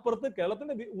 അതിനപ്പുറത്ത്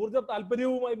കേരളത്തിന്റെ ഊർജ്ജ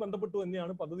താല്പര്യവുമായി ബന്ധപ്പെട്ട്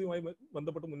തന്നെയാണ് പദ്ധതിയുമായി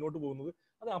ബന്ധപ്പെട്ട് മുന്നോട്ട് പോകുന്നത്.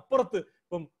 അതിനപ്പുറത്ത്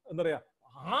ഇപ്പം എന്താ പറയാ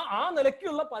ആ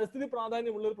നിലയ്ക്കുള്ള പരിസ്ഥിതി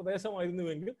പ്രാധാന്യമുള്ള ഒരു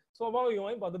പ്രദേശമായിരുന്നുവെങ്കിൽ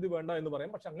സ്വാഭാവികമായും പദ്ധതി വേണ്ട എന്ന്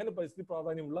പറയാം. പക്ഷെ അങ്ങനെ പരിസ്ഥിതി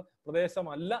പ്രാധാന്യമുള്ള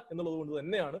പ്രദേശമല്ല എന്നുള്ളത് കൊണ്ട്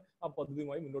തന്നെയാണ് ആ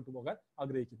പദ്ധതിയുമായി മുന്നോട്ട് പോകാൻ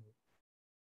ആഗ്രഹിക്കുന്നത്.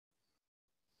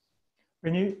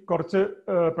 ഇനി കുറച്ച്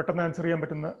പെട്ടെന്ന് ആൻസർ ചെയ്യാൻ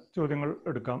പറ്റുന്ന ചോദ്യങ്ങൾ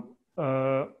എടുക്കാം.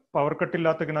 പവർ കട്ട്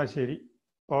ഇല്ലാത്ത കിണാശ്ശേരി,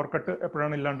 പവർ കട്ട്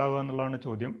എപ്പോഴാണ് ഇല്ലാണ്ടാവുക എന്നുള്ളതാണ്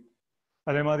ചോദ്യം.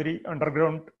 അതേമാതിരി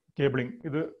അണ്ടർഗ്രൗണ്ട് കേബിളിംഗ്,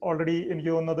 ഇത് ഓൾറെഡി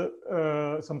എനിക്ക് തോന്നുന്നത്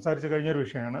സംസാരിച്ചു കഴിഞ്ഞൊരു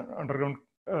വിഷയമാണ്. അണ്ടർഗ്രൗണ്ട്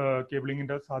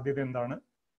കേബിളിങ്ങിന്റെ സാധ്യത എന്താണ്,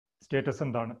 സ്റ്റേറ്റസ്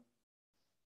എന്താണ്?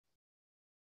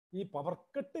 ഈ പവർ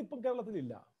കട്ട് ഇപ്പം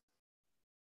കേരളത്തിലില്ല.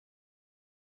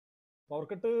 പവർ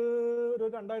കട്ട് ഒരു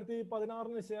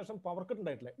 2016 ശേഷം പവർ കട്ട്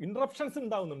ഉണ്ടായിട്ടില്ല. ഇന്ററപ്ഷൻസ്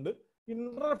ഉണ്ടാവുന്നുണ്ട്.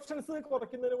 ഇന്ററപ്ഷൻസ്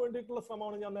കുറയ്ക്കുന്നതിന് വേണ്ടിയിട്ടുള്ള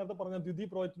ശ്രമമാണ് ഞാൻ നേരത്തെ പറഞ്ഞ ദ്വിതി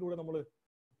പ്രോജക്റ്റിലൂടെ നമ്മൾ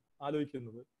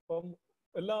ആലോചിക്കുന്നത്. ഇപ്പം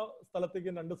എല്ലാ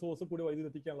സ്ഥലത്തേക്കും 2 സോഴ്സ് കൂടി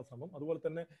വൈദ്യുതി എത്തിക്കാനുള്ള ശ്രമം, അതുപോലെ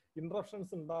തന്നെ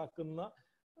ഇന്ററപ്ഷൻസ് ഉണ്ടാക്കുന്ന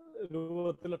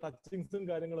രൂപത്തിലുള്ള ടച്ചിങ്സും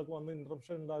കാര്യങ്ങളൊക്കെ വന്ന്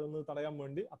ഇന്ററപ്ഷൻ ഉണ്ടാകുന്നത് തടയാൻ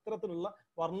വേണ്ടി അത്തരത്തിലുള്ള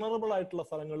വൾനറബിൾ ആയിട്ടുള്ള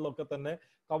സ്ഥലങ്ങളിലൊക്കെ തന്നെ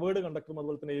കവേർഡ് കണ്ടക്ടറും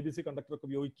അതുപോലെ തന്നെ ABC കണ്ടക്ടറൊക്കെ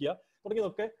ഉപയോഗിക്കുക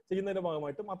തുടങ്ങിയതൊക്കെ ചെയ്യുന്നതിന്റെ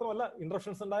ഭാഗമായിട്ട് മാത്രമല്ല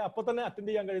ഇന്ററപ്ഷൻസ് ഉണ്ടായ അപ്പൊ തന്നെ അറ്റൻഡ്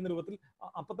ചെയ്യാൻ കഴിയുന്ന രൂപത്തിൽ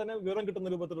അപ്പൊ തന്നെ വിവരം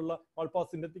കിട്ടുന്ന രൂപത്തിലുള്ള ഓൾ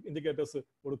പാസ് ഇൻഡിക്കേറ്റേഴ്സ്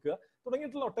കൊടുക്കുക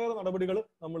തുടങ്ങിയിട്ടുള്ള ഒട്ടേറെ നടപടികൾ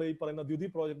നമ്മൾ ഈ പറയുന്ന ദ്വിതി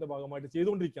പ്രോജക്റ്റിന്റെ ഭാഗമായിട്ട്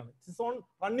ചെയ്തുകൊണ്ടിരിക്കുകയാണ്. ഇറ്റ്സ് ഓൺ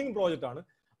റണ്ണിങ് പ്രോജക്റ്റ് ആണ്.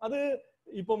 അത്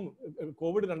ഇപ്പം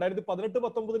കോവിഡ്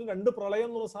 2018-19 2 പ്രളയം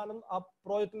എന്നുള്ള സാധനം ആ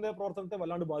പ്രോജക്റ്റിന്റെ പ്രവർത്തനത്തെ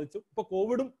വല്ലാണ്ട് ബാധിച്ചു. ഇപ്പൊ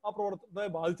കോവിഡും ആ പ്രവർത്തനത്തെ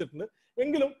ബാധിച്ചിട്ടുണ്ട്.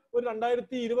 എങ്കിലും ഒരു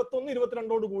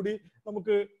 2021-22 കൂടി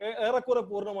നമുക്ക് ഏറെക്കുറെ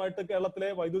പൂർണ്ണമായിട്ട് കേരളത്തിലെ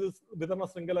വൈദ്യുതി വിതരണ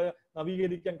ശൃംഖല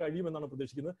നവീകരിക്കാൻ കഴിയുമെന്നാണ്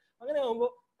പ്രതീക്ഷിക്കുന്നത്. അങ്ങനെ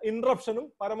ആകുമ്പോൾ ഇന്ററപ്ഷനും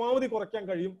പരമാവധി കുറയ്ക്കാൻ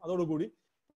കഴിയും. അതോടുകൂടി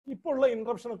ഇപ്പോൾ ഉള്ള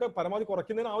ഇന്ററപ്ഷൻ ഒക്കെ പരമാവധി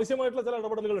കുറയ്ക്കുന്നതിന് ആവശ്യമായിട്ടുള്ള ചില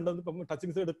ഇടപെടലുകൾ ഉണ്ട്. ഇപ്പം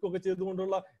ടച്ചിങ്സ് എടുക്കുകയൊക്കെ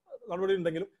ചെയ്തുകൊണ്ടുള്ള നടപടി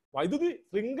ഉണ്ടെങ്കിലും വൈദ്യുതി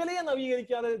ശൃംഖലയെ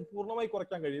നവീകരിക്കാതെ പൂർണ്ണമായി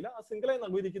കുറയ്ക്കാൻ കഴിയില്ല. ആ ശൃംഖലയെ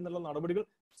നവീകരിക്കുന്ന നടപടികൾ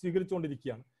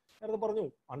സ്വീകരിച്ചുകൊണ്ടിരിക്കുകയാണ്. നേരത്തെ പറഞ്ഞു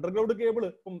അണ്ടർഗ്രൗണ്ട് കേബിൾ,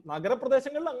 ഇപ്പം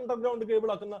നഗരപ്രദേശങ്ങളിൽ അണ്ടർഗ്രൗണ്ട്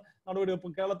കേബിൾ ആക്കുന്ന നടപടി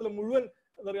ഇപ്പം കേരളത്തിലെ മുഴുവൻ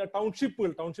എന്താ പറയുക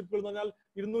ടൗൺഷിപ്പുകൾ എന്ന് പറഞ്ഞാൽ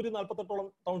 248ഓളം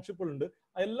ടൗൺഷിപ്പുകൾ ഉണ്ട്.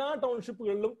 എല്ലാ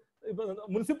ടൗൺഷിപ്പുകളിലും ഇപ്പൊ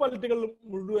മുനിസിപ്പാലിറ്റികളിലും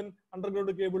മുഴുവൻ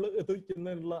അണ്ടർഗ്രൗണ്ട് കേബിൾ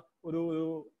എത്തിക്കുന്നതിനുള്ള ഒരു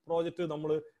പ്രോജക്റ്റ്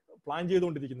നമ്മൾ പ്ലാൻ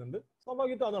ചെയ്തുകൊണ്ടിരിക്കുന്നുണ്ട്.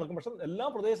 സ്വാഭാവികമായിട്ടും അത് നടക്കും. പക്ഷെ എല്ലാ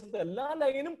പ്രദേശത്തെ എല്ലാ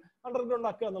ലൈനും അണ്ടർഗ്രൗണ്ട്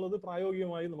ആക്കുക എന്നുള്ളത്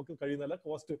പ്രായോഗികമായി നമുക്ക് കഴിയുന്നതല്ല,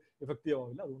 കോസ്റ്റ് എഫക്റ്റീവ്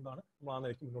ആവില്ല. അതുകൊണ്ടാണ് നമ്മൾ ആ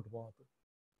നിലയ്ക്ക് മുന്നോട്ട് പോകാത്തത്.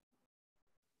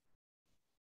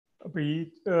 അപ്പൊ ഈ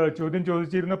ചോദ്യം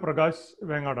ചോദിച്ചിരുന്ന പ്രകാശ്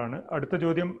വേങ്ങാടാണ്. അടുത്ത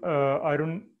ചോദ്യം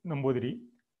Arun Namboothiri.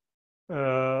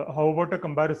 How about A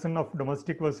comparison of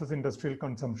domestic versus industrial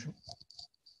consumption?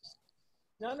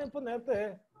 ഞാനിപ്പോ നേരത്തെ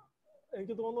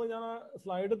എനിക്ക് തോന്നുന്നു ഞാൻ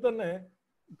സ്ലൈഡിൽ തന്നെ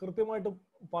കൃത്യമായിട്ട്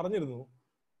പറഞ്ഞിരുന്നു.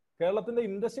 കേരളത്തിന്റെ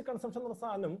ഇൻഡസ്ട്രി കൺസംഷൻ എന്ന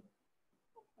സാധനം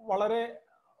വളരെ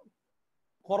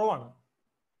കുറവാണ്.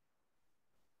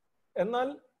 എന്നാൽ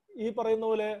ഈ പറയുന്ന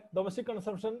പോലെ ഡൊമസ്റ്റിക്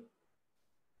കൺസംഷൻ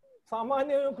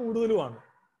സാമാന്യം കൂടുതലുമാണ്.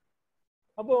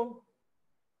 അപ്പം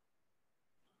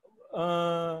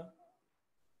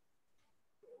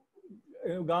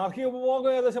ഗാർഹിക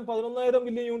ഉപഭോഗം ഏകദേശം 11,000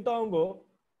 മില്യൺ യൂണിറ്റ് ആകുമ്പോൾ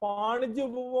വാണിജ്യ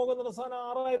ഉപഭോഗം എന്ന സാധനം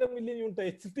 6,000 മില്യൺ യൂണിറ്റ്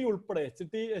HT ഉൾപ്പെടെ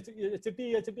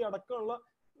HT അടക്കമുള്ള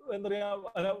എന്താ പറയാ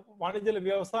വാണിജ്യ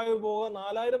വ്യവസായ ഉപഭോഗം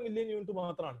 4,000 മില്യൺ യൂണിറ്റ്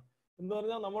മാത്രമാണ്. എന്ന്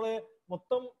പറഞ്ഞാൽ നമ്മളെ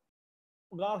മൊത്തം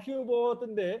ഗാർഹിക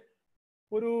വിഭവത്തിന്റെ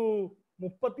ഒരു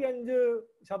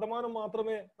 35%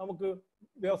 മാത്രമേ നമുക്ക്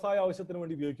വ്യവസായ ആവശ്യത്തിന്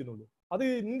വേണ്ടി ഉപയോഗിക്കുന്നുള്ളൂ. അത്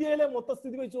ഇന്ത്യയിലെ മൊത്ത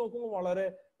സ്ഥിതി വെച്ച് നോക്കുമ്പോൾ വളരെ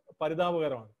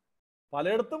പരിതാപകരമാണ്.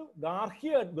 പലയിടത്തും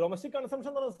ഗാർഹിക ഡൊമസ്റ്റിക് കൺസംഷൻ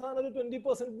എന്ന് പറയുന്ന സാധനം ഒരു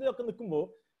 20% ഒക്കെ നിൽക്കുമ്പോൾ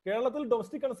കേരളത്തിൽ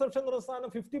ഡൊമസ്റ്റിക് കൺസംഷൻ എന്ന് പറയുന്ന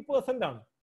സാധനം 50% ആണ്.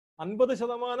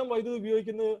 50% വൈദ്യുതി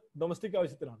ഉപയോഗിക്കുന്നത് ഡൊമസ്റ്റിക്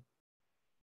ആവശ്യത്തിനാണ്.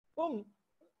 അപ്പം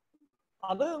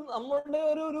അത് നമ്മളുടെ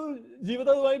ഒരു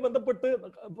ജീവിതവുമായി ബന്ധപ്പെട്ട്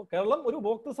കേരളം ഒരു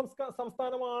ഉപഭോക്തൃ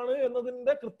സംസ്ഥാനമാണ്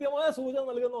എന്നതിന്റെ കൃത്യമായ സൂചന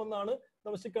നൽകുന്ന ഒന്നാണ്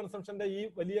ഡൊമസ്റ്റിക് കൺസംഷന്റെ ഈ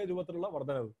വലിയ രൂപത്തിലുള്ള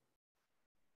വർധനവ്.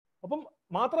 അപ്പം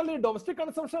മാത്രമല്ല ഈ ഡൊമസ്റ്റിക്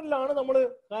കൺസംഷനിലാണ് നമ്മൾ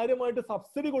കാര്യമായിട്ട്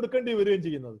സബ്സിഡി കൊടുക്കേണ്ടി വരികയും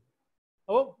ചെയ്യുന്നത്.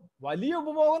 അപ്പോൾ വലിയ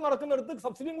ഉപഭോഗം നടക്കുന്നിടത്ത്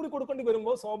സബ്സിഡിയും കൂടി കൊടുക്കേണ്ടി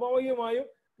വരുമ്പോൾ സ്വാഭാവികമായും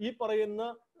ഈ പറയുന്ന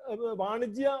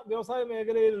വാണിജ്യ വ്യവസായ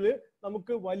മേഖലയിൽ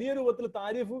നമുക്ക് വലിയ രൂപത്തിൽ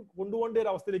താരിഫ് കൊണ്ടുപോകേണ്ട ഒരു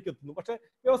അവസ്ഥയിലേക്ക് എത്തുന്നു. പക്ഷെ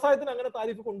വ്യവസായത്തിന് അങ്ങനെ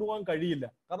താരിഫ് കൊണ്ടുപോകാൻ കഴിയില്ല.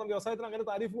 കാരണം വ്യവസായത്തിന് അങ്ങനെ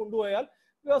താരിഫ് കൊണ്ടുപോയാൽ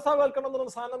വ്യവസായവൽക്കരണം എന്ന്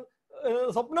പറയുന്ന സാധനം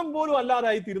സ്വപ്നം പോലും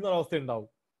അല്ലാതായി തീരുന്ന ഒരവസ്ഥ ഉണ്ടാവും.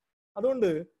 അതുകൊണ്ട്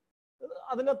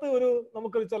അതിനകത്ത്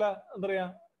നമുക്കൊരു ചില എന്താ പറയാ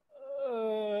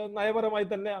നയപരമായി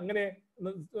തന്നെ അങ്ങനെ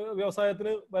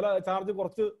വ്യവസായത്തിന് വില ചാർജ്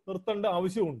കുറച്ച് നിർത്തേണ്ട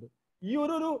ആവശ്യമുണ്ട്. ഈ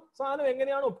ഒരു സാധനം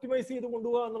എങ്ങനെയാണ് ഒപ്റ്റിമൈസ് ചെയ്ത്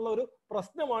കൊണ്ടുപോകുക എന്നുള്ള ഒരു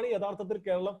പ്രശ്നമാണ് യഥാർത്ഥത്തിൽ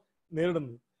കേരളം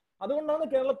നേരിടുന്നത്. അതുകൊണ്ടാണ്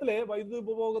കേരളത്തിലെ വൈദ്യുതി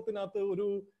ഉപഭോഗത്തിനകത്ത് ഒരു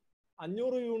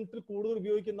 500 യൂണിറ്റിൽ കൂടുതൽ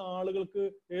ഉപയോഗിക്കുന്ന ആളുകൾക്ക്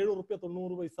 7 രൂപ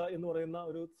 90 പൈസ എന്ന് പറയുന്ന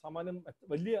ഒരു സാമാന്യം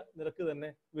വലിയ നിരക്ക് തന്നെ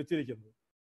വെച്ചിരിക്കുന്നത്.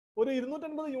 ഒരു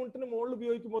 250 യൂണിറ്റിന് മുകളിൽ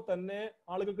ഉപയോഗിക്കുമ്പോൾ തന്നെ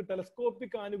ആളുകൾക്ക്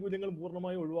ടെലസ്കോപ്പിക് ആനുകൂല്യങ്ങൾ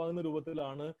പൂർണ്ണമായും ഒഴിവാകുന്ന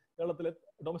രൂപത്തിലാണ് കേരളത്തിലെ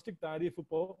ഡൊമസ്റ്റിക് താരിഫ്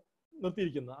ഇപ്പോൾ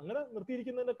നിർത്തിയിരിക്കുന്നത്. അങ്ങനെ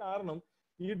നിർത്തിയിരിക്കുന്നതിന്റെ കാരണം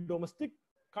ഈ ഡൊമസ്റ്റിക്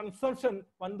കൺസംഷൻ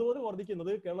വൻതോതിൽ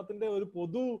വർദ്ധിക്കുന്നത് കേരളത്തിന്റെ ഒരു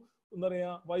പൊതു എന്താ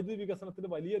പറയാ വൈദ്യുതി വികസനത്തിന്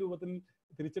വലിയ രൂപത്തിൽ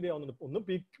തിരിച്ചടിയാവുന്നുണ്ട്. ഒന്ന്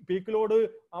പീക്ക് ലോഡ്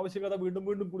ആവശ്യകത വീണ്ടും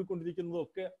വീണ്ടും കൂടിക്കൊണ്ടിരിക്കുന്നതും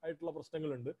ഒക്കെ ആയിട്ടുള്ള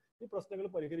പ്രശ്നങ്ങളുണ്ട്. ഈ പ്രശ്നങ്ങൾ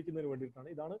പരിഹരിക്കുന്നതിന് വേണ്ടിയിട്ടാണ്.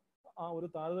 ഇതാണ് ആ ഒരു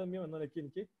താരതമ്യം എന്ന നിലയ്ക്ക്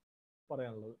എനിക്ക്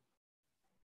പറയാനുള്ളത്.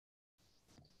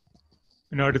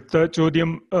 പിന്നെ അടുത്ത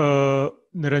ചോദ്യം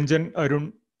നിരഞ്ജൻ അരുൺ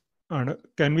ആണ്.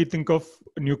 Can we think of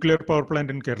nuclear power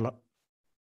plant in Kerala?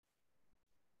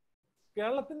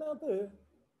 കേരളത്തിനകത്ത്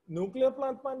nuclear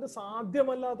power plant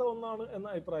സാധ്യമല്ലാത്ത ഒന്നാണ് എന്ന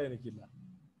അഭിപ്രായം എനിക്കില്ല.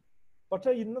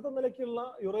 പക്ഷെ ഇന്നത്തെ നിലയ്ക്കുള്ള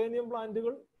യുറേനിയം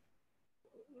പ്ലാന്റുകൾ,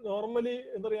 നോർമലി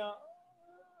എന്താ പറയാ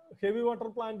ഹെവി വാട്ടർ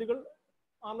പ്ലാന്റുകൾ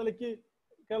ആ നിലയ്ക്ക്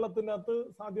കേരളത്തിനകത്ത്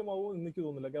സാധ്യമാവും എനിക്ക്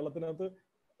തോന്നുന്നില്ല. കേരളത്തിനകത്ത്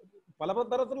പല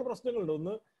തരത്തിലുള്ള പ്രശ്നങ്ങളുണ്ട്.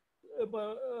 ഒന്ന്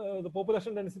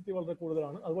പോപ്പുലേഷൻ ഡെൻസിറ്റി വളരെ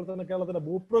കൂടുതലാണ്. അതുപോലെ തന്നെ കേരളത്തിന്റെ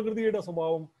ഭൂപ്രകൃതിയുടെ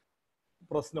സ്വഭാവം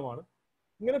പ്രശ്നമാണ്.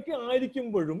 ഇങ്ങനെയൊക്കെ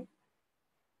ആയിരിക്കുമ്പോഴും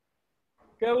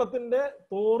കേരളത്തിന്റെ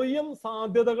തോറിയം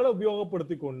സാധ്യതകളെ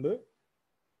ഉപയോഗപ്പെടുത്തിക്കൊണ്ട്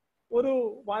ഒരു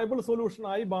വയബിൾ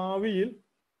സൊല്യൂഷനായി ഭാവിയിൽ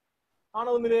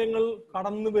ആണവ നിലയങ്ങൾ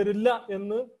കടന്നു വരില്ല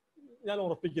എന്ന് ഞാൻ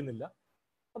ഉറപ്പിക്കുന്നില്ല.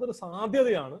 അതൊരു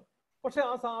സാധ്യതയാണ്. പക്ഷെ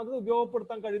ആ സാധ്യത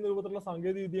ഉപയോഗപ്പെടുത്താൻ കഴിയുന്ന രൂപത്തിലുള്ള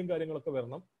സാങ്കേതിക വിദ്യയും കാര്യങ്ങളൊക്കെ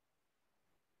വരണം.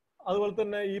 അതുപോലെ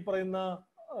തന്നെ ഈ പറയുന്ന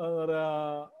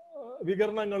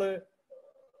വികിരണങ്ങള്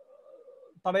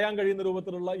തടയാൻ കഴിയുന്ന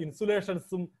രൂപത്തിലുള്ള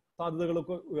ഇൻസുലേഷൻസും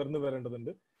സാധ്യതകളൊക്കെ ഉയർന്നു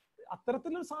വരേണ്ടതുണ്ട്.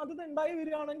 അത്തരത്തിലൊരു സാധ്യത ഉണ്ടായി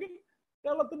വരികയാണെങ്കിൽ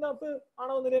കേരളത്തിന്റെ അകത്ത്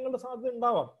ആണവ നിലയങ്ങളുടെ സാധ്യത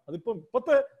ഉണ്ടാവാം. അതിപ്പം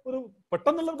ഇപ്പത്തെ ഒരു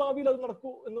പെട്ടെന്നുള്ള ഭാവിയിൽ അത്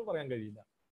നടക്കൂ എന്ന് പറയാൻ കഴിയില്ല.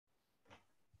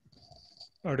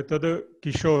 അടുത്തത്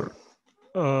കിഷോർ.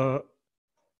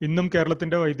 ഇന്നും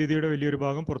കേരളത്തിന്റെ വൈദ്യുതിയുടെ വലിയൊരു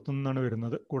ഭാഗം പുറത്തുനിന്നാണ്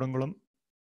വരുന്നത്. കൂടംകുളം,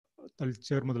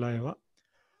 തലച്ചേർ മുതലായവ.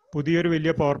 പുതിയൊരു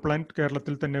വലിയ പവർ പ്ലാന്റ്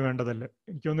കേരളത്തിൽ തന്നെ വേണ്ടതല്ലേ?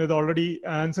 എനിക്ക് തോന്നുന്നു ഇത് ഓൾറെഡി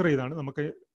ആൻസർ ചെയ്താണ്. നമുക്ക്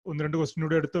 1-2 ക്വസ്റ്റ്യൻ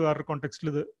കൂടി എടുത്ത് വേറൊരു കോണ്ടെക്സ്റ്റിൽ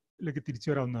ഇതിലേക്ക് തിരിച്ചു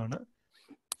വരാവുന്നതാണ്.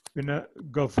 പിന്നെ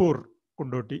Gafoor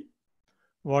Kondotty,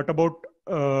 what about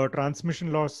transmission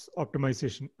loss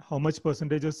optimization? How much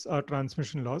percentages are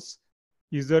transmission loss?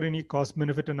 Is there any cost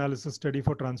benefit analysis study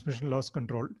for transmission loss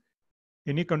control?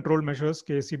 Any control measures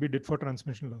KSEB did for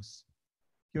transmission loss?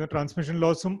 Transmission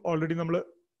loss already നമ്മൾ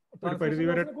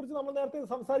കുറിച്ച് നമ്മൾ നേരത്തെ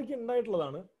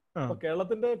സംസാരിക്കുന്നുണ്ടായിട്ടുള്ളതാണ്.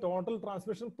 കേരളത്തിന്റെ total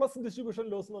transmission plus distribution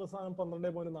loss എന്ന് പറയുന്ന സാധനം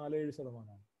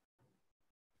 12.47%.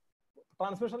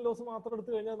 Transmission loss മാത്രം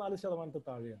എടുത്തു കഴിഞ്ഞാൽ 4%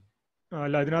 താഴെയാണ്.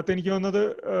 അല്ല, അതിനകത്ത് എനിക്ക് തോന്നുന്നത്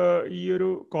ഈ ഒരു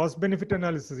കോസ്റ്റ് ബെനിഫിറ്റ്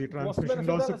അനാലിസിസ്, ഈ ട്രാൻസ്മിഷൻ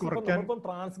ലോസ് കുറയ്ക്കാൻ.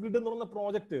 ട്രാൻസ്ഗ്രിഡ് എന്ന് പറയുന്ന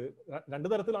പ്രോജക്ട് 2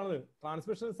 തരത്തിലാണ്.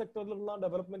 ട്രാൻസ്മിഷൻ സെക്ടറിലുള്ള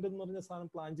ഡെവലപ്മെന്റ് എന്ന് പറഞ്ഞ സാധനം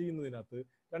പ്ലാൻ ചെയ്യുന്നതിനകത്ത്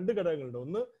 2 ഘടകങ്ങളുണ്ട്.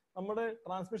 ഒന്ന്, നമ്മുടെ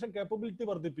ട്രാൻസ്മിഷൻ കേപ്പബിലിറ്റി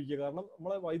വർദ്ധിപ്പിക്കുക. കാരണം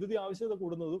നമ്മളെ വൈദ്യുതി ആവശ്യകത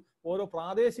കൂടുന്നതും ഓരോ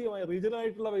പ്രാദേശികമായ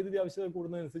റീജിയനായിട്ടുള്ള വൈദ്യുതി ആവശ്യകത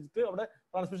കൂടുന്നതനുസരിച്ചിട്ട് അവിടെ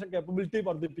ട്രാൻസ്മിഷൻ കേപ്പബിലിറ്റി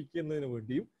വർദ്ധിപ്പിക്കുന്നതിന്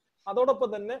വേണ്ടിയും അതോടൊപ്പം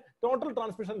തന്നെ ടോട്ടൽ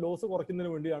ട്രാൻസ്മിഷൻ ലോസ്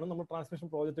കുറയ്ക്കുന്നതിന് വേണ്ടിയാണ് നമ്മൾ ട്രാൻസ്മിഷൻ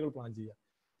പ്രോജക്റ്റുകൾ പ്ലാൻ ചെയ്യുക.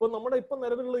 ഇപ്പൊ നമ്മുടെ ഇപ്പം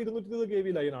നിലവിലുള്ള 220 kV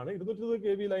ലൈനാണ്. 220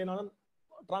 kV ലൈനാണ്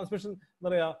ട്രാൻസ്മിഷൻ എന്താ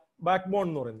പറയാ ബാക്ക് ബോൺ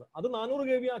എന്ന് പറയുന്നത്. അത് 400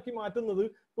 kV ആക്കി മാറ്റുന്നത്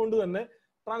കൊണ്ട് തന്നെ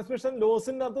ട്രാൻസ്മിഷൻ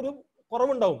ലോസിന്റെ അകത്തൊരു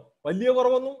കുറവുണ്ടാവും. വലിയ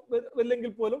കുറവൊന്നും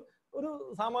വരില്ലെങ്കിൽ പോലും ഒരു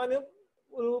സാമാന്യം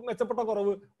ഒരു മെച്ചപ്പെട്ട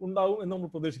കുറവ് ഉണ്ടാവും എന്ന് നമ്മൾ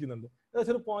പ്രതീക്ഷിക്കുന്നുണ്ട്.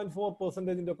 ഏകദേശം ഒരു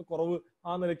 0.4% ഒക്കെ കുറവ്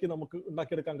ആ നിലയ്ക്ക് നമുക്ക്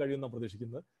ഉണ്ടാക്കിയെടുക്കാൻ കഴിയുമെന്നാണ്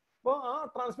പ്രതീക്ഷിക്കുന്നത്. അപ്പോൾ ആ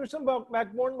ട്രാൻസ്മിഷൻ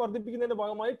ബാക്ക് ബോൺ വർദ്ധിപ്പിക്കുന്നതിന്റെ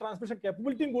ഭാഗമായി ട്രാൻസ്മിഷൻ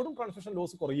കേപ്പബിലിറ്റിയും കൂടും, ട്രാൻസ്മിഷൻ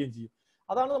ലോസ് കുറയുകയും ചെയ്യും.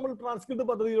 അതാണ് നമ്മൾ ട്രാൻസ്ക്രിപ്റ്റ്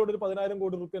പദ്ധതിയിലൂടെ ഒരു 10,000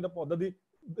 കോടി രൂപയുടെ പദ്ധതി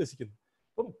ഉദ്ദേശിക്കുന്നത്.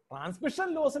 അപ്പം ട്രാൻസ്മിഷൻ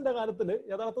ലോസിന്റെ കാര്യത്തിൽ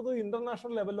യഥാർത്ഥത്തിൽ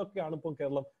ഇന്റർനാഷണൽ ലെവലിലൊക്കെയാണ് ഇപ്പോൾ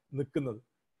കേരളം നിൽക്കുന്നത്.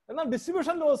 എന്നാൽ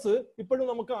ഡിസ്ട്രിബ്യൂഷൻ ലോസ് ഇപ്പോഴും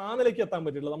നമുക്ക് ആ നിലയ്ക്ക് എത്താൻ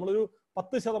പറ്റില്ല. നമ്മളൊരു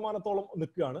 10%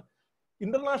 നിൽക്കുകയാണ്.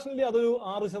 ഇന്റർനാഷണലി അതൊരു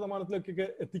 6%-ലേക്കൊക്കെ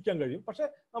എത്തിക്കാൻ കഴിയും. പക്ഷെ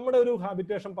നമ്മുടെ ഒരു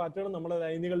ഹാബിറ്റേഷൻ പാറ്റേൺ, നമ്മുടെ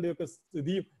ലൈനുകളുടെയൊക്കെ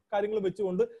സ്ഥിതിയും കാര്യങ്ങളും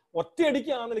വെച്ചുകൊണ്ട്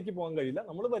ഒറ്റയടിക്ക് ആ നിലയ്ക്ക് പോകാൻ കഴിയില്ല.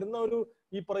 നമ്മൾ വരുന്ന ഒരു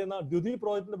ഈ പറയുന്ന ദ്വിതീയ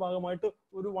പ്രോജക്റ്റിന്റെ ഭാഗമായിട്ട്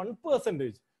ഒരു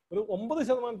 1%, ഒരു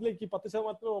 9%-ലേക്ക്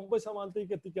 10%,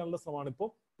 9%-ലേക്ക് എത്തിക്കാനുള്ള ശ്രമമാണ് ഇപ്പോൾ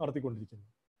നടത്തിക്കൊണ്ടിരിക്കുന്നത്.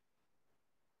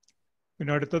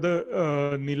 പിന്നെ അടുത്തത്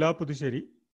നില Puthussery.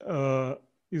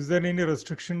 Is there any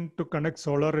restriction to connect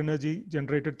solar energy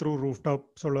generated through rooftop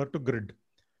solar to grid?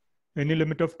 Any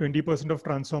limit of 20% of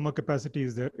transformer capacity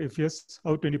is there? If yes,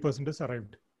 how 20% is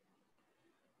arrived?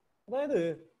 അതായത്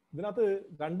ഇതിനകത്ത്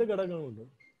 2 ഘടകങ്ങളുണ്ട്.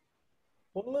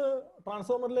 ഒന്ന്,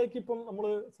 ട്രാൻസ്ഫോമറിലേക്ക് ഇപ്പം നമ്മൾ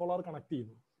സോളാർ കണക്ട്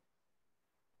ചെയ്യുന്നു.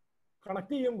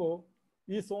 കണക്ട് ചെയ്യുമ്പോൾ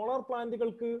ഈ സോളാർ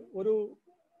പ്ലാന്റുകൾക്ക് ഒരു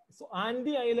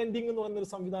ആന്റി ഐലൻഡിങ് എന്ന് പറയുന്ന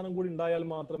ഒരു സംവിധാനം കൂടി ഉണ്ടായാൽ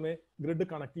മാത്രമേ ഗ്രിഡ്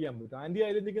കണക്ട് ചെയ്യാൻ പറ്റൂ. ആന്റി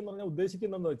ഐലൻഡിങ് എന്ന് പറഞ്ഞാൽ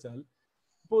ഉദ്ദേശിക്കുന്നതെന്ന് വെച്ചാൽ,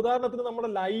 ഇപ്പൊ ഉദാഹരണത്തിന് നമ്മുടെ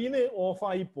ലൈന്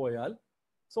ഓഫായി പോയാൽ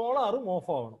സോളാറും ഓഫ്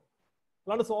ആവണം.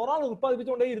 അല്ലാണ്ട് സോളാർ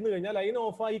ഉത്പാദിപ്പിച്ചുകൊണ്ടേ ഇരുന്ന് കഴിഞ്ഞാൽ, ലൈൻ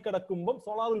ഓഫായി കിടക്കുമ്പം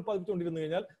സോളാർ ഉത്പാദിപ്പിച്ചുകൊണ്ടിരുന്നു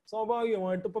കഴിഞ്ഞാൽ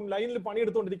സ്വാഭാവികമായിട്ട് ഇപ്പം ലൈനിൽ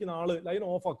പണിയെടുത്തുകൊണ്ടിരിക്കുന്ന ആള് ലൈൻ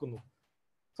ഓഫ് ആക്കുന്നു.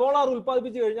 സോളാർ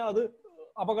ഉത്പാദിപ്പിച്ചു കഴിഞ്ഞാൽ അത്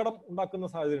അപകടം ഉണ്ടാക്കുന്ന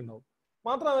സാധ്യത ഉണ്ടാവും.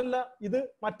 മാത്രമല്ല ഇത്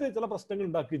മറ്റ് ചില പ്രശ്നങ്ങൾ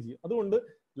ഉണ്ടാക്കുകയും ചെയ്യും. അതുകൊണ്ട്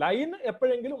ലൈൻ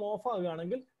എപ്പോഴെങ്കിലും ഓഫ്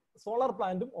ആകുകയാണെങ്കിൽ സോളാർ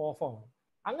പ്ലാന്റും ഓഫ് ആവണം.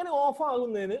 അങ്ങനെ ഓഫ്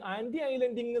ആകുന്നതിന് ആന്റി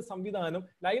ഐലൻഡിങ് സംവിധാനം,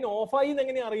 ലൈൻ ഓഫായി എന്ന്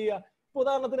എങ്ങനെ അറിയുക? ഇപ്പൊ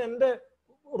ഉദാഹരണത്തിന് എന്റെ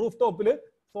റൂഫ് ടോപ്പില്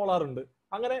സോളാർ ഉണ്ട്.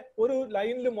 അങ്ങനെ ഒരു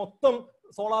ലൈനിൽ മൊത്തം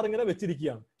സോളാർ ഇങ്ങനെ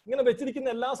വെച്ചിരിക്കുകയാണ്. ഇങ്ങനെ വെച്ചിരിക്കുന്ന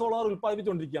എല്ലാ സോളാർ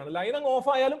ഉത്പാദിപ്പിച്ചുകൊണ്ടിരിക്കുകയാണ്. ലൈൻ അങ്ങ് ഓഫ്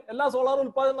ആയാലും എല്ലാ സോളാർ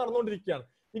ഉത്പാദനം നടന്നുകൊണ്ടിരിക്കുകയാണ്.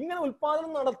 ഇങ്ങനെ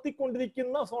ഉത്പാദനം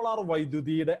നടത്തിക്കൊണ്ടിരിക്കുന്ന സോളാർ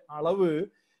വൈദ്യുതിയുടെ അളവ്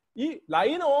ഈ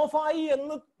ലൈൻ ഓഫായി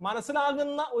എന്ന്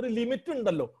മനസ്സിലാകുന്ന ഒരു ലിമിറ്റ്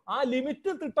ഉണ്ടല്ലോ, ആ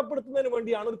ലിമിറ്റ് തിട്ടപ്പെടുത്തുന്നതിന്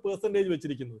വേണ്ടിയാണ് ഒരു പെർസെന്റേജ്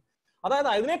വെച്ചിരിക്കുന്നത്. അതായത്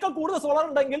അതിനേക്കാൾ കൂടുതൽ സോളാർ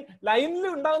ഉണ്ടെങ്കിൽ ലൈനിൽ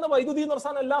ഉണ്ടാകുന്ന വൈദ്യുതി എന്ന്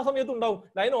പറഞ്ഞാൽ എല്ലാ സമയത്തും ഉണ്ടാവും.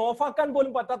 ലൈൻ ഓഫാക്കാൻ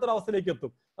പോലും പറ്റാത്തൊരവസ്ഥയിലേക്ക്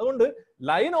എത്തും. അതുകൊണ്ട്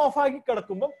ലൈൻ ഓഫാക്കി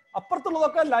കിടക്കുമ്പോൾ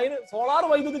അപ്പുറത്തുള്ളതൊക്കെ ലൈൻ സോളാർ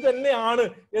വൈദ്യുതി തന്നെയാണ്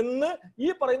എന്ന് ഈ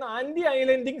പറയുന്ന ആന്റി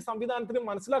ഐലൻഡിങ് സംവിധാനത്തിന്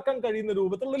മനസ്സിലാക്കാൻ കഴിയുന്ന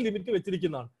രൂപത്തിലുള്ള ലിമിറ്റ്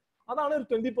വെച്ചിരിക്കുന്നതാണ്. അതാണ് ഒരു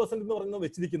 20% എന്ന് പറയുന്നത്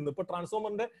വെച്ചിരിക്കുന്നത്. ഇപ്പൊ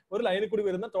ട്രാൻസ്ഫോമറിന്റെ ഒരു ലൈനിൽ കൂടി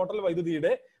വരുന്ന ടോട്ടൽ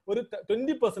വൈദ്യുതിയുടെ ഒരു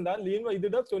 20%, ആ ലീൻ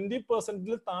വൈദ്യുതിയുടെ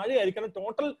 20% താഴെ ആയിരിക്കണം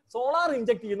ടോട്ടൽ സോളാർ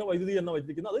ഇഞ്ചക്ട് ചെയ്യുന്ന വൈദ്യുതി എന്ന്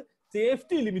വെച്ചിരിക്കുന്നത്. അത്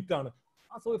സേഫ്റ്റി ലിമിറ്റ് ആണ്.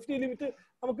 ആ സേഫ്റ്റി ലിമിറ്റ്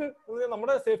നമുക്ക്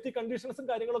നമ്മുടെ സേഫ്റ്റി കണ്ടീഷൻസും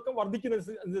കാര്യങ്ങളൊക്കെ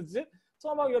വർദ്ധിക്കുന്നതനുസരിച്ച്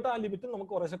സ്വാഭാവികമായിട്ട് ആ ലിമിറ്റ്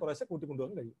നമുക്ക് കുറേശ്ശെ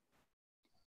കൂട്ടിക്കൊണ്ടുപോകാൻ കഴിയും.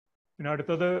 പിന്നെ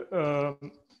അടുത്തത്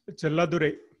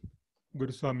ചെല്ലാദുരൈ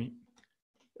ഗുരുസ്വാമി.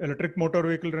 ഇലക്ട്രിക് മോട്ടോർ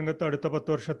വെഹിക്കിൾ രംഗത്ത് അടുത്ത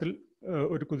 10 വർഷത്തിൽ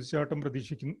ഒരു കുതിച്ചാട്ടം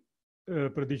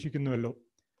പ്രതീക്ഷിക്കുന്നുവല്ലോ.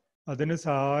 അതിന്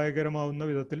സഹായകരമാവുന്ന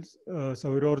വിധത്തിൽ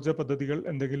സൗരോർജ പദ്ധതികൾ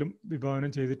എന്തെങ്കിലും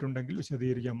വിഭാവനം ചെയ്തിട്ടുണ്ടെങ്കിൽ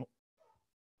വിശദീകരിക്കാമോ?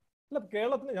 അല്ല,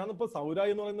 കേരളത്തിന് ഞാനിപ്പോ സൗര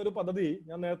എന്ന് പറയുന്ന ഒരു പദ്ധതി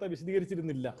ഞാൻ നേരത്തെ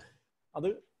വിശദീകരിച്ചിരുന്നില്ല. അത്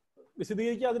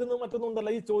വിശദീകരിക്കാതിരുന്നത് മറ്റൊന്നുണ്ടല്ല,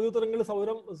 ഈ ചോദ്യോത്തരങ്ങളിൽ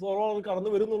സോളാർ കടന്നു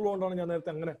വരുന്നുള്ളതുകൊണ്ടാണ് ഞാൻ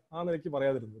നേരത്തെ അങ്ങനെ ആ നിലയ്ക്ക്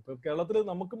പറയാതിരുന്നത്. ഇപ്പൊ കേരളത്തിൽ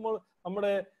നമുക്കുമ്പോൾ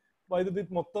നമ്മുടെ വൈദ്യുതി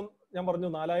മൊത്തം ഞാൻ പറഞ്ഞു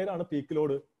 4000 ആണ് പീക്ക്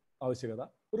ലോഡ് ആവശ്യകത.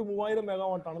 ഒരു 3000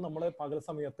 മെഗാവാട്ടാണ് നമ്മുടെ പകൽ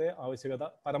സമയത്തെ ആവശ്യകത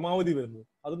പരമാവധി വരുന്നത്.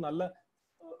 അത് നല്ല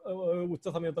ഉച്ച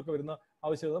സമയത്തൊക്കെ വരുന്ന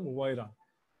ആവശ്യകത 3000 ആണ്.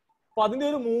 അപ്പൊ അതിന്റെ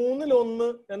ഒരു 1/3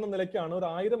 എന്ന നിലയ്ക്കാണ് ഒരു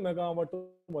 1000 മെഗാവാട്ട്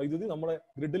വൈദ്യുതി നമ്മുടെ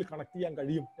ഗ്രിഡിൽ കണക്ട് ചെയ്യാൻ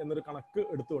കഴിയും എന്നൊരു കണക്ക്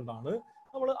എടുത്തുകൊണ്ടാണ്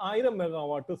നമ്മൾ 1000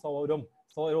 മെഗാവാട്ട്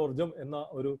സൗരോർജം എന്ന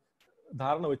ഒരു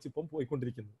ധാരണ വെച്ചിപ്പം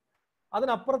പോയിക്കൊണ്ടിരിക്കുന്നത്.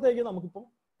 അതിനപ്പുറത്തേക്ക് നമുക്കിപ്പം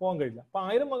പോകാൻ കഴിയില്ല. അപ്പൊ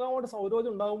 1000 മെഗാവാട്ട്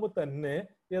സൗരോർജം ഉണ്ടാകുമ്പോൾ തന്നെ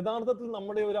യഥാർത്ഥത്തിൽ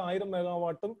നമ്മുടെ ഒരു 1000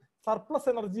 മെഗാവാട്ടും സർപ്ലസ്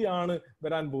എനർജിയാണ്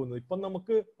വരാൻ പോകുന്നത്. ഇപ്പം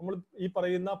നമ്മൾ ഈ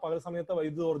പറയുന്ന പകൽ സമയത്തെ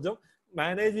വൈദ്യുതോർജ്ജം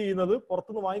മാനേജ് ചെയ്യുന്നത്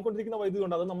പുറത്തുനിന്ന് വാങ്ങിക്കൊണ്ടിരിക്കുന്ന വൈദ്യുതി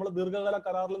ഉണ്ട്. അത് നമ്മൾ ദീർഘകാല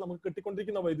കരാറിൽ നമുക്ക്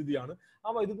കിട്ടിക്കൊണ്ടിരിക്കുന്ന വൈദ്യുതിയാണ്. ആ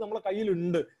വൈദ്യുതി നമ്മുടെ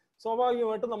കയ്യിലുണ്ട്.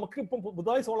 സ്വാഭാവികമായിട്ട് നമുക്ക് ഇപ്പം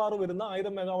പുതുതായി സോളാർ വരുന്ന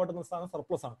 1000 മെഗാവാട്ട് എന്ന സ്ഥാനം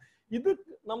സർപ്ലസ് ആണ്. ഇത്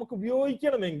നമുക്ക്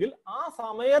ഉപയോഗിക്കണമെങ്കിൽ ആ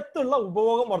സമയത്തുള്ള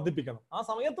ഉപഭോഗം വർദ്ധിപ്പിക്കണം. ആ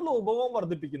സമയത്തുള്ള ഉപഭോഗം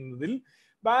വർദ്ധിപ്പിക്കുന്നതിൽ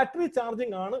ബാറ്ററി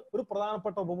ചാർജിങ് ആണ് ഒരു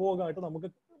പ്രധാനപ്പെട്ട ഉപഭോഗമായിട്ട് നമുക്ക്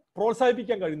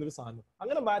പ്രോത്സാഹിപ്പിക്കാൻ കഴിയുന്ന ഒരു സാധനം.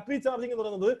 അങ്ങനെ ബാറ്ററി ചാർജിങ് എന്ന്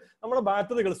പറയുന്നത് നമ്മുടെ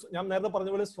ബാറ്ററികൾ, ഞാൻ നേരത്തെ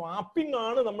പറഞ്ഞ പോലെ സ്വാപ്പിംഗ്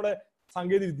ആണ് നമ്മുടെ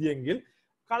സാങ്കേതിക വിദ്യയെങ്കിൽ,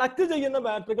 കണക്ട് ചെയ്യുന്ന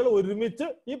ബാറ്ററികൾ ഒരുമിച്ച്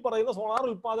ഈ പറയുന്ന സോളാർ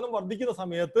ഉത്പാദനം വർദ്ധിക്കുന്ന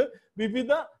സമയത്ത്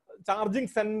വിവിധ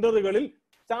ചാർജിങ് സെന്ററുകളിൽ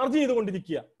ചാർജ്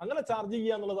ചെയ്തുകൊണ്ടിരിക്കുക. അങ്ങനെ ചാർജ്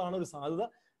ചെയ്യുക എന്നുള്ളതാണ് ഒരു സാധ്യത.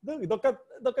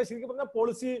 ഇതൊക്കെ ശരിക്കും പറഞ്ഞാൽ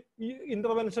പോളിസി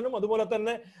ഇന്റർവെൻഷനും അതുപോലെ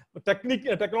തന്നെ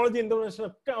ടെക്നോളജി ഇന്റർവെൻഷനും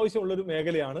ഒക്കെ ആവശ്യമുള്ള ഒരു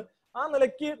മേഖലയാണ്. ആ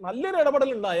നിലയ്ക്ക് നല്ലൊരു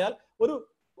ഇടപെടൽ ഉണ്ടായാൽ ഒരു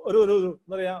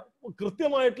എന്താ പറയാ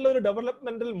കൃത്യമായിട്ടുള്ള ഒരു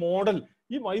ഡെവലപ്മെന്റൽ മോഡൽ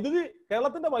ഈ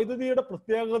കേരളത്തിന്റെ വൈദ്യുതിയുടെ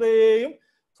പ്രത്യേകതയെയും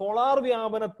സോളാർ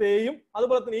വ്യാപനത്തെയും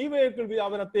അതുപോലെ തന്നെ ഈ വെഹിക്കിൾ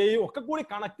വ്യാപനത്തെയും ഒക്കെ കൂടി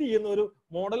കണക്ട് ചെയ്യുന്ന ഒരു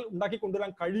മോഡൽ ഉണ്ടാക്കി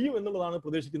കൊണ്ടുവരാൻ കഴിയും എന്നുള്ളതാണ്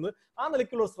പ്രതീക്ഷിക്കുന്നത്. ആ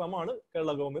നിലയ്ക്കുള്ള ശ്രമമാണ്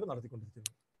കേരള ഗവൺമെന്റ്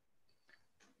നടത്തിക്കൊണ്ടിരിക്കുന്നത്.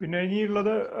 പിന്നെ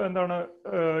ഇനിയുള്ളത് എന്താണ്,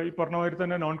 ഈ പറഞ്ഞ മാതിരി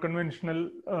തന്നെ നോൺ കൺവെൻഷണൽ,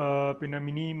 പിന്നെ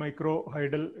മിനി, മൈക്രോ,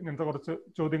 ഹൈഡൽ, ഇങ്ങനത്തെ കുറച്ച്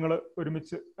ചോദ്യങ്ങൾ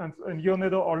ഒരുമിച്ച് എനിക്ക്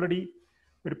തോന്നുന്നത് ഓൾറെഡി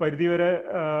ഒരു പരിധിവരെ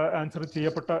ആൻസർ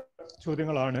ചെയ്യപ്പെട്ട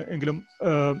ചോദ്യങ്ങളാണ്. എങ്കിലും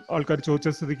ആൾക്കാർ ചോദിച്ച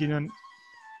സ്ഥിതിക്ക് ഞാൻ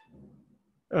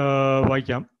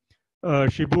വായിക്കാം.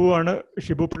 ഷിബു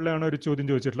പിള്ളയാണ് ഒരു ചോദ്യം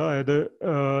ചോദിച്ചിട്ടുള്ളത്. അതായത്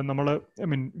നമ്മൾ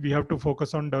we have to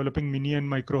focus on developing mini and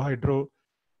micro hydro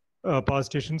power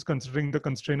stations considering the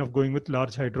constrain of going with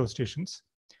large hydro stations.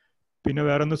 പിന്നെ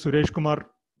വേറെ ഒന്ന് Suresh Kumar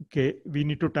K, we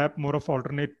need to tap more of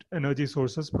alternate energy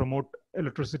sources, promote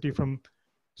electricity from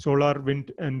solar,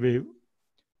 wind and wave.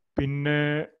 പിന്നെ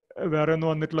വേറെ ഒന്ന്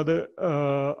വന്നിട്ടുള്ളത്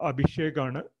അഭിഷേക്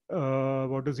ആണ്.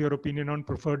 What is your opinion on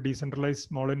preferred decentralised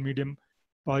small and medium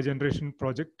power generation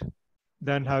project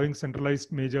than having centralized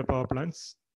major power plants,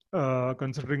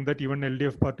 considering that even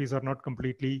LDF parties are not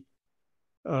completely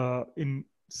in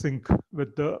sync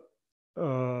with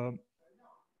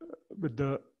the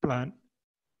plan.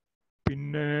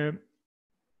 Pinne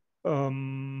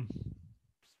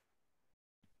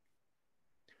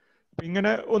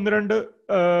ഇങ്ങനെ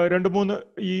രണ്ട് മൂന്ന്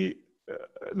ഈ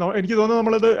എനിക്ക് തോന്നുന്നു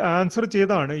നമ്മളത് answer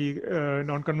ചെയ്താണ്. ഈ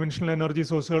non conventional energy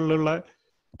സോഴ്സുകളിലുള്ള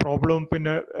problem,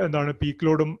 പിന്നെ എന്താണ് പീക്ക്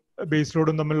ലോഡും ബേസ്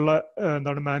ലോഡും തമ്മിലുള്ള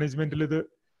എന്താണ് മാനേജ്മെന്റിൽ ഇത്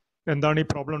എന്താണ് ഈ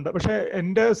പ്രോബ്ലം ഉണ്ട്. പക്ഷെ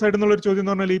എൻ്റെ സൈഡിൽ നിന്നുള്ളൊരു ചോദ്യം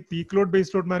എന്ന് പറഞ്ഞാൽ ഈ peak load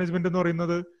base load management എന്ന്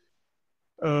പറയുന്നത്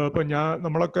ഇപ്പൊ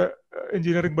നമ്മളൊക്കെ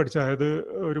എഞ്ചിനീയറിംഗ് പഠിച്ച, അതായത്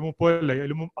ഒരു 30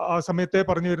 അതിലും ആ സമയത്തെ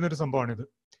പറഞ്ഞു വരുന്നൊരു സംഭവമാണിത്.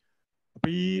 അപ്പൊ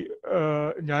ഈ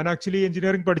ഞാൻ ആക്ച്വലി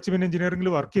എഞ്ചിനീയറിംഗ് പഠിച്ച് പിന്നെ എഞ്ചിനീയറിംഗിൽ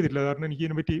വർക്ക് ചെയ്തിട്ടില്ല, കാരണം എനിക്ക്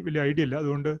ഇതിനെപ്പറ്റി വലിയ ഐഡിയ ഇല്ല.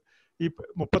 അതുകൊണ്ട് ഈ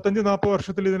 35-40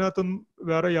 വർഷത്തിൽ ഇതിനകത്തൊന്നും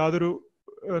വേറെ യാതൊരു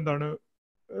എന്താണ്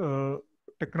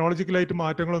ടെക്നോളജിക്കലായിട്ട്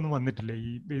മാറ്റങ്ങളൊന്നും വന്നിട്ടില്ല. ഈ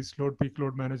base load, peak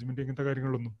load management, ഇങ്ങനത്തെ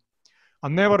കാര്യങ്ങളൊന്നും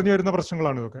അന്നേ പറഞ്ഞു വരുന്ന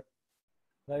പ്രശ്നങ്ങളാണ് ഇതൊക്കെ.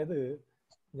 അതായത്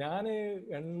ഞാൻ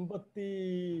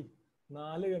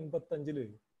 84-85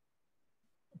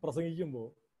 പ്രസംഗിക്കുമ്പോൾ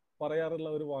പറയാറുള്ള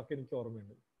ഒരു വാക്ക് എനിക്ക്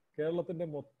ഓർമ്മയുണ്ട്. കേരളത്തിന്റെ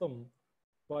മൊത്തം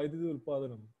വൈദ്യുതി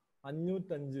ഉൽപാദനം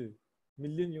 505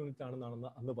 മില്യൺ യൂണിറ്റ് ആണെന്നാണ്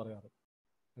അന്ന് പറയാറ്.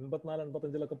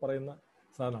 84-85 പറയുന്ന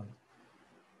സാധനമാണ്.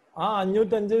 ആ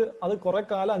 505 അത് കുറെ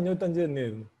കാലം 505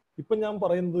 തന്നെയായിരുന്നു. ഇപ്പൊ ഞാൻ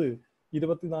പറയുന്നത്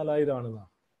 24,000 ആണെന്നാ.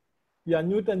 ഈ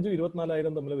 505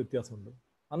 24,000 തമ്മിൽ വ്യത്യാസമുണ്ട്.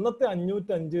 അന്നത്തെ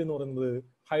 505 എന്ന് പറയുന്നത്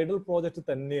ഹൈഡൽ പ്രോജക്റ്റ്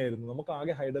തന്നെയായിരുന്നു. നമുക്ക്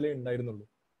ആകെ ഹൈഡലേ ഉണ്ടായിരുന്നുള്ളൂ.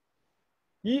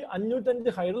 ഈ 505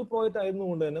 ഹൈഡൽ പ്രോജക്റ്റ്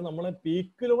ആയിരുന്നുകൊണ്ട് തന്നെ നമ്മളെ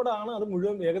പീക്ക് ലോഡാണ് അത്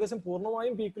മുഴുവൻ, ഏകദേശം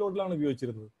പൂർണ്ണമായും പീക്ക് ലോഡിലാണ്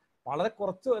ഉപയോഗിച്ചിരുന്നത്. വളരെ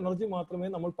കുറച്ച് എനർജി മാത്രമേ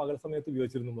നമ്മൾ പകൽ സമയത്ത്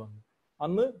ഉപയോഗിച്ചിരുന്നതാണ്.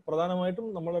 അന്ന് പ്രധാനമായിട്ടും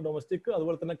നമ്മളെ ഡൊമസ്റ്റിക്,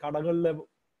 അതുപോലെ തന്നെ കടകളിലെ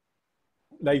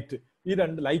ലൈറ്റ്, ഈ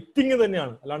രണ്ട് ലൈറ്റിങ്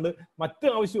തന്നെയാണ്, അല്ലാണ്ട് മറ്റ്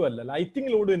ആവശ്യമല്ല.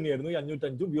 ലൈറ്റിംഗ് ലോഡ് തന്നെയായിരുന്നു ഈ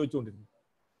 505 ഉപയോഗിച്ചുകൊണ്ടിരുന്നത്.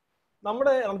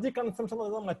 നമ്മുടെ എനർജി കൺസംഷൻ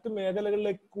മറ്റു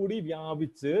മേഖലകളിലേക്ക് കൂടി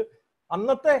വ്യാപിച്ച്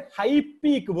അന്നത്തെ ഹൈ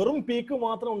പീക്ക്, വെറും പീക്ക്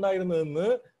മാത്രം ഉണ്ടായിരുന്നതെന്ന്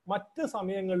മറ്റ്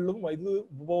സമയങ്ങളിലും വൈദ്യുതി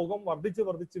ഉപഭോഗം വർദ്ധിച്ച്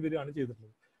വരികയാണ്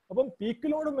ചെയ്തിട്ടുള്ളത്. അപ്പം പീക്ക്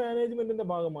ലോഡ് മാനേജ്മെന്റിന്റെ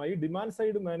ഭാഗമായി ഡിമാൻഡ്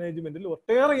സൈഡ് മാനേജ്മെന്റിൽ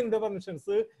ഒട്ടേറെ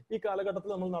ഇന്റർവെൻഷൻസ് ഈ കാലഘട്ടത്തിൽ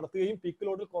നമ്മൾ നടത്തുകയും പീക്ക്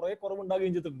ലോഡിൽ കുറെ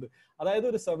കുറവുണ്ടാകുകയും ചെയ്തിട്ടുണ്ട്. അതായത്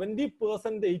ഒരു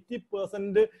 70%,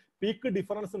 80% പീക്ക്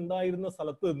ഡിഫറൻസ് ഉണ്ടായിരുന്ന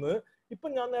സ്ഥലത്ത് നിന്ന് ഇപ്പൊ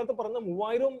ഞാൻ നേരത്തെ പറഞ്ഞ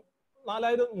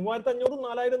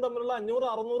 3,500-4,000 തമ്മിലുള്ള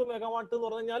 500-600 മെഗാവാട്ട് എന്ന്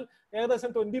പറഞ്ഞു കഴിഞ്ഞാൽ ഏകദേശം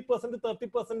 20%,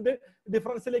 30%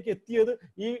 ഡിഫറൻസിലേക്ക് എത്തിയത്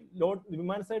ഈ ലോഡ്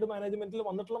ഡിമാൻഡ് സൈഡ് മാനേജ്മെന്റിൽ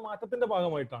വന്നിട്ടുള്ള മാറ്റത്തിന്റെ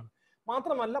ഭാഗമായിട്ടാണ്.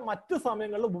 മാത്രമല്ല മറ്റ്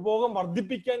സമയങ്ങളിൽ ഉപഭോഗം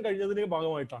വർദ്ധിപ്പിക്കാൻ കഴിഞ്ഞതിന്റെ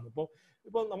ഭാഗമായിട്ടാണ്.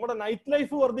 ഇപ്പൊ നമ്മുടെ നൈറ്റ്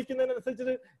ലൈഫ് വർദ്ധിക്കുന്നതിനനുസരിച്ച്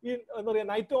ഈ എന്താ പറയുക,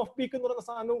 നൈറ്റ് ഓഫ് പീക്ക് എന്ന് പറയുന്ന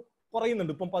സാധനം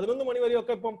കുറയുന്നുണ്ട്. ഇപ്പം 11 മണി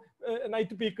വരെയൊക്കെ ഇപ്പം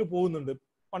നൈറ്റ് പീക്ക് പോകുന്നുണ്ട്.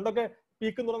 പണ്ടൊക്കെ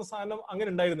പീക്ക് എന്ന് പറയുന്ന സാധനം അങ്ങനെ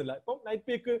ഉണ്ടായിരുന്നില്ല. ഇപ്പം നൈറ്റ്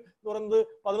പീക്ക് എന്ന് പറയുന്നത്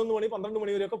 11 മണി 12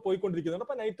 മണി വരെയൊക്കെ പോയിക്കൊണ്ടിരിക്കുന്നുണ്ട്.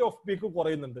 അപ്പൊ നൈറ്റ് ഓഫ് പീക്ക്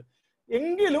കുറയുന്നുണ്ട്.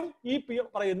 എങ്കിലും ഈ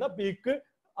പറയുന്ന പീക്ക്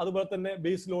അതുപോലെ തന്നെ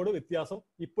ബേസ് ലോഡ് വ്യത്യാസം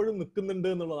ഇപ്പോഴും നിൽക്കുന്നുണ്ട്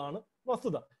എന്നുള്ളതാണ്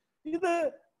വസ്തുത. ഇത്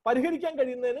പരിഹരിക്കാൻ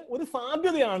കഴിയുന്നതിന് ഒരു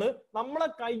സാധ്യതയാണ് നമ്മളെ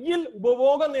കയ്യിൽ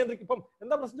ഉപഭോഗം നിയന്ത്രിക്കും. ഇപ്പം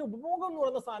എന്താ പ്രശ്നം, ഉപഭോഗം എന്ന്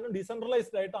പറയുന്ന സാധനം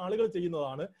ഡീസെൻട്രലൈസ്ഡ് ആയിട്ട് ആളുകൾ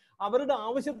ചെയ്യുന്നതാണ്. അവരുടെ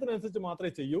ആവശ്യത്തിനനുസരിച്ച്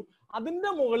മാത്രമേ ചെയ്യൂ. അതിന്റെ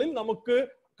മുകളിൽ നമുക്ക്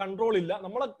കൺട്രോൾ ഇല്ല.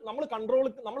 നമ്മളെ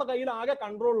കയ്യിൽ ആകെ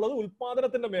കൺട്രോൾ ഉള്ളത്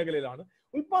ഉൽപാദനത്തിന്റെ മേഖലയിലാണ്.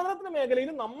 ഉൽപാദനത്തിന്റെ മേഖലയിൽ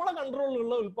നമ്മളെ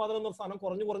കൺട്രോളിലുള്ള ഉൽപാദനം എന്ന സാധനം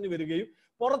കുറഞ്ഞു വരികയും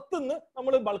പുറത്തുനിന്ന്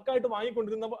നമ്മൾ ബൾക്കായിട്ട്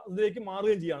വാങ്ങിക്കൊണ്ടിരുന്ന ഇതിലേക്ക്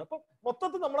മാറുകയും ചെയ്യാണ്. അപ്പൊ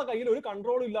മൊത്തത്തിൽ നമ്മളെ കയ്യിൽ ഒരു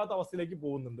കൺട്രോൾ ഇല്ലാത്ത അവസ്ഥയിലേക്ക്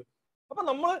പോകുന്നുണ്ട്. അപ്പൊ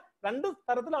നമ്മൾ രണ്ട്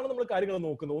തരത്തിലാണ് നമ്മൾ കാര്യങ്ങൾ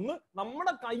നോക്കുന്നത്. ഒന്ന്,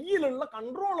 നമ്മുടെ കയ്യിലുള്ള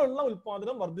കൺട്രോളുള്ള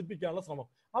ഉൽപാദനം വർദ്ധിപ്പിക്കാനുള്ള ശ്രമം.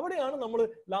 അവിടെയാണ് നമ്മൾ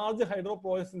ലാർജ് ഹൈഡ്രോ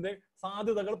പ്രോജക്ട്സിന്റെ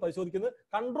സാധ്യതകൾ പരിശോധിക്കുന്നത്.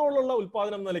 കൺട്രോളുള്ള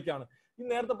ഉൽപാദനം എന്ന നിലയ്ക്കാണ്. ഈ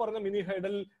നേരത്തെ പറഞ്ഞ മിനി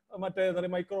ഹൈഡൽ, മറ്റേ എന്താ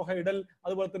പറയുക മൈക്രോ ഹൈഡൽ,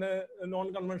 അതുപോലെ തന്നെ നോൺ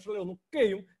കൺവെൻഷണൽ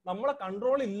ഒക്കെയും നമ്മളെ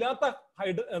കൺട്രോൾ ഇല്ലാത്ത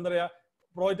എന്താ പറയാ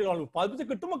പ്രോജക്റ്റുകൾ ഉത്പാദിപ്പിച്ച്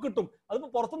കിട്ടുമ്പോൾ കിട്ടും. അതിപ്പോ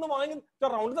പുറത്തുനിന്ന് വാങ്ങി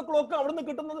റൗണ്ട് ദ ക്ലോക്ക് അവിടെ നിന്ന്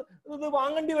കിട്ടുന്നത് ഇത്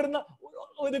വാങ്ങേണ്ടി വരുന്ന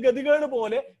ഒരു ഗതികേട്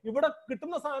പോലെ ഇവിടെ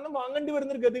കിട്ടുന്ന സാധനം വാങ്ങേണ്ടി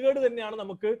വരുന്ന ഒരു ഗതികേട് തന്നെയാണ്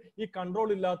നമുക്ക് ഈ കൺട്രോൾ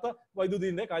ഇല്ലാത്ത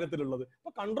വൈദ്യുതിന്റെ കാര്യത്തിലുള്ളത്.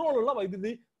 അപ്പൊ കൺട്രോൾ ഉള്ള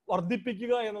വൈദ്യുതി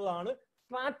വർദ്ധിപ്പിക്കുക എന്നതാണ്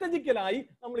സ്ട്രാറ്റജിക്കലായി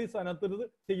നമ്മൾ ഈ സ്ഥാനത്ത്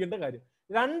ചെയ്യേണ്ട കാര്യം.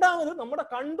 രണ്ടാമത് നമ്മുടെ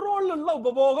കൺട്രോളിലുള്ള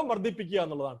ഉപഭോഗം വർദ്ധിപ്പിക്കുക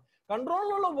എന്നുള്ളതാണ്.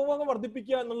 കൺട്രോളിലുള്ള ഉപഭോഗം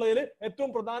വർദ്ധിപ്പിക്കുക എന്നുള്ളതിൽ ഏറ്റവും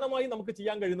പ്രധാനമായി നമുക്ക്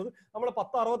ചെയ്യാൻ കഴിയുന്നത് നമ്മുടെ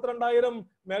 62,000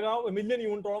 മില്യൺ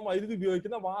യൂണിറ്റോളം വൈദ്യുതി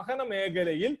ഉപയോഗിക്കുന്ന വാഹന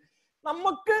മേഖലയിൽ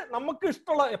നമുക്ക്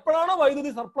ഇഷ്ടമുള്ള എപ്പോഴാണോ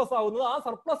വൈദ്യുതി സർപ്ലസ് ആവുന്നത് ആ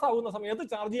സർപ്ലസ് ആവുന്ന സമയത്ത്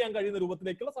ചാർജ് ചെയ്യാൻ കഴിയുന്ന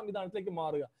രൂപത്തിലേക്കുള്ള സംവിധാനത്തിലേക്ക്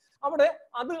മാറുക.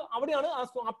 അവിടെയാണ് ആ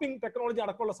സ്വാപ്പിംഗ് ടെക്നോളജി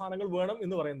അടക്കമുള്ള സാധനങ്ങൾ വേണം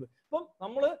എന്ന് പറയുന്നത്. അപ്പം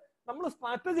നമ്മൾ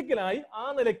സ്ട്രാറ്റജിക്കലായി ആ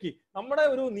നിലയ്ക്ക് നമ്മുടെ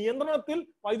ഒരു നിയന്ത്രണത്തിൽ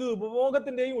വൈദ്യുതി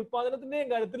ഉപഭോഗത്തിന്റെയും ഉത്പാദനത്തിന്റെയും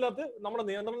കാര്യത്തിലകത്ത് നമ്മുടെ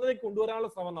നിയന്ത്രണത്തിലേക്ക് കൊണ്ടുവരാനുള്ള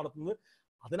ശ്രമം നടത്തുന്നത്.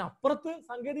 അതിനപ്പുറത്ത്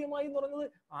സാങ്കേതികമായി എന്ന് പറയുന്നത്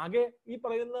ആകെ ഈ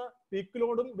പറയുന്ന പീക്ക്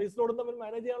ലോഡും ബേസ് ലോഡും തമ്മിൽ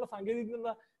മാനേജ് ചെയ്യാനുള്ള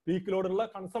സാങ്കേതിക പീക്ക് ലോഡുള്ള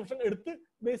കൺസംഷൻ എടുത്ത്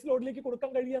ബേസ് ലോഡിലേക്ക് കൊടുക്കാൻ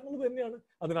കഴിയുക എന്നുള്ളത് തന്നെയാണ്.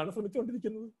 അതിനാണ്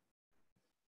ശ്രമിച്ചുകൊണ്ടിരിക്കുന്നത്.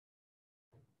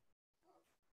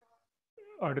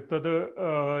 അടുത്തത്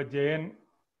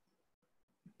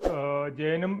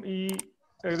ജയനും ഈ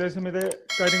ഏകദേശം ഇതേ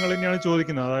കാര്യങ്ങൾ തന്നെയാണ്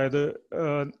ചോദിക്കുന്നത്. അതായത്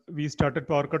we started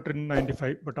power cut in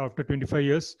 95 but after 25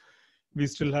 years we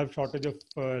still have shortage of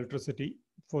electricity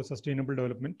for sustainable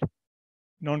development.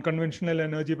 Non conventional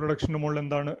energy production മുകളിൽ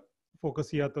എന്താണ്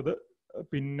ഫോക്കസ് ചെയ്യാത്തത്?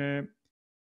 പിന്നെ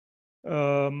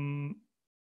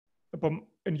അപ്പം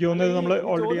എനിക്ക് തോന്നുന്നത് നമ്മൾ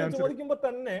ഓൾറെഡി ചോദിക്കുമ്പോൾ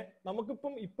തന്നെ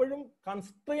നമുക്കിപ്പം ഇപ്പോഴും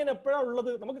കൺസ്ട്രെയിൻ എപ്പോഴാണ്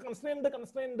ഉള്ളത്? നമുക്ക് കൺസ്ട്രെയിൻ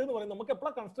എന്ന് പറയും. നമുക്ക്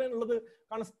എപ്പോഴാണ് കൺസ്ട്രെയിൻ ഉള്ളത്?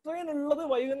 കൺസ്ട്രെയിൻ ഉള്ളത്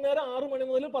വൈകുന്നേരം 6 മണി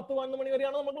മുതൽ 10-11 മണി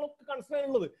വരെയാണ് നമുക്ക് കൺസ്ട്രെയിൻ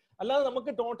ഉള്ളത്. അല്ലാതെ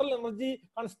നമുക്ക് ടോട്ടൽ എനർജി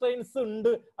കൺസ്ട്രെയിൻസ്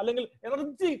ഉണ്ട്. അല്ലെങ്കിൽ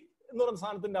എനർജി എന്ന് പറയുന്ന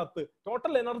സാധനത്തിന്റെ അകത്ത്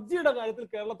ടോട്ടൽ എനർജിയുടെ കാര്യത്തിൽ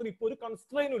കേരളത്തിൽ ഇപ്പോൾ ഒരു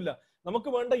കൺസ്ട്രെയിനും ഇല്ല. നമുക്ക്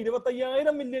വേണ്ട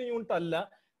 25,000 മില്യൺ യൂണിറ്റ് അല്ല,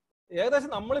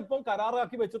 ഏകദേശം നമ്മളിപ്പം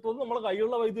കരാറാക്കി വെച്ചിട്ടുള്ളത് നമ്മുടെ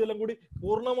കയ്യിലുള്ള വൈദ്യുതി എല്ലാം കൂടി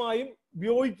പൂർണ്ണമായും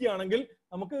ഉപയോഗിക്കുകയാണെങ്കിൽ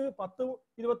നമുക്ക്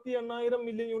 10-28,000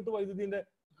 മില്യൺ യൂണിറ്റ് വൈദ്യുതിന്റെ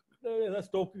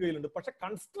സ്റ്റോക്ക് കയ്യിലുണ്ട്. പക്ഷെ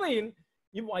കൺസ്ട്രെയിൻ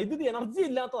ഈ വൈദ്യുതി എനർജി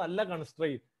ഇല്ലാത്തതല്ല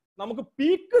കൺസ്ട്രെയിൻ. നമുക്ക്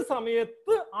പീക്ക്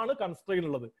സമയത്ത് ആണ് കൺസ്ട്രെയിൻ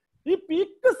ഉള്ളത്. ഈ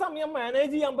പീക്ക് സമയം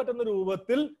മാനേജ് ചെയ്യാൻ പറ്റുന്ന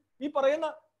രൂപത്തിൽ ഈ പറയുന്ന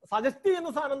സജസ്റ്റ് ചെയ്യുന്ന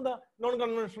സാധനം എന്താ? നോൺ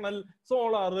കൺവെൻഷണൽ,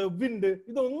 സോളാർ, വിൻഡ്,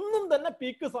 ഇതൊന്നും തന്നെ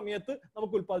പീക്ക് സമയത്ത്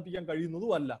നമുക്ക് ഉത്പാദിപ്പിക്കാൻ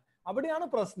കഴിയുന്നതും അല്ല. അവിടെയാണ്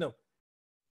പ്രശ്നം.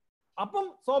 അപ്പം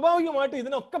സ്വാഭാവികമായിട്ട്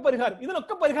ഇതിനൊക്കെ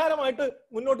പരിഹാരമായിട്ട്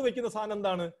മുന്നോട്ട് വെക്കുന്ന സാധനം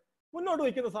എന്താണ്? മുന്നോട്ട്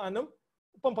വെക്കുന്ന സാധനം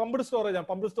ഇപ്പം പമ്പ്ഡ് സ്റ്റോറേജ് ആണ്.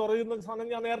 പമ്പ്ഡ് സ്റ്റോറേജ് എന്ന സാധനം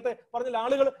ഞാൻ നേരത്തെ പറഞ്ഞ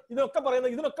ആളുകൾ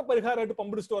ഇതിനൊക്കെ പരിഹാരമായിട്ട്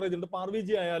പമ്പ്ഡ് സ്റ്റോറേജ് ഉണ്ട്.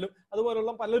 പാർവിജി ആയാലും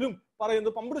അതുപോലുള്ള പലരും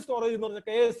പറയുന്നത് പമ്പ്ഡ് സ്റ്റോറേജ് എന്ന് പറഞ്ഞാൽ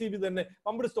KSEB തന്നെ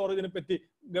പമ്പ്ഡ് സ്റ്റോറേജിനെ പറ്റി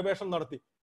ഗവേഷണം നടത്തി.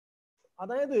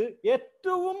 അതായത്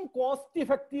ഏറ്റവും കോസ്റ്റ്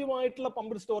ഇഫക്റ്റീവ് ആയിട്ടുള്ള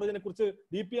പമ്പ്ഡ് സ്റ്റോറേജിനെ കുറിച്ച്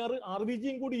DPR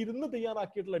RVGയും കൂടി ഇരുന്ന്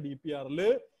തയ്യാറാക്കിയിട്ടുള്ള DPRൽ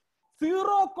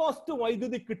 0 കോസ്റ്റ്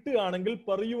വൈദ്യുതി കിട്ടുകയാണെങ്കിൽ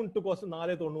പെർ യൂണിറ്റ് കോസ്റ്റ്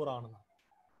 490 ആണെന്ന്.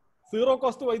 0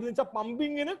 കോസ്റ്റ് വൈദ്യുതി വെച്ചാൽ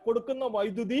പമ്പിങ്ങിന് കൊടുക്കുന്ന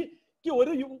വൈദ്യുതിക്ക്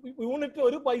ഒരു യൂണിറ്റ്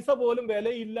ഒരു പൈസ പോലും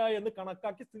വിലയില്ല എന്ന്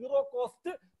കണക്കാക്കി 0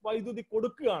 കോസ്റ്റ് വൈദ്യുതി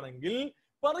കൊടുക്കുകയാണെങ്കിൽ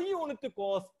പെർ യൂണിറ്റ്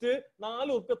കോസ്റ്റ്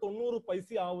 4 പൈസ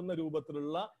ആവുന്ന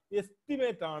രൂപത്തിലുള്ള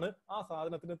എസ്റ്റിമേറ്റ് ആണ് ആ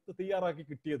സാധനത്തിന് തയ്യാറാക്കി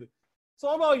കിട്ടിയത്.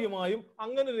 സ്വാഭാവികമായും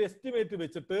അങ്ങനെ ഒരു എസ്റ്റിമേറ്റ്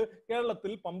വെച്ചിട്ട്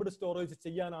കേരളത്തിൽ പമ്പ്ഡ് സ്റ്റോറേജ്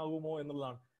ചെയ്യാനാകുമോ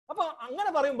എന്നുള്ളതാണ്. അപ്പൊ അങ്ങനെ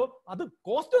പറയുമ്പോൾ അത്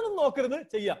കോസ്റ്റ് ഒന്നും നോക്കരുത്,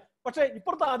 ചെയ്യാം. പക്ഷെ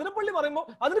ഇപ്പുറത്തെ അതിരപ്പള്ളി പറയുമ്പോൾ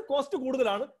അതിന് കോസ്റ്റ്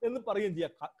കൂടുതലാണ് എന്ന് പറയുകയും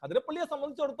ചെയ്യാം. അതിരപ്പള്ളിയെ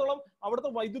സംബന്ധിച്ചിടത്തോളം അവിടുത്തെ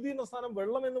വൈദ്യുതി എന്ന സാധനം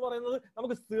വെള്ളം എന്ന് പറയുന്നത്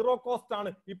നമുക്ക് 0 കോസ്റ്റ് ആണ്.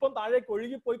 ഇപ്പം താഴേക്ക്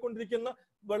ഒഴുകി പോയിക്കൊണ്ടിരിക്കുന്ന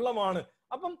വെള്ളമാണ്.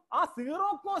 അപ്പം ആ 0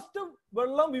 കോസ്റ്റ്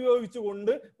വെള്ളം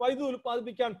ഉപയോഗിച്ചുകൊണ്ട് വൈദ്യുതി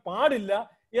ഉത്പാദിപ്പിക്കാൻ പാടില്ല.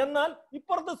 എന്നാൽ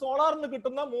ഇപ്പുറത്ത് സോളാറിന്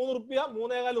കിട്ടുന്ന 3 രൂപ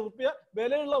 3.25 രൂപ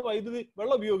വിലയുള്ള വൈദ്യുതി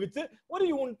വെള്ളം ഉപയോഗിച്ച് ഒരു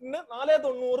യൂണിറ്റിന്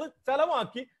 490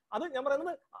 ചെലവാക്കി, അത് ഞാൻ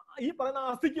പറയുന്നത് ഈ പറയുന്ന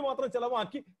ആസ്തിക്ക് മാത്രം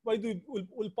ചെലവാക്കി വൈദ്യുതി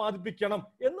ഉത്പാദിപ്പിക്കണം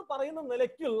എന്ന് പറയുന്ന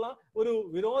നിലയ്ക്കുള്ള ഒരു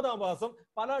വിരോധാഭാസം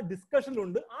പല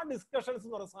ഡിസ്കഷനിലുണ്ട്. ആ ഡിസ്കഷൻസ്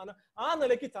എന്ന് പറയുന്ന സാധനം ആ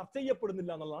നിലയ്ക്ക് ചർച്ച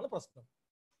ചെയ്യപ്പെടുന്നില്ല എന്നുള്ളതാണ് പ്രശ്നം.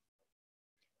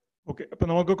 ഓക്കെ, അപ്പൊ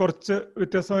നമുക്ക് കുറച്ച്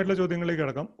വ്യത്യസ്തമായിട്ടുള്ള ചോദ്യങ്ങളിലേക്ക്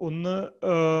കിടക്കാം. ഒന്ന്,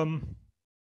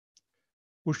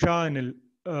 ഉഷാനിൽ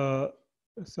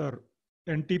സർ,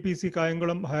 NTPC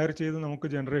കായംകുളം ഹയർ ചെയ്ത് നമുക്ക്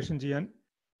ജനറേഷൻ ചെയ്യാൻ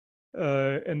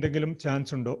എന്തെങ്കിലും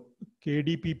ചാൻസ് ഉണ്ടോ?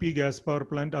 KDPP ഗ്യാസ് പവർ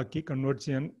പ്ലാന്റ് ആക്കി കൺവേർട്ട്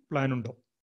ചെയ്യാൻ പ്ലാൻ ഉണ്ടോ?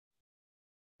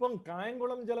 ഇപ്പം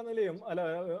കായംകുളം ജലനിലയം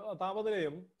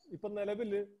താപനിലയം ഇപ്പം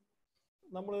നിലവിൽ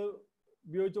നമ്മൾ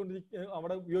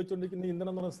അവിടെ ഉപയോഗിച്ചുകൊണ്ടിരിക്കുന്ന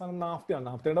ഇന്ധനം എന്ന് പറയുന്ന സാധനം നാഫ്റ്റയാണ്.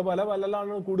 നാഫ്റ്റയുടെ വില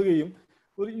വല്ലാണ്ട് കൂടുകയും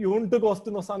ഒരു യൂണിറ്റ്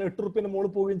കോസ്റ്റ് എന്ന സാധനം 8 രൂപ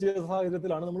മുകളിൽ പോവുകയും ചെയ്ത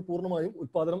സാഹചര്യത്തിലാണ് നമ്മൾ പൂർണ്ണമായും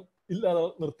ഉത്പാദനം ഇല്ലാതെ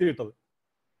നിർത്തിയിട്ടത്.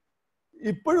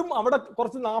 ഇപ്പോഴും അവിടെ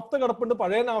കുറച്ച് നാഫ്ത കിടപ്പുണ്ട്,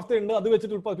 പഴയ നാഫ്ത ഉണ്ട്, അത്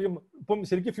വെച്ചിട്ട് ഉത്പാദിപ്പിക്കും. ഇപ്പം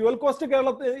ശരിക്കും ഫ്യൂവൽ കോസ്റ്റ്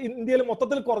ഇന്ത്യയിൽ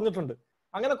മൊത്തത്തിൽ കുറഞ്ഞിട്ടുണ്ട്.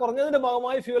 അങ്ങനെ കുറഞ്ഞതിന്റെ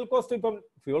ഭാഗമായി ഫ്യൂവൽ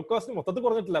കോസ്റ്റ് മൊത്തത്തിൽ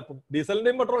കുറഞ്ഞിട്ടില്ല. ഇപ്പം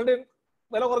ഡീസലിന്റെയും പെട്രോളിന്റെയും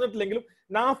വില കുറഞ്ഞിട്ടില്ലെങ്കിലും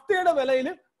നാഫ്തയുടെ വിലയിൽ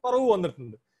കുറവ്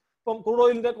വന്നിട്ടുണ്ട്. ഇപ്പം ക്രൂഡ്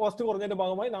ഓയിലിന്റെ കോസ്റ്റ് കുറഞ്ഞതിന്റെ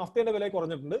ഭാഗമായി നാഫ്തയുടെ വില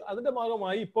കുറഞ്ഞിട്ടുണ്ട്. അതിന്റെ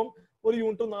ഭാഗമായി ഇപ്പം ഒരു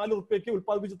യൂണിറ്റ് 4 റുപ്യക്ക്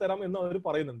ഉത്പാദിപ്പിച്ച് തരാം എന്ന് അവർ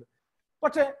പറയുന്നുണ്ട്.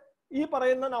 പക്ഷെ ഈ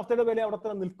പറയുന്ന നാഫ്തയുടെ വില അവിടെ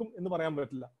തന്നെ നിൽക്കും എന്ന് പറയാൻ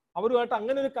പറ്റില്ല. അവരുമായിട്ട്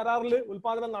അങ്ങനെ ഒരു കരാറിൽ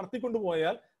ഉത്പാദനം നടത്തിക്കൊണ്ടു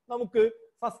പോയാൽ നമുക്ക്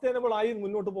സസ്റ്റൈനബിൾ ആയി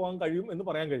മുന്നോട്ട് പോകാൻ കഴിയും എന്ന്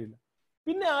പറയാൻ കഴിയില്ല.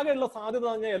 പിന്നെ ആകെയുള്ള സാധ്യത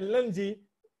പറഞ്ഞാൽ LNG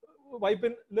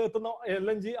പൈപ്പിൽ എത്തുന്ന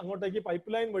LNG അങ്ങോട്ടേക്ക് പൈപ്പ്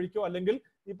ലൈൻ വഴിക്കോ അല്ലെങ്കിൽ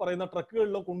ഈ പറയുന്ന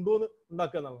ട്രക്കുകളിലോ കൊണ്ടുവന്ന്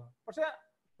ഉണ്ടാക്കുക എന്നുള്ളതാണ്. പക്ഷെ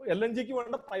LNGക്ക്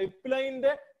വേണ്ട പൈപ്പ്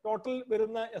ലൈനിന്റെ ടോട്ടൽ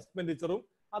വരുന്ന എക്സ്പെൻഡിച്ചറും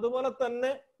അതുപോലെ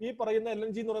തന്നെ ഈ പറയുന്ന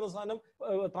LNG എന്ന് പറയുന്ന സാധനം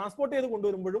ട്രാൻസ്പോർട്ട് ചെയ്ത്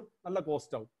കൊണ്ടുവരുമ്പോഴും നല്ല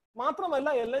കോസ്റ്റ് ആവും. മാത്രമല്ല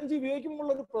LNG ഉപയോഗിക്കുമ്പോൾ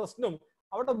ഒരു പ്രശ്നം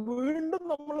അവിടെ വീണ്ടും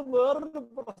നമ്മൾ വേറൊരു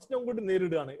പ്രശ്നം കൂടി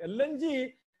നേരിടുകയാണ്. LNG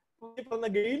ഈ പറഞ്ഞ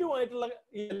ഗെയിലുമായിട്ടുള്ള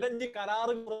ഈ LNG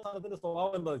കരാറ് സാധനത്തിന്റെ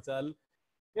സ്വഭാവം എന്താ വെച്ചാൽ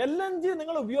LNG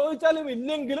നിങ്ങൾ ഉപയോഗിച്ചാലും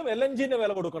ഇല്ലെങ്കിലും LNGന്റെ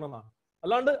വില കൊടുക്കണം എന്നാണ്.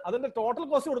 അല്ലാണ്ട് അതിന്റെ ടോട്ടൽ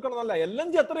കോസ്റ്റ് കൊടുക്കണം എന്നല്ല.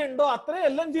 LNG എത്രയുണ്ടോ അത്രയും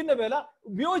LNGന്റെ വില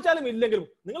ഉപയോഗിച്ചാലും ഇല്ലെങ്കിലും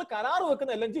നിങ്ങൾ കരാർ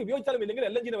വെക്കുന്ന LNG ഉപയോഗിച്ചാലും ഇല്ലെങ്കിൽ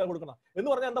LNGന്റെ വില കൊടുക്കണം എന്ന്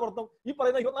പറഞ്ഞാൽ എന്താ അർത്ഥം? ഈ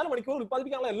പറയുന്ന 24 മണിക്കൂർ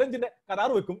ഉത്പാദിപ്പിക്കാനുള്ള LNGന്റെ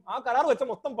കരാർ വെക്കും. ആ കരാർ വെച്ച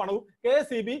മൊത്തം പണവും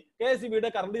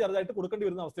KSEBയുടെ കറണ്ട് ചാർജായിട്ട് കൊടുക്കേണ്ടി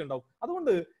വരുന്ന അവസ്ഥയുണ്ടാവും.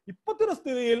 അതുകൊണ്ട് ഇപ്പോഴത്തെ ഒരു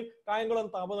സ്ഥിതിയിൽ കായംകുളം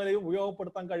താപനിലയും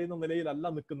ഉപയോഗപ്പെടുത്താൻ കഴിയുന്ന നിലയിലല്ല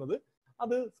നിൽക്കുന്നത്.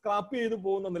 അത് സ്ക്രാപ്പ് ചെയ്ത്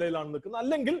പോകുന്ന നിലയിലാണ് നിൽക്കുന്നത്.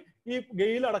 അല്ലെങ്കിൽ ഈ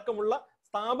ഗെയിൽ അടക്കമുള്ള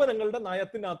സ്ഥാപനങ്ങളുടെ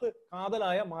നയത്തിനകത്ത്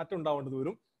കാതലായ മാറ്റം ഉണ്ടാവേണ്ടത്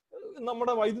വരും.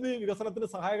 നമ്മുടെ വൈദ്യുതി വികസനത്തിന്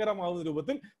സഹായകരമാകുന്ന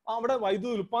രൂപത്തിൽ, അവിടെ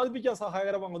വൈദ്യുതി ഉത്പാദിപ്പിക്കാൻ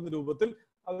സഹായകരമാകുന്ന രൂപത്തിൽ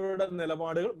അവരുടെ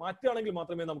നിലപാടുകൾ മാറ്റുകയാണെങ്കിൽ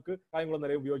മാത്രമേ നമുക്ക് കായംകുളം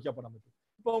നിലയം ഉപയോഗിക്കപ്പെടാൻ പറ്റൂ.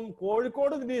 ഇപ്പം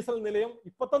കോഴിക്കോട് ഡീസൽ നിലയം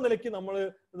ഇപ്പോഴത്തെ നിലയ്ക്ക് നമ്മൾ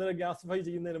ഗ്യാസിഫൈ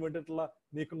ചെയ്യുന്നതിന് വേണ്ടിയിട്ടുള്ള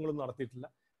നീക്കങ്ങളൊന്നും നടത്തിയിട്ടില്ല.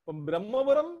 ഇപ്പം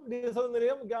ബ്രഹ്മപുരം ഡീസൽ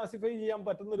നിലയം ഗ്യാസിഫൈ ചെയ്യാൻ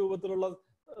പറ്റുന്ന രൂപത്തിലുള്ള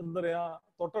എന്താ പറയാ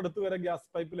തൊട്ടടുത്ത് വരെ ഗ്യാസ്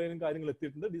പൈപ്പ് ലൈനും കാര്യങ്ങൾ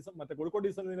എത്തിയിട്ടുണ്ട്. മറ്റേ കോഴിക്കോട്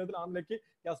ഡീസൽ നിലയത്തിൽ ആ നിലയ്ക്ക്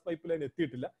ഗ്യാസ് പൈപ്പ് ലൈൻ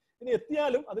എത്തിയിട്ടില്ല. ഇനി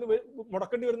എത്തിയാലും അതിന്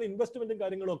മുടക്കേണ്ടി വരുന്ന ഇൻവെസ്റ്റ്മെന്റും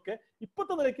കാര്യങ്ങളും ഒക്കെ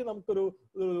ഇപ്പോഴത്തെ നിലയ്ക്ക് നമുക്കൊരു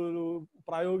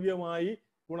പ്രായോഗികമായി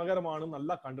ഗുണകരമാണ്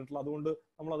നല്ല കണ്ടിട്ടുള്ളത്. അതുകൊണ്ട്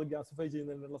നമ്മൾ അത് ഗ്യാസിഫൈ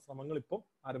ചെയ്യുന്നതിനുള്ള ശ്രമങ്ങൾ ഇപ്പം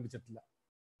ആരംഭിച്ചിട്ടില്ല.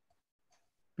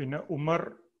 പിന്നെ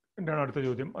ഉമ്മറിന്റെ അടുത്ത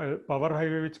ചോദ്യം, power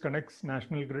highway which connects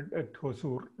national grid at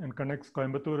Hosur and connects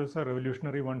Coimbatore is A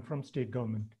revolutionary one from state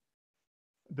government.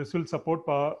 This will support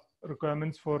power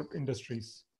requirements for industries.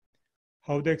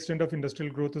 How the extent of industrial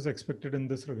growth is expected in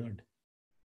this regard?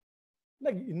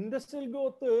 Industrial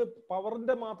growth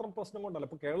പവറിന്റെ മാത്രം പ്രശ്നം കൊണ്ടല്ല.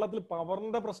 ഇപ്പൊ കേരളത്തിൽ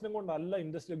പവറിന്റെ പ്രശ്നം കൊണ്ടല്ല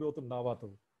industrial growth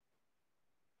ഉണ്ടാവാത്തത്.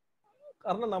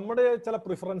 കാരണം നമ്മുടെ ചില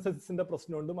പ്രിഫറൻസസിന്റെ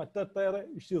പ്രശ്നമുണ്ട്, മറ്റൊട്ടേറെ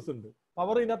ഇഷ്യൂസ് ഉണ്ട്.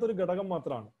 പവർ ഇതിനകത്തൊരു ഘടകം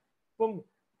മാത്രമാണ്. ഇപ്പം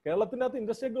കേരളത്തിന്റെ അകത്ത്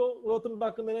ഇൻഡസ്ട്രിയൽ ഗ്രോത്ത്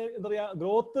ഉണ്ടാക്കുന്നതിന് എന്താ പറയാ,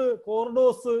 ഗ്രോത്ത്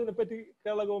കോറിഡോഴ്സിനെ പറ്റി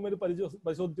കേരള ഗവൺമെന്റ്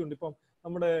പരിശോധിച്ചിട്ടുണ്ട്. ഇപ്പം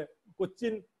നമ്മുടെ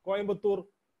കൊച്ചിൻ കോയമ്പത്തൂർ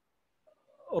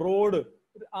റോഡ്,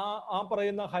 ആ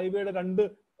പറയുന്ന ഹൈവേയുടെ 2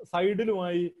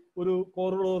 സൈഡിലുമായി ഒരു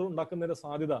കോറിഡോർ ഉണ്ടാക്കുന്നതിന്റെ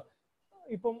സാധ്യത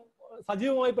ഇപ്പം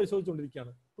സജീവമായി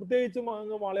പരിശോധിച്ചുകൊണ്ടിരിക്കുകയാണ്. പ്രത്യേകിച്ചും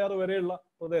അങ്ങ് വാളയാർ വരെയുള്ള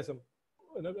പ്രദേശം,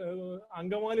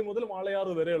 അങ്കമാലി മുതൽ വാളയാർ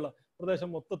വരെയുള്ള പ്രദേശം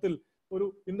മൊത്തത്തിൽ ഒരു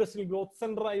ഇൻഡസ്ട്രിയൽ ഗ്രോത്ത്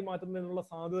സെന്ററായി മാറ്റുന്നതിനുള്ള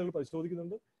സാധ്യതകൾ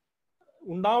പരിശോധിക്കുന്നുണ്ട്.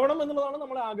 ഉണ്ടാവണം എന്നുള്ളതാണ്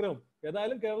നമ്മുടെ ആഗ്രഹം.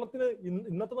 ഏതായാലും കേരളത്തിന്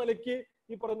ഇന്നത്തെ നിലയ്ക്ക്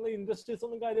ഈ പറയുന്ന ഇൻഡസ്ട്രീസ്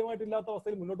ഒന്നും കാര്യമായിട്ടില്ലാത്ത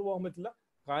അവസ്ഥയിൽ മുന്നോട്ട് പോകാൻ പറ്റില്ല.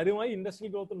 കാര്യമായി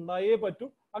ഇൻഡസ്ട്രിയൽ ഗ്രോത്ത് ഉണ്ടായേ പറ്റൂ.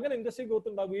 അങ്ങനെ ഇൻഡസ്ട്രിയൽ ഗ്രോത്ത്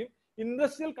ഉണ്ടാവുകയും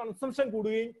ഇൻഡസ്ട്രിയൽ കൺസംഷൻ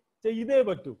കൂടുകയും ചെയ്തേ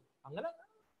പറ്റൂ. അങ്ങനെ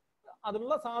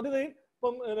അതിനുള്ള സാധ്യതയിൽ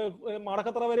ഇപ്പം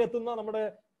മാടക്കത്തറ വരെ എത്തുന്ന നമ്മുടെ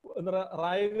എന്താ പറയുക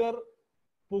റായ്ഗർ,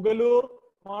 പുകലൂർ,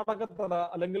 മാടക്കത്തറ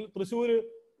അല്ലെങ്കിൽ തൃശ്ശൂർ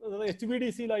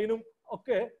HVDC ലൈനും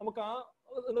ഒക്കെ നമുക്ക് ആ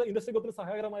ഇൻഡസ്ട്രിയൽ ഗ്രോത്തിന്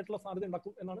സഹായകരമായിട്ടുള്ള സാധ്യത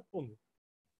ഉണ്ടാക്കും എന്നാണ് തോന്നുന്നത്.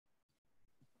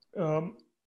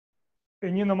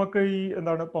 ഇനി നമുക്ക് ഈ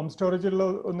എന്താണ് പമ്പ് സ്റ്റോറേജിലുള്ള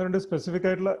 1-2 സ്പെസിഫിക്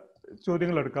ആയിട്ടുള്ള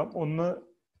ചോദ്യങ്ങൾ എടുക്കാം. ഒന്ന്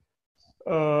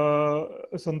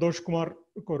സന്തോഷ് കുമാർ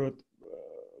കൊരോത്ത്,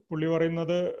 പുള്ളി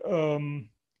പറയുന്നത്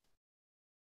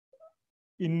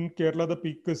in Kerala the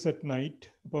peak is at night.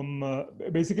 അപ്പം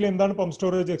ബേസിക്കലി എന്താണ് പമ്പ്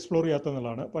സ്റ്റോറേജ് എക്സ്പ്ലോർ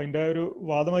ചെയ്യാത്തതെന്നുള്ളതാണ്. അപ്പം അതിൻ്റെ ഒരു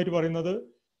വാദമായിട്ട് പറയുന്നത്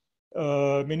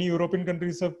many European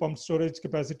countries have pump storage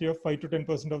capacity of 5 to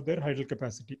 10% of their hydel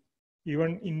capacity.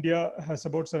 Even India has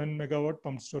about 7 megawatt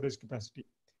pump storage capacity.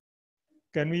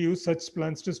 Can we use such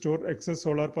plants to store excess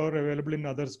solar power available in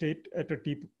other state at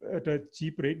a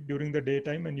cheap rate during the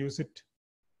daytime and use it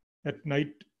at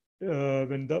night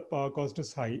when the power cost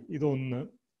is high? ഇതൊന്ന്.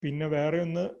 പിന്നെ വേറെ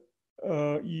ഒന്ന്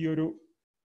ഈ ഒരു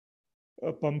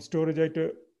pump storage ആയിട്ട്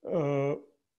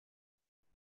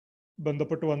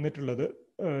ബന്ധപ്പെട്ട് വന്നിട്ടുള്ളത്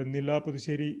നില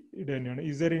പുതുശ്ശേരിയുടെ തന്നെയാണ്.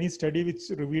 Is there any study which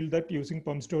revealed that using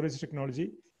pump storage technology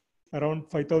around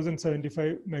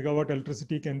 5075 megawatt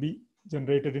electricity can be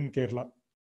generated in Kerala?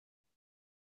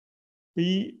 ഈ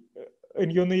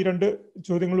എനിക്കൊന്ന് ഈ 2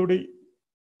 ചോദ്യങ്ങളൂടി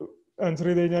ആൻസർ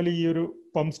ചെയ്ത് കഴിഞ്ഞാൽ ഈ ഒരു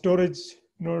പമ്പ്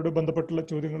സ്റ്റോറേജിനോട് ബന്ധപ്പെട്ടുള്ള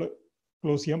ചോദ്യങ്ങൾ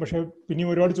ക്ലോസ് ചെയ്യാം. പക്ഷെ പിന്നെയും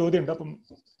ഒരുപാട് ചോദ്യമുണ്ട്. അപ്പം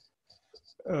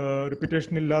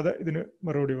റിപ്പീറ്റേഷൻ ഇല്ലാതെ ഇതിന്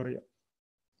മറുപടി പറയാം.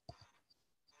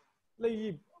 അല്ല, ഈ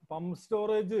പമ്പ്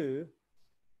സ്റ്റോറേജ്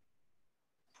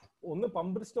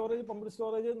പമ്പ്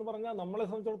സ്റ്റോറേജ് എന്ന് പറഞ്ഞാൽ നമ്മളെ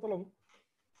സംബന്ധിച്ചിടത്തോളം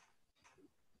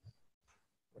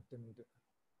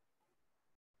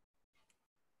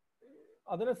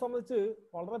അതിനെ സംബന്ധിച്ച്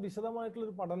വളരെ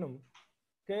വിശദമായിട്ടുള്ളൊരു പഠനം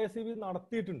KSEBL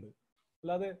നടത്തിയിട്ടുണ്ട്.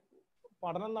 അല്ലാതെ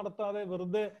പഠനം നടത്താതെ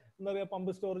വെറുതെ എന്താ പറയുക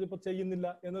പമ്പ് സ്റ്റോറേജ് ഇപ്പൊ ചെയ്യുന്നില്ല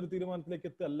എന്നൊരു തീരുമാനത്തിലേക്ക്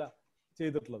എത്തല്ല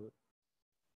ചെയ്തിട്ടുള്ളത്.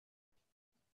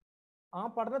 ആ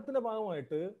പഠനത്തിന്റെ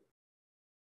ഭാഗമായിട്ട്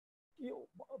ഈ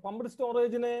പമ്പ്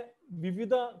സ്റ്റോറേജിനെ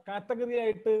വിവിധ കാറ്റഗറി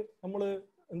ആയിട്ട് നമ്മൾ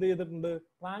എന്ത് ചെയ്തിട്ടുണ്ട്,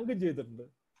 റാങ്ക് ചെയ്തിട്ടുണ്ട്.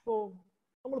 ഇപ്പോ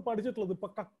നമ്മൾ പഠിച്ചിട്ടുള്ളത് ഇപ്പൊ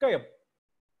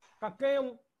കക്കയം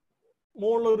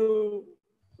മുകളിലൊരു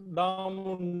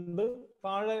ഡാമുണ്ട്,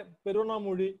 താഴെ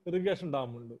പെരുവണ്ണാമൂഴി ഇറിഗേഷൻ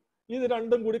ഡാമുണ്ട്. ഇത്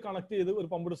രണ്ടും കൂടി കണക്ട് ചെയ്ത് ഒരു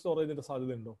പമ്പ് സ്റ്റോറേജിന്റെ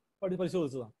സാധ്യതയുണ്ടോ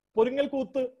പരിശോധിച്ചതാണ്.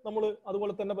 പൊരിങ്ങൽകൂത്ത് നമ്മൾ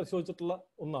അതുപോലെ തന്നെ പരിശോധിച്ചിട്ടുള്ള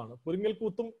ഒന്നാണ്.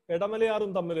 പൊരിങ്ങൽകൂത്തും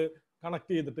എടമലയാറും തമ്മിൽ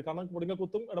കണക്ട് ചെയ്തിട്ട്, കാരണം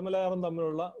പൊരിങ്ങൽകൂത്തും എടമലയാറും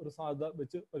തമ്മിലുള്ള ഒരു സാധ്യത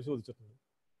വെച്ച് പരിശോധിച്ചിട്ടുണ്ട്.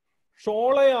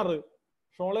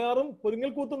 ഷോളയാറും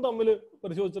പൊരിങ്ങൽകൂത്തും തമ്മിൽ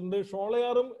പരിശോധിച്ചിട്ടുണ്ട്.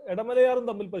 ഷോളയാറും എടമലയാറും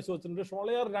തമ്മിൽ പരിശോധിച്ചിട്ടുണ്ട്.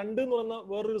 ഷോളയാർ 2 എന്ന് പറയുന്ന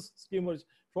വേറൊരു സ്കീം,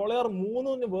 ഷോളയാർ 3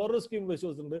 എന്ന് വേറൊരു സ്കീം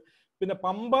പരിശോധിച്ചിട്ടുണ്ട്. പിന്നെ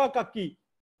പമ്പ കക്കി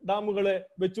ഡാമുകളെ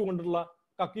വെച്ചുകൊണ്ടുള്ള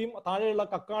കക്കിയും താഴെയുള്ള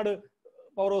കക്കാട്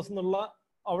പവർ ഹൗസ് എന്നുള്ള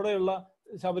അവിടെയുള്ള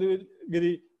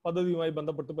ശബരിഗിരി പദ്ധതിയുമായി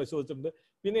ബന്ധപ്പെട്ട് പരിശോധിച്ചിട്ടുണ്ട്.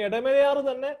 പിന്നെ എടമലയാർ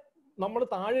തന്നെ നമ്മൾ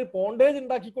താഴെ പോണ്ടേജ്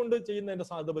ഉണ്ടാക്കിക്കൊണ്ട് ചെയ്യുന്നതിന്റെ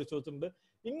സാധ്യത പരിശോധിച്ചിട്ടുണ്ട്.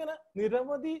 ഇങ്ങനെ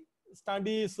നിരവധി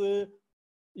സ്റ്റഡീസ്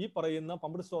ഈ പറയുന്ന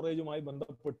പമ്പ് സ്റ്റോറേജുമായി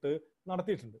ബന്ധപ്പെട്ട്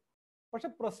നടത്തിയിട്ടുണ്ട്. പക്ഷെ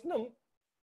പ്രശ്നം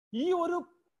ഈ ഒരു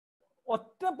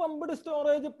ഒറ്റ പമ്പ്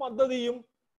സ്റ്റോറേജ് പദ്ധതിയും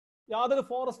യാതൊരു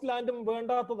ഫോറസ്റ്റ് ലാൻഡും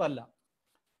വേണ്ടാത്തതല്ല.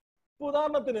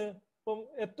 ഉദാഹരണത്തിന് ഇപ്പം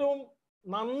ഏറ്റവും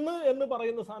നന്ന് എന്ന്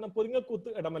പറയുന്ന സാധനം പൊരിങ്ങൽകൂത്ത്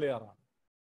എടമലയാറാണ്.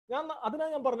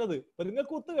 അതിനാണ് ഞാൻ പറഞ്ഞത്,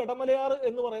 പൊരിങ്ങൽകൂത്ത് എടമലയാർ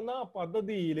എന്ന് പറയുന്ന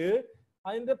പദ്ധതിയിൽ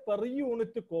അതിന്റെ പെർ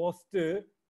യൂണിറ്റ് കോസ്റ്റ്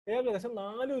ഏകദേശം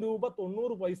 4 രൂപ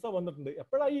 90 പൈസ വന്നിട്ടുണ്ട്.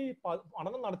 എപ്പോഴാണ് ഈ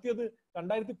പഠനം നടത്തിയത്?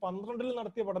 2012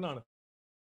 നടത്തിയ പഠനമാണ്.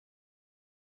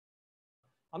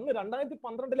 അന്ന്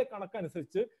 2012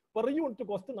 കണക്കനുസരിച്ച് പെർ യൂണിറ്റ്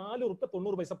കോസ്റ്റ് 4 രൂപ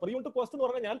 90 പൈസ. പെർ യൂണിറ്റ് കോസ്റ്റ് എന്ന്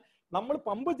പറഞ്ഞാൽ നമ്മൾ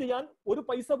പമ്പ് ചെയ്യാൻ ഒരു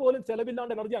പൈസ പോലും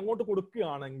ചെലവില്ലാണ്ട് എനർജി അങ്ങോട്ട്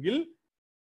കൊടുക്കുകയാണെങ്കിൽ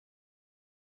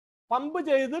പമ്പ്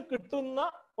ചെയ്ത് കിട്ടുന്ന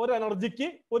ഒരു എനർജിക്ക്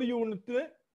ഒരു യൂണിറ്റ്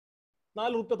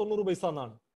 4 രൂപ 90 പൈസ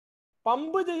എന്നാണ്.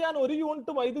 പമ്പ് ചെയ്യാൻ ഒരു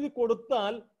യൂണിറ്റ് വൈദ്യുതി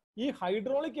കൊടുത്താൽ ഈ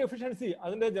ഹൈഡ്രോളിക് എഫിഷ്യൻസി,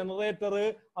 അതിന്റെ ജനറേറ്റർ,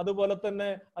 അതുപോലെ തന്നെ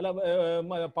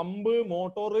പമ്പ്,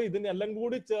 മോട്ടോർ, ഇതിനെല്ലാം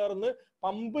കൂടി ചേർന്ന്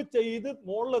പമ്പ് ചെയ്ത്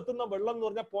മുകളിലെത്തുന്ന വെള്ളം എന്ന്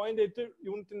പറഞ്ഞാൽ 0.8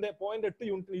 യൂണിറ്റിന്റെ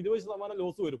 20%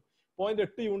 ലോസ് വരും.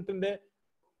 0.8 യൂണിറ്റിന്റെ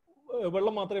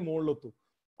വെള്ളം മാത്രമേ മുകളിലെത്തൂ.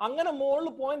 അങ്ങനെ മുകളിൽ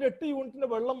 0.8 യൂണിറ്റിന്റെ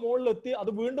വെള്ളം മുകളിലെത്തി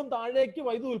അത് വീണ്ടും താഴേക്ക്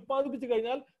വൈദ്യുതി ഉത്പാദിപ്പിച്ചു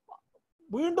കഴിഞ്ഞാൽ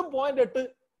വീണ്ടും 0.8%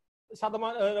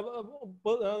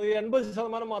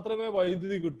 80% മാത്രമേ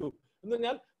വൈദ്യുതി കിട്ടൂ. എന്ന്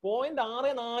പറഞ്ഞാൽ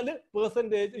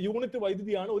 0.64% യൂണിറ്റ്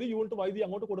വൈദ്യുതിയാണ് ഒരു യൂണിറ്റ് വൈദ്യുതി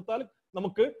അങ്ങോട്ട് കൊടുത്താൽ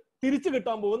നമുക്ക് തിരിച്ചു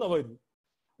കിട്ടാൻ പോകുന്ന വൈദ്യുതി.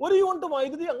 ഒരു യൂണിറ്റ്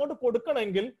വൈദ്യുതി അങ്ങോട്ട്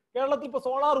കൊടുക്കണമെങ്കിൽ കേരളത്തിൽ ഇപ്പൊ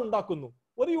സോളാർ ഉണ്ടാക്കുന്നു.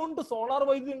 ഒരു യൂണിറ്റ് സോളാർ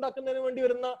വൈദ്യുതി ഉണ്ടാക്കുന്നതിന് വേണ്ടി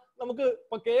വരുന്ന നമുക്ക്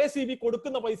ഇപ്പൊ KSEBL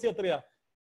കൊടുക്കുന്ന പൈസ എത്രയാ?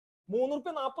 3 രൂപ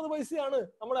 40 പൈസയാണ്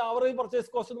നമ്മുടെ ആവറേജ് പർച്ചേസ്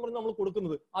കോസ്റ്റ് എന്ന് പറഞ്ഞ് നമ്മൾ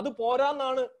കൊടുക്കുന്നത്. അത്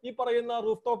പോരാന്നാണ് ഈ പറയുന്ന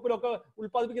റൂഫ് ടോപ്പിലൊക്കെ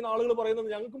ഉത്പാദിപ്പിക്കുന്ന ആളുകൾ പറയുന്നത്.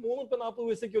 ഞങ്ങൾക്ക് 3 രൂപ 40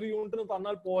 പൈസയ്ക്ക് ഒരു യൂണിറ്റിന്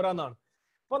തന്നാൽ പോരാന്നാണ്.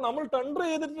 അപ്പൊ നമ്മൾ ടെൻഡർ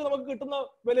ചെയ്തിട്ട് നമുക്ക് കിട്ടുന്ന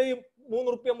വിലയും 3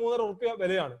 രൂപ 3.5 രൂപ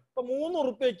വിലയാണ്. അപ്പൊ 3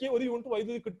 രൂപയ്ക്ക് ഒരു യൂണിറ്റ്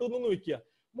വൈദ്യുതി കിട്ടുന്നു എന്ന് വെക്കുക.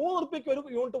 3 രൂപയ്ക്ക് ഒരു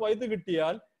യൂണിറ്റ് വൈദ്യുതി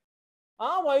കിട്ടിയാൽ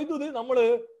ആ വൈദ്യുതി നമ്മൾ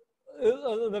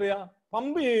എന്താ പറയാ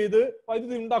പമ്പ് ചെയ്ത്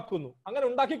വൈദ്യുതി ഉണ്ടാക്കുന്നു. അങ്ങനെ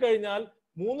ഉണ്ടാക്കി കഴിഞ്ഞാൽ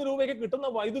 3 രൂപയ്ക്ക് കിട്ടുന്ന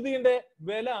വൈദ്യുതിയുടെ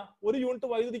വില, ഒരു യൂണിറ്റ്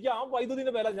വൈദ്യുതിക്ക് ആ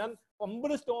വൈദ്യുതിന്റെ വില, ഞാൻ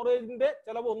പമ്പ് സ്റ്റോറേജിന്റെ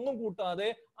ചെലവ് ഒന്നും കൂട്ടാതെ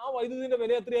ആ വൈദ്യുതിന്റെ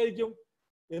വില എത്രയായിരിക്കും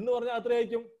എന്ന് പറഞ്ഞാൽ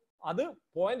എത്രയായിരിക്കും? അത്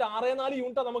 0.64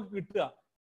 യൂണിറ്റാണ് നമുക്ക് കിട്ടുക.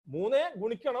 3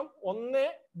 ഗുണിക്കണം 1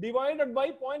 ഡിവൈഡഡ് ബൈ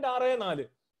 0.64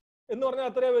 എന്ന് പറഞ്ഞാൽ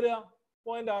എത്രയാ വരിക?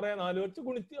 0.64 വെച്ച്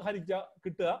ഗുണിച്ച് ഹരിച്ച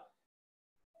കിട്ടുക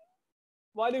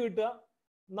വാല്യൂ കിട്ടുക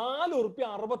 4 രൂപ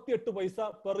 68 പൈസ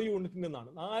പെർ യൂണിറ്റിൽ നിന്നാണ്.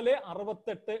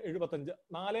 4.6875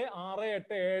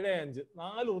 4.6875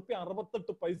 4 രൂപ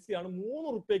 68 പൈസയാണ് 3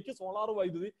 രൂപയ്ക്ക് സോളാർ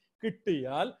വൈദ്യുതി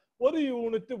കിട്ടിയാൽ ഒരു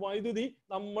യൂണിറ്റ് വൈദ്യുതി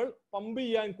നമ്മൾ പമ്പ്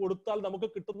ചെയ്യാൻ കൊടുത്താൽ നമുക്ക്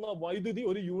കിട്ടുന്ന വൈദ്യുതി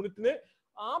ഒരു യൂണിറ്റിന്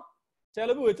ആ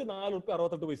ചെലവ് വെച്ച് 4 രൂപ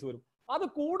 68 പൈസ വരും. അത്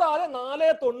കൂടാതെ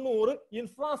 4.90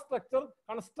 ഇൻഫ്രാസ്ട്രക്ചർ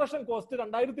കൺസ്ട്രക്ഷൻ കോസ്റ്റ്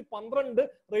 2012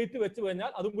 റേറ്റ് വെച്ച്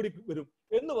കഴിഞ്ഞാൽ അതും കൂടി വരും.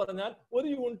 എന്ന് പറഞ്ഞാൽ ഒരു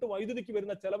യൂണിറ്റ് വൈദ്യുതിക്ക്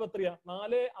വരുന്ന ചെലവ് എത്രയാ?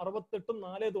 4.68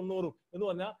 4.90 എന്ന്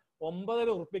പറഞ്ഞാൽ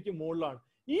 9.5 രൂപയ്ക്ക് മുകളിലാണ്.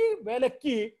 ഈ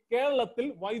വിലക്ക് കേരളത്തിൽ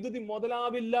വൈദ്യുതി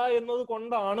മുതലാവില്ല എന്നത്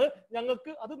കൊണ്ടാണ്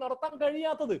ഞങ്ങൾക്ക് അത് നടത്താൻ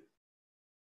കഴിയാത്തത്.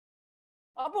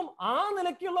 അപ്പം ആ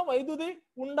നിലയ്ക്കുള്ള വൈദ്യുതി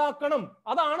ഉണ്ടാക്കണം,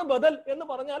 അതാണ് ബദൽ എന്ന്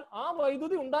പറഞ്ഞാൽ ആ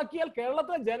വൈദ്യുതി ഉണ്ടാക്കിയാൽ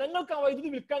കേരളത്തിലെ ജനങ്ങൾക്ക് ആ വൈദ്യുതി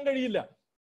വിൽക്കാൻ കഴിയില്ല.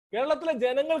 കേരളത്തിലെ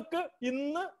ജനങ്ങൾക്ക്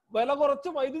ഇന്ന് വില കുറച്ച്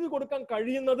വൈദ്യുതി കൊടുക്കാൻ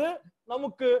കഴിയുന്നത്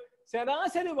നമുക്ക്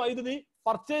ശരാശരി വൈദ്യുതി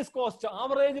purchase cost,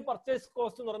 average purchase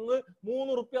cost എന്ന് പറയുന്നത്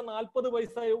 3 രൂപ 40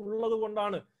 പൈസ ഉള്ളത്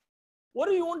കൊണ്ടാണ്.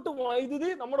 ഒരു യൂണിറ്റ് വൈദ്യുതി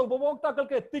നമ്മുടെ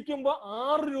ഉപഭോക്താക്കൾക്ക് എത്തിക്കുമ്പോൾ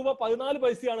 6 രൂപ 14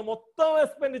 പൈസയാണ് മൊത്തം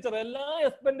എക്സ്പെൻഡിച്ചർ. എല്ലാ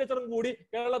എക്സ്പെൻഡിച്ചറും കൂടി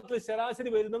കേരളത്തിൽ ശരാശരി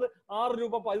വരുന്നത് 6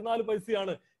 രൂപ 14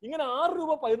 പൈസയാണ്. ഇങ്ങനെ 6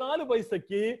 രൂപ 14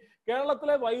 പൈസക്ക്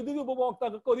കേരളത്തിലെ വൈദ്യുതി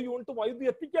ഉപഭോക്താക്കൾക്ക് ഒരു യൂണിറ്റ് വൈദ്യുതി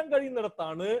എത്തിക്കാൻ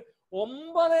കഴിയുന്നിടത്താണ്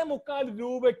 9.25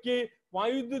 രൂപയ്ക്ക്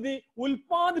വൈദ്യുതി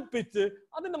ഉൽപ്പാദിപ്പിച്ച്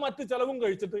അതിന്റെ മറ്റ് ചെലവും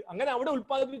കഴിച്ചിട്ട്, അങ്ങനെ അവിടെ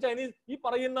ഉൽപ്പാദിപ്പിച്ച ഈ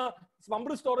പറയുന്ന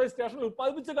പമ്പ് സ്റ്റോറേജ് സ്റ്റേഷനിൽ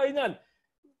ഉൽപ്പാദിപ്പിച്ചു കഴിഞ്ഞാൽ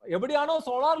എവിടെയാണോ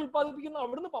സോളാർ ഉൽപ്പാദിപ്പിക്കുന്നത്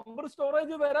അവിടുന്ന് പമ്പ്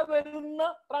സ്റ്റോറേജ് വരെ വരുന്ന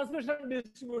ട്രാൻസ്മിഷൻ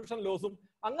ഡിസ്ട്രിബ്യൂഷൻ ലോസും,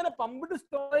 അങ്ങനെ പമ്പ്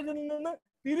സ്റ്റോറേജിൽ നിന്ന്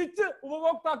തിരിച്ച്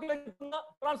ഉപഭോക്താക്കളിലേക്ക് എത്തുന്ന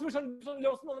ട്രാൻസ്മിഷൻ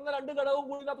ലോസ് എന്ന് പറഞ്ഞ 2 ഘടകവും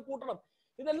കൂടി ഇതിനകത്ത് കൂട്ടണം.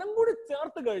 ഇതെല്ലാം കൂടി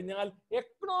ചേർത്ത് കഴിഞ്ഞാൽ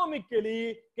എക്കണോമിക്കലി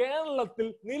കേരളത്തിൽ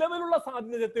നിലവിലുള്ള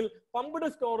സാഹചര്യത്തിൽ പമ്പ്ഡ്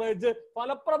സ്റ്റോറേജ്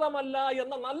ഫലപ്രദമല്ല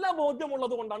എന്ന നല്ല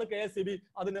ബോധ്യമുള്ളത് കൊണ്ടാണ് KSEB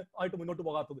അതിന് ആയിട്ട് മുന്നോട്ട്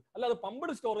പോകാത്തത്. അല്ലാതെ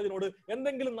പമ്പ്ഡ് സ്റ്റോറേജിനോട്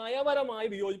എന്തെങ്കിലും നയപരമായ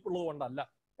വിയോജിപ്പുള്ളത് കൊണ്ടല്ല.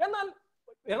 എന്നാൽ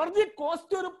എനർജി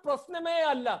കോസ്റ്റ് ഒരു പ്രശ്നമേ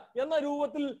അല്ല എന്ന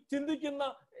രൂപത്തിൽ ചിന്തിക്കുന്ന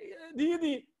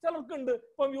രീതി ചിലർക്കുണ്ട്.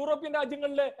 ഇപ്പം യൂറോപ്യൻ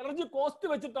രാജ്യങ്ങളിലെ എനർജി കോസ്റ്റ്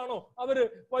വെച്ചിട്ടാണോ അവര്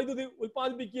വൈദ്യുതി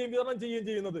ഉൽപ്പാദിപ്പിക്കുകയും വിതരണം ചെയ്യുകയും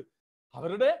ചെയ്യുന്നത്?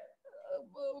 അവരുടെ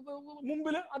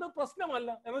മുമ്പിൽ അത് പ്രശ്നമല്ല.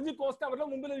 എനർജി കോസ്റ്റ് അവരുടെ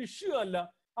മുമ്പിൽ ഒരു ഇഷ്യൂ അല്ല.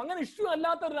 അങ്ങനെ ഇഷ്യൂ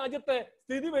അല്ലാത്ത ഒരു രാജ്യത്തെ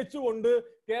സ്ഥിതി വെച്ചുകൊണ്ട്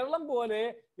കേരളം പോലെ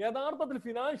യഥാർത്ഥത്തിൽ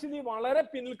ഫിനാൻഷ്യലി വളരെ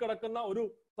പിന്നിൽ കിടക്കുന്ന ഒരു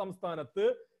സംസ്ഥാനത്ത്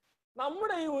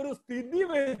നമ്മുടെ ഈ ഒരു സ്ഥിതി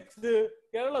വെച്ച്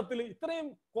കേരളത്തിൽ ഇത്രയും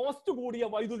കോസ്റ്റ് കൂടിയ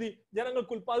വൈദ്യുതി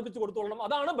ജനങ്ങൾക്ക് ഉൽപ്പാദിപ്പിച്ചു കൊടുത്തോളണം,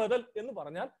 അതാണ് ബദൽ എന്ന്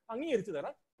പറഞ്ഞാൽ അംഗീകരിച്ചു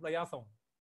തരാൻ പ്രയാസമാണ്.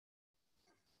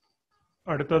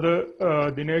 അടുത്തത്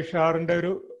ദിനേഷ് ആറിന്റെ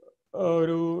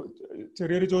ഒരു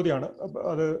ചെറിയൊരു ചോദ്യമാണ്.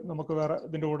 അത് നമുക്ക് വേറെ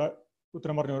ഇതിന്റെ കൂടെ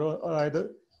ഉത്തരം പറഞ്ഞു. അതായത്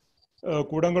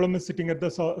Kudankulam is sitting at the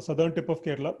southern tip of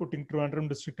Kerala, putting Trivandrum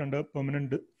district under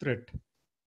permanent threat.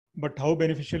 But how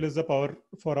beneficial is the power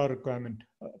for our requirement?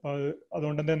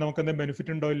 അതുകൊണ്ട് തന്നെ നമുക്ക് എന്തെങ്കിലും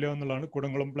ബെനിഫിറ്റ് ഉണ്ടോ ഇല്ലയോ എന്നുള്ളതാണ്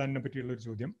കൂടംകുളം പ്ലാനിനെ പറ്റിയുള്ള ഒരു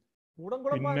ചോദ്യം.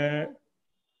 പിന്നെ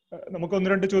നമുക്ക്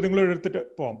 1-2 ചോദ്യങ്ങൾ എടുത്തിട്ട്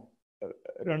പോവാം.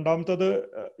 രണ്ടാമത്തത്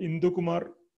ഇന്ദുകുമാർ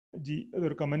ജി,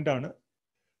 അതൊരു കമന്റ് ആണ്.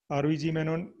 RVG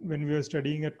Menon, when we were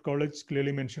studying at college,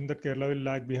 clearly mentioned that Kerala will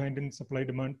lag behind in supply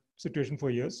demand situation for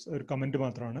years. ഒരു കമന്റ്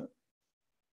മാത്രമാണ്.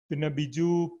 പിന്നെ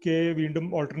ബിജു കെ വീണ്ടും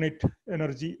ഓൾട്ടർനേറ്റ്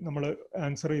എനർജി നമ്മൾ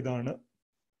ആൻസർ ചെയ്താണ്.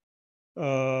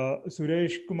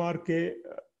 സുരേഷ് കുമാർ കെ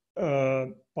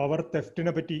പവർ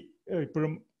തെഫ്റ്റിനെ പറ്റി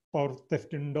ഇപ്പോഴും പവർ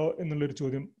തെഫ്റ്റ് ഉണ്ടോ എന്നുള്ളൊരു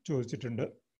ചോദ്യം ചോദിച്ചിട്ടുണ്ട്.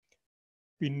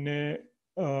 പിന്നെ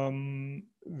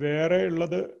വേറെ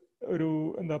ഉള്ളത് ഒരു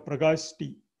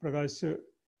പ്രകാശ്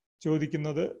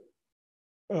ചോദിക്കുന്നത്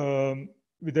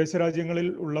വിദേശ രാജ്യങ്ങളിൽ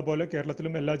ഉള്ള പോലെ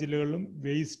കേരളത്തിലും എല്ലാ ജില്ലകളിലും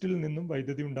വേസ്റ്റിൽ നിന്നും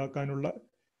വൈദ്യുതി ഉണ്ടാക്കാനുള്ള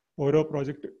ഓരോ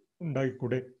പ്രോജക്റ്റ്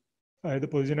ഉണ്ടായിക്കൂടെ? അതായത്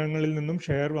പൊതുജനങ്ങളിൽ നിന്നും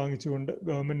ഷെയർ വാങ്ങിച്ചുകൊണ്ട്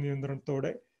ഗവൺമെന്റ്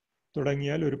നിയന്ത്രണത്തോടെ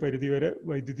തുടങ്ങിയാൽ ഒരു പരിധിവരെ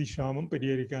വൈദ്യുതി ക്ഷാമം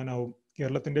പരിഹരിക്കാനാവും,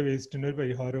 കേരളത്തിന്റെ വേസ്റ്റിന് ഒരു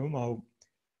പരിഹാരവും ആവും,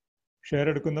 ഷെയർ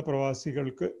എടുക്കുന്ന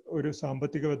പ്രവാസികൾക്ക് ഒരു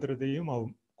സാമ്പത്തിക ഭദ്രതയും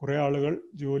ആവും, കുറെ ആളുകൾ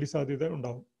ജോലി സാധ്യത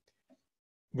ഉണ്ടാവും.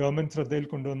 ഗവൺമെന്റ് ശ്രദ്ധയിൽ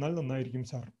കൊണ്ടുവന്നാൽ നന്നായിരിക്കും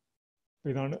സാർ.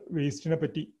 ഇതാണ് വേസ്റ്റിനെ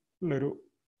പറ്റി ഉള്ളൊരു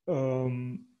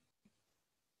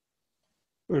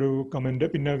കമന്റ്.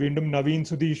 പിന്നെ വീണ്ടും നവീൻ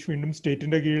സുധീഷ് വീണ്ടും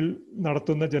സ്റ്റേറ്റിന്റെ കീഴിൽ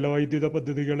നടത്തുന്ന ജലവൈദ്യുത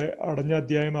പദ്ധതികളെ അടഞ്ഞ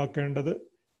അധ്യായമാക്കേണ്ടത്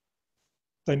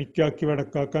തനിക്കാക്കി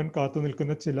വടക്കാക്കാൻ കാത്തു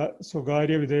നിൽക്കുന്ന ചില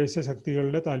സ്വകാര്യ വിദേശ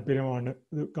ശക്തികളുടെ താല്പര്യമാണ്.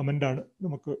 ഇത് കമന്റാണ്,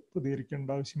 നമുക്ക് പ്രതികരിക്കേണ്ട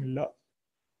ആവശ്യമില്ല.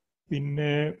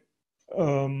 പിന്നെ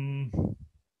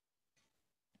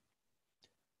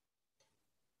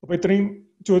അപ്പൊ ഇത്രയും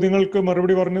ചോദ്യങ്ങൾക്ക്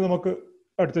മറുപടി പറഞ്ഞ് നമുക്ക്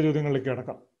അടുത്ത ചോദ്യങ്ങളിലേക്ക്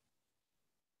കടക്കാം.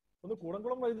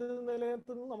 കൂടംകുളം വൈദ്യുതി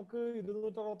നിലയത്തിൽ നിന്ന് നമുക്ക്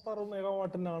 266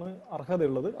 മെഗാവാട്ടിനാണ്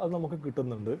അർഹതയുള്ളത്. അത് നമുക്ക്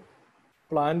കിട്ടുന്നുണ്ട്.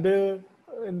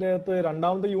 പ്ലാന്റിന്റെ അകത്ത്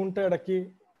രണ്ടാമത്തെ യൂണിറ്റ് ഇടയ്ക്ക്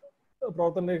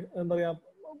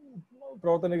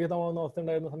പ്രവർത്തനരഹിതമാകുന്ന അവസ്ഥ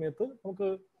ഉണ്ടായിരുന്ന സമയത്ത് നമുക്ക്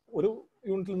ഒരു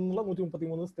യൂണിറ്റിൽ നിന്നുള്ള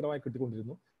 133 സ്ഥിരമായി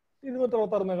കിട്ടിക്കൊണ്ടിരുന്നു.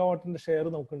 266 മെഗാവാട്ടിന്റെ ഷെയർ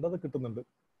നമുക്കുണ്ട്, അത് കിട്ടുന്നുണ്ട്.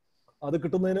 അത്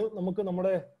കിട്ടുന്നതിന് നമുക്ക്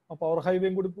നമ്മുടെ പവർ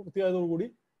ഹൈവേയും കൂടി പൂർത്തിയായതോടുകൂടി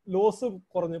ലോസ്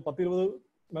കുറഞ്ഞ് 10-20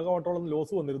 മെഗാവാട്ടോളം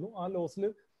ലോസ് വന്നിരുന്നു. ആ ലോസിൽ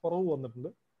കുറവ് വന്നിട്ടുണ്ട്.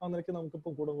 ആ നിലയ്ക്ക്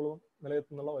നമുക്കിപ്പോൾ കൂടംകുളം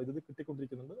നിലയത്തിൽ നിന്നുള്ള വൈദ്യുതി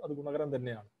കിട്ടിക്കൊണ്ടിരിക്കുന്നുണ്ട്. അത് ഗുണകരം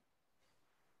തന്നെയാണ്.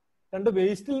 2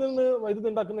 വേസ്റ്റിൽ നിന്ന് വൈദ്യുതി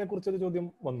ഉണ്ടാക്കുന്നതിനെ കുറിച്ചൊരു ചോദ്യം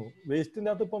വന്നു. വേസ്റ്റിന്റെ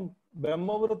അകത്ത് ഇപ്പം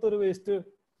ബ്രഹ്മപുരത്ത് ഒരു വേസ്റ്റ്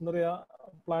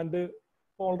പ്ലാന്റ്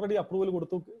ഓൾറെഡി അപ്രൂവൽ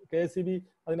കൊടുത്തു. KSEB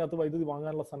അതിനകത്ത് വൈദ്യുതി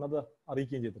വാങ്ങാനുള്ള സന്നദ്ധ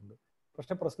അറിയിക്കുകയും ചെയ്തിട്ടുണ്ട്.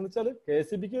 പക്ഷെ പ്രശ്നം വെച്ചാൽ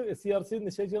KSEBക്ക് SCRC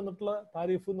നിശ്ചയിച്ചു തന്നിട്ടുള്ള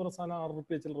താരിഫ് എന്ന് പറഞ്ഞ സാധനം 6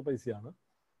 രൂപ ചില്ലറ പൈസയാണ്.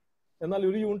 എന്നാൽ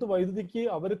ഒരു യൂണിറ്റ് വൈദ്യുതിക്ക്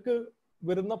അവർക്ക്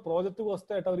വരുന്ന പ്രോജക്റ്റ്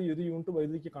കോസ്റ്റ് ആയിട്ട് അവർ ഒരു യൂണിറ്റ്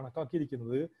വൈദ്യുതിക്ക്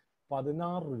കണക്കാക്കിയിരിക്കുന്നത്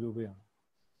 16 രൂപയാണ്.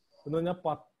 എന്ന് പറഞ്ഞാൽ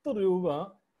 10 രൂപ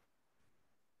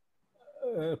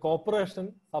കോർപ്പറേഷൻ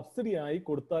സബ്സിഡി ആയി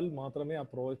കൊടുത്താൽ മാത്രമേ ആ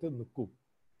പ്രോജക്റ്റ് നിൽക്കൂ.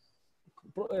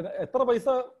 എത്ര പൈസ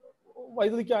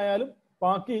വൈദ്യുതിക്കായാലും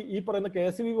ബാക്കി ഈ പറയുന്ന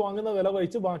KSEB വാങ്ങുന്ന വില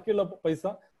കഴിച്ച് ബാക്കിയുള്ള പൈസ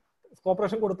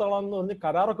കോർപ്പറേഷൻ കൊടുത്താളാന്ന് പറഞ്ഞ്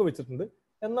കരാറൊക്കെ വെച്ചിട്ടുണ്ട്.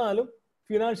 എന്നാലും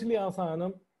ഫിനാൻഷ്യലി ആ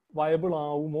സാധനം വയബിൾ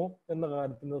ആവുമോ എന്ന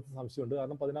കാര്യത്തിന് സംശയമുണ്ട്.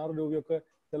 കാരണം 16 രൂപയൊക്കെ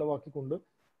ചെലവാക്കിക്കൊണ്ട്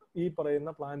ഈ പറയുന്ന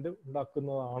പ്ലാന്റ്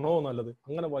ഉണ്ടാക്കുന്നതാണോ നല്ലത്,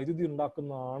 അങ്ങനെ വൈദ്യുതി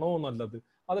ഉണ്ടാക്കുന്നതാണോ നല്ലത്,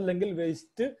 അതല്ലെങ്കിൽ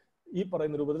വേസ്റ്റ് ഈ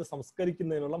പറയുന്ന രൂപത്തിൽ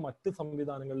സംസ്കരിക്കുന്നതിനുള്ള മറ്റ്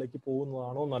സംവിധാനങ്ങളിലേക്ക്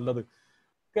പോകുന്നതാണോ നല്ലത്?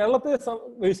 കേരളത്തെ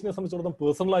വേസ്റ്റിനെ സംബന്ധിച്ചിടത്തോളം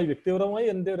പേഴ്സണലായി വ്യക്തിപരമായി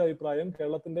എൻ്റെ ഒരു അഭിപ്രായം,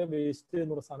 കേരളത്തിന്റെ വേസ്റ്റ്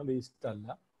എന്ന് പറയുന്ന സാധനം വേസ്റ്റ് അല്ല.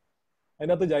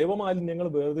 അതിനകത്ത് ജൈവ മാലിന്യങ്ങൾ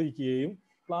വേർതിരിക്കുകയും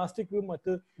പ്ലാസ്റ്റിക്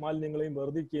മറ്റ് മാലിന്യങ്ങളെയും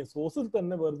വേർതിരിക്കുകയും സോഴ്സിൽ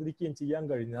തന്നെ വേർതിരിക്കുകയും ചെയ്യാൻ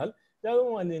കഴിഞ്ഞാൽ ജൈവ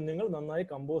മാലിന്യങ്ങൾ നന്നായി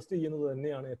കമ്പോസ്റ്റ് ചെയ്യുന്നത്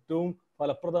തന്നെയാണ് ഏറ്റവും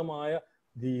ഫലപ്രദമായ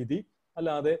രീതി.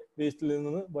 അല്ലാതെ വേസ്റ്റിൽ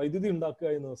നിന്ന് വൈദ്യുതി ഉണ്ടാക്കുക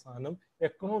എന്ന സാധനം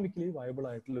എക്കണോമിക്കലി വയബിൾ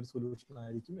ആയിട്ടുള്ള ഒരു സൊല്യൂഷൻ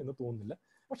ആയിരിക്കും എന്ന് തോന്നുന്നില്ല.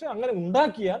 പക്ഷെ അങ്ങനെ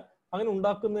ഉണ്ടാക്കിയാൽ, അങ്ങനെ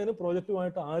ഉണ്ടാക്കുന്നതിന്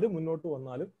പ്രോജക്റ്റുമായിട്ട് ആര് മുന്നോട്ട്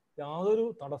വന്നാലും യാതൊരു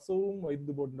തടസ്സവും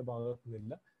വൈദ്യുതി ബോർഡിന്റെ ഭാഗത്തു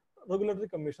നിന്നില്ല. റെഗുലേറ്ററി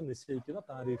കമ്മീഷൻ നിശ്ചയിക്കുന്ന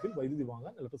താരിഫിൽ വൈദ്യുതി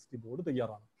വാങ്ങാൻ ഇലക്ട്രിസിറ്റി ബോർഡ്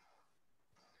തയ്യാറാണ്.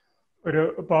 ഒരു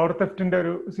പവർ തെഫ്റ്റിന്റെ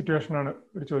ഒരു സിറ്റുവേഷൻ ആണ്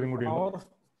ഒരു ചോദ്യം കൂടി. പവർ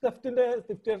തെഫ്റ്റിന്റെ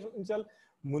സിറ്റുവേഷൻ വെച്ചാൽ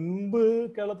മുൻപ്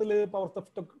കേരളത്തിൽ പവർ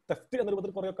തെഫ്റ്റ് എന്ന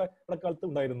രൂപത്തിൽ കുറെയൊക്കെ ഇടക്കാലത്ത്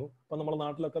ഉണ്ടായിരുന്നു. ഇപ്പൊ നമ്മുടെ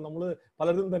നാട്ടിലൊക്കെ നമ്മൾ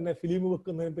പലരും തന്നെ ഫിലിം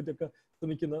വെക്കുന്നതിനെ പറ്റിയൊക്കെ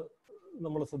ശ്രമിക്കുന്ന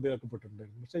നമ്മൾ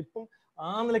ശ്രദ്ധയാക്കപ്പെട്ടിട്ടുണ്ടായിരുന്നു. പക്ഷെ ഇപ്പം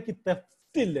ആ നിലയ്ക്ക്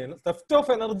തെഫ്റ്റ് ഇല്ല. തെഫ്റ്റ്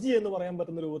ഓഫ് എനർജി എന്ന് പറയാൻ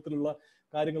പറ്റുന്ന രൂപത്തിലുള്ള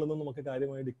കാര്യങ്ങളൊന്നും നമുക്ക്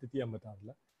കാര്യമായി ഡിക്റ്റേറ്റ് ചെയ്യാൻ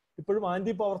പറ്റാറില്ല. ഇപ്പോഴും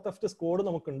ആന്റി പവർ തെഫ്റ്റ് സ്ക്വാഡ്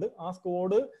നമുക്കുണ്ട്. ആ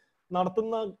സ്ക്വാഡ്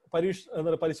നടത്തുന്ന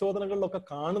പരിശോധനകളിലൊക്കെ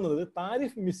കാണുന്നത്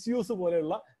താരിഫ് മിസ്യൂസ്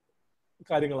പോലെയുള്ള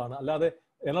കാര്യങ്ങളാണ്, അല്ലാതെ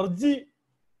എനർജി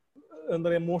എന്താ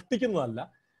പറയുക മോഷ്ടിക്കുന്നതല്ല.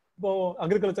 ഇപ്പോൾ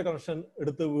അഗ്രികൾച്ചർ കണക്ഷൻ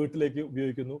എടുത്ത് വീട്ടിലേക്ക്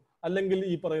ഉപയോഗിക്കുന്നു, അല്ലെങ്കിൽ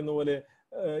ഈ പറയുന്ന പോലെ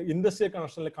ഇൻഡസ്ട്രിയൽ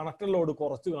കണക്ഷനിലെ കണക്ടർ ലോഡ്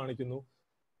കുറച്ച് കാണിക്കുന്നു,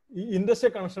 ഈ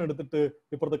ഇൻഡസ്ട്രിയൽ കണക്ഷൻ എടുത്തിട്ട്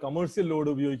ഇപ്പുറത്ത് കമേഴ്സ്യൽ ലോഡ്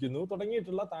ഉപയോഗിക്കുന്നു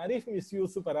തുടങ്ങിയിട്ടുള്ള താരിഫ്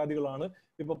മിസ്യൂസ് പരാതികളാണ്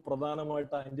ഇപ്പൊ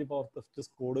പ്രധാനമായിട്ട് ആന്റി പവർ തെഫ്റ്റ്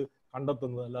സ്ക്വാഡ്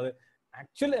കണ്ടെത്തുന്നത്. അല്ലാതെ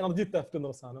ആക്ച്വൽ എനർജി തെഫ്റ്റ്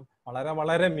എന്ന സാധനം വളരെ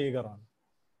വളരെ മീഗറാണ്.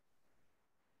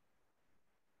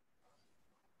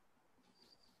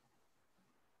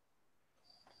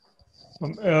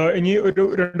 ഇനി ഒരു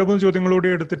 2-3 ചോദ്യങ്ങളൂടി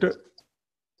എടുത്തിട്ട്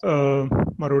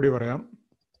മറുപടി പറയാം.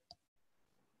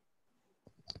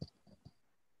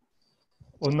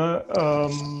 ഒന്ന്,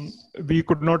 we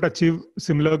could not achieve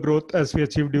similar growth as we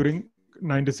achieved during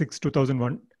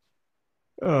 96-2001.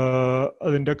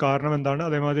 അതിന്റെ കാരണം എന്താണ്?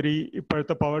 അതേമാതിരി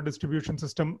ഇപ്പോഴത്തെ പവർ ഡിസ്ട്രിബ്യൂഷൻ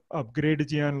സിസ്റ്റം അപ്ഗ്രേഡ്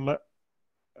ചെയ്യാനുള്ള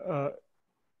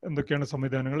എന്തൊക്കെയാണ്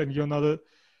സംവിധാനങ്ങൾ? എനിക്ക് തോന്നുന്നത് അത്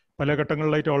പല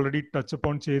ഘട്ടങ്ങളിലായിട്ട് ഓൾറെഡി ടച്ച്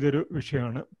അപ്പോൺ ചെയ്തൊരു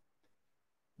വിഷയമാണ്.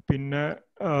 പിന്നെ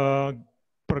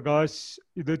പ്രകാശ്,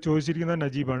 ഇത് ചോദിച്ചിരിക്കുന്ന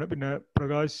നജീബാണ്. പിന്നെ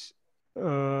Prakash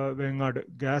Vengad,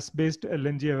 gas based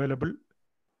LNG available,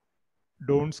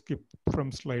 don't skip from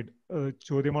slide.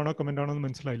 ചോദ്യമാണോ comment ആണോ എന്ന്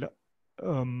മനസ്സിലായില്ല.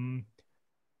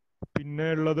 പിന്നെ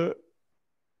ഉള്ളത്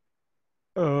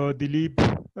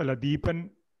ദീപൻ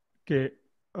കെ,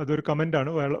 അതൊരു കമന്റ് ആണ്.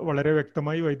 വളരെ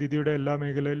വ്യക്തമായി വൈദ്യുതിയുടെ എല്ലാ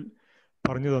മേഖലയിൽ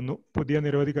പറഞ്ഞു തന്നു. പുതിയ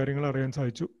നിരവധി കാര്യങ്ങൾ അറിയാൻ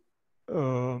സാധിച്ചു.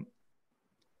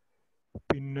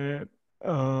 പിന്നെ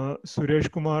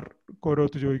സുരേഷ് കുമാർ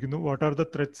കോരോത്ത് ചോദിക്കുന്നു, what are the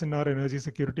threats in R energy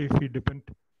security if we depend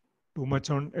too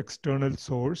much on external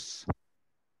source?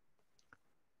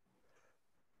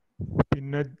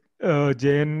 പിന്നെ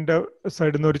ജയന്റെ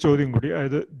സൈഡിൽ നിന്ന് ഒരു ചോദ്യം കൂടി,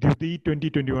 അതായത് ദ്യുതി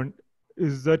 2021,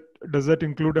 does that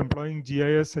include employing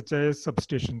GIS, HIS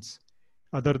substations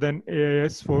other than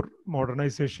AIS for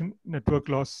modernization, network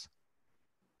loss,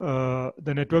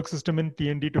 the network system in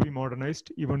TND to be modernized,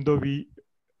 even though we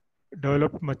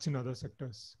developed much in other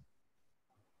sectors?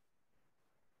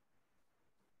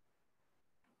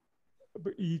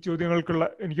 ഈ ചോദ്യങ്ങൾക്കുള്ള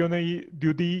എനിക്ക് തോന്നുന്ന ഈ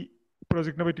ദ്യുതി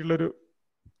പ്രോജക്റ്റിനെ പറ്റിയുള്ള ഒരു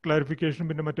ക്ലാരിഫിക്കേഷൻ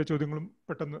പിന്നെ മറ്റു ചോദ്യങ്ങളും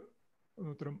പെട്ടെന്ന്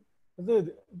ഉത്തരം. ഇത്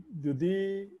ദ്യുതി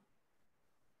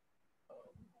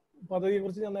പദ്ധതിയെ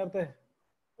കുറിച്ച് ഞാൻ നേരത്തെ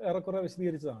ഏറെക്കുറെ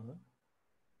വിശദീകരിച്ചതാണ്.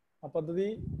 ആ പദ്ധതി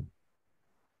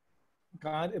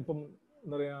ഇപ്പം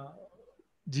എന്താ പറയാ,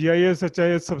 GIS,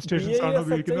 HIS സബ്സ്റ്റേഷൻസ് ആണ്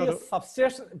ഉപയോഗിക്കുന്നത്.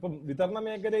 സബ്സ്റ്റേഷൻ ഇപ്പം വിതരണ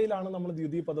മേഖലയിലാണ് നമ്മൾ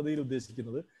ദ്യുതി പദ്ധതിയിൽ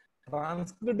ഉദ്ദേശിക്കുന്നത്.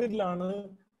 ട്രാൻസ്ഗ്രിഡിലാണ്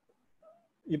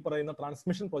ഈ പറയുന്ന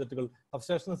ട്രാൻസ്മിഷൻ പ്രോജക്റ്റുകൾ,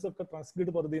 സബ്സ്റ്റേഷൻസ് ഒക്കെ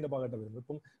ട്രാൻസ്ഗ്രിഡ് പദ്ധതിയുടെ ഭാഗമായിട്ട് വരുന്നത്.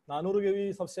 ഇപ്പം 400 kV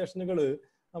സബ്സ്റ്റേഷനുകൾ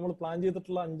നമ്മൾ പ്ലാൻ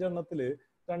ചെയ്തിട്ടുള്ള 5 എണ്ണത്തിൽ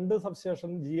 2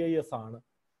 സബ്സ്റ്റേഷൻ GIS ആണ്.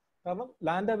 കാരണം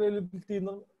ലാൻഡ് അവൈലബിലിറ്റി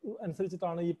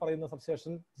അനുസരിച്ചിട്ടാണ് ഈ പറയുന്ന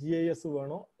സബ്സ്റ്റേഷൻ GIS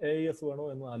വേണോ AIS വേണോ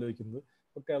എന്ന് ആലോചിക്കുന്നത്.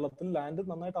 ഇപ്പൊ കേരളത്തിൽ ലാൻഡ്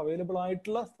നന്നായിട്ട് അവൈലബിൾ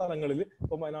ആയിട്ടുള്ള സ്ഥലങ്ങളിൽ,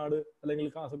 ഇപ്പൊ വയനാട് അല്ലെങ്കിൽ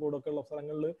കാസർഗോഡ് ഒക്കെ ഉള്ള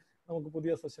സ്ഥലങ്ങളിൽ നമുക്ക്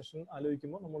പുതിയ സബ്സ്റ്റേഷൻ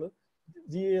ആലോചിക്കുമ്പോൾ നമ്മൾ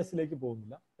GIS-ലേക്ക്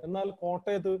പോകുന്നില്ല. എന്നാൽ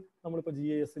കോട്ടയത്ത് നമ്മളിപ്പോൾ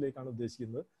GIS-ലേക്കാണ്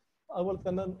ഉദ്ദേശിക്കുന്നത്. അതുപോലെ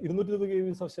തന്നെ 220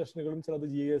 kV സബ്സ്റ്റേഷനുകളും ചിലത്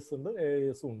GIS ഉണ്ട്,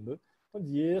 AIS ഉണ്ട്. അപ്പൊ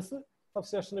GIS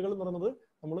സബ്സ്റ്റേഷനുകൾ എന്ന് പറയുന്നത്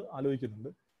നമ്മൾ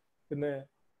ആലോചിക്കുന്നുണ്ട്. പിന്നെ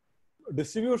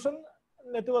ഡിസ്ട്രിബ്യൂഷൻ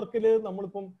നെറ്റ്വർക്കിൽ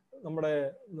നമ്മളിപ്പം നമ്മുടെ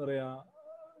എന്താ പറയാ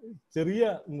ചെറിയ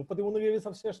 33 kV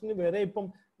സബ്സ്റ്റേഷന് വരെ ഇപ്പം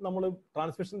നമ്മൾ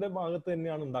ട്രാൻസ്മിഷന്റെ ഭാഗത്ത്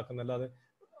തന്നെയാണ് ഉണ്ടാക്കുന്നത്. അല്ലാതെ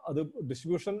അത്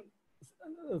ഡിസ്ട്രിബ്യൂഷൻ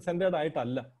സെന്റേഡ്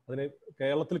ആയിട്ടല്ല അതിനെ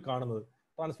കേരളത്തിൽ കാണുന്നത്,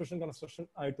 ട്രാൻസ്മിഷൻ കൺസ്ട്രക്ഷൻ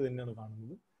ആയിട്ട് തന്നെയാണ്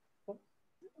കാണുന്നത്.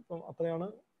 അപ്പം അത്രയാണ്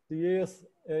GIS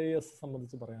AIS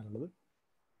സംബന്ധിച്ച് പറയാനുള്ളത്.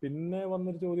 പിന്നെ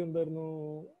വന്നൊരു ചോദ്യം എന്തായിരുന്നു?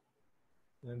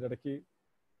 അതിന്റെ ഇടയ്ക്ക്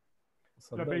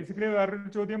ബേസിക്കലി വേറൊരു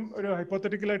ചോദ്യം ഒരു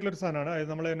ഹൈപ്പോത്തറ്റിക്കൽ ആയിട്ടുള്ള ഒരു സാധനമാണ്.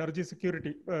 അതായത് നമ്മൾ എനർജി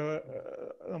സെക്യൂരിറ്റി,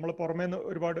 നമ്മൾ പുറമേ നിന്ന്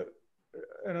ഒരുപാട്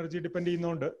എനർജി ഡിപ്പെൻഡ്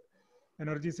ചെയ്യുന്നതുകൊണ്ട്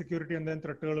എനർജി സെക്യൂരിറ്റി എന്തെങ്കിലും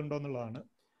ത്രെട്ടുകൾ ഉണ്ടോ എന്നുള്ളതാണ്.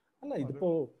 അല്ല, ഇതിപ്പോ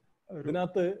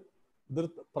ഇതിനകത്ത് ഇതൊരു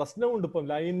പ്രശ്നമുണ്ട്. ഇപ്പം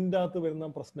ലൈനിന്റെ അകത്ത്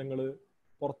വരുന്ന പ്രശ്നങ്ങള്,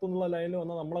 പുറത്തുനിന്നുള്ള ലൈനിൽ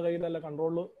വന്നാൽ നമ്മളെ കയ്യിലല്ല,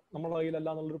 കൺട്രോള് നമ്മുടെ കയ്യിലല്ല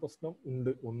എന്നുള്ളൊരു പ്രശ്നം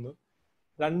ഉണ്ട്. ഒന്ന്.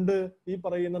 രണ്ട്, ഈ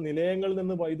പറയുന്ന നിലയങ്ങളിൽ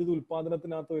നിന്ന് വൈദ്യുതി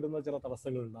ഉൽപാദനത്തിനകത്ത് വരുന്ന ചില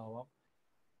തടസ്സങ്ങൾ ഉണ്ടാവാം.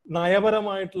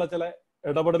 നയപരമായിട്ടുള്ള ചില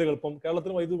ഇടപെടലുകൾ, ഇപ്പം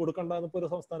കേരളത്തിന് വൈദ്യുതി കൊടുക്കണ്ടെന്ന് ഇപ്പൊ ഒരു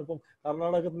സംസ്ഥാനം, ഇപ്പം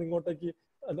കർണാടകത്തിൽ നിന്ന് ഇങ്ങോട്ടേക്ക്,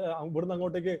 ഇവിടുന്ന്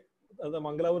അങ്ങോട്ടേക്ക്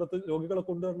മംഗലാപുരത്ത് രോഗികളെ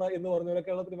കൊണ്ടുവരണ്ട എന്ന് പറഞ്ഞ പോലെ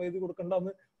കേരളത്തിന് വൈദ്യുതി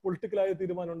കൊടുക്കണ്ടെന്ന് പൊളിറ്റിക്കലായ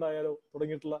തീരുമാനം ഉണ്ടായാലോ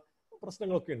തുടങ്ങിയിട്ടുള്ള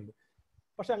പ്രശ്നങ്ങളൊക്കെ ഉണ്ട്.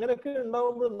 പക്ഷെ അങ്ങനെയൊക്കെ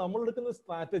ഉണ്ടാകുമ്പോൾ നമ്മൾ എടുക്കുന്ന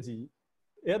സ്ട്രാറ്റജി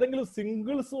ഏതെങ്കിലും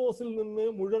സിംഗിൾ സോഴ്സിൽ നിന്ന്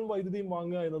മുഴുവൻ വൈദ്യുതിയും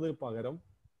വാങ്ങുക എന്നതിന് പകരം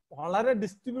വളരെ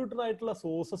ഡിസ്ട്രിബ്യൂട്ടഡ് ആയിട്ടുള്ള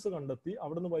സോഴ്സസ് കണ്ടെത്തി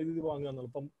അവിടുന്ന് വൈദ്യുതി വാങ്ങുക എന്നുള്ളത്.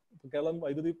 ഇപ്പം കേരളം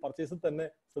വൈദ്യുതി പർച്ചേസിൽ തന്നെ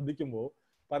ശ്രദ്ധിക്കുമ്പോൾ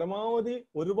പരമാവധി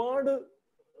ഒരുപാട്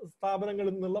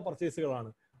സ്ഥാപനങ്ങളിൽ നിന്നുള്ള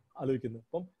പർച്ചേസുകളാണ് ആലോചിക്കുന്നത്.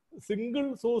 അപ്പം സിംഗിൾ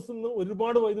സോഴ്സിൽ നിന്ന്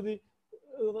ഒരുപാട് വൈദ്യുതി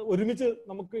ഒരുമിച്ച്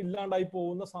നമുക്ക് ഇല്ലാണ്ടായി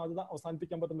പോകുന്ന സാധ്യത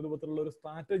അവസാനിപ്പിക്കാൻ പറ്റുന്ന രൂപത്തിലുള്ള ഒരു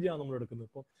സ്ട്രാറ്റജിയാണ് നമ്മൾ എടുക്കുന്നത്.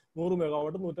 ഇപ്പം 100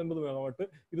 മെഗാവാട്ട്, 150 മെഗാവാട്ട്,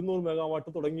 200 മെഗാവാട്ട്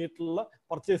തുടങ്ങിയിട്ടുള്ള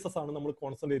പർച്ചേസസ് ആണ് നമ്മൾ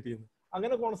കോൺസെൻട്രേറ്റ് ചെയ്യുന്നത്.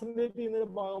 അങ്ങനെ കോൺസെൻട്രേറ്റ്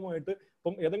ചെയ്യുന്നതിന്റെ ഭാഗമായിട്ട്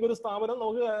ഇപ്പം ഏതെങ്കിലും ഒരു സ്ഥാപനം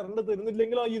നമുക്ക് കറണ്ട്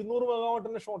തരുന്നില്ലെങ്കിൽ ആ 200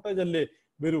 മെഗാവാട്ടിന്റെ ഷോർട്ടേജ് അല്ലേ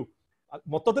വരൂ.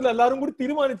 മൊത്തത്തിൽ എല്ലാവരും കൂടി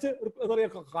തീരുമാനിച്ച് എന്താ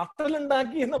പറയുക,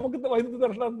 കട്ടലുണ്ടാക്കി നമുക്ക് വൈദ്യുതി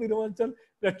തരണമെന്ന് തീരുമാനിച്ചാൽ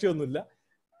രക്ഷയൊന്നുമില്ല.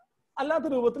 അല്ലാത്ത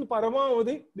രൂപത്തിൽ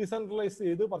പരമാവധി ഡിസെൻട്രലൈസ്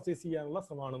ചെയ്ത് പർച്ചേസ് ചെയ്യാനുള്ള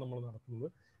ശ്രമമാണ് നമ്മൾ നടത്തുന്നത്.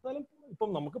 എന്നാലും ഇപ്പം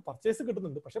നമുക്ക് പർച്ചേസ്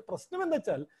കിട്ടുന്നുണ്ട്. പക്ഷെ പ്രശ്നം എന്താ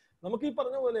വെച്ചാൽ നമുക്ക് ഈ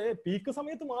പറഞ്ഞ പോലെ പീക്ക്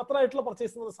സമയത്ത് മാത്രമായിട്ടുള്ള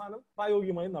പർച്ചേസ് എന്ന സാധനം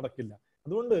പ്രായോഗികമായി നടക്കില്ല.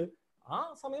 അതുകൊണ്ട് ആ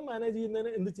സമയം മാനേജ്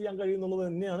ചെയ്യുന്നതിന് എന്ത് ചെയ്യാൻ കഴിയുന്നുള്ളത്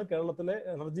തന്നെയാണ് കേരളത്തിലെ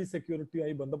എനർജി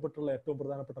സെക്യൂരിറ്റിയുമായി ബന്ധപ്പെട്ടുള്ള ഏറ്റവും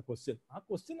പ്രധാനപ്പെട്ട ക്വസ്റ്റ്യൻ. ആ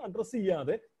ക്വസ്റ്റ്യൻ അഡ്രസ്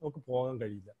ചെയ്യാതെ നമുക്ക് പോകാൻ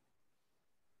കഴിയില്ല.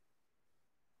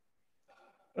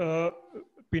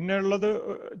 പിന്നെ ഉള്ളത്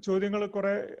ചോദ്യങ്ങൾ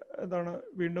കുറെ എന്താണ്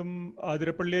വീണ്ടും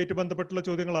ആതിരപ്പള്ളിയായിട്ട് ബന്ധപ്പെട്ടുള്ള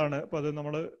ചോദ്യങ്ങളാണ്. അപ്പൊ അത്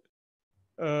നമ്മള്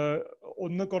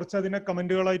ഒന്ന് കുറച്ച് അതിനെ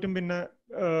കമന്റുകളായിട്ടും പിന്നെ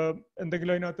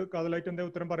എന്തെങ്കിലും അതിനകത്ത് കാതലായിട്ട്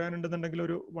എന്തെങ്കിലും ഉത്തരം പറയാനുണ്ടെന്നുണ്ടെങ്കിൽ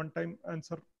ഒരു വൺ ടൈം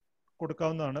ആൻസർ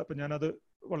കൊടുക്കാവുന്നതാണ്. അപ്പൊ ഞാനത്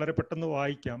വളരെ പെട്ടെന്ന്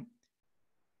വായിക്കാം.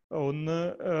 ഒന്ന്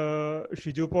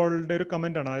ഷിജു പോളിന്റെ ഒരു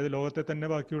കമന്റ് ആണ്. അതായത് ലോകത്തെ തന്നെ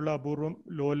ബാക്കിയുള്ള അപൂർവം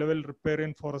ലോ ലെവൽ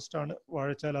റിപ്പയറിയൻ ഫോറസ്റ്റ് ആണ്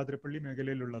വാഴച്ചാൽ ആതിരപ്പള്ളി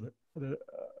മേഖലയിലുള്ളത്. അത്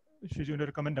ഷിജുവിന്റെ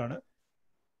ഒരു കമന്റ് ആണ്.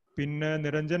 പിന്നെ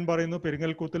നിരഞ്ജൻ പറയുന്നു,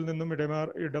 പെരിങ്ങൽകൂത്തിൽ നിന്നും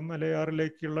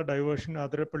ഇടമലയാറിലേക്കുള്ള ഡൈവേർഷൻ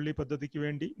ആതിരപ്പള്ളി പദ്ധതിക്ക്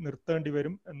വേണ്ടി നിർത്തേണ്ടി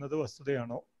വരും എന്നത്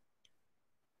വസ്തുതയാണോ?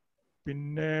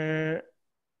 പിന്നെ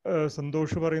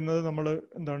സന്തോഷ് പറയുന്നത് നമ്മൾ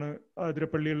എന്താണ്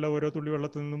ആതിരപ്പള്ളിയുള്ള ഓരോ തുള്ളി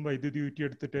വെള്ളത്തിൽ നിന്നും വൈദ്യുതി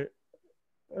ഊറ്റിയെടുത്തിട്ട്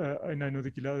അതിനെ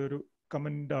അനുവദിക്കില്ല. അതൊരു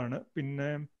കമന്റ് ആണ്.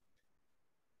 പിന്നെ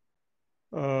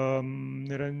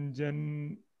നിരഞ്ജൻ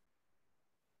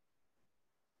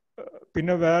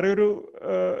പിന്നെ വേറെ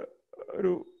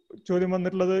ഒരു ചോദ്യം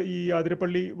വന്നിട്ടുള്ളത്, ഈ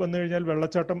ആതിരപ്പള്ളി വന്നു കഴിഞ്ഞാൽ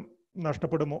വെള്ളച്ചാട്ടം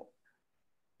നഷ്ടപ്പെടുമോ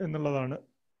എന്നുള്ളതാണ്.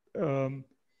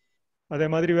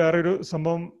 അതേമാതിരി വേറൊരു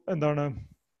സംഭവം എന്താണ്,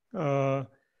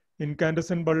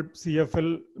 ഇൻകാൻഡസൻ ബൾബ് CFL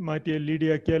മാറ്റി LED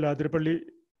ആക്കിയാൽ ആതിരപ്പള്ളി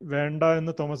വേണ്ട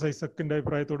എന്ന് തോമസ് ഐസക്കിന്റെ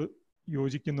അഭിപ്രായത്തോട്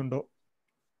യോജിക്കുന്നുണ്ടോ?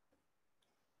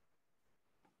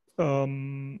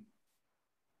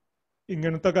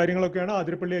 ഇങ്ങനത്തെ കാര്യങ്ങളൊക്കെയാണ്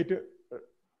ആതിരപ്പള്ളിയായിട്ട്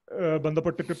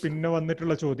ബന്ധപ്പെട്ടിട്ട് പിന്നെ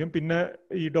വന്നിട്ടുള്ള ചോദ്യം. പിന്നെ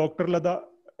ഈ ഡോക്ടർ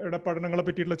ലതയുടെ പഠനങ്ങളെ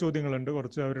പറ്റിയിട്ടുള്ള ചോദ്യങ്ങളുണ്ട്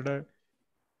കുറച്ച്.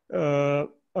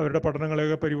 അവരുടെ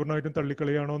പഠനങ്ങളെയൊക്കെ പരിപൂർണമായിട്ടും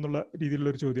തള്ളിക്കളിയാണോ എന്നുള്ള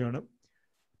രീതിയിലുള്ള ഒരു ചോദ്യമാണ്.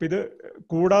 അപ്പൊ ഇത്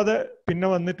കൂടാതെ പിന്നെ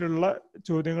വന്നിട്ടുള്ള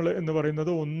ചോദ്യങ്ങൾ എന്ന്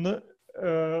പറയുന്നത്, ഒന്ന്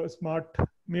സ്മാർട്ട്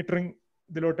മീറ്ററിംഗ്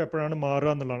ഇതിലോട്ട് എപ്പോഴാണ്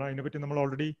മാറുക എന്നുള്ളതാണ്. അതിനെപ്പറ്റി നമ്മൾ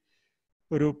ഓൾറെഡി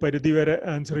ഒരു പരിധി വരെ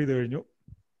ആൻസർ ചെയ്ത് കഴിഞ്ഞു.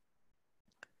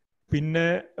 പിന്നെ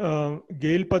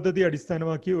ഗെയിൽ പദ്ധതി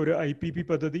അടിസ്ഥാനമാക്കി ഒരു IPP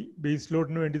പദ്ധതി ബേസ്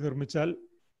ലോഡിന് വേണ്ടി നിർമ്മിച്ചാൽ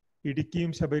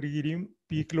ഇടുക്കിയും ശബരിഗിരിയും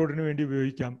പീക്ക് ലോഡിന് വേണ്ടി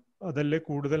ഉപയോഗിക്കാം. അതല്ലേ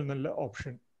കൂടുതൽ നല്ല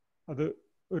ഓപ്ഷൻ? അത്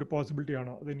ഒരു പോസിബിലിറ്റി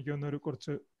ആണോ? അത് എനിക്ക് തോന്നുന്ന ഒരു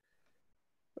കുറച്ച്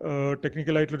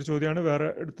ടെക്നിക്കൽ ആയിട്ടുള്ളൊരു ചോദ്യമാണ്. വേറെ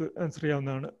എടുത്ത് ആൻസർ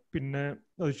ചെയ്യാവുന്നതാണ്. പിന്നെ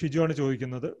അത് ഷിജു ആണ്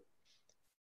ചോദിക്കുന്നത്.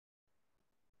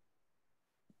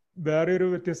 വേറെ ഒരു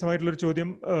വ്യത്യസ്തമായിട്ടുള്ളൊരു ചോദ്യം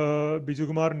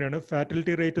ബിജുകുമാറിൻ്റെയാണ്.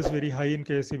 ഫാറ്റലിറ്റി rate is very high in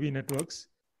KSEB networks.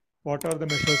 What are the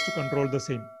measures to control the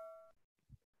same?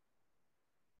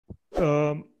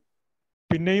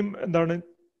 പിന്നെയും എന്താണ്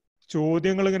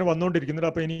ചോദ്യങ്ങൾ ഇങ്ങനെ വന്നുകൊണ്ടിരിക്കുന്നുണ്ട്.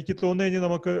 അപ്പൊ എനിക്ക് തോന്നുന്നു കഴിഞ്ഞാൽ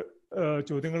നമുക്ക്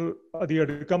ചോദ്യങ്ങൾ അധികം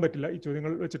എടുക്കാൻ പറ്റില്ല. ഈ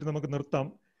ചോദ്യങ്ങൾ വെച്ചിട്ട് നമുക്ക് നിർത്താം.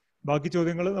 ബാക്കി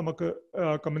ചോദ്യങ്ങൾ നമുക്ക്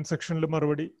കമന്റ് സെക്ഷനിൽ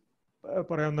മറുപടി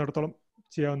പറയാവുന്നിടത്തോളം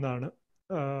ചെയ്യാവുന്നതാണ്.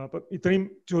 അപ്പൊ ഇത്രയും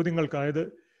ചോദ്യങ്ങൾക്ക്, അതായത്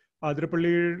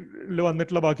ആതിരപ്പള്ളിയിൽ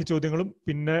വന്നിട്ടുള്ള ബാക്കി ചോദ്യങ്ങളും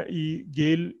പിന്നെ ഈ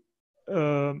ഗെയിൽ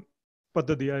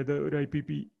പദ്ധതി, അതായത് ഒരു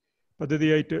IPP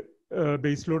പദ്ധതിയായിട്ട്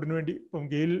ബേസ് ലോഡിന് വേണ്ടി, ഇപ്പം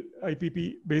ഗെയിൽ IPP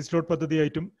ബേസ് ലോഡ്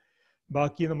പദ്ധതിയായിട്ടും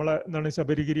ബാക്കി നമ്മളെ എന്താണ്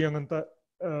ശബരിഗിരി അങ്ങനത്തെ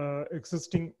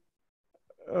എക്സിസ്റ്റിംഗ്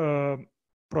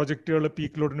പ്രോജക്റ്റുകൾ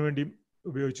പീക്ക് ലോഡിന് വേണ്ടിയും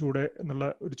ഉപയോഗിച്ചുകൂടെ എന്നുള്ള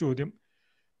ഒരു ചോദ്യം.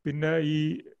 പിന്നെ ഈ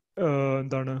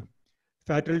എന്താണ്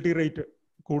ഫാറ്റലിറ്റി റേറ്റ്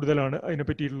കൂടുതലാണ്, അതിനെ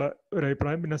പറ്റിയിട്ടുള്ള ഒരു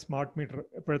അഭിപ്രായം. പിന്നെ സ്മാർട്ട് മീറ്റർ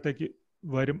എപ്പോഴത്തേക്ക്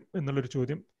വരും എന്നുള്ളൊരു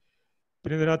ചോദ്യം.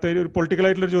 പിന്നെ ഇതിനകത്ത് ഒരു പൊളിറ്റിക്കൽ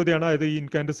ആയിട്ടുള്ളൊരു ചോദ്യമാണ്, അതായത് ഈ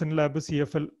ഇൻകാൻഡസെന്റ് ലാബ്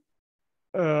CFL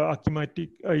ആക്കി മാറ്റി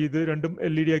ഇത് രണ്ടും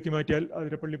LED ആക്കി മാറ്റിയാൽ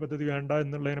അതിരപ്പള്ളി പദ്ധതി വേണ്ട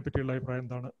എന്നുള്ളതിനെ പറ്റിയുള്ള അഭിപ്രായം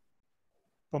എന്താണ്?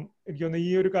 അപ്പം എനിക്ക് തോന്നുന്നു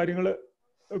ഈ ഒരു കാര്യങ്ങൾ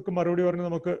മറുപടി പറഞ്ഞ്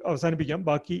നമുക്ക് അവസാനിപ്പിക്കാം.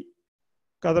 ബാക്കി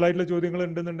കാതലായിട്ടുള്ള ചോദ്യങ്ങൾ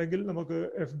ഉണ്ടെന്നുണ്ടെങ്കിൽ നമുക്ക്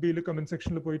FB കമന്റ്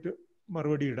സെക്ഷനിൽ പോയിട്ട്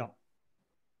മറുപടി ഇടാം.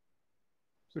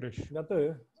 സുരേഷ്, ഇതിനകത്ത്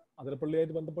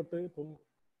അതിരപ്പള്ളിയായിട്ട് ബന്ധപ്പെട്ട് ഇപ്പം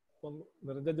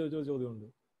നിരഞ്ജൻ ചോദിച്ച ചോദ്യമുണ്ട്.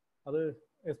 അത്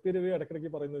SP രവി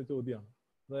ഇടയ്ക്കിടയ്ക്ക് പറയുന്ന ഒരു ചോദ്യമാണ്.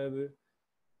 അതായത്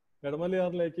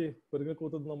എടമലയാറിലേക്ക്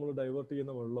പെരിങ്ങൽകുത്ത് നമ്മൾ ഡൈവേർട്ട്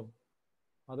ചെയ്യുന്ന വെള്ളം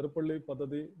അതിരപ്പള്ളി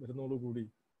പദ്ധതി വരുന്നതോടുകൂടി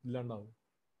ഇല്ലാണ്ടാവും.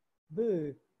 ഇത്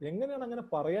എങ്ങനെയാണ് അങ്ങനെ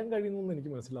പറയാൻ കഴിയുന്നതെന്ന്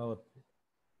എനിക്ക് മനസ്സിലാവാത്തത്.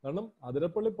 കാരണം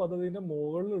അതിരപ്പള്ളി പദ്ധതിന്റെ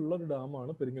മുകളിലുള്ള ഒരു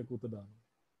ഡാമാണ് പെരിങ്ങൽകുത്ത് ഡാം.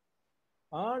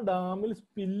 ആ ഡാമിൽ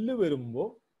സ്പില്ല് വരുമ്പോൾ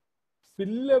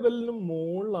സ്പിൽ ലെവലിന്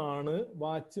മുകളിലാണ്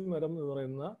വാച്ചിമരം എന്ന്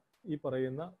പറയുന്ന ഈ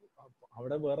പറയുന്ന,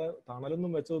 അവിടെ വേറെ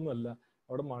തണലൊന്നും വെച്ചതൊന്നുമല്ല,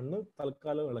 അവിടെ മണ്ണ്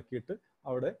തൽക്കാലം ഇളക്കിയിട്ട്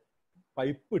അവിടെ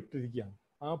പൈപ്പ് ഇട്ടിരിക്കുകയാണ്.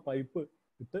 ആ പൈപ്പ്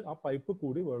ഇട്ട് ആ പൈപ്പ്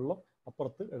കൂടി വെള്ളം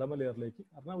അപ്പുറത്ത് ഇടമലയാറിലേക്ക്,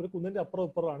 കാരണം ഒരു കുന്നിന്റെ അപ്പുറം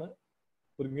ഇപ്പുറമാണ്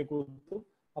പെരിങ്ങൽകുത്തും,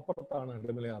 അപ്പുറത്താണ്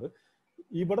ഇടമലയാറ്.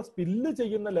 ഇവിടെ സ്പില്ല്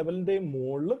ചെയ്യുന്ന ലെവലിന്റെ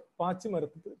മുകളിൽ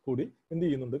പാച്ചിമരത്തിൽ കൂടി എന്ത്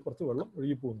ചെയ്യുന്നുണ്ട്, കുറച്ച് വെള്ളം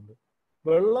ഒഴുകി പോകുന്നുണ്ട്.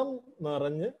 വെള്ളം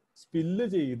നിറഞ്ഞ് സ്പില്ല്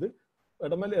ചെയ്ത്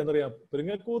എന്താ പറയാ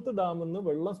പെരിങ്ങൽകുത്ത് ഡാമിൽ നിന്ന്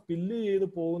വെള്ളം സ്പില്ല് ചെയ്ത്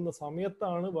പോകുന്ന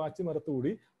സമയത്താണ്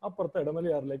വാച്ചിമരത്തുകൂടി അപ്പുറത്തെ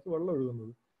ഇടമലയാറിലേക്ക് വെള്ളം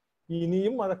ഒഴുകുന്നത്.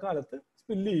 ഇനിയും മഴക്കാലത്ത്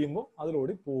സ്പില്ല് ചെയ്യുമ്പോൾ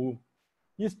അതിലൂടെ പോകും.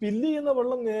 ഈ സ്പില്ല് ചെയ്യുന്ന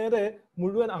വെള്ളം നേരെ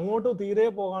മുഴുവൻ അങ്ങോട്ട് തീരെ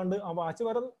പോകാണ്ട് ആ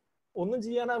വാച്ചിമരം ഒന്നും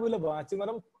ചെയ്യാനാവില്ല.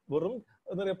 വാച്ചിമരം വെറും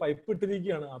എന്താ പറയാ പൈപ്പ്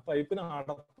ഇട്ടിരിക്കുകയാണ്. ആ പൈപ്പിന്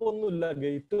അടപ്പൊന്നുമില്ല,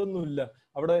 ഗേറ്റ് ഒന്നുമില്ല.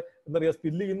 അവിടെ എന്താ പറയാ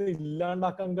സ്പില്ല് ചെയ്യുന്നത്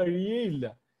ഇല്ലാണ്ടാക്കാൻ കഴിയേയില്ല.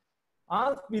 ആ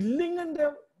സ്പില്ലിങ്ങിന്റെ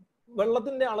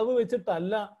വെള്ളത്തിന്റെ അളവ്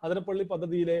വെച്ചിട്ടല്ല അതിരപ്പള്ളി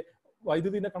പദ്ധതിയിലെ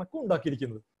വൈദ്യുതിന്റെ കണക്കും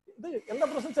ഉണ്ടാക്കിയിരിക്കുന്നത്. ഇത് എന്താ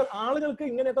പ്രശ്നം വെച്ചാൽ ആളുകൾക്ക്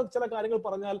ഇങ്ങനെയൊക്കെ ചില കാര്യങ്ങൾ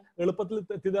പറഞ്ഞാൽ എളുപ്പത്തിൽ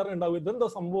തെറ്റിദ്ധാരണ ഉണ്ടാവും. ഇതെന്തോ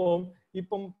സംഭവം,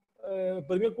 ഇപ്പം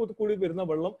പെരിങ്ങൽകുത്ത് കൂടി വരുന്ന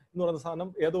വെള്ളം എന്ന് പറയുന്ന സാധനം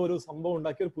ഏതോ ഒരു സംഭവം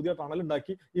ഉണ്ടാക്കി, ഒരു പുതിയ ടണൽ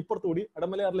ഉണ്ടാക്കി ഇപ്പുറത്തുകൂടി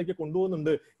ഇടമലയാറിലേക്ക്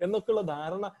കൊണ്ടുപോകുന്നുണ്ട് എന്നൊക്കെയുള്ള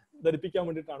ധാരണ ധരിപ്പിക്കാൻ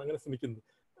വേണ്ടിയിട്ടാണ് അങ്ങനെ ശ്രമിക്കുന്നത്.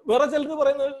 വേറെ ചിലർ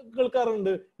പറയുന്ന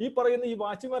കേൾക്കാറുണ്ട്, ഈ പറയുന്ന ഈ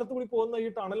വാച്ചിമരത്ത് കൂടി പോകുന്ന ഈ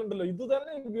ടണൽ ഉണ്ടല്ലോ, ഇത്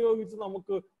തന്നെ ഉപയോഗിച്ച്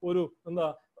നമുക്ക് ഒരു എന്താ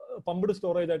പമ്പ്ഡ്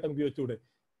സ്റ്റോറേജ് ആയിട്ട് ഉപയോഗിച്ചൂടെ?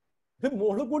 ഇത്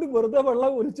മുകളിൽ കൂടി വെറുതെ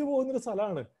വെള്ളം ഒലിച്ചു പോകുന്നൊരു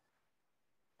സ്ഥലമാണ്.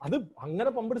 അത് അങ്ങനെ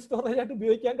പമ്പ്ഡ് സ്റ്റോറേജ് ആയിട്ട്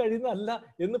ഉപയോഗിക്കാൻ കഴിയുന്നതല്ല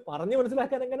എന്ന് പറഞ്ഞ്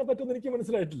മനസ്സിലാക്കാൻ എങ്ങനെ പറ്റുമെന്ന് എനിക്ക്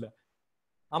മനസ്സിലായിട്ടില്ല.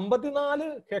 54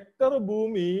 ഹെക്ടർ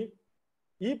ഭൂമി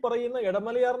ഈ പറയുന്ന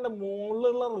ഇടമലയാറിന്റെ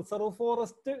മുകളിലുള്ള റിസർവ്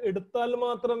ഫോറസ്റ്റ് എടുത്താൽ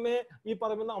മാത്രമേ ഈ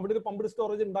പറയുന്ന അവിടെ ഒരു പമ്പ്ഡ്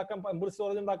സ്റ്റോറേജ്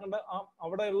ഉണ്ടാക്കേണ്ട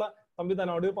അവിടെയുള്ള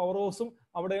സംവിധാനം, അവിടെ ഒരു പവർ ഹൗസും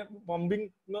അവിടെ പമ്പിങ്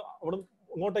അവിടെ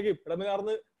ഇങ്ങോട്ടേക്ക്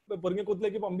ഇടമലയാറിന്ന്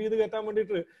പെരിങ്ങൽകുത്തിലേക്ക് പമ്പ് ചെയ്ത് കയറ്റാൻ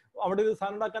വേണ്ടിയിട്ട് അവിടെ ഒരു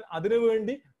സാധനം ഉണ്ടാക്കാൻ അതിനു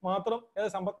വേണ്ടി മാത്രം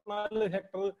 54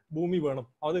 ഹെക്ടർ ഭൂമി വേണം.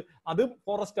 അത്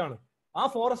ഫോറസ്റ്റ് ആണ്. ആ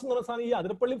ഫോറസ്റ്റ് എന്ന് പറയുന്ന സാധനം ഈ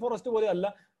അതിരപ്പള്ളി ഫോറസ്റ്റ് പോലെ അല്ല,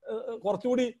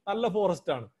 കുറച്ചുകൂടി നല്ല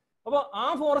ഫോറസ്റ്റ് ആണ്. അപ്പൊ ആ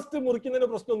ഫോറസ്റ്റ് മുറിക്കുന്നതിന്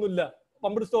പ്രശ്നമൊന്നുമില്ല,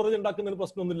 പമ്പ്ഡ് സ്റ്റോറേജ് ഉണ്ടാക്കുന്നതിന്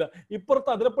പ്രശ്നമൊന്നുമില്ല. ഇപ്പുറത്ത്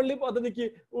അതിരപ്പള്ളി പദ്ധതിക്ക്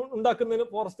ഉണ്ടാക്കുന്നതിന്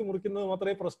ഫോറസ്റ്റ് മുറിക്കുന്നത്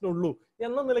മാത്രമേ പ്രശ്നമുള്ളൂ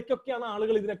എന്ന നിലയ്ക്കൊക്കെയാണ്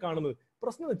ആളുകൾ ഇതിനെ കാണുന്നത്.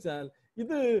 പ്രശ്നം വെച്ചാൽ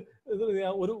ഇത്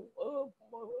ഒരു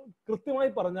കൃത്യമായി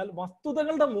പറഞ്ഞാൽ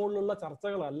വസ്തുതകളുടെ മുകളിലുള്ള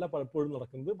ചർച്ചകളല്ല പലപ്പോഴും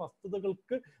നടക്കുന്നത്.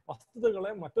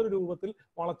 വസ്തുതകളെ മറ്റൊരു രൂപത്തിൽ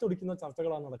വളച്ചൊടിക്കുന്ന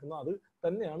ചർച്ചകളാണ് നടക്കുന്നത്. അത്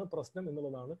തന്നെയാണ് പ്രശ്നം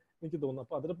എന്നുള്ളതാണ് എനിക്ക് തോന്നുന്നത്.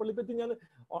 അപ്പൊ അതിരപ്പള്ളി പറ്റി ഞാൻ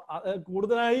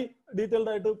കൂടുതലായി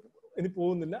ഡീറ്റെയിൽഡ് ആയിട്ട് ഇനി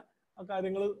പോകുന്നില്ല. ആ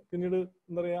കാര്യങ്ങൾ പിന്നീട്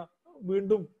എന്താ പറയാ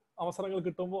വീണ്ടും അവസരങ്ങൾ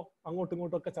കിട്ടുമ്പോൾ അങ്ങോട്ടും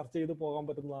ഇങ്ങോട്ടും ഒക്കെ ചർച്ച ചെയ്ത് പോകാൻ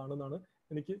പറ്റുന്നതാണെന്നാണ്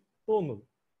എനിക്ക് തോന്നുന്നത്.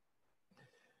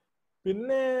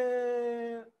 പിന്നെ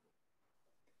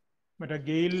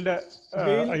ഗെയിൽ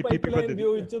പൈപ്പ് ലൈൻ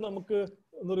ഉപയോഗിച്ച് നമുക്ക്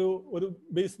ഒരു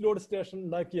ബേസ് ലോഡ് സ്റ്റേഷൻ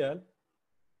ഉണ്ടാക്കിയാൽ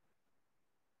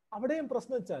അവിടെയും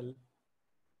പ്രശ്നം വെച്ചാൽ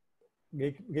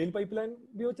ഗെയിൽ പൈപ്പ് ലൈൻ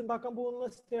ഉപയോഗിച്ച് ഉണ്ടാക്കാൻ പോകുന്ന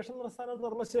സ്റ്റേഷൻ പ്രസ്ഥാനം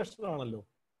തെർമൽ സ്റ്റേഷൻ ആണല്ലോ.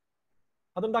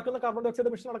 അതുണ്ടാക്കുന്ന കാർബൺ ഡൈ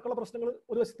ഓക്സൈഡ് എമിഷൻ അടക്കമുള്ള പ്രശ്നങ്ങൾ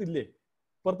ഒരു വശത്തില്ലേ.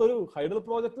 ഇപ്പുറത്തൊരു ഹൈഡൽ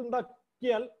പ്രോജക്ട്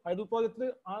ഉണ്ടാക്കിയാൽ ഹൈഡൽ പ്രോജക്ട്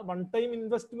ആ വൺ ടൈം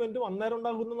ഇൻവെസ്റ്റ്മെന്റും അന്നേരം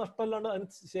ഉണ്ടാകുന്ന നഷ്ടമല്ലാണ്ട്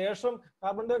അതിന് ശേഷം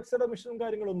കാർബൺ ഡൈ ഓക്സൈഡ് എമിഷനും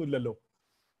കാര്യങ്ങളൊന്നും ഇല്ലല്ലോ.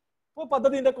 അപ്പൊ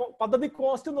പദ്ധതി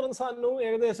കോസ്റ്റ് എന്ന് പറയുന്ന സാധനവും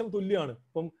ഏകദേശം തുല്യമാണ്.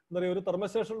 ഇപ്പം എന്താ പറയുക, ഒരു തെർമൽ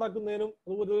സ്റ്റേഷൻ ഉണ്ടാക്കുന്നതിനും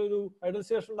അതുപോലെ ഒരു ഹൈഡൽ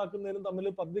സ്റ്റേഷൻ ഉണ്ടാക്കുന്നതിനും തമ്മിൽ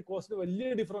പദ്ധതി കോസ്റ്റ് വലിയ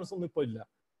ഡിഫറൻസ് ഒന്നും ഇപ്പൊ ഇല്ല.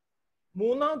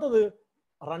 മൂന്നാമത്തത്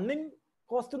റണ്ണിങ്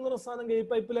കോസ്റ്റ് എന്ന് പറയുന്ന സാധനം, ഗെയിൽ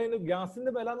പൈപ്പ് ലൈന്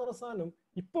ഗ്യാസിന്റെ വില എന്ന് പറയുന്ന സാധനം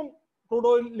ഇപ്പം ക്രൂഡ്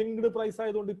ഓയിൽ ലിങ്ക്ഡ് പ്രൈസ്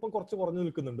ആയതുകൊണ്ട് ഇപ്പം കുറച്ച് കുറഞ്ഞു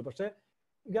നിൽക്കുന്നുണ്ട്. പക്ഷെ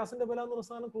ഗ്യാസിന്റെ വില എന്ന് പറയുന്ന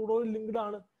സാധനം ക്രൂഡ് ഓയിൽ ലിങ്ക്ഡ്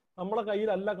ആണ്. നമ്മളെ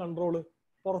കയ്യിലല്ല കൺട്രോള്,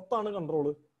 പുറത്താണ്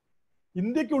കൺട്രോള്.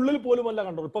 ഇന്ത്യക്കുള്ളിൽ പോലും അല്ല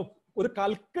കൺട്രോൾ. ഇപ്പൊ ഒരു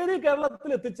കൽക്കരി കേരളത്തിൽ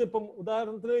എത്തിച്ച്, ഇപ്പം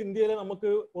ഉദാഹരണത്തിന് ഇന്ത്യയിലെ നമുക്ക്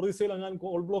ഒറീസയിൽ അങ്ങനെ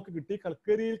കോൾ ബ്ലോക്ക് കിട്ടി,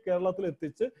 കൽക്കരിയിൽ കേരളത്തിൽ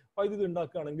എത്തിച്ച് വൈദ്യുതി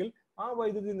ഉണ്ടാക്കുകയാണെങ്കിൽ ആ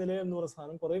വൈദ്യുതി നിലയം എന്ന് പറയുന്ന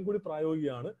സാധനം കുറേയും കൂടി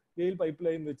പ്രായോഗികമാണ്. ഗെയിൽ പൈപ്പ്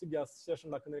ലൈൻ വെച്ച് ഗ്യാസ് സ്റ്റേഷൻ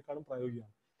ഉണ്ടാക്കുന്നതിനേക്കാളും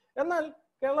പ്രായോഗികമാണ്. എന്നാൽ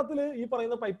കേരളത്തിൽ ഈ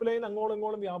പറയുന്ന പൈപ്പ് ലൈൻ അങ്ങോളം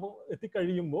ഇങ്ങോളം വ്യാപം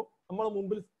എത്തിക്കഴിയുമ്പോൾ നമ്മുടെ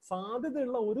മുമ്പിൽ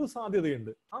സാധ്യതയുള്ള ഒരു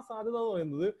സാധ്യതയുണ്ട്. ആ സാധ്യത എന്ന്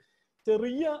പറയുന്നത്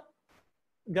ചെറിയ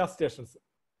ഗ്യാസ് സ്റ്റേഷൻസ്,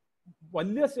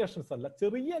 വലിയ സ്റ്റേഷൻസ് അല്ല,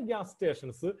 ചെറിയ ഗ്യാസ്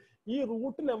സ്റ്റേഷൻസ് ഈ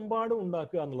റൂട്ടിലെമ്പാടും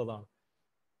ഉണ്ടാക്കുക എന്നുള്ളതാണ്.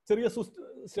 ചെറിയ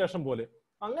സ്റ്റേഷൻ പോലെ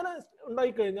അങ്ങനെ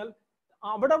ഉണ്ടായിക്കഴിഞ്ഞാൽ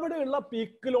അവിടെയുള്ള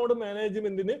പീക്ക് ലോഡ്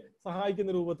മാനേജ്മെന്റിന്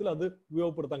സഹായിക്കുന്ന രൂപത്തിൽ അത്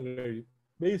ഉപയോഗപ്പെടുത്താൻ കഴിയും.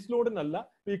 ബേസ് ലോഡിനല്ല,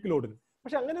 പീക്ക് ലോഡിന്.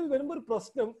 പക്ഷെ അങ്ങനെ വരുമ്പോൾ ഒരു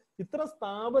പ്രശ്നം, ഇത്തരം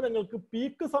സ്ഥാപനങ്ങൾക്ക്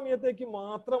പീക്ക് സമയത്തേക്ക്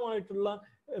മാത്രമായിട്ടുള്ള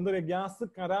എന്താ പറയുക ഗ്യാസ്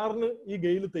കരാറിന് ഈ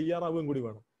ഗെയിൽ തയ്യാറാവുകയും കൂടി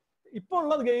വേണം. ഇപ്പൊ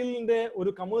ഉള്ള ഗെയിലിന്റെ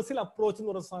ഒരു കമേഴ്സ്യൽ അപ്രോച്ച്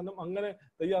എന്ന് പറയുന്ന സാധനം അങ്ങനെ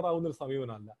തയ്യാറാവുന്ന ഒരു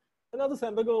സമീപനമല്ല. അതിനകത്ത്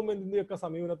സെൻട്രൽ ഗവൺമെന്റിന്റെ ഒക്കെ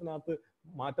സമീപനത്തിനകത്ത്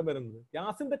മാറ്റം വരുന്നത്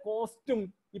ഗ്യാസിന്റെ കോസ്റ്റും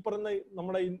ഈ പറയുന്ന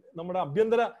നമ്മുടെ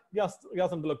ആഭ്യന്തര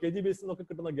ഗ്യാസ് ഉണ്ടല്ലോ, KG ബേസിൽ നിന്നൊക്കെ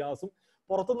കിട്ടുന്ന ഗ്യാസും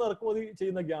പുറത്തുനിന്ന് ഇറക്കുമതി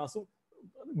ചെയ്യുന്ന ഗ്യാസും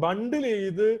ബണ്ടിൽ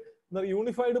ചെയ്ത്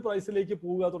യൂണിഫൈഡ് പ്രൈസിലേക്ക്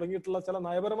പോവുക തുടങ്ങിയിട്ടുള്ള ചില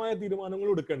നയപരമായ തീരുമാനങ്ങൾ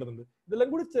എടുക്കേണ്ടതുണ്ട്. ഇതെല്ലാം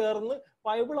കൂടി ചേർന്ന്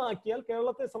വയബിൾ ആക്കിയാൽ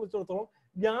കേരളത്തെ സംബന്ധിച്ചിടത്തോളം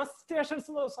ഗ്യാസ്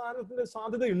സ്റ്റേഷൻസ് സാധനത്തിന്റെ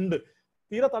സാധ്യതയുണ്ട്.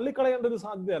 തീരെ തള്ളിക്കളയേണ്ട ഒരു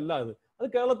സാധ്യതയല്ല അത്. അത്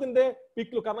കേരളത്തിന്റെ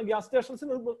പീക്ക് ലോഡ്, കാരണം ഗ്യാസ്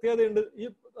സ്റ്റേഷൻസിന് ഒരു പ്രത്യേകതയുണ്ട്. ഈ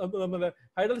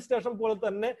ഹൈഡൽ സ്റ്റേഷൻ പോലെ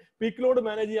തന്നെ പീക്ക് ലോഡ്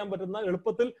മാനേജ് ചെയ്യാൻ പറ്റുന്ന,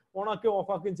 എളുപ്പത്തിൽ ഓണാക്കുകയും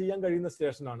ഓഫാക്കുകയും ചെയ്യാൻ കഴിയുന്ന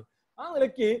സ്റ്റേഷനാണ്. ആ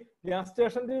നിലയ്ക്ക് ഗ്യാസ്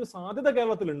സ്റ്റേഷന്റെ ഒരു സാധ്യത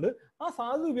കേരളത്തിലുണ്ട്. ആ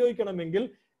സാധ്യത ഉപയോഗിക്കണമെങ്കിൽ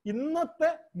ഇന്നത്തെ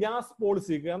ഗ്യാസ്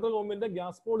പോളിസി, കേന്ദ്ര ഗവൺമെന്റിന്റെ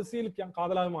ഗ്യാസ് പോളിസിയിൽ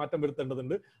കാതലായ മാറ്റം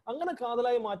വരുത്തേണ്ടതുണ്ട്. അങ്ങനെ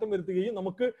കാതലായ മാറ്റം വരുത്തുകയും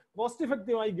നമുക്ക് കോസ്റ്റ്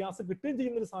ഇഫക്റ്റീവായി ഗ്യാസ് കിട്ടുകയും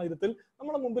ചെയ്യുന്ന ഒരു സാഹചര്യത്തിൽ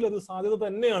നമ്മുടെ മുമ്പിൽ ഒരു സാധ്യത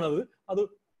തന്നെയാണത്. അത്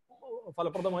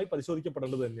ഫലപ്രദമായി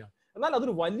പരിശോധിക്കപ്പെടേണ്ടത് തന്നെയാണ്. എന്നാൽ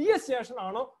അതൊരു വലിയ സ്റ്റേഷൻ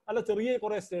ആണോ അല്ല ചെറിയ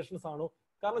കുറെ സ്റ്റേഷൻസ് ആണോ?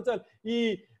 കാരണം വെച്ചാൽ ഈ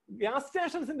ഗ്യാസ്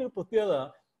സ്റ്റേഷൻസിന്റെ ഒരു പ്രത്യേകത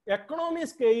എക്കണോമി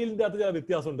സ്കെയിലിന്റെ അകത്ത് ചില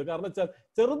വ്യത്യാസമുണ്ട്. കാരണം വെച്ചാൽ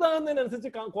ചെറുതാകുന്നതിനനുസരിച്ച്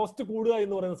കോസ്റ്റ് കൂടുക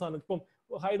എന്ന് പറയുന്ന സാധനം, ഇപ്പം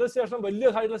ഹൈഡൽ സ്റ്റേഷൻ, വലിയ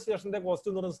ഹൈഡൽ സ്റ്റേഷന്റെ കോസ്റ്റ്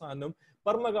എന്ന് പറയുന്ന സാധനം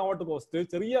പെർ മെഗാവാട്ട് കോസ്റ്റ്,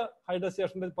 ചെറിയ ഹൈഡൽ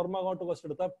സ്റ്റേഷന്റെ പെർ മെഗാവാട്ട് കോസ്റ്റ്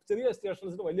എടുത്താൽ ചെറിയ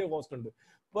സ്റ്റേഷൻസിന് വലിയ കോസ്റ്റ് ഉണ്ട്.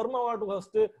 പെർ മെഗാവാട്ട്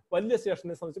കോസ്റ്റ് വലിയ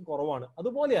സ്റ്റേഷനെ സംബന്ധിച്ച് കുറവാണ്.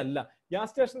 അതുപോലെയല്ല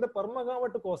ഗ്യാസ് സ്റ്റേഷന്റെ പെർ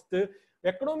മെഗാവാട്ട് കോസ്റ്റ്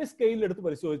എക്കണോമിക് സ്കെയിലിൽ എടുത്ത്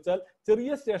പരിശോധിച്ചാൽ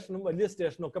ചെറിയ സ്റ്റേഷനും വലിയ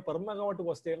സ്റ്റേഷനും ഒക്കെ per megawatt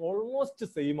cost almost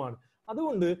same ആണ്.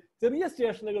 അതുകൊണ്ട് ചെറിയ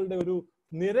സ്റ്റേഷനുകളുടെ ഒരു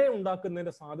നിര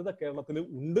ഉണ്ടാക്കുന്നതിന്റെ സാധ്യത കേരളത്തിൽ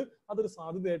ഉണ്ട്. അതൊരു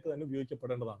സാധ്യതയായിട്ട് തന്നെ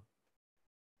ഉപയോഗിക്കപ്പെടേണ്ടതാണ്.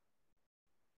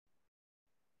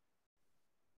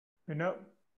 പിന്നെ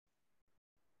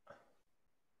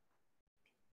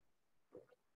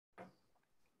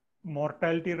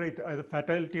മോർട്ടാലിറ്റി റേറ്റ്, അതായത്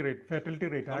ഫാറ്റാലിറ്റി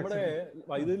റേറ്റ് നമ്മുടെ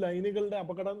വൈദ്യുതി ലൈനുകളുടെ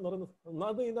അപകടം എന്ന് പറയുന്നത്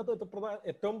ഒന്നാമത് ഇതിനകത്ത്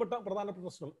ഏറ്റവും പ്രധാനപ്പെട്ട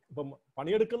പ്രശ്നം, ഇപ്പം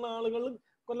പണിയെടുക്കുന്ന ആളുകൾ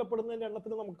കൊല്ലപ്പെടുന്നതിന്റെ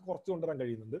എണ്ണത്തിന് നമുക്ക് കുറച്ചു കൊണ്ടുവരാൻ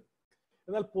കഴിയുന്നുണ്ട്.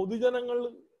 എന്നാൽ പൊതുജനങ്ങൾ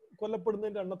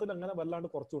കൊല്ലപ്പെടുന്നതിന്റെ എണ്ണത്തിൽ അങ്ങനെ വല്ലാണ്ട്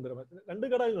കുറച്ചു കൊണ്ടുവരാൻ രണ്ട്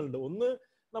ഘടകങ്ങളുണ്ട്. ഒന്ന്,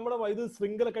 നമ്മുടെ വൈദ്യുതി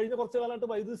ശൃംഖല, കഴിഞ്ഞ കുറച്ചു കാലമായിട്ട്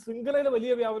വൈദ്യുതി ശൃംഖലയിൽ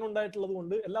വലിയ വ്യാപനം ഉണ്ടായിട്ടുള്ളത്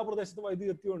കൊണ്ട് എല്ലാ പ്രദേശത്തും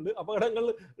വൈദ്യുതി എത്തിയുകൊണ്ട് അപകടങ്ങൾ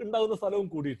ഉണ്ടാകുന്ന സ്ഥലവും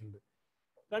കൂടിയിട്ടുണ്ട്.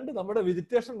 രണ്ട്, നമ്മുടെ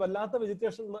വെജിറ്റേഷൻ, വല്ലാത്ത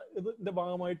വെജിറ്റേഷൻ ഇതിന്റെ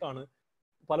ഭാഗമായിട്ടാണ്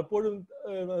പലപ്പോഴും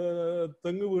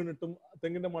തെങ്ങ് വീണിട്ടും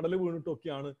തെങ്ങിന്റെ മടല് വീണിട്ടും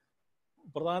ഒക്കെയാണ്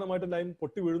പ്രധാനമായിട്ടും ലൈൻ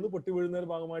പൊട്ടി വീഴുന്നതിന്റെ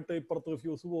ഭാഗമായിട്ട് ഇപ്പുറത്ത്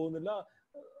ഫ്യൂസ് പോകുന്നില്ല,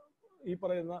 ഈ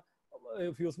പറയുന്ന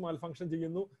ഫ്യൂസ് മാൽഫങ്ഷൻ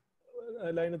ചെയ്യുന്നു,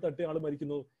 ലൈന് തട്ടി ആൾ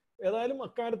മരിക്കുന്നു. ഏതായാലും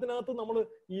അക്കാര്യത്തിനകത്ത് നമ്മൾ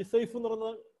ഇ-സേഫ് എന്ന് പറയുന്ന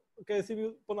KSEBL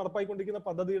ഇപ്പൊ നടപ്പായിക്കൊണ്ടിരിക്കുന്ന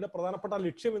പദ്ധതിയുടെ പ്രധാനപ്പെട്ട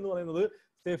ലക്ഷ്യം എന്ന് പറയുന്നത്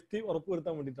സേഫ്റ്റി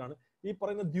ഉറപ്പുവരുത്താൻ വേണ്ടിയിട്ടാണ്. ഈ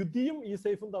പറയുന്ന ദ്യുതിയും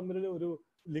ഇ-സേഫും തമ്മിൽ ഒരു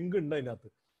ലിങ്ക് ഉണ്ട് അതിനകത്ത്.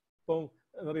 ഇപ്പം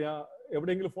എന്താ പറയാ,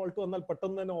 എവിടെയെങ്കിലും ഫോൾട്ട് വന്നാൽ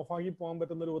പെട്ടെന്ന് തന്നെ ഓഫാക്കി പോകാൻ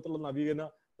പറ്റുന്ന രൂപത്തിലുള്ള നവീകരണ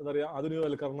എന്താ പറയാ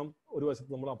ആധുനികവൽക്കരണം ഒരു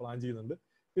വശത്ത് നമ്മൾ പ്ലാൻ ചെയ്യുന്നുണ്ട്.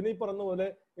 പിന്നെ ഈ പറഞ്ഞ പോലെ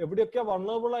എവിടെയൊക്കെ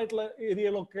വൾണറബിൾ ആയിട്ടുള്ള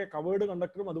ഏരിയകളൊക്കെ കവേർഡ്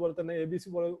കണ്ടക്ടറും അതുപോലെ തന്നെ ABC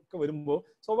പോലെ ഒക്കെ വരുമ്പോൾ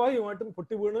സ്വാഭാവികമായിട്ടും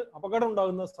പൊട്ടി വീണ് അപകടം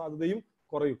ഉണ്ടാകുന്ന സാധ്യതയും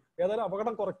കുറയും. ഏതായാലും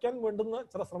അപകടം കുറയ്ക്കാൻ വേണ്ടുന്ന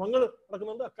ചില ശ്രമങ്ങൾ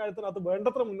നടക്കുന്നുണ്ട്. അക്കാര്യത്തിനകത്ത്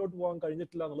വേണ്ടത്ര മുന്നോട്ട് പോകാൻ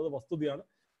കഴിഞ്ഞിട്ടില്ല എന്നുള്ളത് വസ്തുതയാണ്.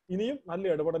 ഇനിയും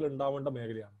നല്ല ഇടപെടൽ ഉണ്ടാവേണ്ട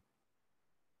മേഖലയാണ്.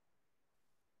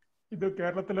 ഇത്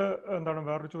കേരളത്തില് എന്താണ്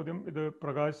വേറൊരു ചോദ്യം, ഇത്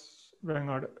Prakash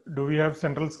Vengad, do we have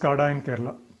central SCADA in Kerala?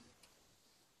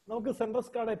 നമുക്ക് സെൻട്രൽ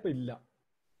സ്കാഡ ഇപ്പൊ ഇല്ല.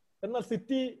 എന്നാൽ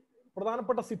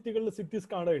പ്രധാനപ്പെട്ട സിറ്റികളിൽ സിറ്റി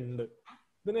സ്കാഡ ഉണ്ട്.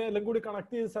 ഇതിനെ എല്ലാം കൂടി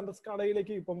കണക്ട് ചെയ്ത് സെൻട്രൽ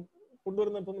സ്കാഡയിലേക്ക് ഇപ്പം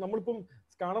കൊണ്ടുവരുന്ന, ഇപ്പം നമ്മളിപ്പം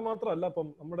സ്കാഡ മാത്രമല്ല, ഇപ്പം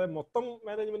നമ്മുടെ മൊത്തം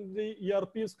മാനേജ്മെന്റ്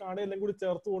ERP സ്കാഡ എല്ലാം കൂടി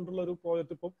ചേർത്തുകൊണ്ടുള്ള ഒരു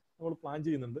പ്രോജക്റ്റ് ഇപ്പം നമ്മൾ പ്ലാൻ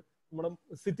ചെയ്യുന്നുണ്ട്. നമ്മുടെ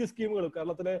സിറ്റി സ്കീമുകൾ,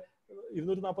 കേരളത്തിലെ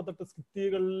 248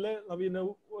 സിറ്റികളിലെ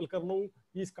നവീനവൽക്കരണവും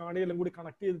ഈ സ്കാഡയെല്ലാം കൂടി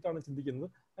കണക്ട് ചെയ്തിട്ടാണ് ചിന്തിക്കുന്നത്.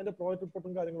 അതിന്റെ പ്രോജക്റ്റ്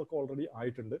റിപ്പോർട്ടും കാര്യങ്ങളൊക്കെ ഓൾറെഡി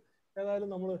ആയിട്ടുണ്ട്. ഏതായാലും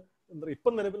നമ്മൾ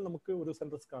ഇപ്പം നിലവിൽ നമുക്ക് ഒരു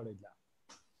സെൻട്രൽ സ്കാഡ ഇല്ല.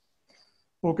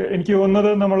 ഓക്കെ, എനിക്ക്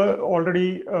തോന്നുന്നത് നമ്മൾ ഓൾറെഡി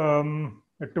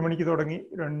 8 മണിക്ക് തുടങ്ങി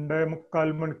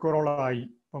 2.25 മണിക്കൂറോളമായി.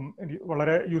 അപ്പം എനിക്ക്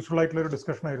വളരെ യൂസ്ഫുൾ ആയിട്ടുള്ള ഒരു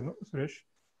ഡിസ്കഷൻ ആയിരുന്നു സുരേഷ്.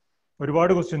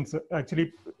 ഒരുപാട് ക്വസ്റ്റ്യൻസ്, ആക്ച്വലി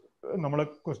നമ്മൾ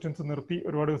ക്വസ്റ്റ്യൻസ് നിർത്തി,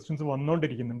 ഒരുപാട് ക്വസ്റ്റ്യൻസ്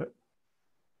വന്നുകൊണ്ടിരിക്കുന്നുണ്ട്.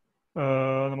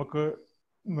 നമുക്ക്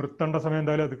നിർത്തേണ്ട സമയം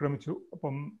എന്തായാലും അതിക്രമിച്ചു.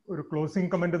 അപ്പം ഒരു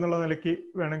ക്ലോസിംഗ് കമന്റ് എന്നുള്ള നിലയ്ക്ക്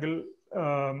വേണമെങ്കിൽ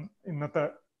ഇന്നത്തെ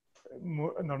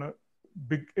എന്താണ്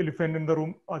big elephant in the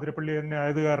room Athirappilly തന്നെ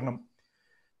ആയത് കാരണം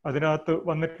അതിനകത്ത്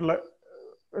വന്നിട്ടുള്ള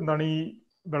എന്താണ് ഈ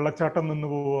വെള്ളച്ചാട്ടം നിന്ന്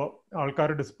പോവുക, ആൾക്കാർ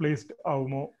ഡിസ്പ്ലേസ്ഡ്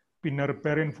ആവുമോ, പിന്നെ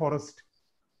റിപ്പയറിയൻ ഫോറസ്റ്റ്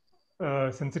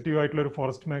സെൻസിറ്റീവ് ആയിട്ടുള്ള ഒരു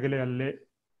ഫോറസ്റ്റ് മേഖലയല്ലേ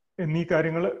എന്നീ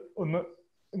കാര്യങ്ങൾ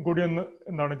കൂടി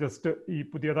എന്താണ് ജസ്റ്റ് ഈ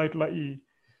പുതിയതായിട്ടുള്ള ഈ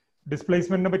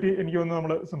ഡിസ്പ്ലേസ്മെന്റിനെ പറ്റി എനിക്ക് തോന്നുന്നു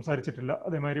നമ്മൾ സംസാരിച്ചിട്ടില്ല.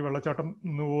 അതേമാതിരി വെള്ളച്ചാട്ടം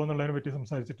നിന്ന് പോകുന്നുള്ളതിനെ പറ്റി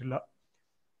സംസാരിച്ചിട്ടില്ല.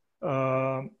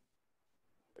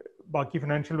 ബാക്കി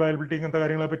ഫിനാൻഷ്യൽ വയബിലിറ്റി ഇങ്ങനത്തെ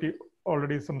കാര്യങ്ങളെ പറ്റി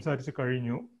ഓൾറെഡി സംസാരിച്ച്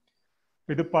കഴിഞ്ഞു.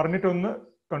 ഇത് പറഞ്ഞിട്ടൊന്ന്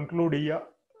കൺക്ലൂഡ് ചെയ്യുക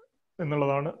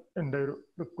എന്നുള്ളതാണ് എൻ്റെ ഒരു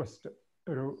റിക്വസ്റ്റ്.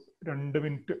 ഒരു 2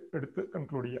 മിനിറ്റ് എടുത്ത്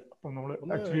കൺക്ലൂഡ് ചെയ്യാം. അപ്പൊ നമ്മൾ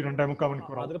ആക്ച്വലി 2.25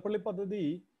 മണിക്കൂർ. അതിരപ്പള്ളി പദ്ധതി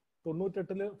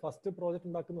 98-ല് ഫസ്റ്റ് പ്രോജക്ട്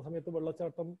ഉണ്ടാക്കുന്ന സമയത്ത്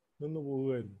വെള്ളച്ചാട്ടം നിന്ന്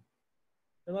പോവുകയായിരുന്നു.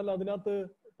 എന്നാൽ അതിനകത്ത്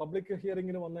പബ്ലിക്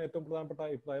ഹിയറിംഗിന് വന്ന ഏറ്റവും പ്രധാനപ്പെട്ട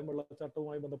അഭിപ്രായം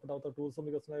വെള്ളച്ചാട്ടവുമായി ബന്ധപ്പെട്ട അവിടുത്തെ ടൂറിസം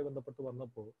വികസനവുമായി ബന്ധപ്പെട്ട്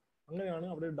വന്നപ്പോൾ അങ്ങനെയാണ്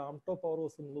അവിടെ ഡാം ടോപ്പ് പവർ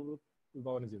ഹൗസ് എന്നുള്ളത്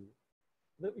വിഭാവനം ചെയ്തത്.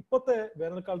 ഇത് ഇപ്പോഴത്തെ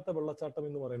വേനൽക്കാലത്തെ വെള്ളച്ചാട്ടം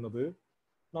എന്ന് പറയുന്നത്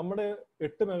നമ്മുടെ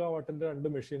 8 മെഗാവാട്ടിന്റെ 2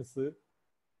 മെഷീൻസ്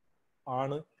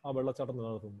ആണ് ആ വെള്ളച്ചാട്ടം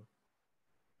നിലനിർത്തുന്നത്.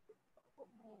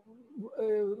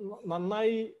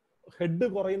 നന്നായി ഹെഡ്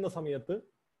കുറയുന്ന സമയത്ത്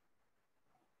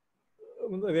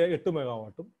 8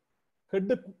 മെഗാവാട്ടും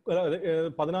ഹെഡ്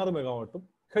 16 മെഗാവാട്ടും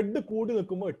ഹെഡ് കൂടി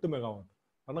നിൽക്കുമ്പോൾ 8 മെഗാവാട്ട്.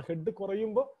 കാരണം ഹെഡ്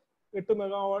കുറയുമ്പോൾ 8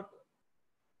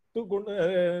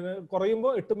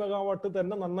 മെഗാവാട്ട്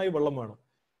തന്നെ നന്നായി വെള്ളം വേണം.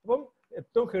 അപ്പം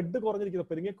ഏറ്റവും ഹെഡ് കുറഞ്ഞിരിക്കുന്ന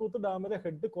പെരിങ്ങൽകുത്ത് ഡാമിലെ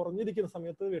ഹെഡ് കുറഞ്ഞിരിക്കുന്ന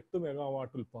സമയത്ത് 8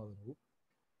 മെഗാവാട്ട് ഉൽപാദനവും,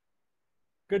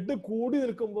 ഹെഡ് കൂടി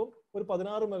നിൽക്കുമ്പോൾ ഒരു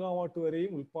 16 മെഗാവാട്ട്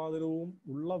വരെയും ഉൽപാദനവും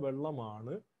ഉള്ള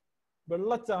വെള്ളമാണ്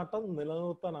വെള്ളച്ചാട്ടം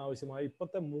നിലനിർത്താൻ ആവശ്യമായ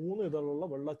ഇപ്പോഴത്തെ 3 ഇതളുള്ള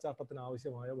വെള്ളച്ചാട്ടത്തിന്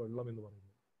ആവശ്യമായ വെള്ളം എന്ന്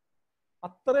പറയുന്നത്.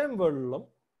 അത്രയും വെള്ളം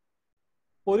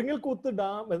പെരിങ്ങൽകുത്ത്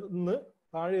ഡാം എന്ന്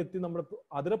താഴെ എത്തി നമ്മുടെ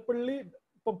അതിരപ്പള്ളി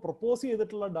ഇപ്പം പ്രപ്പോസ്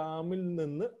ചെയ്തിട്ടുള്ള ഡാമിൽ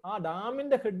നിന്ന് ആ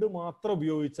ഡാമിന്റെ ഹെഡ് മാത്രം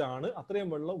ഉപയോഗിച്ചാണ് അത്രയും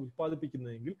വെള്ളം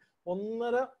ഉൽപ്പാദിപ്പിക്കുന്നതെങ്കിൽ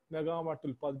 1.5 മെഗാവാട്ട്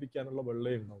ഉൽപ്പാദിപ്പിക്കാനുള്ള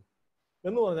വെള്ളമേ ഉണ്ടാവും.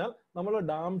 എന്ന് പറഞ്ഞാൽ നമ്മൾ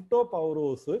ഡാം ടോപ്പ് പവർ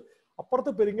ഹൗസ്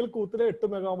അപ്പുറത്ത് പെരിങ്ങൽകുത്തിലെ 8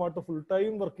 മെഗാവാട്ട് ഫുൾ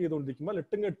ടൈം വർക്ക് ചെയ്തുകൊണ്ടിരിക്കുമ്പോൾ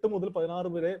 8 മുതൽ 16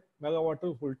 വരെ മെഗാവാട്ട്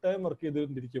ഫുൾ ടൈം വർക്ക്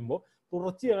ചെയ്തുകൊണ്ടിരിക്കുമ്പോൾ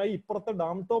തുടർച്ചയായി ഇപ്പുറത്തെ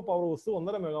dam top power house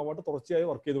 1.5 megawatt തുടർച്ചയായി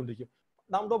വർക്ക് ചെയ്തുകൊണ്ടിരിക്കും.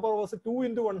 Dam top power house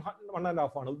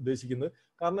 2x1.5 ആണ് ഉദ്ദേശിക്കുന്നത്.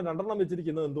 കാരണം 2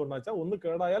 വെച്ചിരിക്കുന്നത് എന്തുകൊണ്ടാണെന്ന് വെച്ചാൽ ഒന്ന്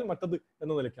കേടായാൽ മറ്റത്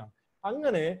എന്ന നിലയ്ക്കാണ്.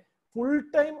 അങ്ങനെ ഫുൾ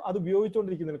ടൈം അത്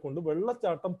ഉപയോഗിച്ചുകൊണ്ടിരിക്കുന്നതിനെ കൊണ്ട്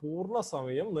വെള്ളച്ചാട്ടം പൂർണ്ണ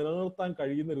സമയം നിലനിർത്താൻ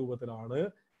കഴിയുന്ന രൂപത്തിലാണ്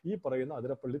ഈ പറയുന്ന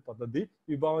അതിരപ്പള്ളി പദ്ധതി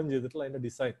വിഭാവനം ചെയ്തിട്ടുള്ള അതിന്റെ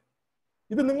ഡിസൈൻ.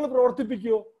 ഇത് നിങ്ങൾ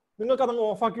പ്രവർത്തിപ്പിക്കുമോ? നിങ്ങൾക്ക് അതങ്ങ്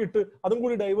ഓഫാക്കിയിട്ട് അതും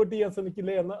കൂടി ഡൈവേർട്ട് ചെയ്യാൻ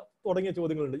ശ്രമിക്കില്ലേ എന്ന തുടങ്ങിയ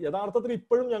ചോദ്യങ്ങളുണ്ട്. യഥാർത്ഥത്തിൽ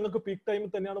ഇപ്പോഴും ഞങ്ങൾക്ക് പീക്ക് ടൈമിൽ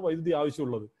തന്നെയാണ് വൈദ്യുതി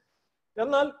ആവശ്യമുള്ളത്.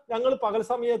 എന്നാൽ ഞങ്ങൾ പകൽ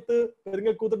സമയത്ത്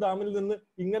പെരിങ്ങൽകുത്ത് ഡാമിൽ നിന്ന്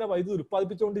ഇങ്ങനെ വൈദ്യുതി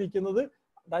ഉൽപ്പാദിപ്പിച്ചുകൊണ്ടിരിക്കുന്നത്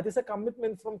that is A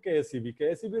commitment from KSEB.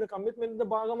 KSEBയുടെ കമ്മിറ്റ്മെന്റിന്റെ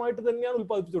ഭാഗമായിട്ട് തന്നെയാണ്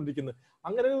ഉൽപ്പാദിപ്പിച്ചുകൊണ്ടിരിക്കുന്നത്.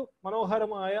 അങ്ങനെ ഒരു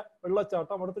മനോഹരമായ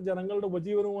വെള്ളച്ചാട്ടം അവിടുത്തെ ജനങ്ങളുടെ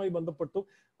ഉപജീവനവുമായി ബന്ധപ്പെട്ടും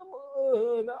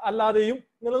അല്ലാതെയും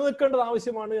നിലനിൽക്കേണ്ടത്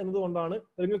ആവശ്യമാണ് എന്നതുകൊണ്ടാണ്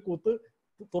പെരിങ്ങൽകുത്ത്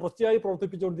തുടർച്ചയായി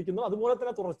പ്രവർത്തിപ്പിച്ചുകൊണ്ടിരിക്കുന്നത്. അതുപോലെ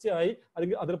തന്നെ തുടർച്ചയായി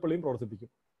അല്ലെങ്കിൽ അതിരപ്പള്ളിയും പ്രവർത്തിപ്പിക്കും.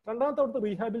 രണ്ടാമത്തെ അവിടുത്തെ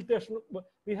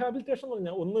റീഹാബിലിറ്റേഷൻ എന്ന്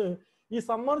പറഞ്ഞാൽ ഒന്ന് ഈ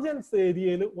സമ്മർജൻസ്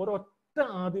ഏരിയയിൽ ഒരൊറ്റ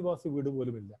ആദിവാസി വീട്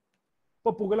പോലും ഇല്ല.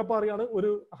 ഇപ്പൊ പുകലപ്പാറയാണ് ഒരു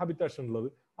ഹാബിറ്റേഷൻ ഉള്ളത്.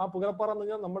 ആ പുകലപ്പാറ എന്ന്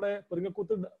പറഞ്ഞാൽ നമ്മുടെ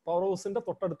പെരിങ്ങൽകുത്ത് പവർ ഹൗസിന്റെ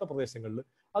തൊട്ടടുത്ത പ്രദേശങ്ങളിൽ.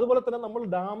 അതുപോലെ തന്നെ നമ്മൾ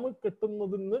ഡാം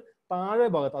കെട്ടുന്നതിന് താഴെ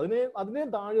ഭാഗത്ത് അതിനെ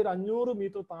താഴെ ഒരു 500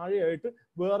 മീറ്റർ താഴെയായിട്ട്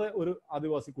വേറെ ഒരു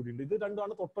ആദിവാസി കുടിയുണ്ട്. ഇത്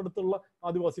രണ്ടാണ് തൊട്ടടുത്തുള്ള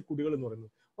ആദിവാസി കുടികൾ എന്ന്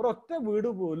പറയുന്നത്. ഒരൊറ്റ വീട്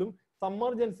പോലും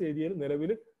സമ്മർജൻസ് ഏരിയയിൽ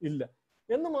നിലവിൽ ഇല്ല.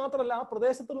 എന്ന് മാത്രമല്ല ആ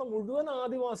പ്രദേശത്തുള്ള മുഴുവൻ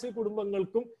ആദിവാസി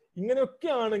കുടുംബങ്ങൾക്കും ഇങ്ങനെയൊക്കെ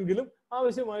ആണെങ്കിലും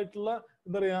ആവശ്യമായിട്ടുള്ള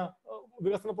എന്താ പറയാ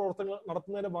വികസന പ്രവർത്തനങ്ങൾ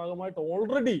നടത്തുന്നതിന്റെ ഭാഗമായിട്ട്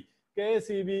ഓൾറെഡി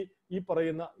KSEB ഈ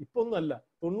പറയുന്ന ഇപ്പൊന്നല്ല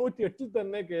 98-ൽ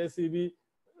തന്നെ KSEB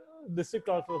ഡിസ്ട്രിക്ട്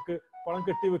കളക്ടർക്ക് പണം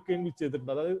കെട്ടിവെക്കുകയും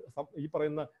ചെയ്തിട്ടുണ്ട്. അതായത് ഈ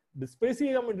പറയുന്ന ഡിസ്പേസ്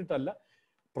ചെയ്യാൻ വേണ്ടിയിട്ടല്ല,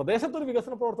 പ്രദേശത്തൊരു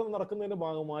വികസന പ്രവർത്തനം നടക്കുന്നതിന്റെ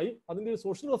ഭാഗമായി അതിന്റെ ഒരു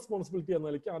സോഷ്യൽ റെസ്പോൺസിബിലിറ്റി എന്ന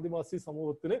നിലയ്ക്ക് ആദിവാസി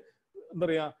സമൂഹത്തിന് എന്താ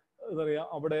പറയാ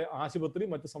അവിടെ ആശുപത്രി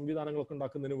മറ്റു സംവിധാനങ്ങളൊക്കെ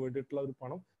ഉണ്ടാക്കുന്നതിന് വേണ്ടിയിട്ടുള്ള ഒരു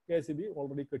പണം KSEB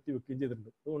ഓൾറെഡി കെട്ടിവെക്കുകയും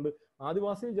ചെയ്തിട്ടുണ്ട്. അതുകൊണ്ട്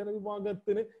ആദിവാസി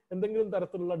ജനവിഭാഗത്തിന് എന്തെങ്കിലും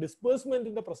തരത്തിലുള്ള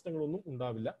ഡിസ്പേഴ്സ്മെന്റിന്റെ പ്രശ്നങ്ങളൊന്നും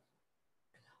ഉണ്ടാവില്ല.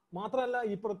 മാത്രമല്ല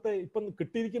ഇപ്പം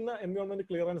കിട്ടിയിരിക്കുന്ന എൻവയോൺമെന്റ്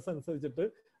ക്ലിയറൻസ് അനുസരിച്ചിട്ട്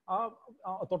ആ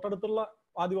തൊട്ടടുത്തുള്ള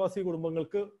ആദിവാസി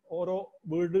കുടുംബങ്ങൾക്ക് ഓരോ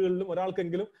വീടുകളിലും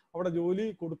ഒരാൾക്കെങ്കിലും അവിടെ ജോലി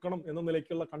കൊടുക്കണം എന്ന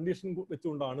നിലയ്ക്കുള്ള കണ്ടീഷൻ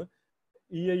വെച്ചുകൊണ്ടാണ്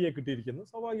EIA കിട്ടിയിരിക്കുന്നത്.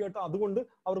 സ്വാഭാവികമായിട്ട് അതുകൊണ്ട്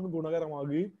അവർക്ക്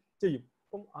ഗുണകരമാകുകയും ചെയ്യും.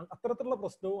 അപ്പം അത്തരത്തിലുള്ള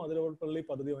പ്രശ്നവും അതിരപ്പള്ളി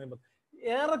പദ്ധതിയുമായി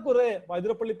ഏറെക്കുറെ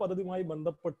അതിരപ്പള്ളി പദ്ധതിയുമായി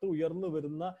ബന്ധപ്പെട്ട് ഉയർന്നു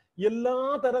വരുന്ന എല്ലാ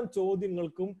തരം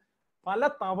ചോദ്യങ്ങൾക്കും പല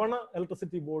തവണ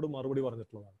ഇലക്ട്രിസിറ്റി ബോർഡ് മറുപടി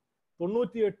പറഞ്ഞിട്ടുള്ളതാണ്.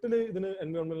 98-ൽ ഇതിന്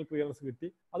എൻവയോൺമെന്റൽ ക്ലിയറൻസ് കിട്ടി.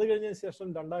 അത് കഴിഞ്ഞതിന് ശേഷം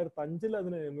 2005-ൽ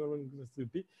അതിന് എൻവയോൺമെന്റൽ ക്ലിയറൻസ്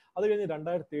കിട്ടി. അത് കഴിഞ്ഞ്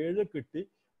 2007 കിട്ടി.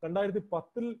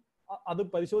 2010-ൽ അത്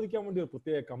പരിശോധിക്കാൻ വേണ്ടി ഒരു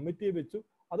പ്രത്യേക കമ്മിറ്റിയെ വെച്ചു.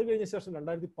 അത് കഴിഞ്ഞ ശേഷം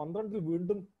 2012-ൽ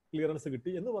വീണ്ടും ക്ലിയറൻസ്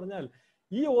കിട്ടി. എന്ന് പറഞ്ഞാൽ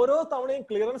ഈ ഓരോ തവണയും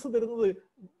ക്ലിയറൻസ് തരുന്നത്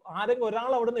ആരെങ്കിലും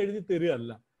ഒരാൾ അവിടെ നിന്ന് എഴുതി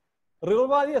തരികയല്ല. റിവർ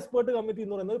വാലി എക്സ്പേർട്ട് കമ്മിറ്റി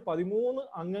എന്ന് പറയുന്നത് 13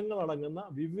 അംഗങ്ങൾ അടങ്ങുന്ന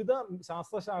വിവിധ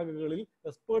ശാസ്ത്രശാഖകളിൽ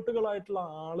എക്സ്പേർട്ടുകളായിട്ടുള്ള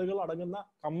ആളുകൾ അടങ്ങുന്ന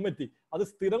കമ്മിറ്റി. അത്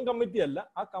സ്ഥിരം കമ്മിറ്റി അല്ല.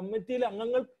 ആ കമ്മിറ്റിയിലെ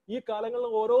അംഗങ്ങൾ ഈ കാലങ്ങളിൽ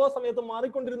ഓരോ സമയത്തും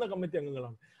മാറിക്കൊണ്ടിരുന്ന കമ്മിറ്റി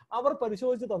അംഗങ്ങളാണ്. അവർ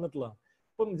പരിശോധിച്ച് തന്നിട്ടുള്ളതാണ്.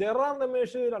 ഇപ്പം ജയറാം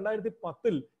രമേശ്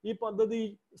 2010 ഈ പദ്ധതി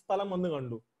സ്ഥലം വന്ന്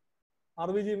കണ്ടു.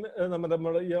 RVG നമ്മുടെ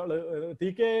ഇയാള്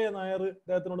TK നായർ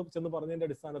അദ്ദേഹത്തിനോട് ചെന്ന് പറഞ്ഞതിന്റെ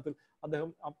അടിസ്ഥാനത്തിൽ അദ്ദേഹം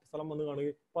ആ സ്ഥലം വന്ന്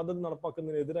കാണുകയും പദ്ധതി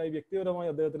നടപ്പാക്കുന്നതിനെതിരായി വ്യക്തിപരമായി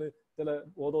അദ്ദേഹത്തിന് ചില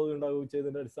ബോധോദയം ഉണ്ടാവുകയും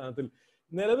ചെയ്തതിന്റെ അടിസ്ഥാനത്തിൽ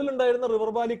നിലവിലുണ്ടായിരുന്ന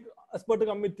റിവർ വാലി എക്സ്പേർട്ട്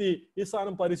കമ്മിറ്റി ഈ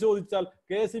സ്ഥാനം പരിശോധിച്ചാൽ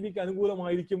KSEBക്ക്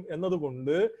അനുകൂലമായിരിക്കും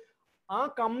എന്നതുകൊണ്ട് ആ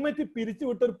കമ്മിറ്റി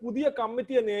പിരിച്ചുവിട്ട് ഒരു പുതിയ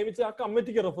കമ്മിറ്റിയെ നിയമിച്ച് ആ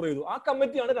കമ്മിറ്റിക്ക് റെഫർ ചെയ്തു. ആ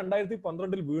കമ്മിറ്റിയാണ്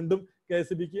 2012 വീണ്ടും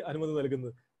KSEBക്ക് അനുമതി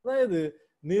നൽകുന്നത്. അതായത്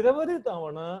നിരവധി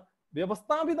തവണ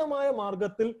വ്യവസ്ഥാപിതമായ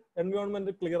മാർഗത്തിൽ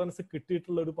എൻവയോൺമെന്റ് ക്ലിയറൻസ്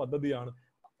കിട്ടിയിട്ടുള്ള ഒരു പദ്ധതിയാണ്,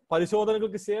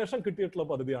 പരിശോധനകൾക്ക് ശേഷം കിട്ടിയിട്ടുള്ള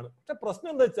പദ്ധതിയാണ്. പക്ഷെ പ്രശ്നം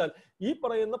എന്താ വെച്ചാൽ ഈ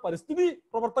പറയുന്ന പരിസ്ഥിതി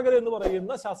പ്രവർത്തകർ എന്ന്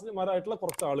പറയുന്ന ശാസ്ത്രജ്ഞന്മാരായിട്ടുള്ള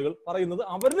കുറച്ച് ആളുകൾ പറയുന്നത്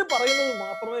അവര് പറയുന്നത്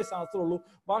മാത്രമേ ശാസ്ത്രമുള്ളൂ,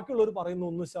 ബാക്കിയുള്ളവർ പറയുന്ന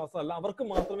ഒന്നും ശാസ്ത്രമല്ല, അവർക്ക്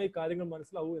മാത്രമേ ഈ കാര്യങ്ങൾ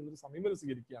മനസ്സിലാവൂ എന്നൊരു സമീപനം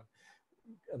സ്വീകരിക്കുകയാണ്.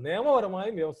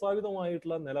 നിയമപരമായും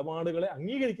വ്യവസ്ഥാപിതമായിട്ടുള്ള നിലപാടുകളെ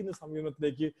അംഗീകരിക്കുന്ന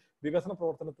സമീപനത്തിലേക്ക് വികസന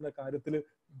പ്രവർത്തനത്തിന്റെ കാര്യത്തിൽ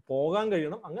പോകാൻ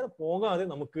കഴിയണം. അങ്ങനെ പോകാതെ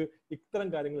നമുക്ക് ഇത്തരം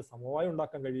കാര്യങ്ങൾ സമവായം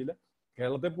ഉണ്ടാക്കാൻ കഴിയില്ല.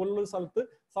 കേരളത്തെ പോലുള്ള ഒരു സ്ഥലത്ത്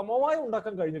സമവായം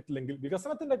ഉണ്ടാക്കാൻ കഴിഞ്ഞിട്ടില്ലെങ്കിൽ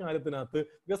വികസനത്തിന്റെ കാര്യത്തിനകത്ത്,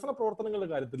 വികസന പ്രവർത്തനങ്ങളുടെ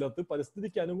കാര്യത്തിനകത്ത്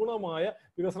പരിസ്ഥിതിക്ക് അനുഗുണമായ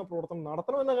വികസന പ്രവർത്തനം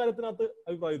നടത്തണമെന്ന കാര്യത്തിനകത്ത്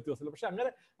അഭിപ്രായ വ്യത്യാസമില്ല. പക്ഷെ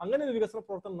അങ്ങനെ ഒരു വികസന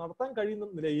പ്രവർത്തനം നടത്താൻ കഴിയുന്ന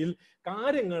നിലയിൽ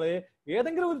കാര്യങ്ങളെ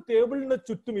ഏതെങ്കിലും ഒരു ടേബിളിന്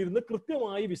ചുറ്റും ഇരുന്ന്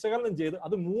കൃത്യമായി വിശകലനം ചെയ്ത്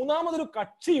അത് മൂന്നാമതൊരു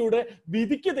കക്ഷിയുടെ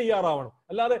വിധിക്ക് തയ്യാറാവണം.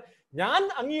 അല്ലാതെ ഞാൻ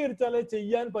അംഗീകരിച്ചാലേ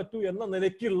ചെയ്യാൻ പറ്റൂ എന്ന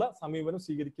നിലയ്ക്കുള്ള സമീപനം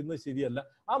സ്വീകരിക്കുന്നത് ശരിയല്ല.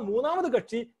 ആ മൂന്നാമത്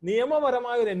കക്ഷി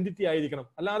നിയമപരമായ ഒരു എൻറ്റിറ്റി ആയിരിക്കണം,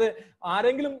 അല്ലാതെ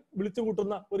ആരെങ്കിലും വിളിച്ചു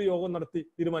കൂട്ടുന്ന ഒരു യോഗം നടത്തി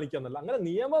തീരുമാനിക്കാന്നല്ല. അങ്ങനെ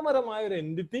നിയമപരമായ ഒരു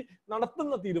എൻറ്റിറ്റി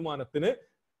നടത്തുന്ന തീരുമാനത്തിന്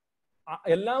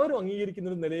എല്ലാവരും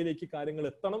അംഗീകരിക്കുന്ന ഒരു നിലയിലേക്ക് കാര്യങ്ങൾ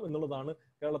എത്തണം എന്നുള്ളതാണ്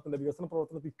കേരളത്തിന്റെ വികസന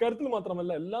പ്രവർത്തനത്തിൽ. ഇക്കാര്യത്തിൽ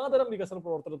മാത്രമല്ല എല്ലാതരം വികസന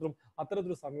പ്രവർത്തനത്തിലും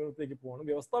അത്തരത്തിലൊരു സമീപനത്തിലേക്ക് പോകണം.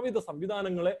 വ്യവസ്ഥാപിത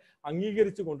സംവിധാനങ്ങളെ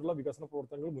അംഗീകരിച്ചുകൊണ്ടുള്ള വികസന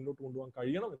പ്രവർത്തനങ്ങൾ മുന്നോട്ട് കൊണ്ടുപോകാൻ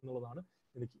കഴിയണം എന്നുള്ളതാണ്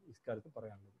എനിക്ക് ഇക്കാര്യത്തിൽ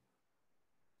പറയാനുള്ളത്.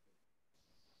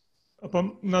 അപ്പം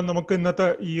നമുക്ക് ഇന്നത്തെ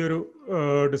ഈ ഒരു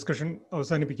ഡിസ്കഷൻ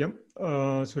അവസാനിപ്പിക്കാം.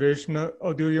 സുരേഷിന്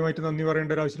ഔദ്യോഗികമായിട്ട് നന്ദി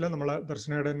പറയേണ്ട ഒരു ആവശ്യമില്ല, നമ്മളെ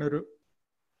ദർശനയുടെ തന്നെ ഒരു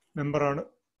മെമ്പറാണ്.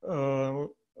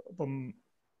 അപ്പം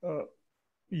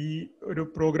ഈ ഒരു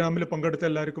പ്രോഗ്രാമിൽ പങ്കെടുത്ത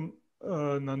എല്ലാവർക്കും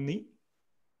നന്ദി.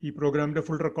 ഈ പ്രോഗ്രാമിന്റെ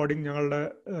ഫുൾ റെക്കോർഡിംഗ് ഞങ്ങളുടെ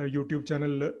യൂട്യൂബ്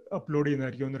ചാനലിൽ അപ്ലോഡ്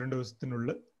ചെയ്യുന്നതായിരിക്കും 1-2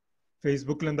 ദിവസത്തിനുള്ളിൽ.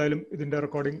 ഫേസ്ബുക്കിൽ എന്തായാലും ഇതിന്റെ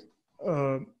റെക്കോർഡിംഗ്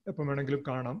എപ്പം വേണമെങ്കിലും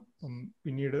കാണാം.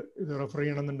 പിന്നീട് ഇത് റെഫർ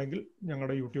ചെയ്യണമെന്നുണ്ടെങ്കിൽ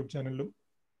ഞങ്ങളുടെ യൂട്യൂബ് ചാനലിലും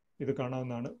ഇത്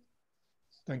കാണാവുന്നതാണ്.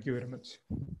 Thank you very much.